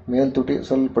 ಮೇಲ್ತುಟಿ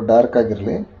ಸ್ವಲ್ಪ ಡಾರ್ಕ್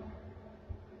ಆಗಿರಲಿ.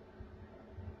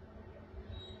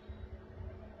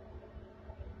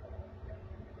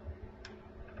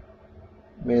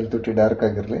 ಮೇಲ್ತುಟಿ ಡಾರ್ಕ್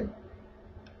ಆಗಿರಲಿ.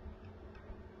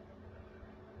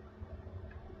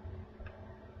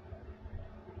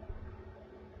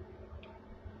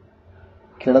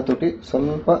 ಕೆಳತುಟಿ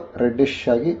ಸ್ವಲ್ಪ ರೆಡ್ಡಿಶ್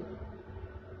ಆಗಿ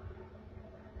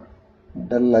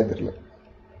ಡಲ್ ಆಗಿರಲಿ.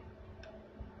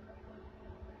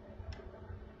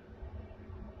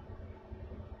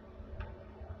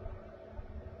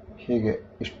 ಹೀಗೆ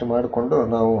ಇಷ್ಟು ಮಾಡಿಕೊಂಡು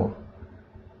ನಾವು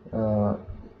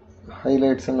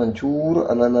ಹೈಲೈಟ್ಸನ್ನು ಒಂಚೂರು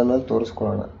ಅಲ್ಲಲ್ಲಿ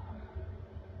ತೋರಿಸ್ಕೊಳ್ಳೋಣ.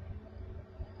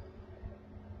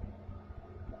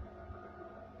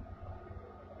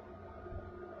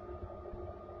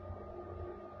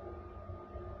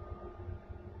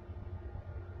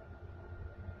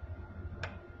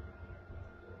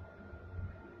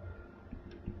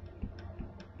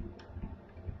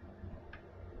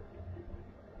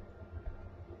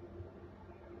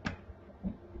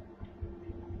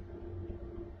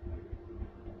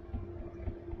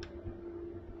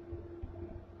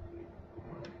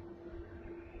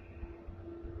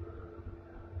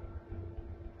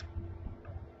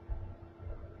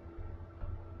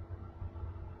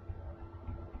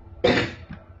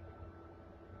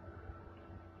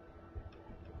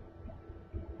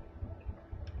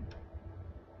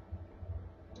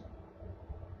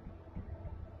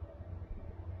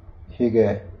 ಹೀಗೆ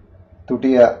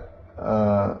ತುಟಿಯ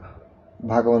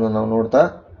ಭಾಗವನ್ನು ನಾವು ನೋಡ್ತಾ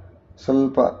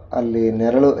ಸ್ವಲ್ಪ ಅಲ್ಲಿ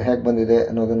ನೆರಳು ಹೇಗೆ ಬಂದಿದೆ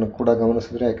ಅನ್ನೋದನ್ನು ಕೂಡ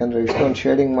ಗಮನಿಸಿದ್ರೆ, ಯಾಕಂದರೆ ಇಷ್ಟೊಂದು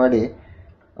ಶೇಡಿಂಗ್ ಮಾಡಿ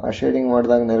ಆ ಶೇಡಿಂಗ್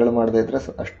ಮಾಡಿದಾಗ ನೆರಳು ಮಾಡದೇ ಇದ್ದರೆ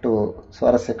ಅಷ್ಟು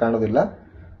ಸ್ವಾರಸ್ಯ ಕಾಣೋದಿಲ್ಲ.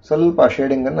 ಸ್ವಲ್ಪ ಆ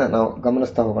ಶೇಡಿಂಗನ್ನು ನಾವು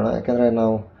ಗಮನಿಸ್ತಾ ಹೋಗೋಣ. ಯಾಕೆಂದರೆ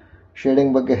ನಾವು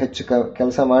ಶೇಡಿಂಗ್ ಬಗ್ಗೆ ಹೆಚ್ಚು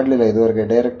ಕೆಲಸ ಮಾಡಲಿಲ್ಲ ಇದುವರೆಗೆ,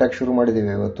 ಡೈರೆಕ್ಟಾಗಿ ಶುರು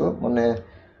ಮಾಡಿದ್ದೀವಿ. ಇವತ್ತು ಮೊನ್ನೆ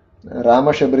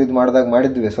ರಾಮ ಶಬರಿದು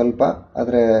ಮಾಡಿದ್ವಿ ಸ್ವಲ್ಪ,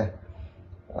 ಆದರೆ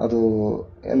ಅದು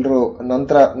ಎಲ್ಲರೂ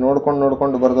ನಂತರ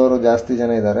ನೋಡ್ಕೊಂಡು ಬರೆದವರು ಜಾಸ್ತಿ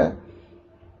ಜನ ಇದ್ದಾರೆ.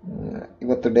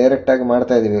 ಇವತ್ತು ಡೈರೆಕ್ಟಾಗಿ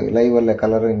ಮಾಡ್ತಾ ಇದ್ದೀವಿ ಲೈವಲ್ಲೇ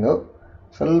ಕಲರಿಂಗು.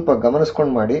 ಸ್ವಲ್ಪ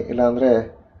ಗಮನಿಸ್ಕೊಂಡು ಮಾಡಿ, ಇಲ್ಲಾಂದರೆ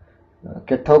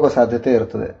ಕೆಟ್ಟ ಹೋಗೋ ಸಾಧ್ಯತೆ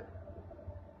ಇರ್ತದೆ.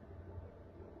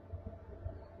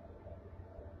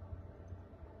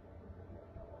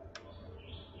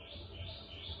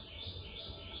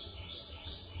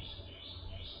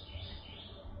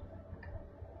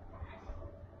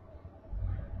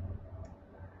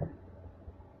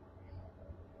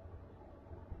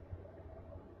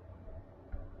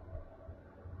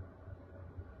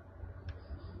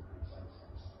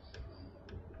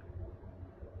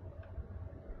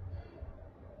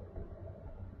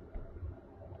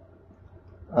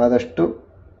 ಆದಷ್ಟು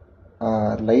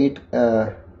ಲೈಟ್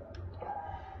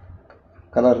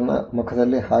ಕಲರ್ನ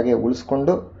ಮುಖದಲ್ಲಿ ಹಾಗೆ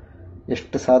ಉಳಿಸ್ಕೊಂಡು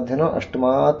ಎಷ್ಟು ಸಾಧ್ಯನೋ ಅಷ್ಟು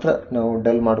ಮಾತ್ರ ನಾವು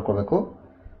ಡಲ್ ಮಾಡ್ಕೋಬೇಕು.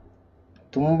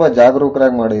 ತುಂಬ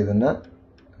ಜಾಗರೂಕರಾಗಿ ಮಾಡಿ ಇದನ್ನು.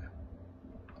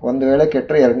 ಒಂದು ವೇಳೆ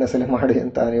ಕೆಟ್ಟರೆ ಎರಡನೇ ಸಲ ಮಾಡಿ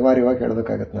ಅಂತ ಅನಿವಾರ್ಯವಾಗಿ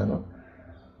ಹೇಳಬೇಕಾಗತ್ತೆ ನಾನು.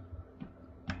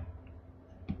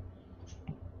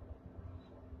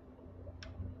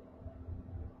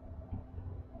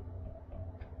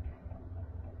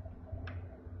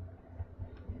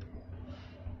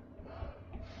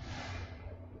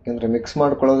 ಯಾಕೆಂದರೆ ಮಿಕ್ಸ್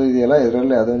ಮಾಡ್ಕೊಳ್ಳೋದು ಇದೆಯಲ್ಲ,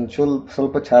 ಇದರಲ್ಲಿ ಅದೊಂದು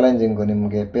ಸ್ವಲ್ಪ ಚಾಲೆಂಜಿಂಗು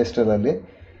ನಿಮಗೆ. ಪೇಸ್ಟಲಲ್ಲಿ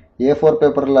A4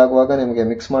 ಪೇಪರಲ್ಲಿ ಆಗುವಾಗ ನಿಮಗೆ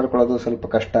ಮಿಕ್ಸ್ ಮಾಡ್ಕೊಳ್ಳೋದು ಸ್ವಲ್ಪ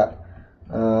ಕಷ್ಟ.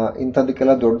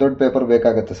 ಇಂಥದಕ್ಕೆಲ್ಲ ದೊಡ್ಡ ಪೇಪರ್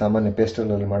ಬೇಕಾಗುತ್ತೆ ಸಾಮಾನ್ಯ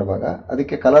ಪೇಸ್ಟಲಲ್ಲಿ ಮಾಡುವಾಗ.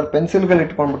 ಅದಕ್ಕೆ ಕಲರ್ ಪೆನ್ಸಿಲ್ಗಳು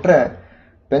ಇಟ್ಕೊಂಡ್ಬಿಟ್ರೆ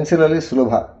ಪೆನ್ಸಿಲಲ್ಲಿ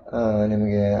ಸುಲಭ.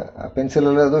 ನಿಮಗೆ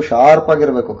ಪೆನ್ಸಿಲಲ್ಲಿ ಅದು ಶಾರ್ಪ್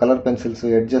ಆಗಿರಬೇಕು, ಕಲರ್ ಪೆನ್ಸಿಲ್ಸು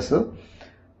ಎಡ್ಜಸ್ಸು.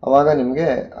 ಆವಾಗ ನಿಮಗೆ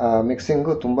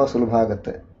ಮಿಕ್ಸಿಂಗು ತುಂಬ ಸುಲಭ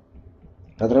ಆಗುತ್ತೆ.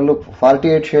 ಅದರಲ್ಲೂ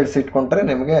 48 ಶೇಡ್ಸ್ ಇಟ್ಕೊಂಡ್ರೆ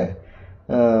ನಿಮಗೆ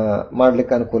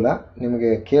ಮಾಡಲಿಕ್ಕೆ ಅನುಕೂಲ. ನಿಮಗೆ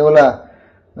ಕೇವಲ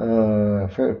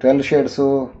 12 ಶೇಡ್ಸು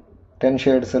 10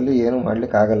 ಶೇಡ್ಸಲ್ಲಿ ಏನೂ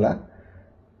ಮಾಡಲಿಕ್ಕೆ ಆಗಲ್ಲ.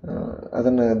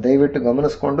 ಅದನ್ನು ದಯವಿಟ್ಟು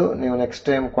ಗಮನಿಸ್ಕೊಂಡು ನೀವು ನೆಕ್ಸ್ಟ್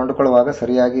ಟೈಮ್ ಕೊಂಡುಕೊಳ್ಳುವಾಗ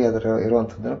ಸರಿಯಾಗಿ ಅದರ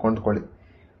ಇರುವಂಥದ್ದನ್ನು ಕೊಂಡುಕೊಳ್ಳಿ.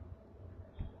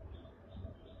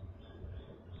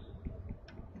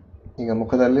 ಈಗ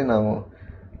ಮುಖದಲ್ಲಿ ನಾವು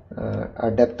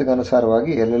ಆ ಡೆಪ್ತ್ಗೆ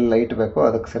ಅನುಸಾರವಾಗಿ ಎಲ್ಲೆಲ್ಲಿ ಲೈಟ್ ಬೇಕೋ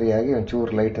ಅದಕ್ಕೆ ಸರಿಯಾಗಿ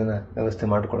ಒಂಚೂರು ಲೈಟನ್ನು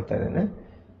ವ್ಯವಸ್ಥೆ ಮಾಡಿಕೊಳ್ತಾ ಇದ್ದೇನೆ.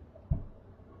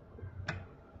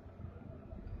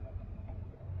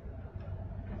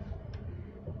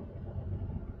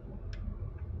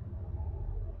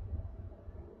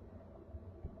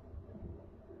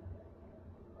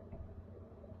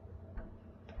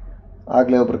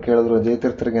 ಆಗಲೇ ಒಬ್ರು ಕೇಳಿದ್ರು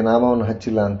ಜಯತೀರ್ಥರಿಗೆ ನಾಮವನ್ನು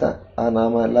ಹಚ್ಚಿಲ್ಲ ಅಂತ. ಆ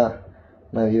ನಾಮ ಎಲ್ಲ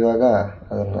ನಾವು ಇವಾಗ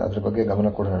ಅದ್ರ ಬಗ್ಗೆ ಗಮನ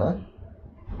ಕೊಡೋಣ.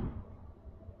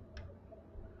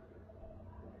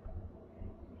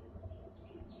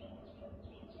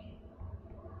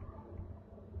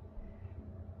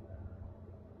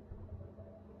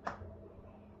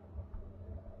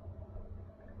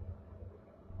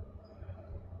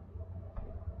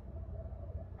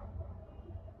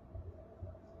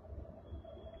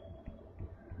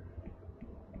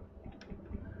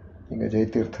 ಈಗ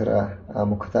ಜಯತೀರ್ಥರ ಆ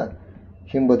ಮುಖದ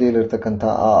ಹಿಂಬದಿಯಲ್ಲಿರ್ತಕ್ಕಂಥ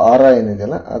ಆ ಆರ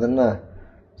ಏನಿದೆಯಲ್ಲ ಅದನ್ನು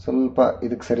ಸ್ವಲ್ಪ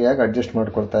ಇದಕ್ಕೆ ಸರಿಯಾಗಿ ಅಡ್ಜಸ್ಟ್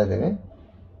ಮಾಡ್ಕೊಳ್ತಾ ಇದ್ದೇವೆ.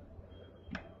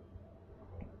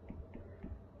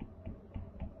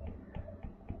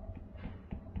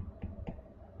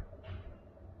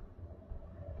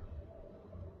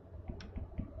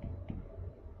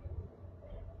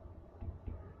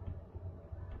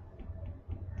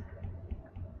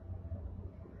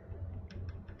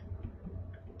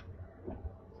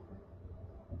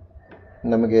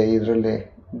 ನಮಗೆ ಇದರಲ್ಲಿ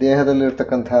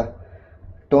ದೇಹದಲ್ಲಿರ್ತಕ್ಕಂಥ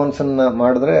ಟೋನ್ಸನ್ನು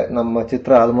ಮಾಡಿದ್ರೆ ನಮ್ಮ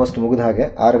ಚಿತ್ರ ಆಲ್ಮೋಸ್ಟ್ ಮುಗಿದ ಹಾಗೆ.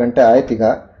 6 ಗಂಟೆ ಆಯ್ತೀಗ.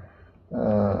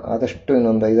 ಆದಷ್ಟು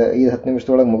ಇನ್ನೊಂದು 5-10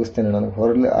 ನಿಮಿಷದೊಳಗೆ ಮುಗಿಸ್ತೇನೆ. ನನಗೆ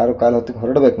 6:15 ಹೊತ್ತಿಗೆ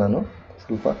ಹೊರಡಬೇಕು ನಾನು,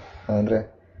 ಸ್ವಲ್ಪ ಅಂದರೆ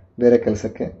ಬೇರೆ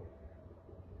ಕೆಲಸಕ್ಕೆ.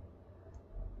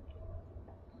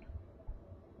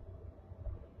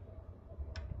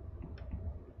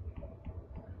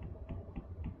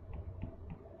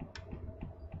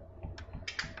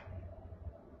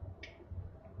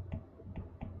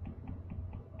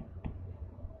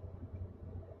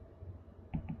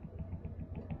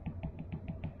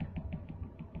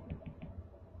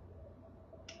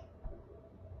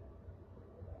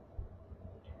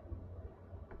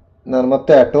 ನಾನು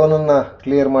ಮತ್ತೆ ಆ ಟೋನನ್ನು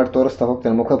ಕ್ಲಿಯರ್ ಮಾಡಿ ತೋರಿಸ್ತಾ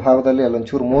ಹೋಗ್ತೇನೆ. ಮುಖಭಾಗದಲ್ಲಿ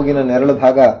ಅಲ್ಲೊಂಚೂರು ಮೂಗಿನ ನೆರಳು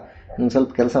ಭಾಗ ಒಂದು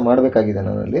ಸ್ವಲ್ಪ ಕೆಲಸ ಮಾಡಬೇಕಾಗಿದೆ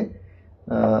ನನ್ನಲ್ಲಿ.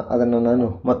 ಅದನ್ನು ನಾನು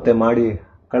ಮತ್ತೆ ಮಾಡಿ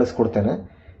ಕಳಿಸ್ಕೊಡ್ತೇನೆ.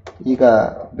 ಈಗ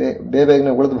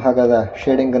ಬೇಗನೆ ಉಳಿದ ಭಾಗದ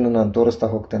ಶೇಡಿಂಗನ್ನು ನಾನು ತೋರಿಸ್ತಾ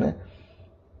ಹೋಗ್ತೇನೆ.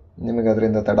 ನಿಮಗೆ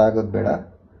ಅದರಿಂದ ತಡ ಆಗೋದು ಬೇಡ.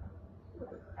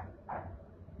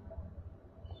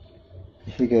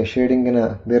 ಹೀಗೆ ಶೇಡಿಂಗಿನ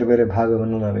ಬೇರೆ ಬೇರೆ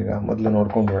ಭಾಗವನ್ನು ನಾವೀಗ ಮೊದಲು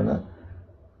ನೋಡ್ಕೊಂಡು ಬರೋಣ.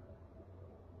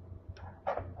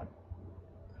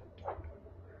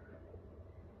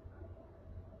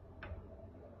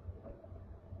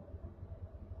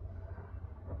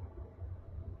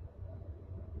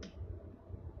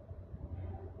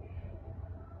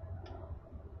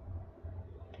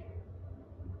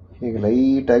 ಹೀಗೆ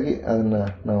ಲೈಟಾಗಿ ಅದನ್ನು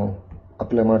ನಾವು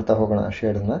ಅಪ್ಲೈ ಮಾಡ್ತಾ ಹೋಗೋಣ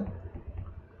ಶೇಡನ್ನು.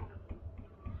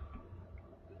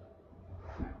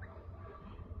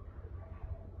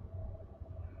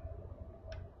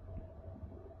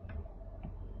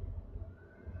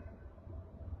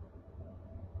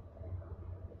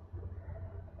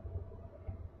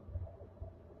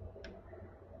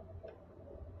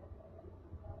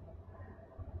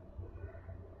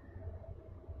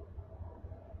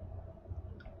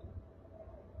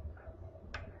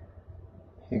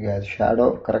 ಹೀಗೆ ಶ್ಯಾಡೋ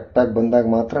ಕರೆಕ್ಟಾಗಿ ಬಂದಾಗ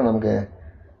ಮಾತ್ರ ನಮಗೆ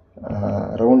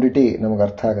ರೌಂಡಿಟಿ ನಮಗೆ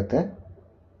ಅರ್ಥ ಆಗುತ್ತೆ.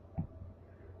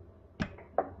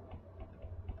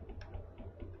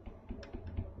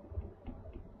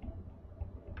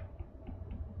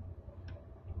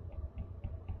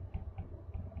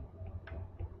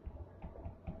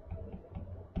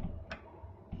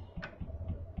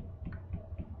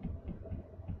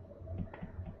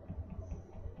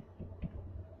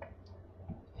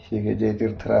 ಹೀಗೆ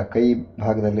ಜಯತೀರ್ಥರ ಕೈ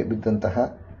ಭಾಗದಲ್ಲಿ ಬಿದ್ದಂತಹ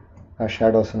ಆ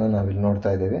ಶ್ಯಾಡೋಸನ್ನು ನಾವಿಲ್ಲಿ ನೋಡ್ತಾ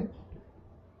ಇದ್ದೇವೆ.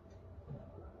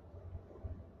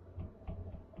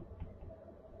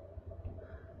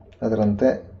 ಅದರಂತೆ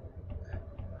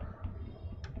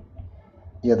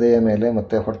ಎದೆಯ ಮೇಲೆ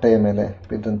ಮತ್ತು ಹೊಟ್ಟೆಯ ಮೇಲೆ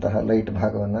ಬಿದ್ದಂತಹ ಲೈಟ್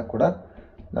ಭಾಗವನ್ನು ಕೂಡ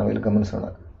ನಾವಿಲ್ಲಿ ಗಮನಿಸೋಣ.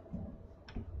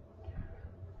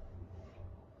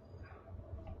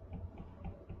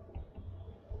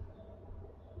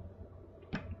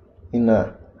 ಇನ್ನು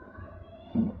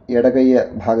ಎಡಗೈಯ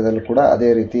ಭಾಗದಲ್ಲೂ ಕೂಡ ಅದೇ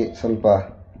ರೀತಿ ಸ್ವಲ್ಪ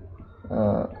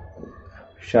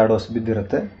ಶ್ಯಾಡೋಸ್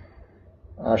ಬಿದ್ದಿರುತ್ತೆ.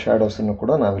 ಆ ಶ್ಯಾಡೋಸನ್ನು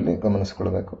ಕೂಡ ನಾವಿಲ್ಲಿ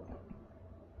ಗಮನಿಸ್ಕೊಳ್ಬೇಕು.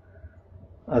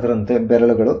 ಅದರಂತೆ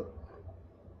ಬೆರಳುಗಳು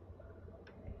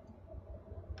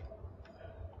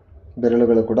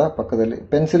ಕೂಡ ಪಕ್ಕದಲ್ಲಿ,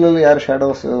 ಪೆನ್ಸಿಲಲ್ಲಿ ಯಾರು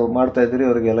ಶ್ಯಾಡೋಸ್ ಮಾಡ್ತಾ ಇದ್ದೀರಿ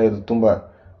ಅವರಿಗೆಲ್ಲ ಇದು ತುಂಬ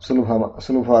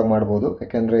ಸುಲಭವಾಗಿ ಮಾಡ್ಬೋದು.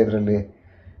 ಯಾಕೆಂದರೆ ಇದರಲ್ಲಿ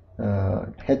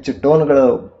ಹೆಚ್ಚು ಟೋನ್ಗಳು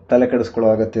ತಲೆ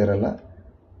ಕೆಡಿಸ್ಕೊಳ್ಳೋ ಅಗತ್ಯ ಇರಲ್ಲ.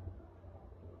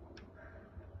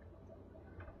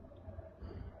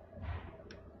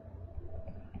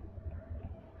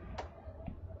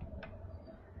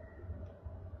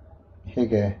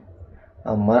 ಹೀಗೆ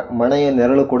ಆ ಮಣೆಯ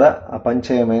ನೆರಳು ಕೂಡ ಆ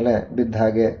ಪಂಚೆಯ ಮೇಲೆ ಬಿದ್ದ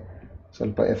ಹಾಗೆ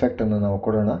ಸ್ವಲ್ಪ ಎಫೆಕ್ಟನ್ನು ನಾವು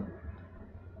ಕೊಡೋಣ.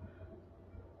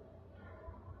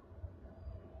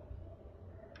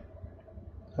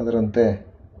 ಅದರಂತೆ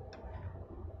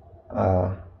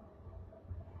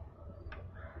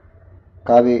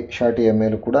ಕಾವಿ ಶಾಟಿಯ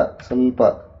ಮೇಲೂ ಕೂಡ ಸ್ವಲ್ಪ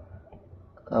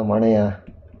ಆ ಮಣೆಯ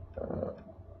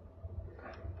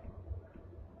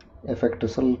ಎಫೆಕ್ಟ್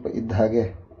ಸ್ವಲ್ಪ ಇದ್ದ ಹಾಗೆ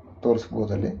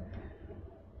ತೋರಿಸ್ಬೋದಲ್ಲಿ.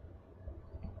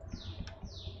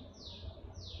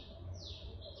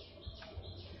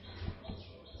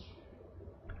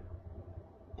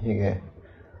 ಹೀಗೆ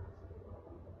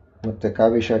ಮತ್ತು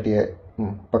ಕಾವಿ ಶಾಟಿಯ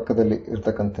ಪಕ್ಕದಲ್ಲಿ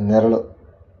ಇರ್ತಕ್ಕಂಥ ನೆರಳು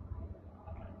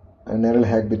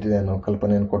ಹೇಗೆ ಬಿದ್ದಿದೆ ಅನ್ನೋ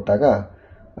ಕಲ್ಪನೆಯನ್ನು ಕೊಟ್ಟಾಗ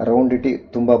ರೌಂಡಿಟಿ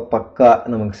ತುಂಬ ಪಕ್ಕ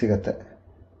ನಮಗೆ ಸಿಗತ್ತೆ.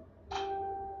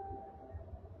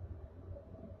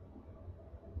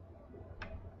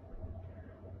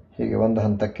 ಹೀಗೆ ಒಂದು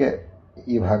ಹಂತಕ್ಕೆ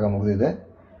ಈ ಭಾಗ ಮುಗಿದಿದೆ.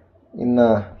 ಇನ್ನು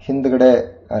ಹಿಂದ್ಗಡೆ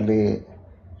ಅಲ್ಲಿ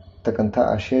ಇರ್ತಕ್ಕಂಥ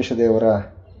ಆ ಶೇಷದೇವರ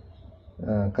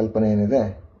ಕಲ್ಪನೆ ಏನಿದೆ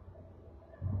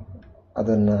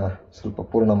ಅದನ್ನು ಸ್ವಲ್ಪ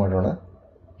ಪೂರ್ಣ ಮಾಡೋಣ.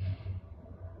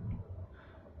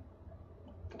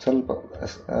 ಸ್ವಲ್ಪ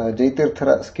ಜಯತೀರ್ಥರ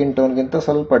ಸ್ಕಿನ್ ಟೋನ್ಗಿಂತ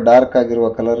ಸ್ವಲ್ಪ ಡಾರ್ಕ್ ಆಗಿರುವ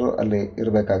ಕಲರ್ ಅಲ್ಲಿ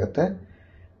ಇರಬೇಕಾಗತ್ತೆ.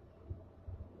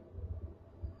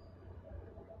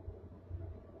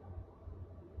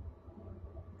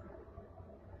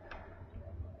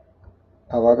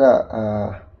 ಆವಾಗ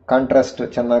ಕಾಂಟ್ರಾಸ್ಟ್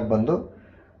ಚೆನ್ನಾಗಿ ಬಂದು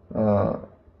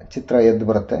ಚಿತ್ರ ಎದ್ದು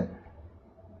ಬರುತ್ತೆ.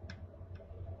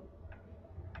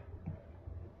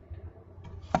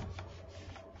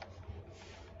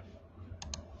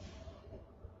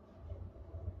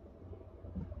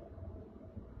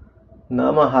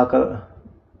 ನಾಮ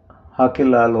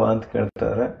ಹಾಕಿಲ್ಲ ಅಲ್ವಾ ಅಂತ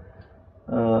ಕೇಳ್ತಾರೆ.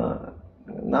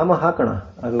 ನಾಮ ಹಾಕೋಣ,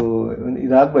 ಅದು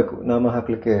ಇದಾಗಬೇಕು. ನಾಮ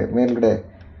ಹಾಕಲಿಕ್ಕೆ ಮೇಲ್ಗಡೆ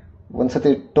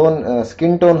ಒಂದ್ಸತಿ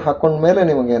ಸ್ಕಿನ್ ಟೋನ್ ಹಾಕೊಂಡ್ಮೇಲೆ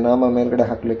ನಿಮಗೆ ನಾಮ ಮೇಲ್ಗಡೆ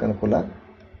ಹಾಕ್ಲಿಕ್ಕೆ ಅನುಕೂಲ.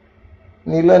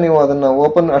 ಇಲ್ಲ ನೀವು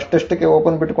ಅದನ್ನು ಅಷ್ಟಷ್ಟಕ್ಕೆ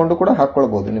ಓಪನ್ ಬಿಟ್ಕೊಂಡು ಕೂಡ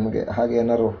ಹಾಕ್ಕೊಳ್ಬೋದು, ನಿಮಗೆ ಹಾಗೆ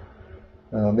ಏನಾದ್ರು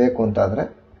ಬೇಕು ಅಂತಾದರೆ.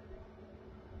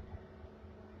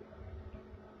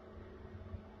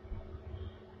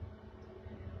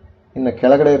 ಇನ್ನು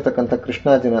ಕೆಳಗಡೆ ಇರ್ತಕ್ಕಂಥ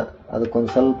ಕೃಷ್ಣಾಜಿನ ಅದಕ್ಕೊಂದು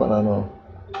ಸ್ವಲ್ಪ ನಾನು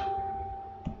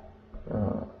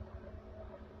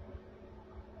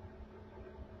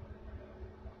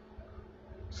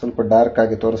ಸ್ವಲ್ಪ ಡಾರ್ಕ್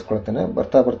ಆಗಿ ತೋರಿಸ್ಕೊಳ್ತೇನೆ.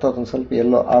 ಬರ್ತಾ ಬರ್ತಾ ಅದೊಂದು ಸ್ವಲ್ಪ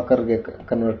ಎಲ್ಲೋ ಆಕರ್ಗೆ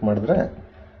ಕನ್ವರ್ಟ್ ಮಾಡಿದ್ರೆ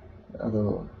ಅದು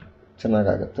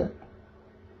ಚೆನ್ನಾಗಾಗುತ್ತೆ.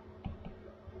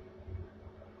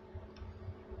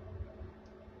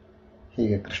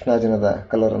 ಹೀಗೆ ಕೃಷ್ಣಾಜಿನದ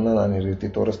ಕಲರನ್ನು ನಾನು ಈ ರೀತಿ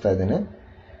ತೋರಿಸ್ತಾ ಇದ್ದೇನೆ.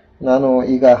 ನಾನು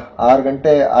ಈಗ 6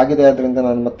 ಗಂಟೆ ಆಗಿದೆ, ಆದ್ದರಿಂದ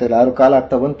ನಾನು ಮತ್ತೆ 6 ಕಾಲ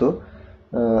ಆಗ್ತಾ ಬಂತು.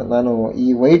 ನಾನು ಈ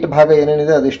ವೈಟ್ ಭಾಗ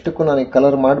ಏನೇನಿದೆ ಅದಿಷ್ಟಕ್ಕೂ ನಾನು ಈ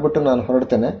ಕಲರ್ ಮಾಡಿಬಿಟ್ಟು ನಾನು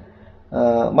ಹೊರಡ್ತೇನೆ.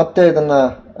 ಮತ್ತೆ ಇದನ್ನು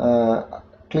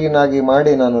ಕ್ಲೀನಾಗಿ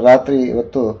ಮಾಡಿ ನಾನು ರಾತ್ರಿ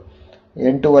ಇವತ್ತು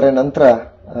 8:30 ನಂತರ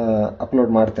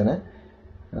ಅಪ್ಲೋಡ್ ಮಾಡ್ತೇನೆ.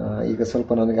 ಈಗ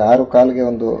ಸ್ವಲ್ಪ ನನಗೆ 6 ಕಾಲಿಗೆ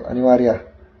ಒಂದು ಅನಿವಾರ್ಯ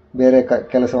ಬೇರೆ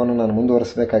ಕೆಲಸವನ್ನು ನಾನು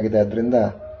ಮುಂದುವರಿಸಬೇಕಾಗಿದೆ. ಆದ್ದರಿಂದ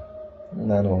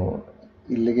ನಾನು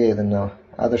ಇಲ್ಲಿಗೆ ಇದನ್ನು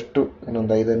ಆದಷ್ಟು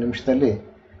ಇನ್ನೊಂದು 5 ನಿಮಿಷದಲ್ಲಿ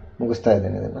ಮುಗಿಸ್ತಾ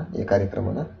ಇದ್ದೇನೆ ಈ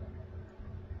ಕಾರ್ಯಕ್ರಮನ.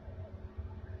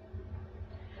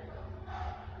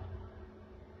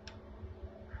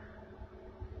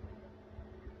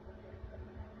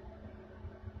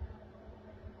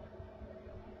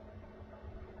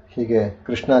 ಹೀಗೆ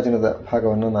ಕೃಷ್ಣಾಜಿನದ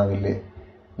ಭಾಗವನ್ನು ನಾವಿಲ್ಲಿ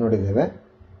ನೋಡಿದ್ದೇವೆ.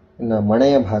 ಇನ್ನು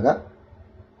ಮಣೆಯ ಭಾಗ,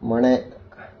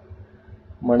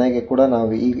 ಮಣೆಗೆ ಕೂಡ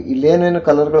ನಾವು ಈಗ ಇಲ್ಲೇನೇನು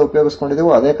ಕಲರ್ಗಳು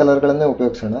ಉಪಯೋಗಿಸ್ಕೊಂಡಿದ್ದೀವೋ ಅದೇ ಕಲರ್ಗಳನ್ನೇ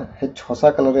ಉಪಯೋಗಿಸೋಣ. ಹೆಚ್ಚು ಹೊಸ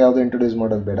ಕಲರ್ ಯಾವುದು ಇಂಟ್ರೊಡ್ಯೂಸ್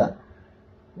ಮಾಡೋದು ಬೇಡ.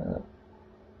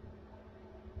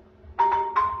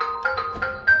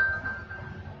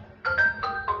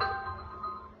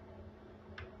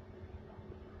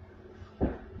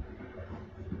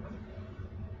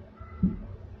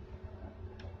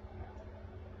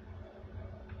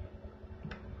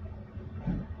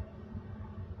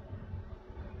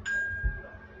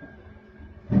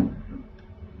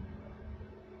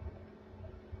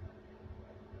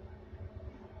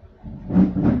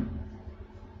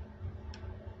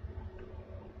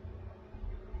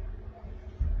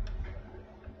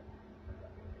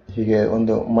 ಹೀಗೆ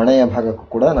ಒಂದು ಮಣೆಯ ಭಾಗಕ್ಕೂ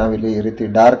ಕೂಡ ನಾವಿಲ್ಲಿ ಈ ರೀತಿ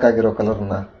ಡಾರ್ಕ್ ಆಗಿರೋ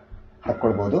ಕಲರ್ನ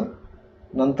ಹಾಕ್ಕೊಳ್ಬೋದು.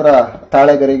 ನಂತರ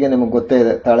ತಾಳೆಗರಿಗೆ ನಿಮಗೆ ಗೊತ್ತೇ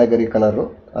ಇದೆ, ತಾಳೆಗರಿ ಕಲರು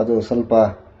ಅದು ಸ್ವಲ್ಪ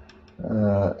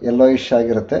ಯೆಲ್ಲೋಯಿಶ್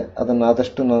ಆಗಿರುತ್ತೆ. ಅದನ್ನು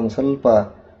ಆದಷ್ಟು ನಾನು ಸ್ವಲ್ಪ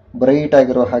ಬ್ರೈಟ್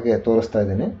ಆಗಿರೋ ಹಾಗೆ ತೋರಿಸ್ತಾ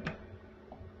ಇದ್ದೀನಿ.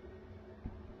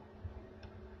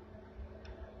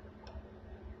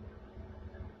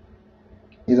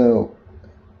 ಇದು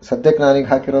ಸದ್ಯಕ್ಕೆ ನಾನೀಗ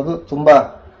ಹಾಕಿರೋದು ತುಂಬ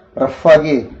ರಫ್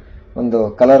ಆಗಿ ಒಂದು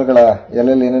ಕಲರ್ಗಳ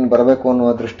ಎಲ್ಲೆಲ್ಲಿ ಏನೇನು ಬರಬೇಕು ಅನ್ನುವ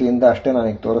ದೃಷ್ಟಿಯಿಂದ ಅಷ್ಟೇ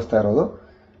ನಾನೀಗ ತೋರಿಸ್ತಾ ಇರೋದು.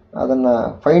 ಅದನ್ನು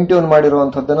ಫೈನ್ ಟ್ಯೂನ್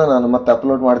ಮಾಡಿರುವಂಥದ್ದನ್ನು ನಾನು ಮತ್ತೆ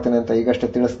ಅಪ್ಲೋಡ್ ಮಾಡ್ತೀನಿ ಅಂತ ಈಗಷ್ಟೇ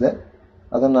ತಿಳಿಸಿದೆ.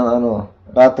 ಅದನ್ನು ನಾನು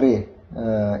ರಾತ್ರಿ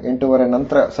 8:30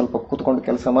 ನಂತರ ಸ್ವಲ್ಪ ಕೂತ್ಕೊಂಡು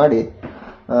ಕೆಲಸ ಮಾಡಿ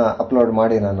ಅಪ್ಲೋಡ್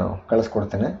ಮಾಡಿ ನಾನು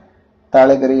ಕಳಿಸ್ಕೊಡ್ತೇನೆ.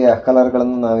 ತಾಳೆಗರಿಯ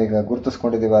ಕಲರ್ಗಳನ್ನು ನಾವೀಗ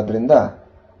ಗುರುತಿಸ್ಕೊಂಡಿದ್ದೀವಿ. ಆದ್ದರಿಂದ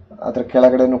ಅದರ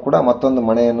ಕೆಳಗಡೆನೂ ಕೂಡ ಮತ್ತೊಂದು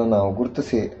ಮಣೆಯನ್ನು ನಾವು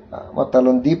ಗುರುತಿಸಿ, ಮತ್ತು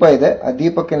ಅಲ್ಲೊಂದು ದೀಪ ಇದೆ. ಆ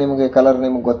ದೀಪಕ್ಕೆ ನಿಮಗೆ ಕಲರ್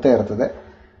ನಿಮಗೆ ಗೊತ್ತೇ ಇರ್ತದೆ,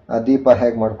 ಆ ದೀಪ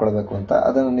ಹೇಗೆ ಮಾಡ್ಕೊಳ್ಬೇಕು ಅಂತ.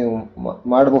 ಅದನ್ನು ನೀವು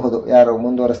ಮಾಡಬಹುದು, ಯಾರು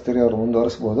ಮುಂದುವರಿಸ್ತೀರಿ ಅವರು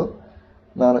ಮುಂದುವರಿಸ್ಬೋದು.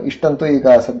 ನಾನು ಇಷ್ಟಂತೂ ಈಗ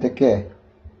ಸದ್ಯಕ್ಕೆ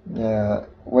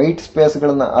ವೈಟ್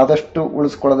ಸ್ಪೇಸ್ಗಳನ್ನು ಆದಷ್ಟು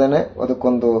ಉಳಿಸ್ಕೊಳ್ಳದೇನೆ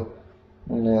ಅದಕ್ಕೊಂದು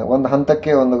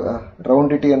ಹಂತಕ್ಕೆ ಒಂದು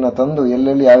ರೌಂಡಿಟಿಯನ್ನು ತಂದು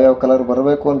ಎಲ್ಲೆಲ್ಲಿ ಯಾವ್ಯಾವ ಕಲರ್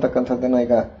ಬರಬೇಕು ಅಂತಕ್ಕಂಥದ್ದನ್ನು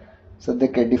ಈಗ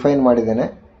ಸದ್ಯಕ್ಕೆ ಡಿಫೈನ್ ಮಾಡಿದ್ದೇನೆ.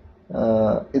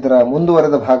 ಇದರ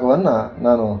ಮುಂದುವರೆದ ಭಾಗವನ್ನು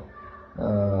ನಾನು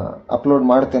ಅಪ್ಲೋಡ್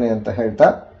ಮಾಡ್ತೇನೆ ಅಂತ ಹೇಳ್ತಾ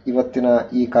ಇವತ್ತಿನ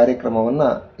ಈ ಕಾರ್ಯಕ್ರಮವನ್ನು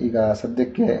ಈಗ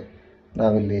ಸದ್ಯಕ್ಕೆ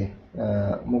ನಾವಿಲ್ಲಿ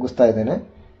ಮುಗಿಸ್ತಾ ಇದ್ದೇನೆ.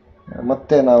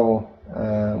 ಮತ್ತೆ ನಾವು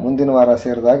ಮುಂದಿನ ವಾರ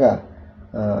ಸೇರಿದಾಗ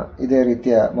ಇದೇ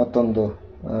ರೀತಿಯ ಮತ್ತೊಂದು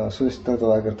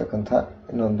ಸುವಿಸ್ತೃತವಾಗಿರ್ತಕ್ಕಂಥ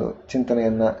ಇನ್ನೊಂದು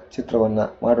ಚಿತ್ರವನ್ನು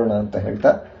ಮಾಡೋಣ ಅಂತ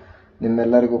ಹೇಳ್ತಾ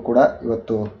ನಿಮ್ಮೆಲ್ಲರಿಗೂ ಕೂಡ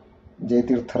ಇವತ್ತು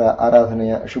ಜಯತೀರ್ಥರ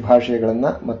ಆರಾಧನೆಯ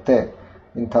ಶುಭಾಶಯಗಳನ್ನು, ಮತ್ತೆ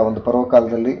ಇಂಥ ಒಂದು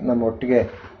ಪರ್ವಕಾಲದಲ್ಲಿ ನಮ್ಮ ಒಟ್ಟಿಗೆ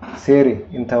ಸೇರಿ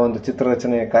ಇಂಥ ಒಂದು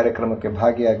ಚಿತ್ರರಚನೆಯ ಕಾರ್ಯಕ್ರಮಕ್ಕೆ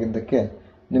ಭಾಗಿಯಾಗಿದ್ದಕ್ಕೆ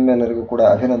ನಿಮ್ಮೆಲ್ಲರಿಗೂ ಕೂಡ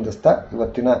ಅಭಿನಂದಿಸ್ತಾ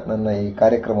ಇವತ್ತಿನ ನನ್ನ ಈ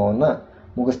ಕಾರ್ಯಕ್ರಮವನ್ನು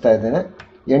ಮುಗಿಸ್ತಾ ಇದ್ದೇನೆ.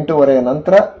 8:30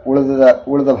 ನಂತರ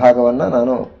ಉಳಿದ ಭಾಗವನ್ನು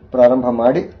ನಾನು ಪ್ರಾರಂಭ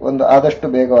ಮಾಡಿ ಆದಷ್ಟು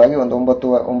ಬೇಗವಾಗಿ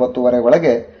 9:30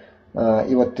 ಒಳಗೆ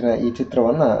ಇವತ್ತಿನ ಈ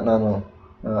ಚಿತ್ರವನ್ನು ನಾನು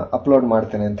ಅಪ್ಲೋಡ್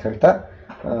ಮಾಡ್ತೇನೆ ಅಂತ ಹೇಳ್ತಾ,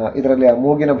 ಇದರಲ್ಲಿ ಆ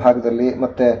ಮೂಗಿನ ಭಾಗದಲ್ಲಿ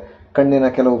ಮತ್ತು ಕಣ್ಣಿನ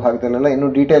ಕೆಲವು ಭಾಗದಲ್ಲೆಲ್ಲ ಇನ್ನೂ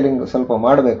ಡೀಟೇಲಿಂಗ್ ಸ್ವಲ್ಪ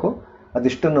ಮಾಡಬೇಕು.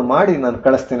 ಅದಿಷ್ಟನ್ನು ಮಾಡಿ ನಾನು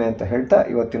ಕಳಿಸ್ತೇನೆ ಅಂತ ಹೇಳ್ತಾ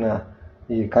ಇವತ್ತಿನ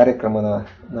ಈ ಕಾರ್ಯಕ್ರಮನ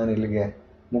ನಾನು ಇಲ್ಲಿಗೆ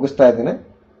ಮುಗಿಸ್ತಾ ಇದ್ದೇನೆ.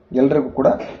 ಎಲ್ರಿಗೂ ಕೂಡ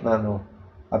ನಾನು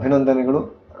ಅಭಿನಂದನೆಗಳು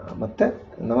ಮತ್ತು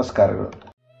ನಮಸ್ಕಾರಗಳು.